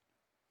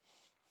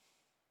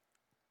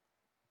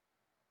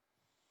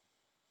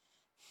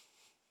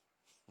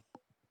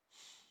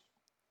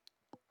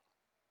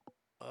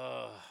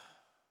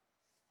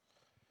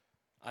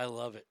 I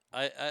love it.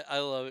 I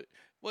love it.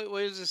 What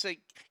does it say?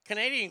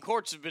 Canadian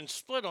courts have been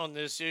split on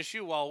this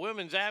issue, while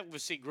women's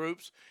advocacy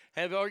groups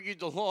have argued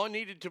the law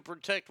needed to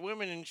protect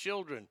women and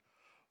children.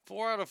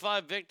 4 out of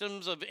 5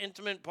 victims of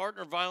intimate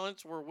partner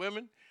violence were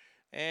women,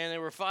 and they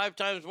were 5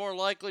 times more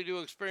likely to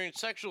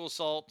experience sexual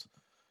assault,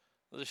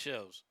 the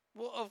shows.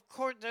 Well, of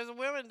course, there's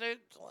women.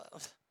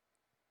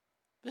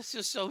 This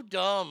is so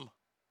dumb.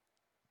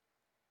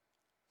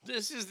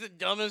 This is the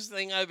dumbest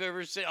thing I've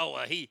ever seen.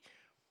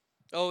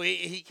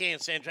 He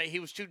can't stand straight. He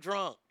was too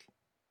drunk.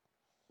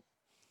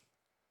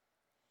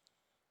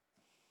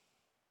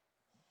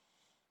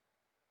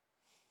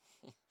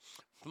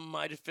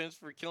 My defense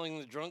for killing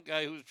the drunk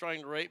guy who was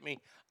trying to rape me,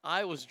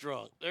 I was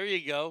drunk. There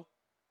you go.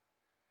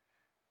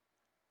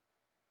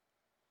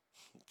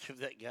 Give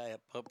that guy a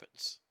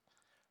puppets.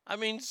 I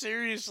mean,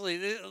 seriously.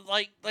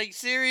 Like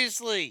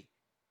seriously.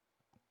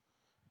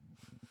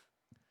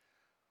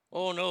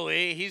 Oh, no,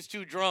 he's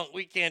too drunk.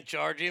 We can't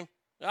charge him.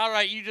 All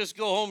right, you just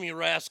go home, you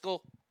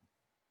rascal.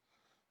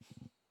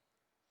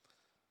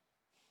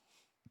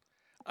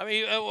 I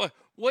mean,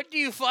 what do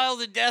you file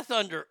the death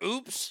under?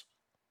 Oops.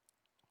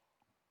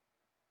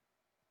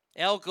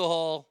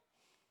 Alcohol.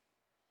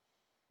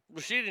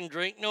 Well, she didn't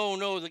drink.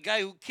 No, the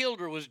guy who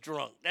killed her was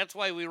drunk. That's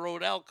why we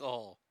wrote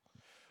alcohol.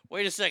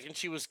 Wait a second,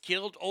 she was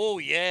killed? Oh,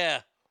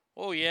 yeah.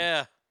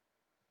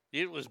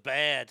 It was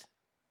bad.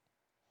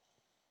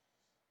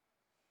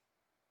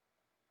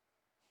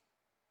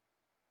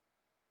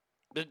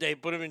 Did they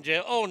put him in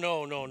jail? Oh,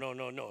 no.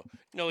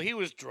 No, he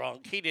was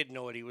drunk. He didn't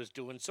know what he was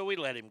doing, so we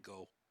let him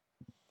go.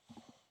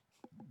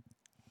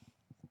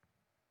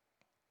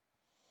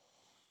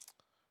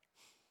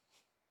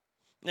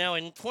 Now,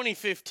 in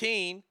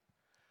 2015,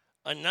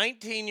 a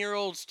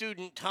 19-year-old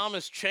student,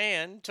 Thomas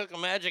Chan, took a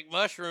magic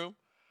mushroom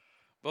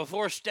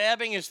before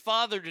stabbing his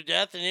father to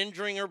death and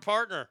injuring her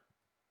partner.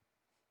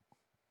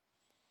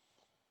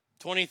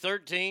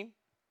 2013,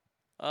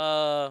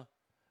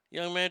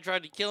 young man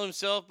tried to kill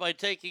himself by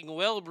taking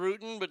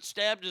Wellbrutin, but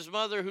stabbed his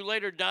mother, who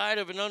later died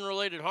of an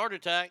unrelated heart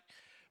attack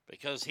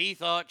because he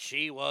thought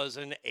she was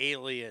an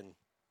alien.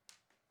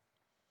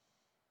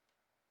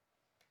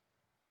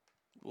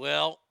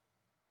 Well,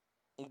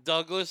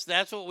 Douglas,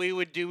 that's what we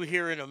would do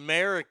here in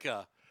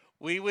America.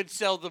 We would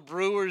sell the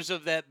brewers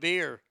of that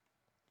beer.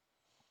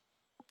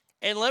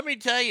 And let me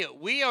tell you,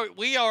 we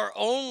are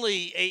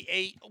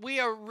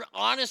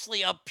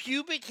honestly a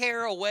pubic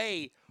hair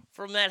away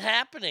from that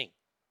happening.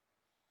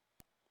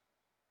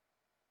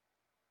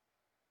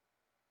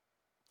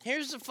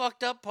 Here's the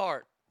fucked up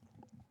part.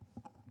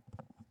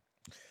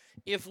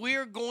 If we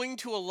are going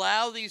to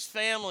allow these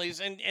families,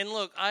 and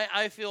look,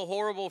 I feel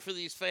horrible for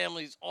these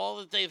families, all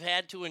that they've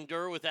had to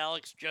endure with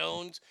Alex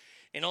Jones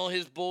and all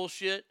his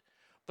bullshit,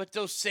 but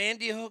those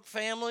Sandy Hook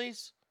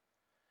families,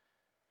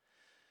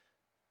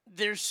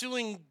 they're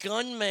suing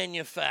gun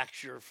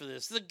manufacturer for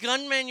this. The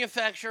gun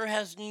manufacturer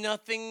has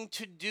nothing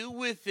to do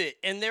with it,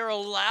 and they're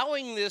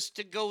allowing this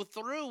to go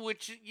through,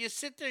 which you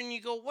sit there and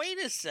you go, wait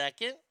a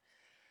second.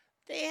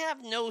 They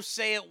have no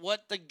say at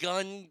what the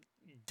gun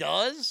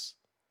does.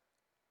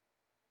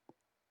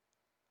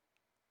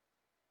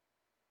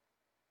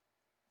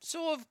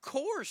 So, of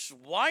course,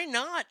 why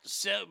not?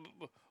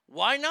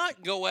 Why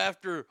not go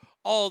after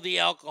all the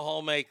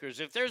alcohol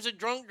makers? If there's a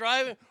drunk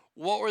driving,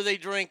 what were they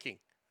drinking?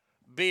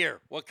 Beer.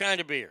 What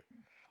kind of beer?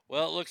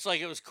 Well, it looks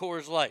like it was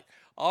Coors Light.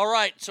 All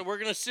right, so we're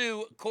going to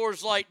sue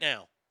Coors Light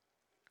now.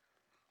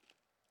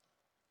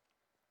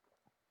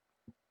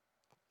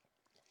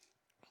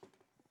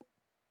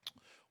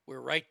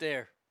 We're right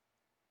there.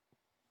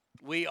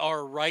 We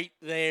are right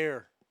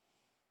there.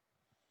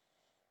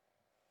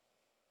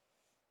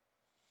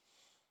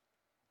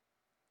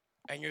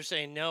 And you're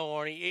saying, no,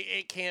 Arnie,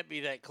 it can't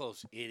be that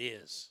close. It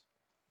is.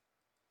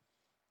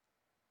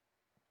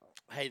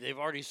 Hey, they've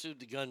already sued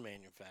the gun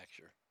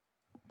manufacturer.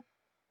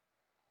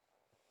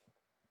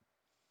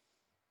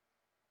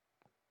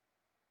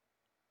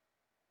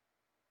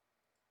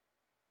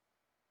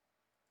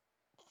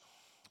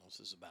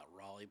 This is about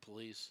Raleigh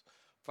police.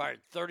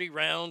 Fired 30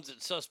 rounds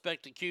at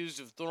suspect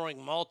accused of throwing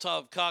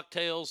Molotov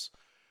cocktails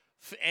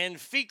and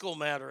fecal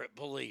matter at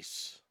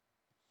police.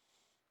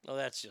 Oh,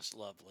 that's just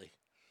lovely.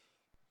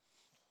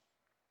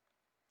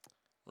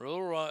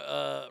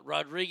 Raul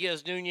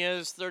Rodriguez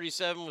Nunez,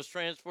 37, was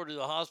transported to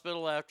the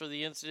hospital after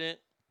the incident,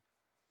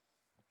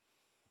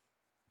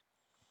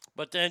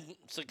 but then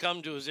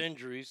succumbed to his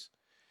injuries.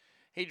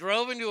 He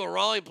drove into a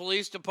Raleigh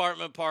Police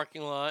Department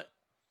parking lot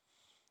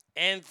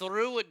and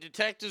threw what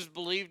detectives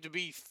believed to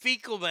be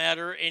fecal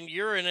matter and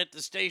urine at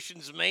the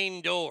station's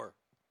main door.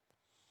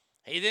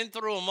 He then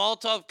threw a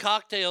Molotov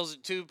cocktails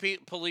at two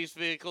police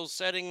vehicles,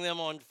 setting them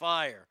on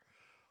fire.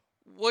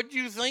 What do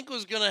you think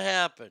was going to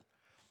happen?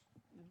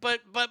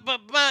 But,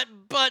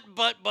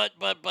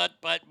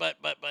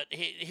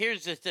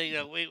 here's the thing,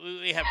 though.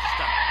 We have to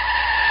stop.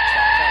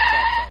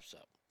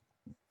 Stop.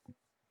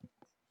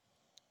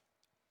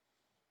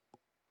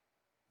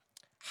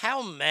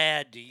 How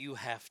mad do you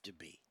have to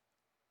be?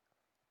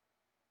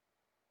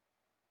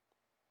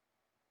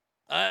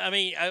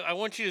 I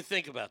want you to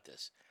think about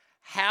this.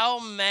 How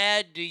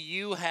mad do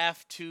you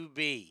have to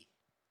be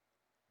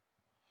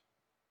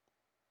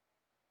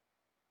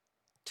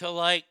to,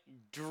 like,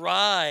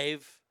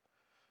 drive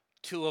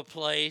to a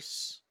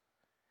place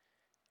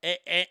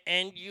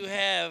and you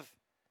have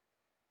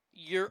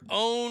your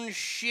own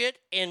shit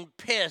and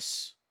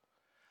piss?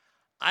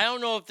 I don't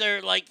know if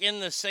they're, like, in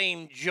the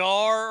same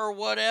jar or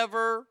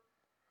whatever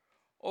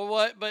or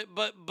what,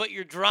 but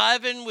you're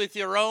driving with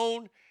your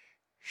own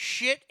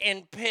shit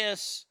and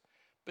piss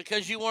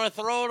because you want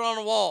to throw it on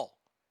a wall.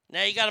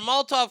 Now, you got a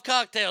Molotov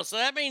cocktail, so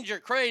that means you're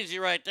crazy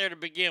right there to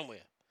begin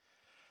with.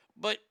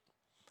 But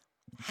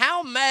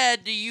how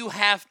mad do you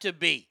have to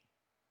be?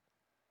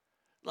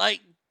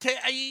 Like,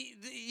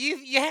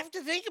 you have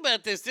to think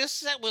about this. This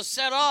set was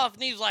set off,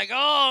 and he's like,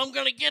 oh, I'm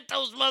going to get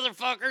those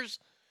motherfuckers.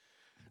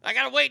 I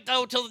got to wait,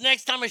 though, till the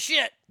next time I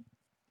shit.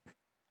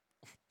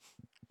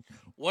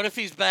 What if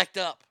he's backed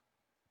up?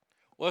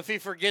 What if he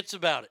forgets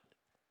about it?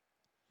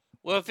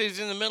 What if he's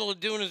in the middle of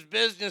doing his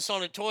business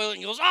on a toilet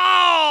and goes,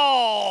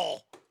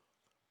 oh!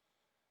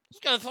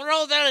 He's going to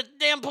throw that at the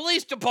damn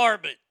police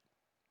department.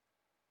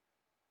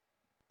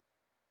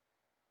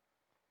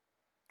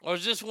 Or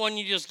is this one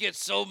you just get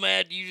so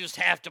mad you just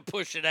have to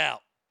push it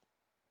out?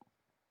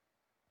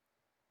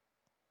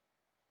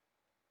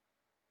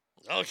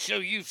 I'll show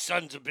you,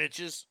 sons of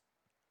bitches.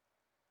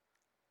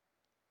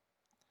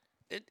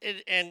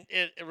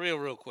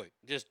 Real quick.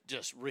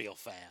 Just real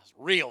fast.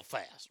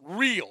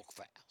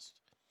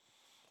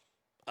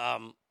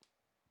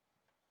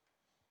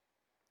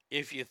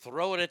 If you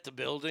throw it at the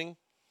building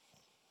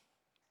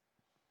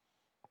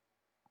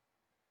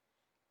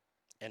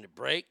and it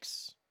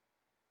breaks,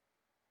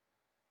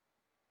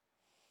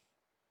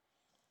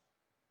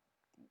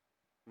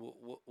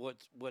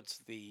 what's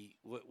the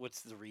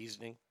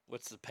reasoning?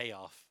 What's the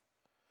payoff?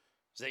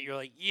 Is that you're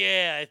like,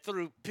 yeah, I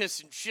threw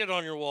piss and shit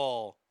on your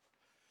wall.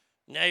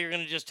 Now you're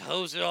gonna just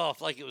hose it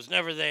off like it was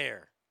never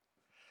there.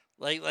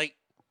 Like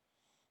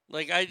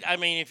I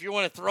mean, if you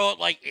want to throw it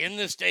like in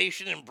the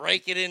station and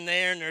break it in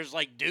there and there's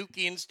like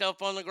dookie and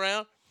stuff on the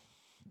ground,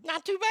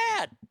 not too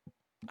bad.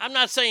 I'm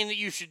not saying that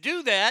you should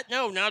do that.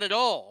 No, not at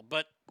all.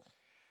 But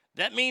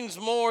that means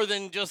more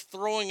than just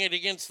throwing it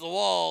against the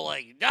wall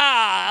like,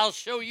 I'll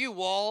show you,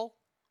 wall.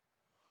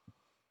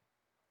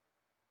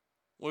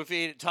 What if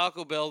he ate at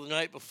Taco Bell the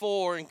night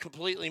before and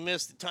completely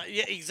missed the time?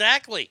 Yeah,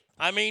 exactly.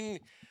 I mean,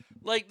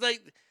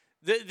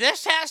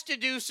 this has to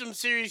do some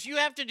serious. You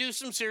have to do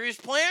some serious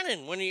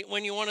planning when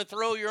you want to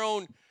throw your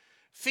own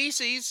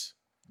feces.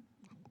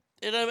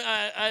 And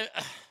I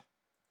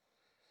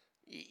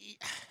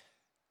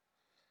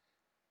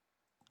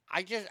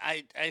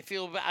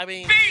feel. I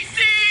mean,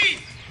 feces.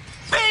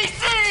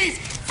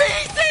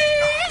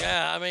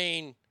 Yeah, I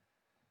mean,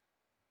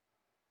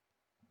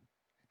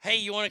 hey,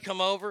 you want to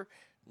come over?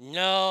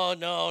 No,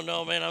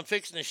 man. I'm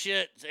fixing the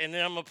shit, and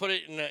then I'm gonna put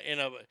it in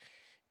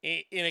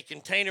a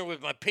container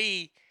with my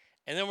pee.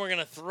 And then we're going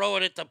to throw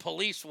it at the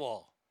police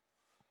wall.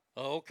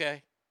 Oh,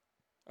 okay.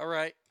 All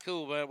right.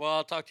 Cool, man. Well,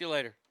 I'll talk to you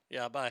later.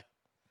 Yeah, bye.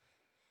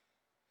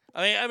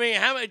 I mean,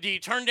 how do you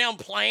turn down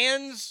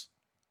plans?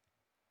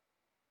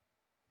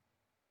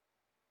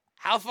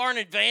 How far in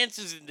advance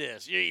is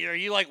this? Are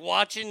you like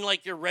watching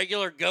like your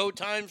regular go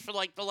times for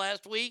like the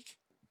last week?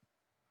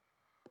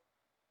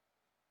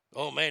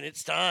 Oh man,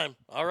 it's time.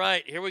 All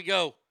right, here we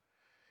go.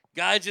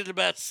 Guys, at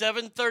about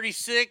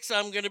 7:36,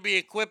 I'm going to be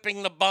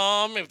equipping the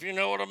bomb, if you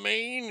know what I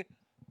mean.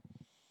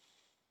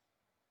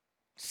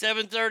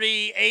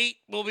 7:38,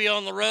 we'll be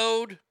on the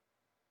road.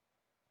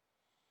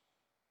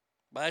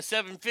 By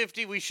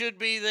 7:50, we should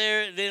be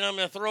there. Then I'm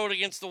going to throw it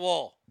against the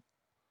wall.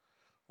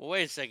 Well,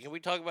 wait a second. Can we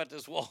talk about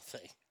this wall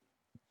thing?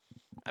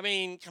 I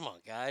mean, come on,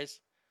 guys.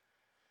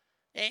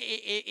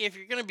 If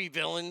you're going to be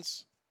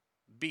villains,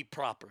 be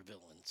proper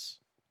villains.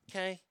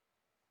 Okay?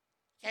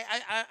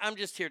 I'm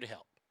just here to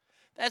help.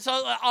 That's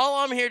all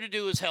I'm here to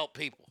do is help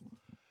people.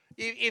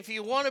 If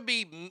you want to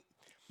be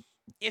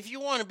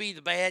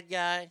the bad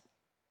guy,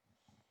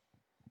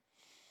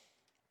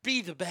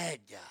 be the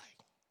bad guy.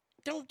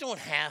 Don't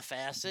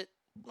half-ass it.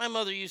 My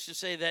mother used to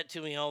say that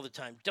to me all the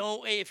time.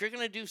 If you're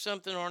going to do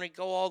something, Arnie,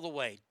 go all the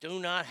way. Do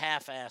not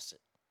half-ass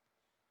it.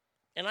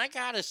 And I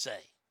got to say,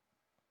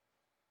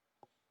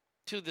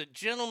 to the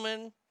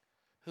gentleman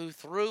who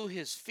threw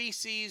his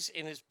feces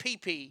and his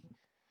pee-pee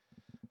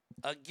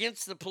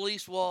against the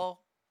police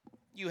wall,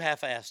 you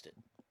half-assed it.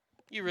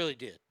 You really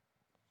did.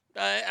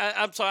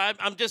 I'm sorry.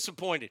 I'm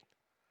disappointed.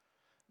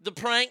 The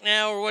prank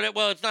now, or whatever,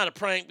 well, it's not a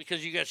prank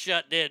because you got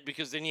shot dead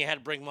because then you had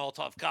to bring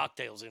Molotov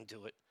cocktails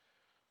into it.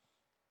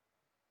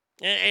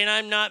 And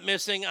I'm not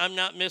missing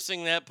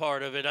that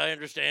part of it. I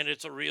understand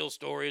it's a real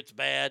story. It's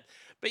bad.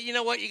 But you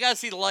know what? You got to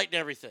see the light and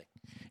everything.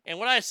 And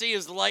what I see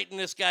is the light in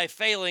this guy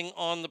failing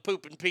on the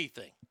poop and pee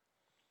thing.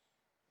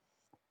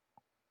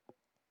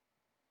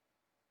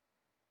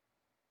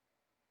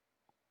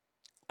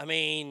 I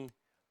mean,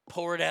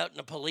 pour it out in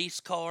a police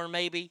car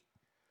maybe,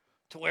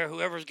 to where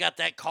whoever's got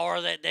that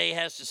car that day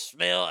has to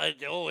smell.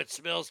 Oh, it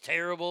smells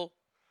terrible.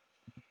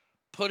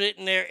 Put it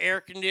in their air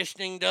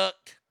conditioning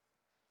duct.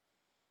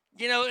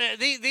 You know,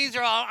 these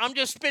are all, I'm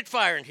just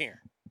spitfiring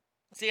here.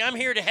 See, I'm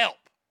here to help.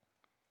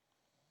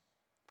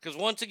 Because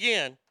once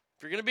again,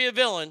 if you're going to be a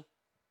villain,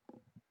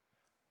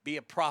 be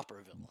a proper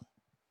villain.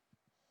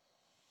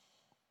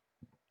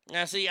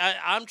 Now, see,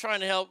 I'm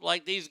trying to help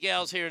like these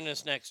gals here in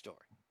this next story.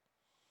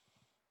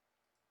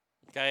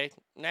 Okay,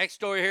 next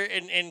story here.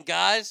 And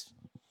guys,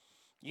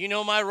 you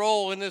know my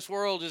role in this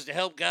world is to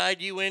help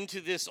guide you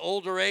into this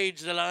older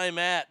age that I'm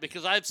at,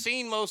 because I've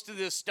seen most of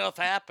this stuff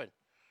happen.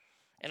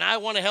 And I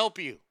want to help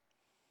you.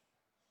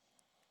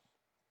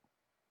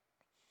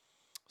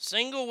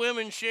 Single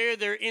women share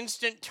their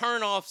instant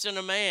turnoffs in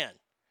a man.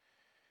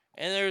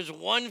 And there's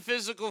one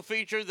physical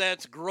feature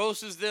that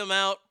grosses them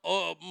out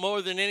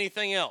more than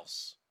anything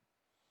else.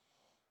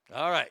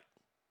 All right.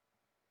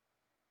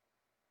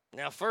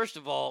 Now, first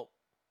of all,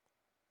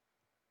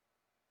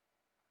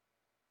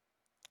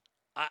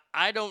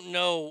 I don't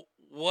know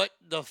what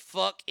the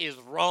fuck is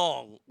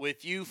wrong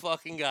with you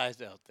fucking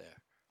guys out there.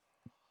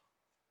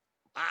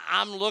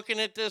 I'm looking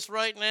at this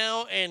right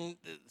now, and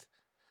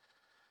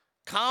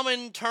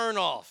common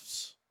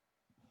turnoffs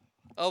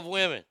of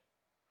women: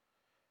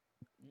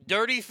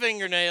 dirty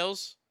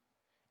fingernails,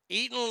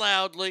 eating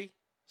loudly,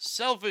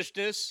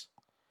 selfishness,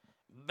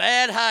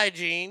 bad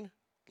hygiene,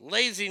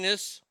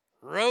 laziness,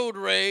 road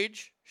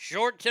rage,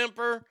 short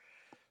temper,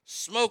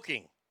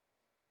 smoking.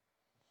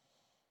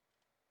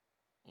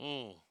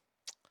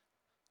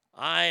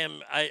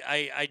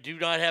 I do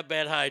not have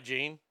bad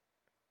hygiene,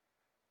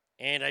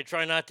 and I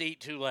try not to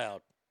eat too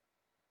loud.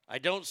 I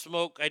don't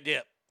smoke, I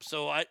dip.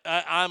 So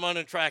I'm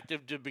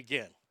unattractive to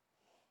begin.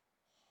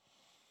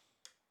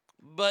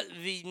 But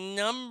the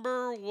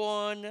number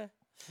one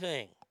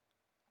thing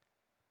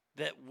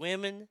that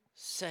women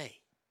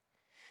say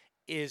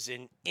is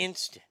an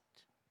instant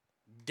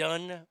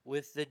done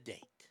with the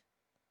date.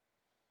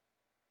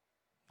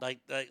 Like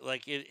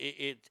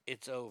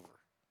it's over.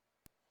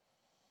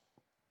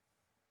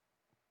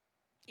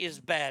 Is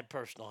bad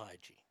personal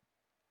hygiene.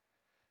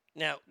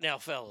 Now,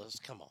 fellas,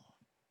 come on.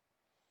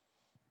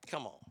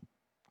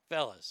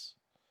 Fellas,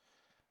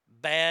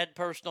 bad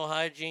personal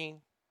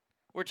hygiene.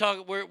 We're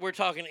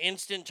talking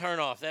instant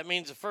turnoff. That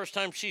means the first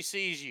time she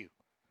sees you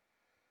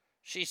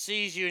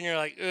and you're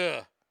like,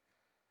 ugh.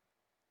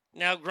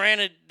 Now,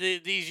 granted,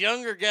 these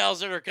younger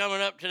gals that are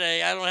coming up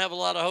today, I don't have a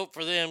lot of hope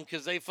for them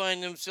because they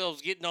find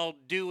themselves getting all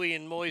dewy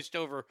and moist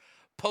over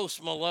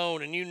Post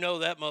Malone, and you know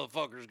that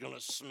motherfucker's going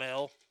to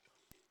smell.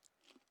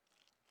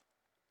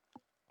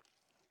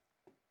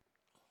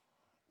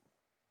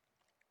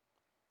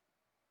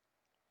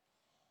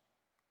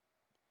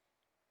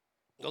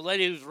 The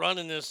lady who's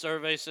running this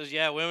survey says,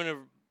 yeah, women have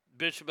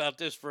bitched about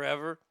this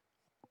forever.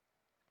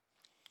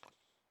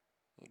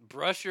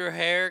 Brush your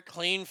hair,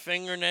 clean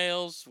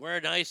fingernails, wear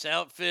a nice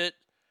outfit,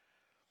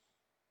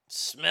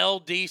 smell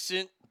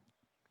decent.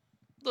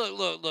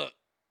 Look.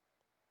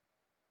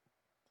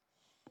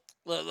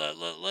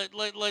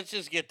 Let's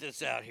just get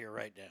this out here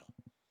right now.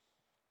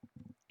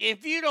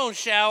 If you don't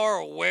shower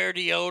or wear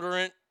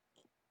deodorant,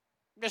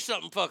 there's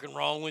something fucking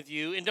wrong with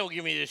you. And don't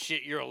give me this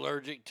shit, you're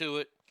allergic to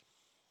it.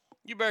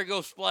 You better go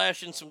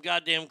splash in some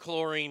goddamn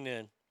chlorine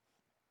then.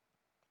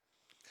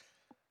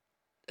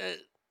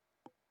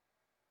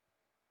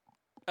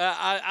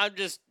 I'm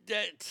just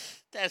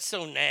that's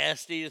so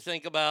nasty to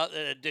think about,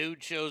 that a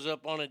dude shows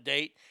up on a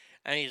date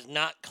and he's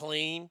not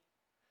clean.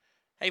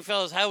 Hey,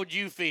 fellas, how would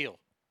you feel?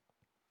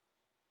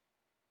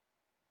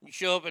 You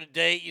show up at a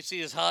date, you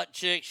see this hot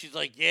chick, she's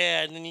like,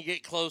 yeah, and then you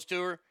get close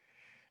to her,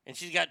 and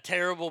she's got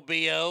terrible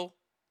BO.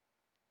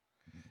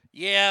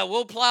 Yeah,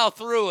 we'll plow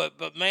through it,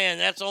 but man,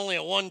 that's only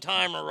a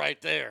one-timer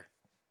right there.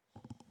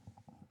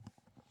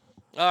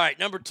 All right,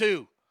 number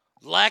 2,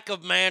 lack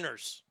of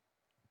manners.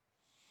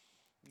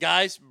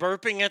 Guys,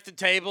 burping at the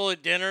table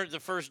at dinner, the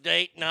first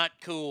date, not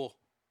cool.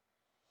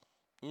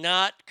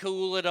 Not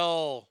cool at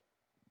all.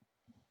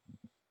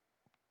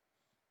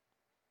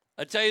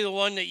 I tell you the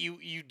one that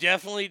you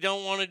definitely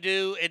don't want to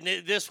do, and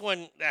this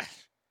one, a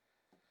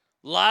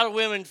lot of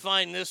women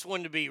find this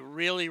one to be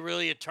really,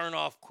 really a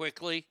turnoff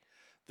quickly,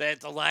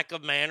 that the lack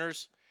of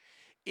manners.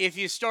 If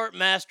you start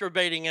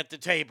masturbating at the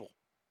table,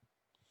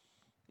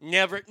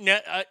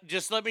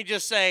 just let me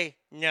just say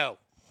no.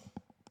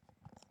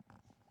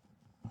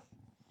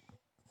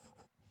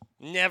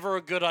 Never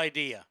a good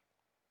idea.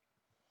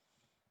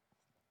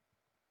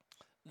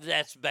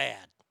 That's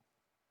bad.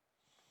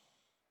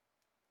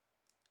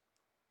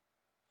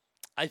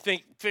 I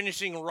think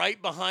finishing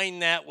right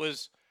behind that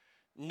was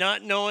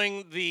not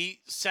knowing the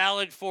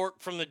salad fork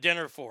from the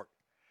dinner fork.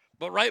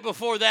 But right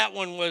before that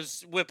one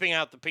was whipping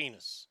out the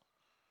penis.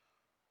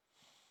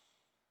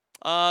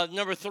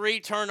 Number 3,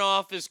 turn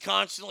off, is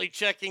constantly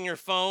checking your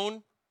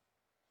phone.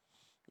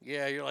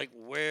 Yeah, you're like,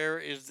 where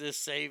is this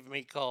save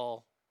me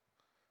call?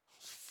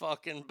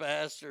 Fucking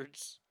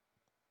bastards.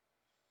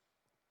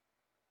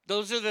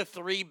 Those are the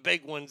 3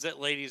 big ones that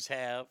ladies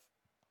have.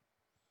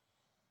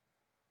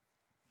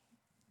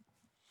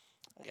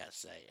 I gotta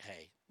say,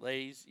 hey,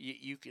 ladies,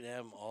 you can have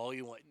them all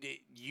you want.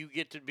 You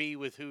get to be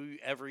with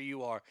whoever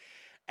you are.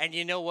 And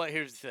you know what?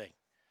 Here's the thing.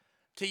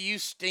 To you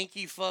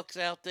stinky fucks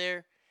out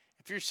there,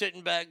 if you're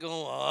sitting back going,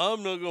 oh,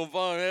 I'm not going to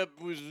find out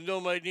because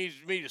nobody needs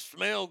me to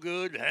smell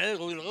good. Because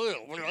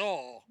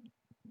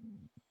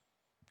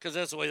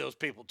that's the way those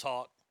people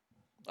talk.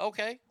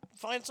 Okay,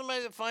 find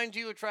somebody that finds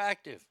you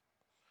attractive.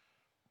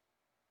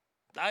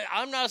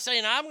 I'm not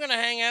saying I'm going to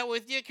hang out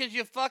with you because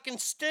you fucking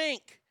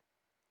stink.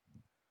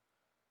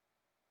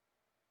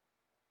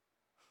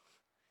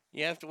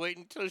 You have to wait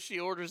until she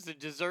orders the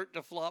dessert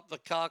to flop the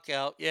cock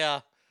out.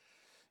 Yeah,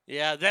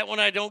 that one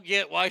I don't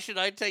get. Why should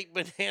I take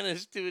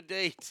bananas to a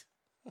date?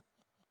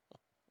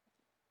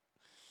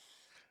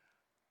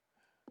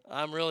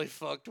 I'm really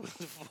fucked with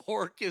the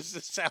fork is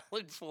the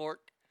salad fork.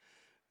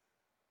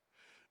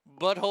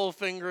 Butthole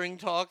fingering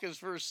talk is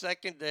for a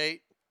second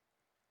date.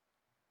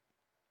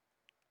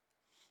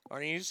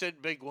 Arnie, you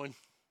said big one.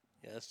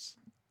 Yes.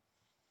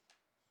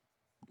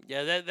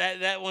 Yeah,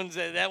 that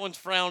one's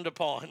frowned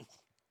upon.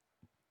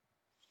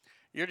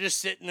 You're just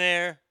sitting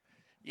there,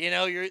 you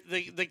know,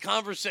 the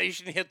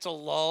conversation hits a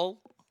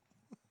lull.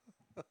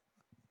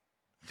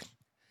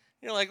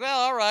 You're like, well,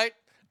 all right.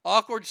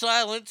 Awkward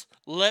silence.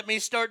 Let me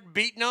start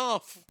beating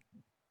off.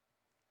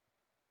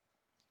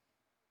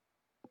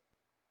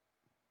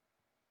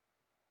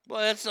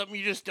 Well, that's something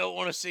you just don't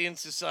want to see in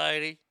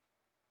society.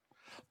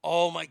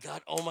 Oh my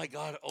God. Oh my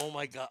God. Oh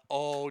my God.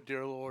 Oh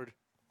dear Lord.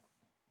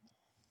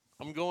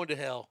 I'm going to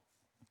hell.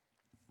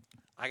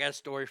 I got a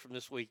story from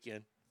this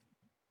weekend.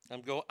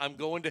 I'm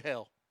going to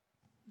hell.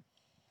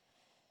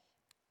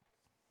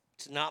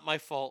 It's not my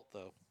fault,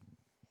 though.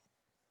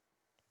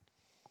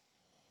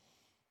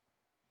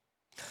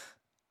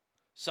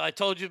 So I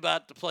told you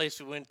about the place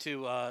we went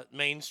to,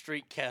 Main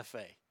Street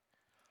Cafe.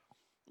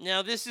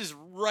 Now, this is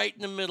right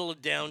in the middle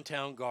of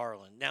downtown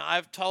Garland. Now,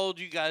 I've told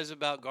you guys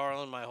about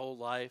Garland my whole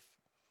life.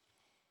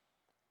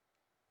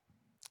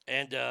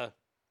 And,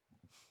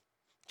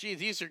 gee,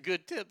 these are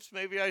good tips.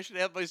 Maybe I should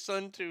have my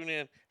son tune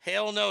in.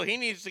 Hell no, he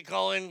needs to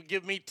call in and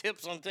give me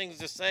tips on things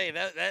to say.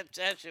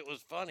 That shit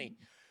was funny.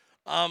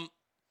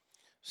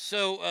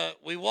 So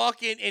we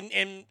walk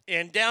in,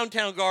 and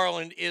downtown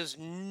Garland is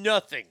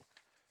nothing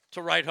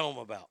to write home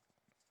about.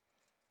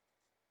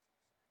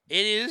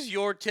 It is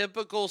your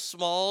typical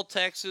small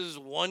Texas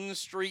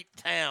one-street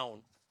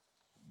town.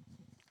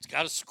 It's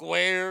got a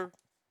square.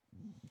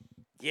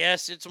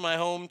 Yes, it's my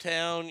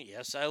hometown.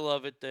 Yes, I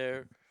love it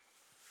there.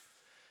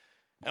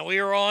 And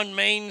we were on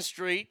Main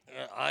Street,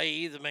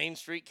 i.e. the Main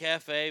Street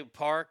Cafe,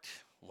 parked,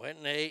 went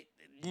and ate.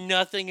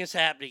 Nothing is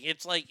happening.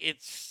 It's like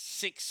it's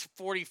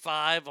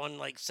 6:45 on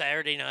like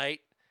Saturday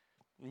night.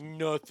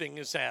 Nothing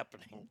is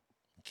happening.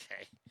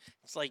 Okay.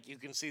 It's like you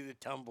can see the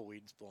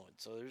tumbleweeds blowing.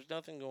 So there's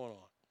nothing going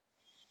on.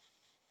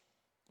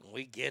 When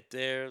we get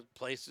there, the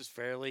place is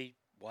fairly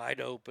wide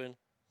open.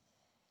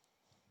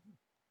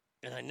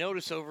 And I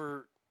notice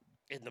over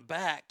in the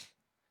back,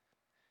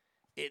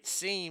 it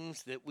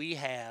seems that we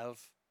have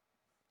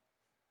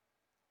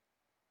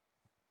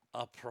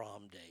a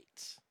prom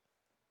date.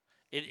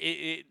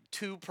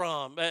 Two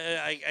prom.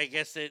 I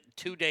guess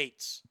 2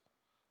 dates.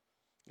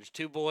 There's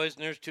 2 boys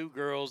and there's 2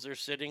 girls. They're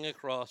sitting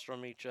across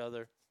from each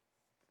other.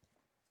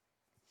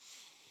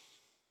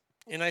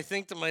 And I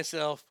think to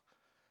myself,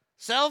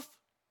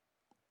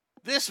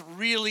 This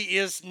really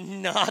is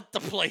not the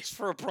place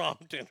for a prom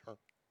dinner.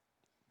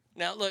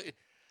 Now, look,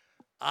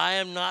 I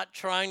am not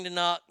trying to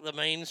knock the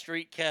Main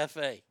Street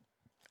Cafe.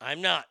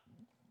 I'm not.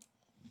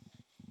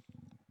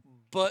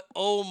 But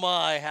oh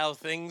my, how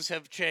things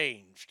have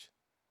changed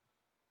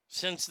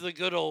since the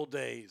good old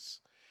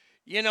days.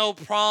 You know,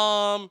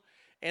 prom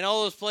and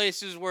all those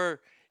places where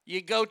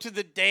you go to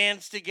the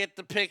dance to get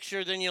the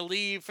picture, then you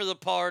leave for the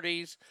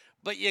parties,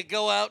 but you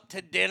go out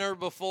to dinner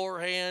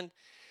beforehand.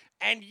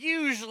 And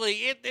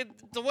usually,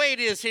 the way it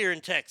is here in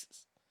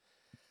Texas,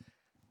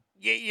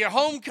 your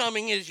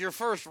homecoming is your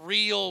first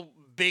real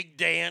big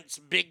dance,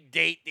 big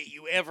date that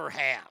you ever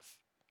have.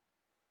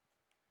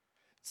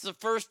 It's the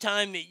first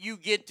time that you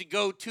get to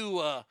go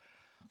to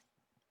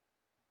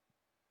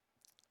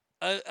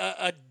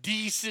a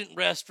decent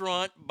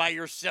restaurant by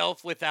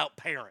yourself without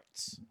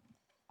parents.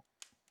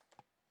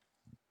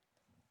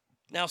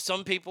 Now,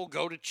 some people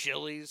go to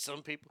Chili's,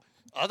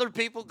 other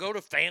people go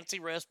to fancy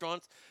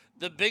restaurants.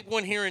 The big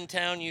one here in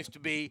town used to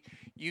be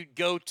you'd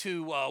go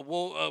to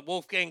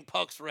Wolfgang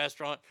Puck's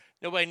restaurant.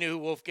 Nobody knew who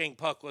Wolfgang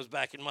Puck was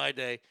back in my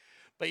day.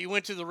 But you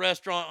went to the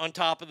restaurant on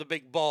top of the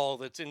big ball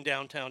that's in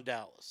downtown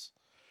Dallas,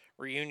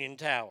 Reunion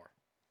Tower.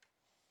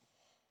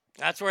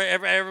 That's where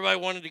everybody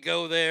wanted to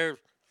go there.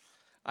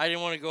 I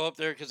didn't want to go up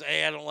there because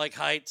A, I don't like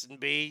heights, and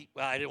B,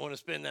 I didn't want to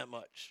spend that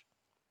much.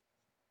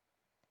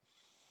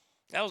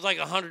 That was like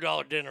a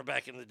 $100 dinner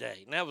back in the day,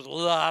 and that was a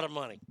lot of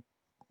money.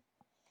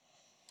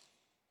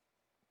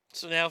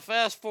 So now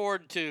fast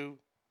forward to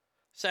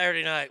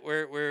Saturday night.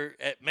 We're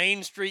at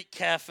Main Street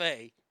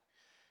Cafe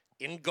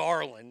in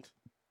Garland.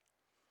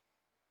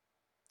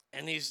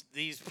 And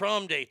these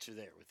prom dates are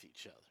there with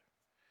each other.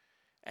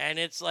 And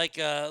it's like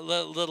a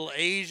little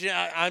Asian.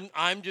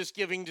 I'm just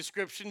giving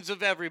descriptions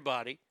of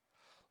everybody.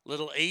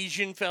 Little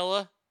Asian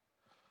fella,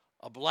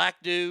 a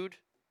black dude,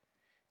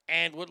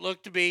 and what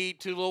looked to be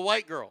two little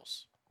white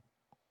girls.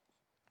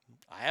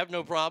 I have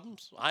no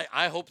problems.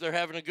 I hope they're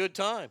having a good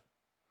time.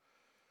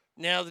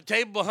 Now, the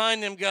table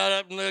behind them got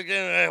up and looked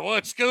at me,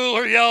 what school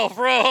are y'all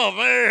from?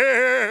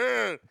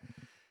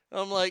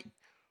 I'm like,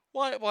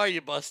 why are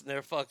you busting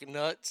their fucking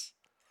nuts?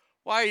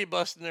 Why are you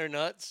busting their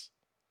nuts?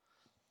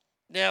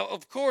 Now,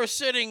 of course,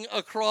 sitting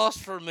across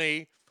from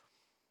me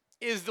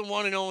is the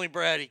one and only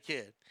Bratty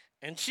kid.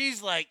 And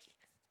she's like,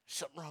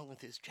 something wrong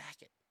with his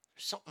jacket.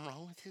 There's something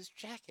wrong with his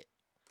jacket.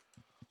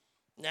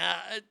 Now,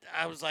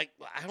 I was like,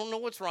 I don't know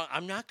what's wrong.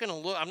 I'm not going to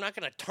look. I'm not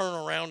going to turn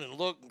around and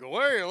look and go,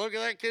 hey, look at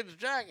that kid's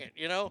jacket.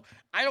 You know,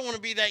 I don't want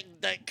to be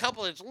that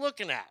couple that's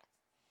looking at.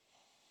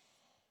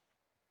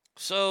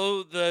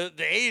 So the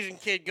Asian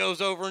kid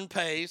goes over and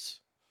pays,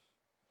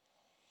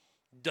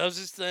 does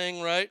his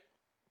thing, right?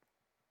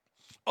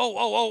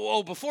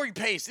 Oh, before he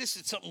pays, this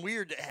is something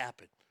weird that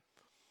happened.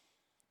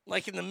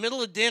 Like in the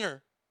middle of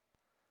dinner,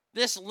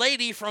 this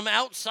lady from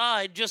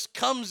outside just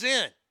comes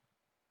in.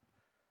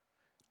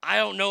 I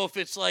don't know if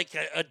it's like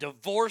a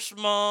divorced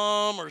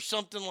mom or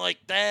something like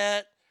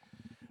that.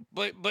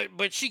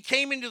 But she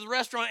came into the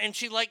restaurant and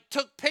she like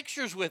took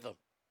pictures with him.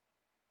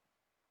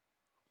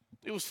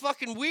 It was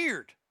fucking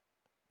weird.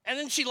 And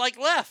then she like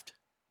left.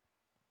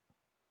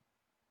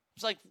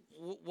 It's like,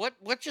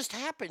 what just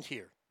happened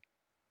here?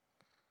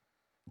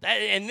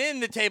 And then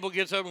the table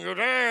gets up and goes,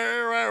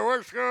 hey,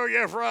 what school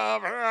you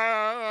from?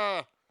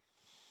 And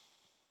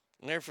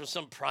they're from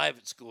some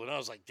private school. And I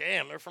was like,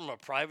 damn, they're from a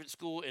private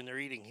school and they're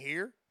eating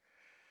here?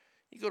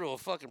 You go to a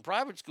fucking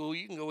private school,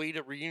 you can go eat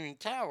at Reunion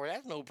Tower.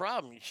 That's no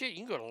problem. Shit,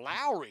 you can go to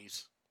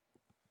Lowry's.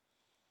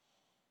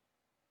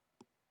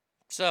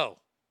 So,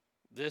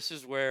 this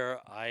is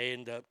where I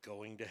end up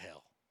going to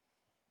hell.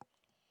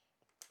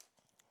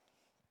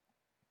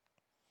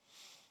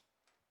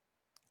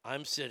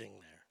 I'm sitting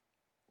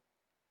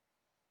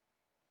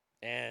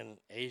there. And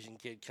Asian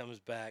kid comes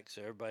back,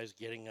 so everybody's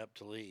getting up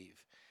to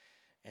leave.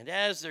 And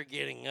as they're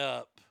getting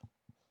up,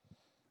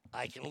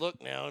 I can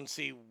look now and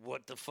see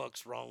what the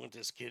fuck's wrong with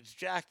this kid's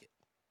jacket.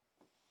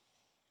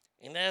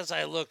 And as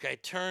I look, I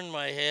turn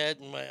my head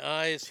and my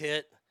eyes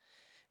hit,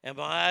 and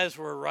my eyes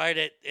were right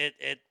at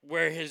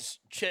where his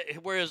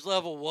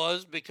level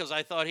was because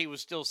I thought he was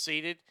still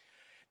seated.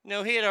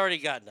 No, he had already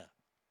gotten up.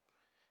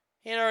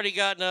 He had already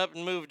gotten up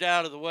and moved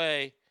out of the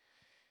way.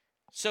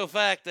 So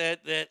fact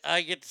that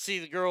I get to see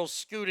the girls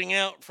scooting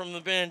out from the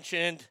bench,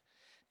 and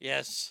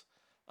yes,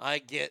 I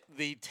get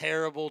the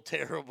terrible,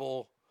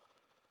 terrible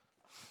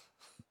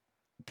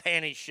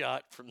panty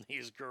shot from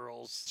these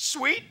girls.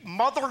 Sweet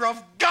mother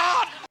of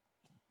God!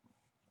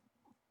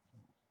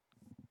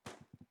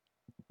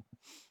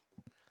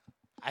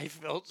 I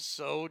felt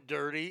so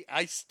dirty.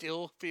 I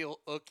still feel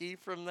ooky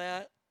from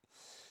that.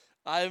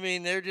 I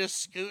mean, they're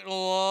just scooting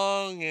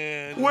along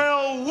and...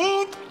 Well,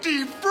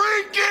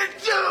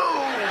 whoop-de-freaking-do!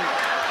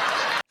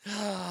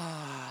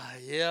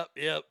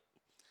 Yep.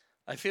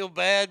 I feel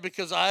bad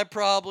because I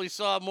probably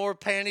saw more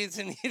panties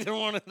than either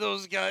one of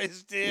those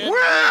guys did.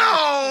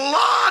 Well,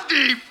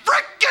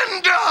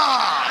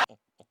 la-de-frickin-da!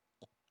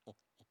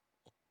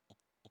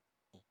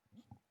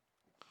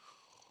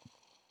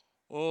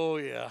 Oh,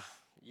 yeah.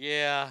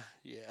 Yeah,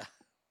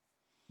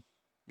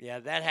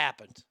 that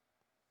happened.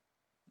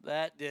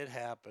 That did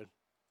happen.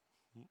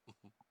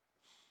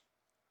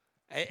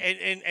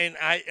 And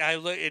I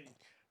look at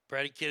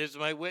Brady Kid as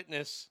my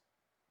witness.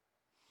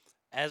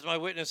 As my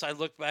witness, I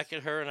look back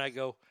at her and I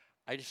go,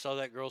 I just saw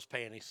that girl's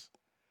panties.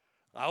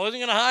 I wasn't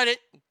going to hide it.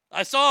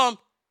 I saw them.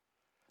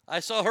 I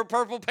saw her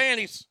purple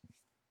panties.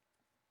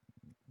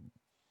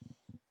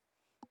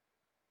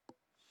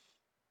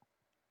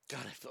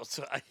 God,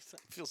 I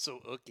feel so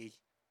ooky.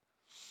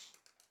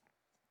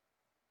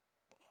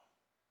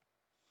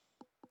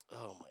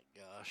 Oh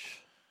my gosh.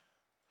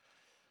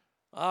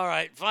 All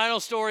right, final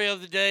story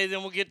of the day,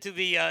 then we'll get to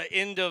the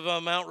end of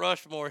Mount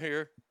Rushmore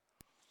here.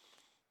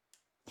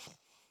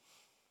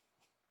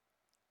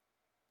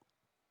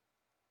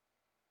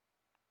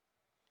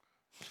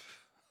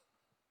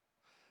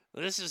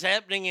 This is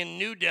happening in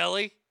New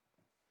Delhi.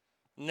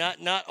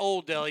 Not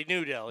Old Delhi,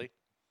 New Delhi.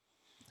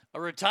 A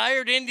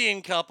retired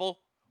Indian couple.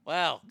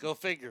 Wow, go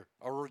figure.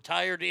 A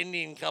retired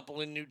Indian couple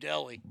in New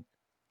Delhi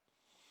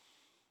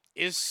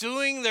is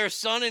suing their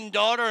son and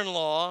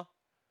daughter-in-law,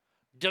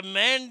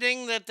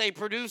 demanding that they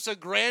produce a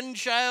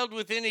grandchild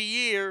within a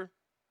year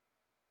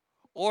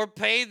or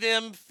pay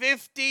them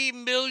 50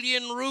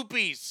 million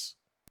rupees,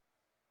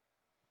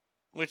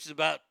 which is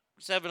about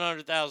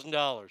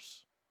 $700,000.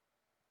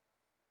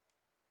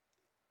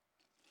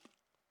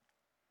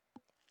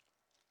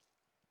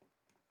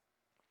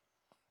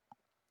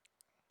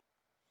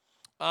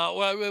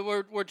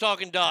 We're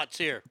talking dots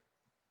here.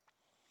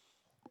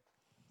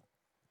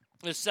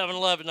 It's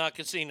 7-Eleven, not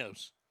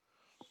casinos.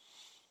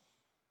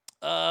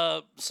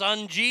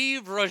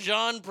 Sanjeev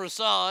Rajan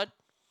Prasad,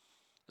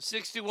 a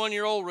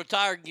 61-year-old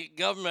retired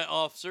government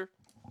officer,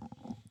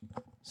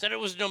 said it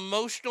was an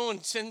emotional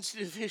and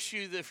sensitive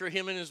issue that for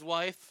him and his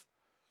wife,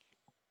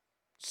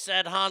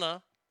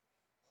 Sadhana,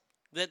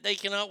 that they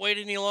cannot wait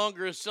any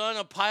longer. His son,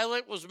 a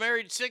pilot, was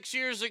married 6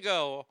 years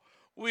ago.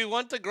 We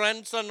want a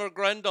grandson or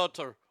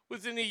granddaughter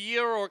within a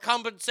year or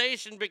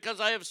compensation because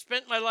I have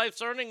spent my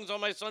life's earnings on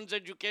my son's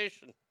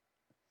education.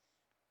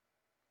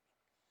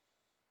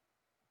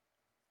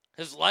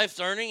 His life's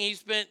earning, he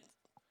spent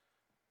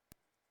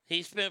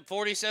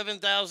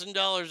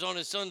 $47,000 on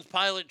his son's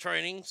pilot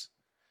trainings.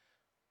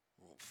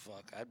 Oh,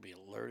 fuck, I'd be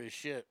alert as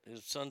shit.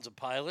 His son's a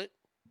pilot?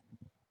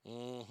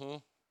 Mm-hmm.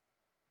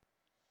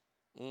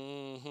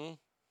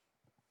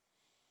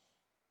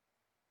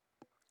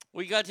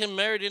 We got him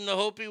married in the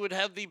hope he would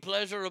have the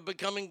pleasure of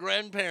becoming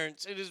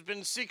grandparents. It has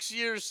been 6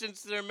 years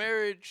since their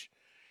marriage.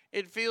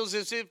 It feels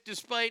as if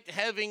despite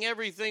having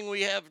everything,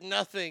 we have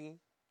nothing.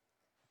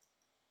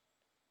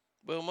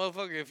 Well,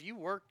 motherfucker, if you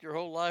worked your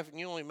whole life and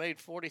you only made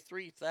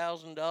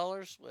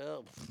 $43,000,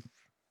 well,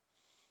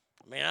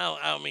 I mean, I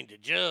don't mean to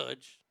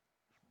judge.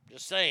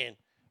 Just saying,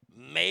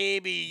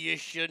 maybe you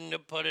shouldn't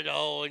have put it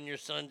all in your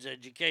son's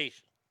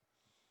education.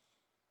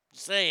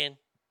 Just saying.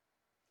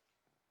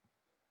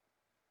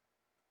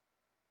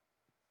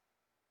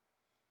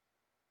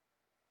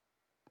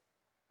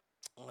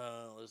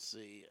 Let's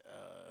see.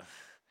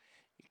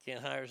 You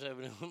can't hire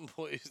 7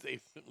 employees. They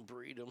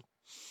breed them.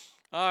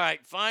 All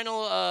right,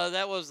 final.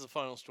 That was the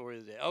final story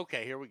of the day.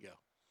 Okay, here we go.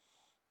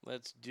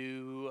 Let's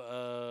do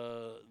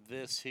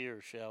this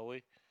here, shall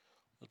we?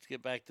 Let's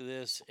get back to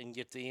this and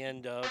get the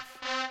end of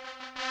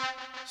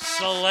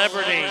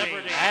Celebrity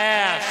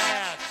Ass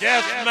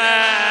Deathmatch.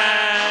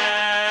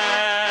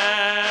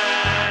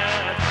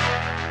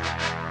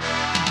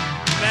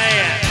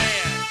 Man,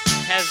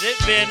 has it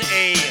been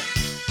a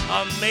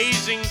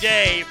amazing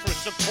day for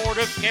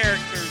supportive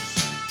characters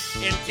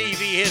in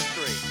TV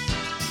history.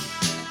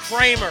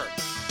 Kramer,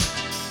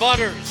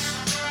 Butters,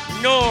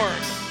 Norm,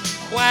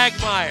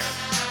 Quagmire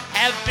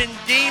have been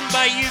deemed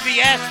by you,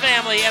 the Ass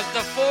family, as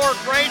the 4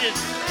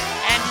 greatest.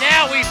 And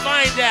now we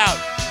find out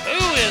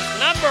who is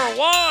number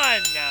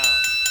 1.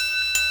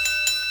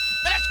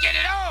 Let's get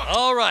it on.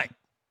 All right.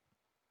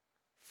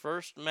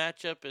 First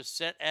matchup is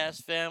set,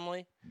 Ass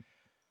family.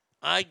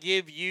 I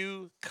give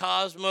you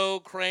Cosmo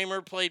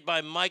Kramer, played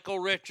by Michael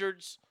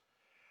Richards.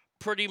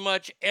 Pretty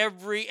much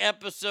every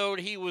episode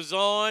he was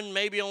on,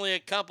 maybe only a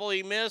couple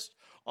he missed,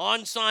 on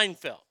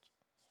Seinfeld.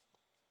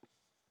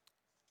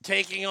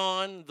 Taking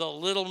on the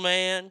little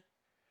man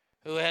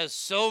who has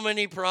so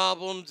many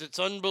problems, it's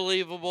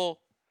unbelievable.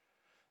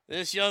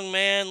 This young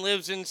man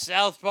lives in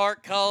South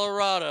Park,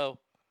 Colorado.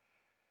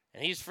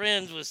 And he's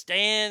friends with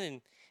Stan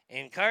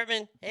and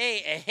Cartman.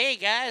 Hey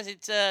guys,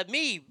 it's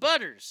me,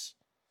 Butters.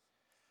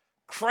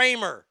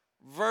 Kramer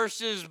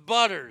versus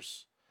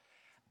Butters.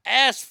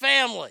 Ass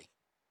family.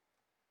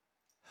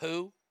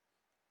 Who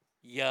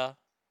ya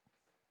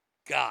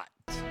got?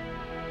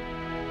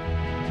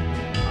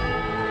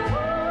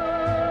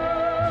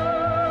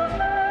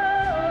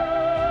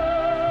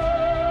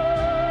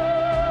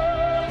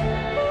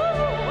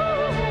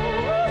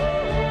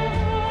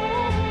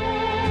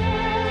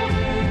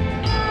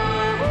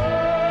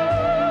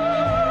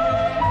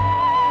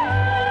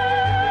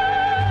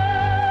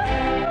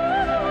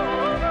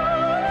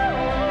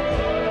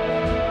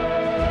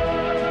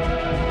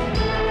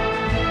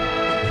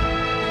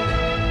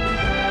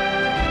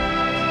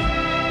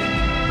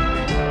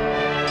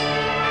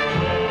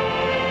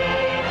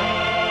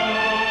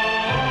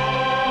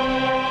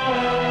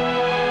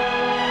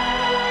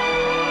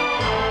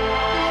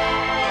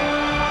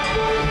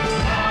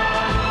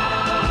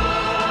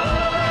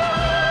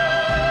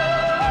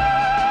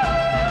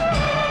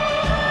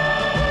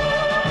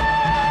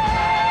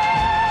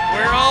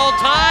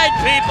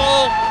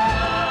 people.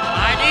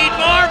 I need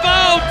more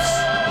votes.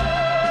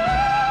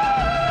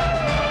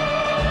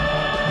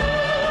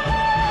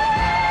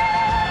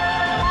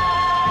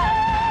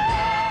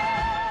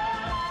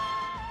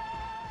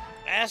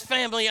 Ask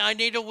family, I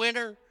need a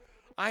winner.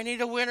 I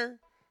need a winner.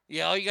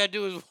 Yeah, all you got to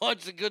do is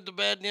watch The Good, the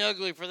Bad, and the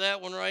Ugly for that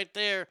one right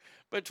there.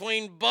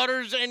 Between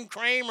Butters and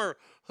Kramer,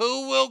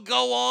 who will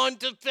go on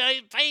to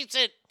face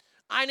it?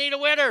 I need a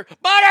winner.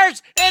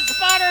 Butters! It's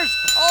Butters!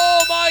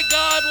 Oh, my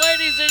God,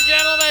 ladies and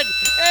gentlemen,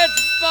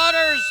 it's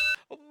Butters.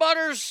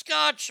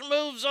 Butterscotch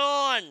moves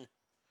on.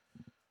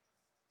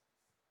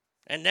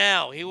 And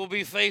now he will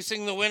be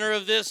facing the winner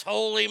of this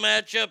holy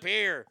matchup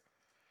here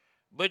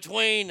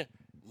between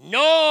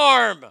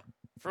Norm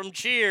from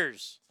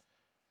Cheers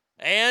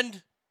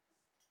and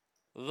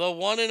the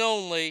one and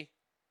only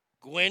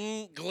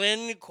Glenn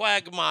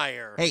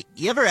Quagmire. Hey,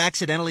 you ever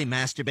accidentally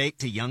masturbate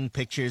to young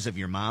pictures of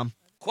your mom?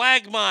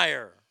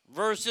 Quagmire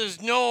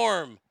versus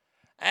Norm.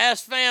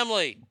 Ask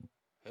family,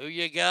 who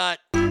you got?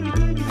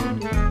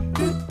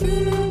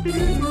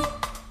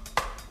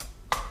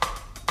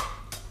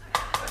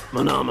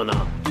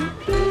 Phenomena.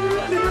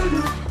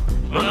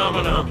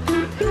 Phenomena.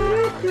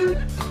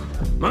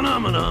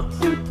 Phenomena.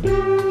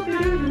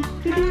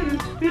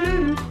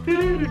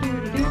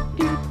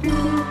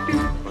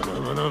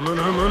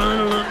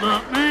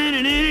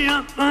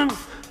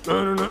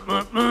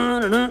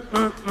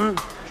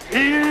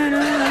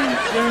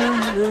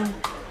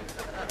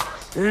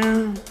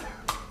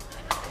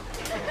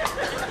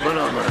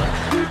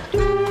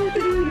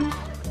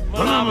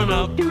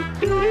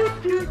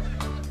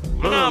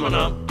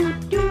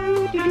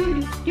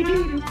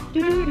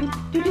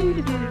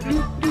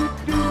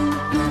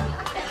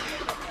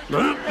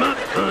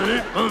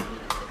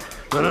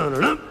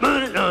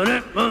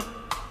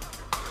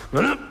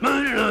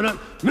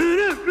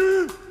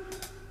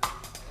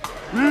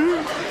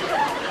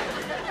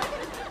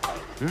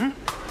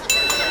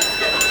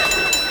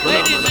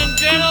 Ladies and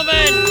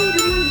gentlemen,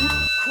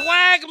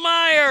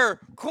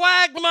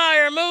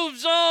 Quagmire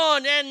moves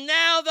on, and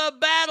now the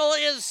battle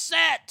is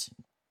set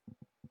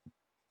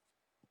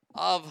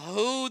of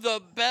who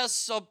the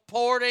best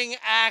supporting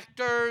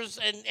actors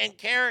and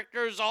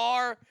characters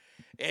are.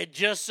 It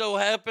just so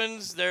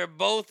happens they're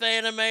both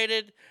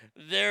animated.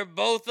 They're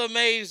both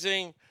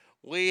amazing.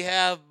 We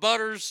have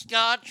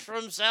Butterscotch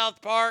from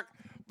South Park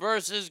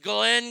versus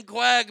Glenn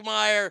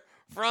Quagmire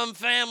from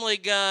Family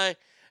Guy.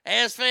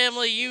 Ask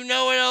family, you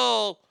know it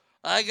all.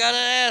 I gotta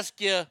ask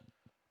you,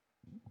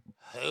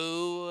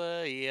 who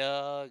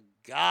you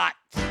got?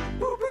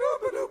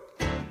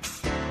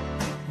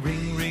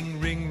 Ring,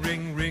 ring, ring,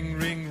 ring, ring,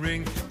 ring,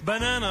 ring,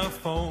 banana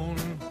phone.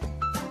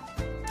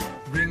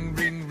 Ring,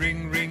 ring,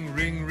 ring, ring,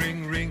 ring,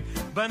 ring, ring,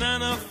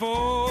 banana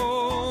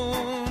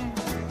phone.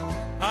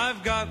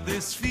 I've got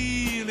this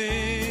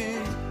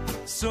feeling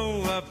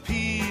so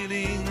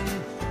appealing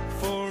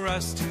for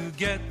us to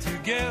get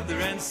together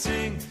and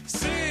sing,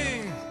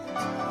 sing.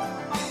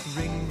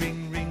 Ring,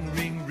 ring, ring,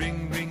 ring,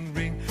 ring, ring,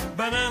 ring,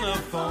 banana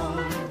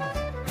phone.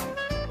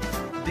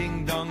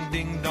 Ding dong,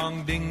 ding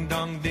dong, ding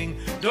dong, ding,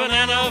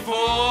 banana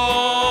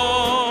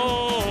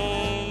phone.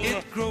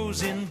 It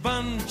grows in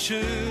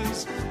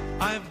bunches.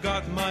 I've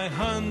got my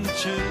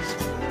hunches.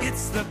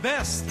 It's the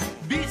best,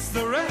 beats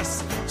the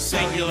rest.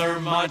 Cellular,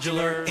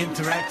 modular,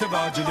 interactive,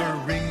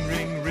 modular. Ring,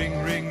 ring,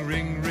 ring, ring,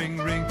 ring, ring,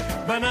 ring,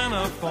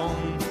 banana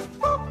phone.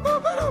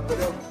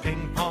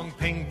 Ping pong,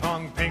 ping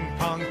pong, ping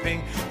pong,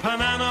 ping,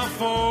 banana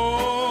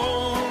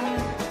phone.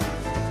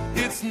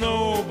 It's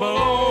no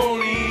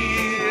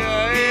baloney,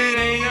 it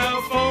ain't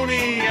a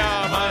phony.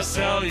 My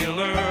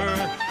cellular,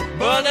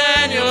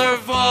 Bananular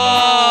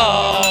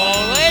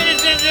phone.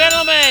 Ladies and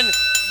gentlemen,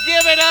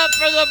 give it up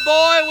for the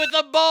boy with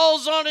the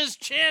balls on his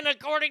chin,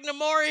 according to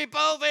Maury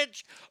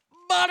Povich.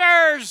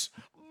 Butters,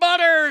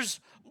 Butters,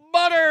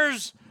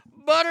 Butters,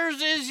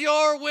 Butters is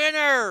your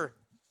winner.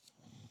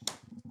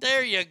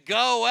 There you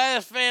go,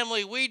 Ask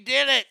family. We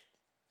did it.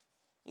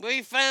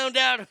 We found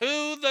out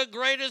who the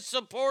greatest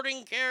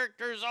supporting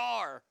characters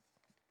are.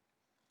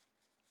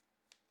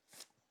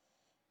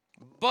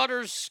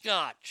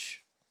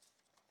 Butterscotch,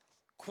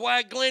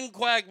 Glenn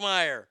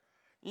Quagmire,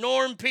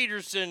 Norm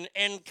Peterson,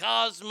 and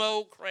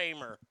Cosmo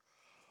Kramer.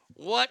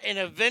 What an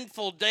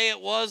eventful day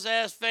it was,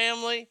 Ask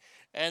family.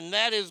 And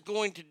that is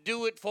going to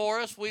do it for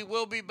us. We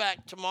will be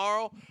back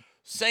tomorrow.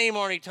 Same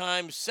Arnie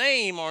time,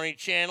 same Arnie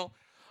channel.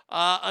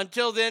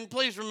 Until then,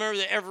 please remember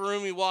that every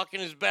room you walk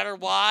in is better.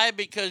 Why?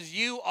 Because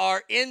you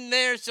are in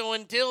there. So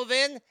until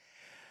then,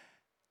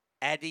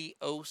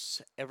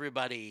 adios,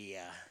 everybody.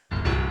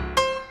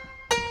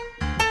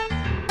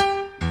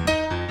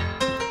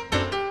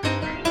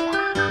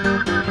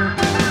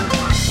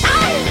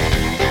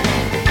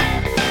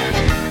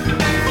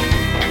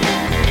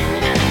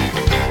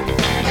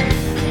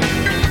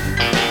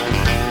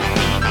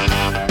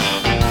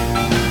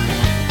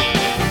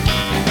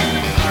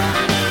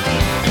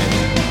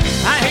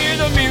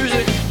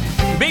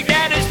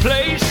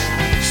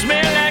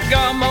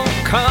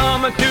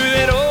 Coming through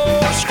that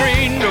old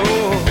screen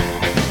door.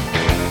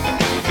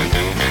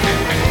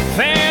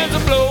 Fans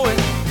are blowing,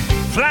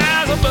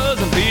 flies are buzzing.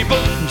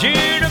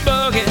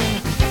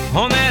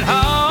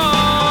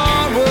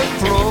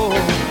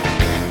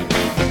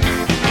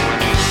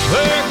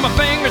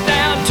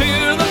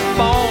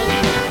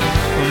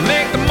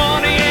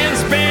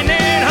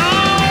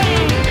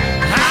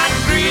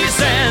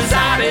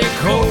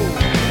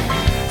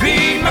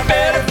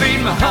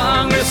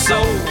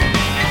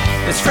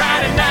 It's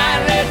Friday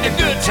night, let the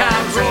good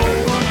times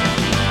roll.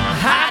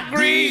 Hot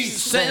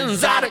grease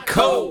sends out a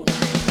cold.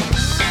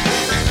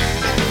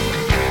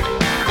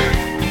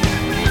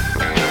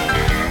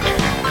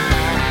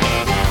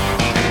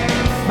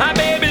 My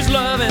baby's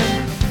loving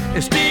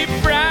is deep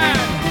fried,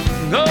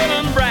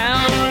 golden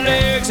brown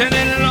legs and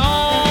then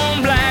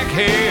long black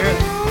hair.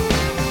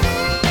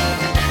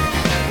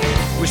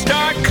 We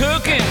start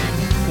cooking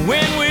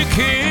when we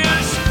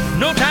kiss,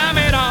 no time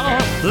at all,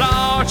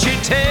 Lord, she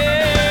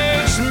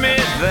takes me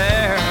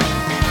there.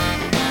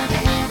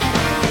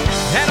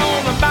 And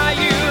on the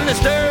bayou, they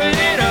stir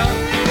it up,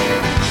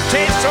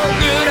 tastes so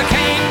good I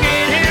can't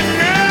get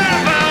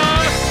enough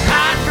of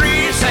hot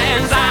grease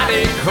and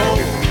Zydeco.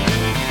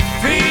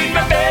 Feed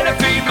my belly,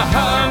 feed my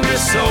hungry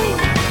soul.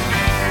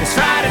 It's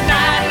Friday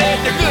night, let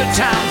the good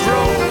times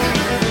roll.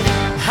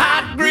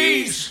 Hot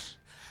grease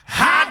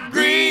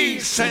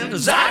and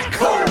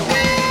Zydeco.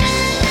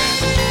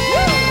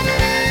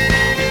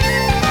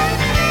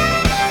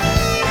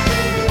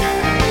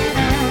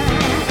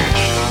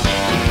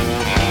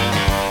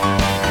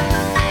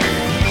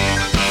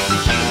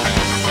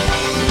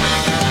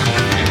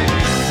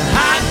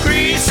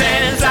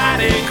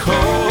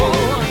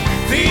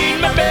 Feed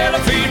my belly,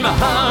 feed my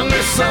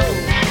hungry soul.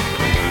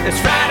 It's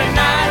Friday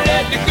night,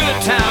 let the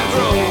good times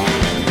roll.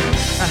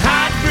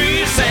 Hot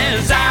grease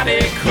and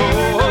Zydeco.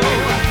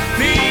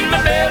 Feed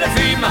my belly,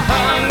 feed my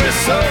hungry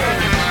soul.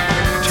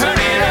 Turn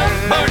it up,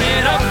 burn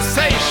it up,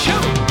 say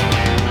shoot.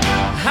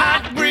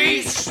 Hot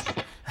grease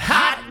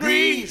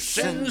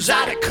and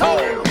Zydeco.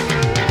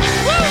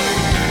 Woo!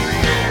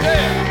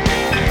 Yeah.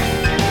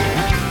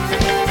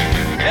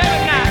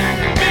 Every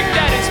night, Big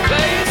Daddy's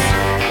place.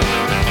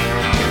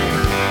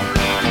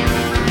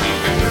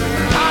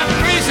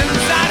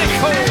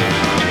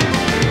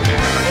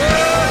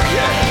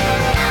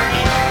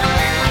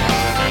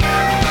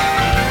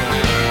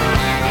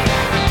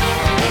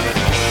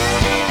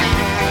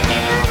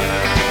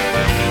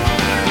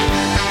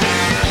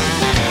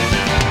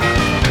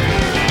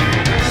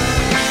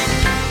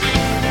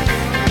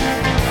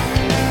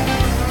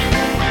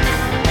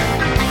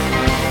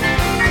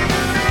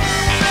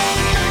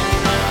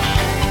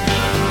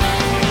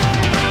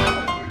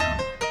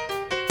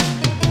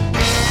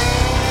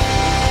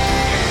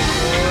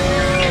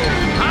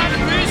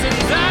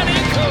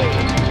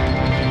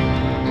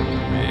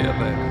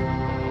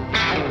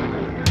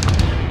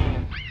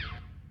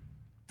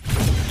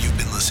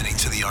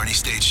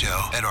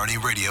 At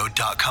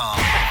ArnieRadio.com.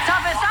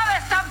 Stop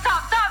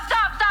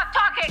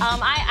talking.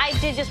 I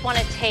did just want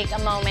to take a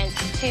moment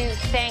to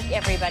thank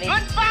everybody.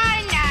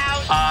 Goodbye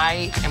now.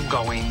 I am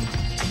going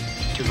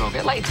to go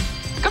get late.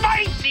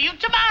 Goodbye. See you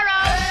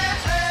tomorrow.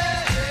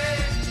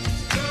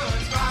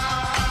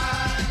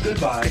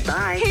 Goodbye.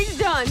 Goodbye. He's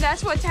done.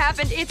 That's what's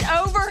happened. It's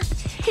over.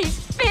 He's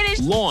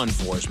finished. Law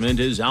enforcement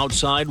is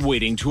outside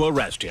waiting to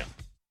arrest him.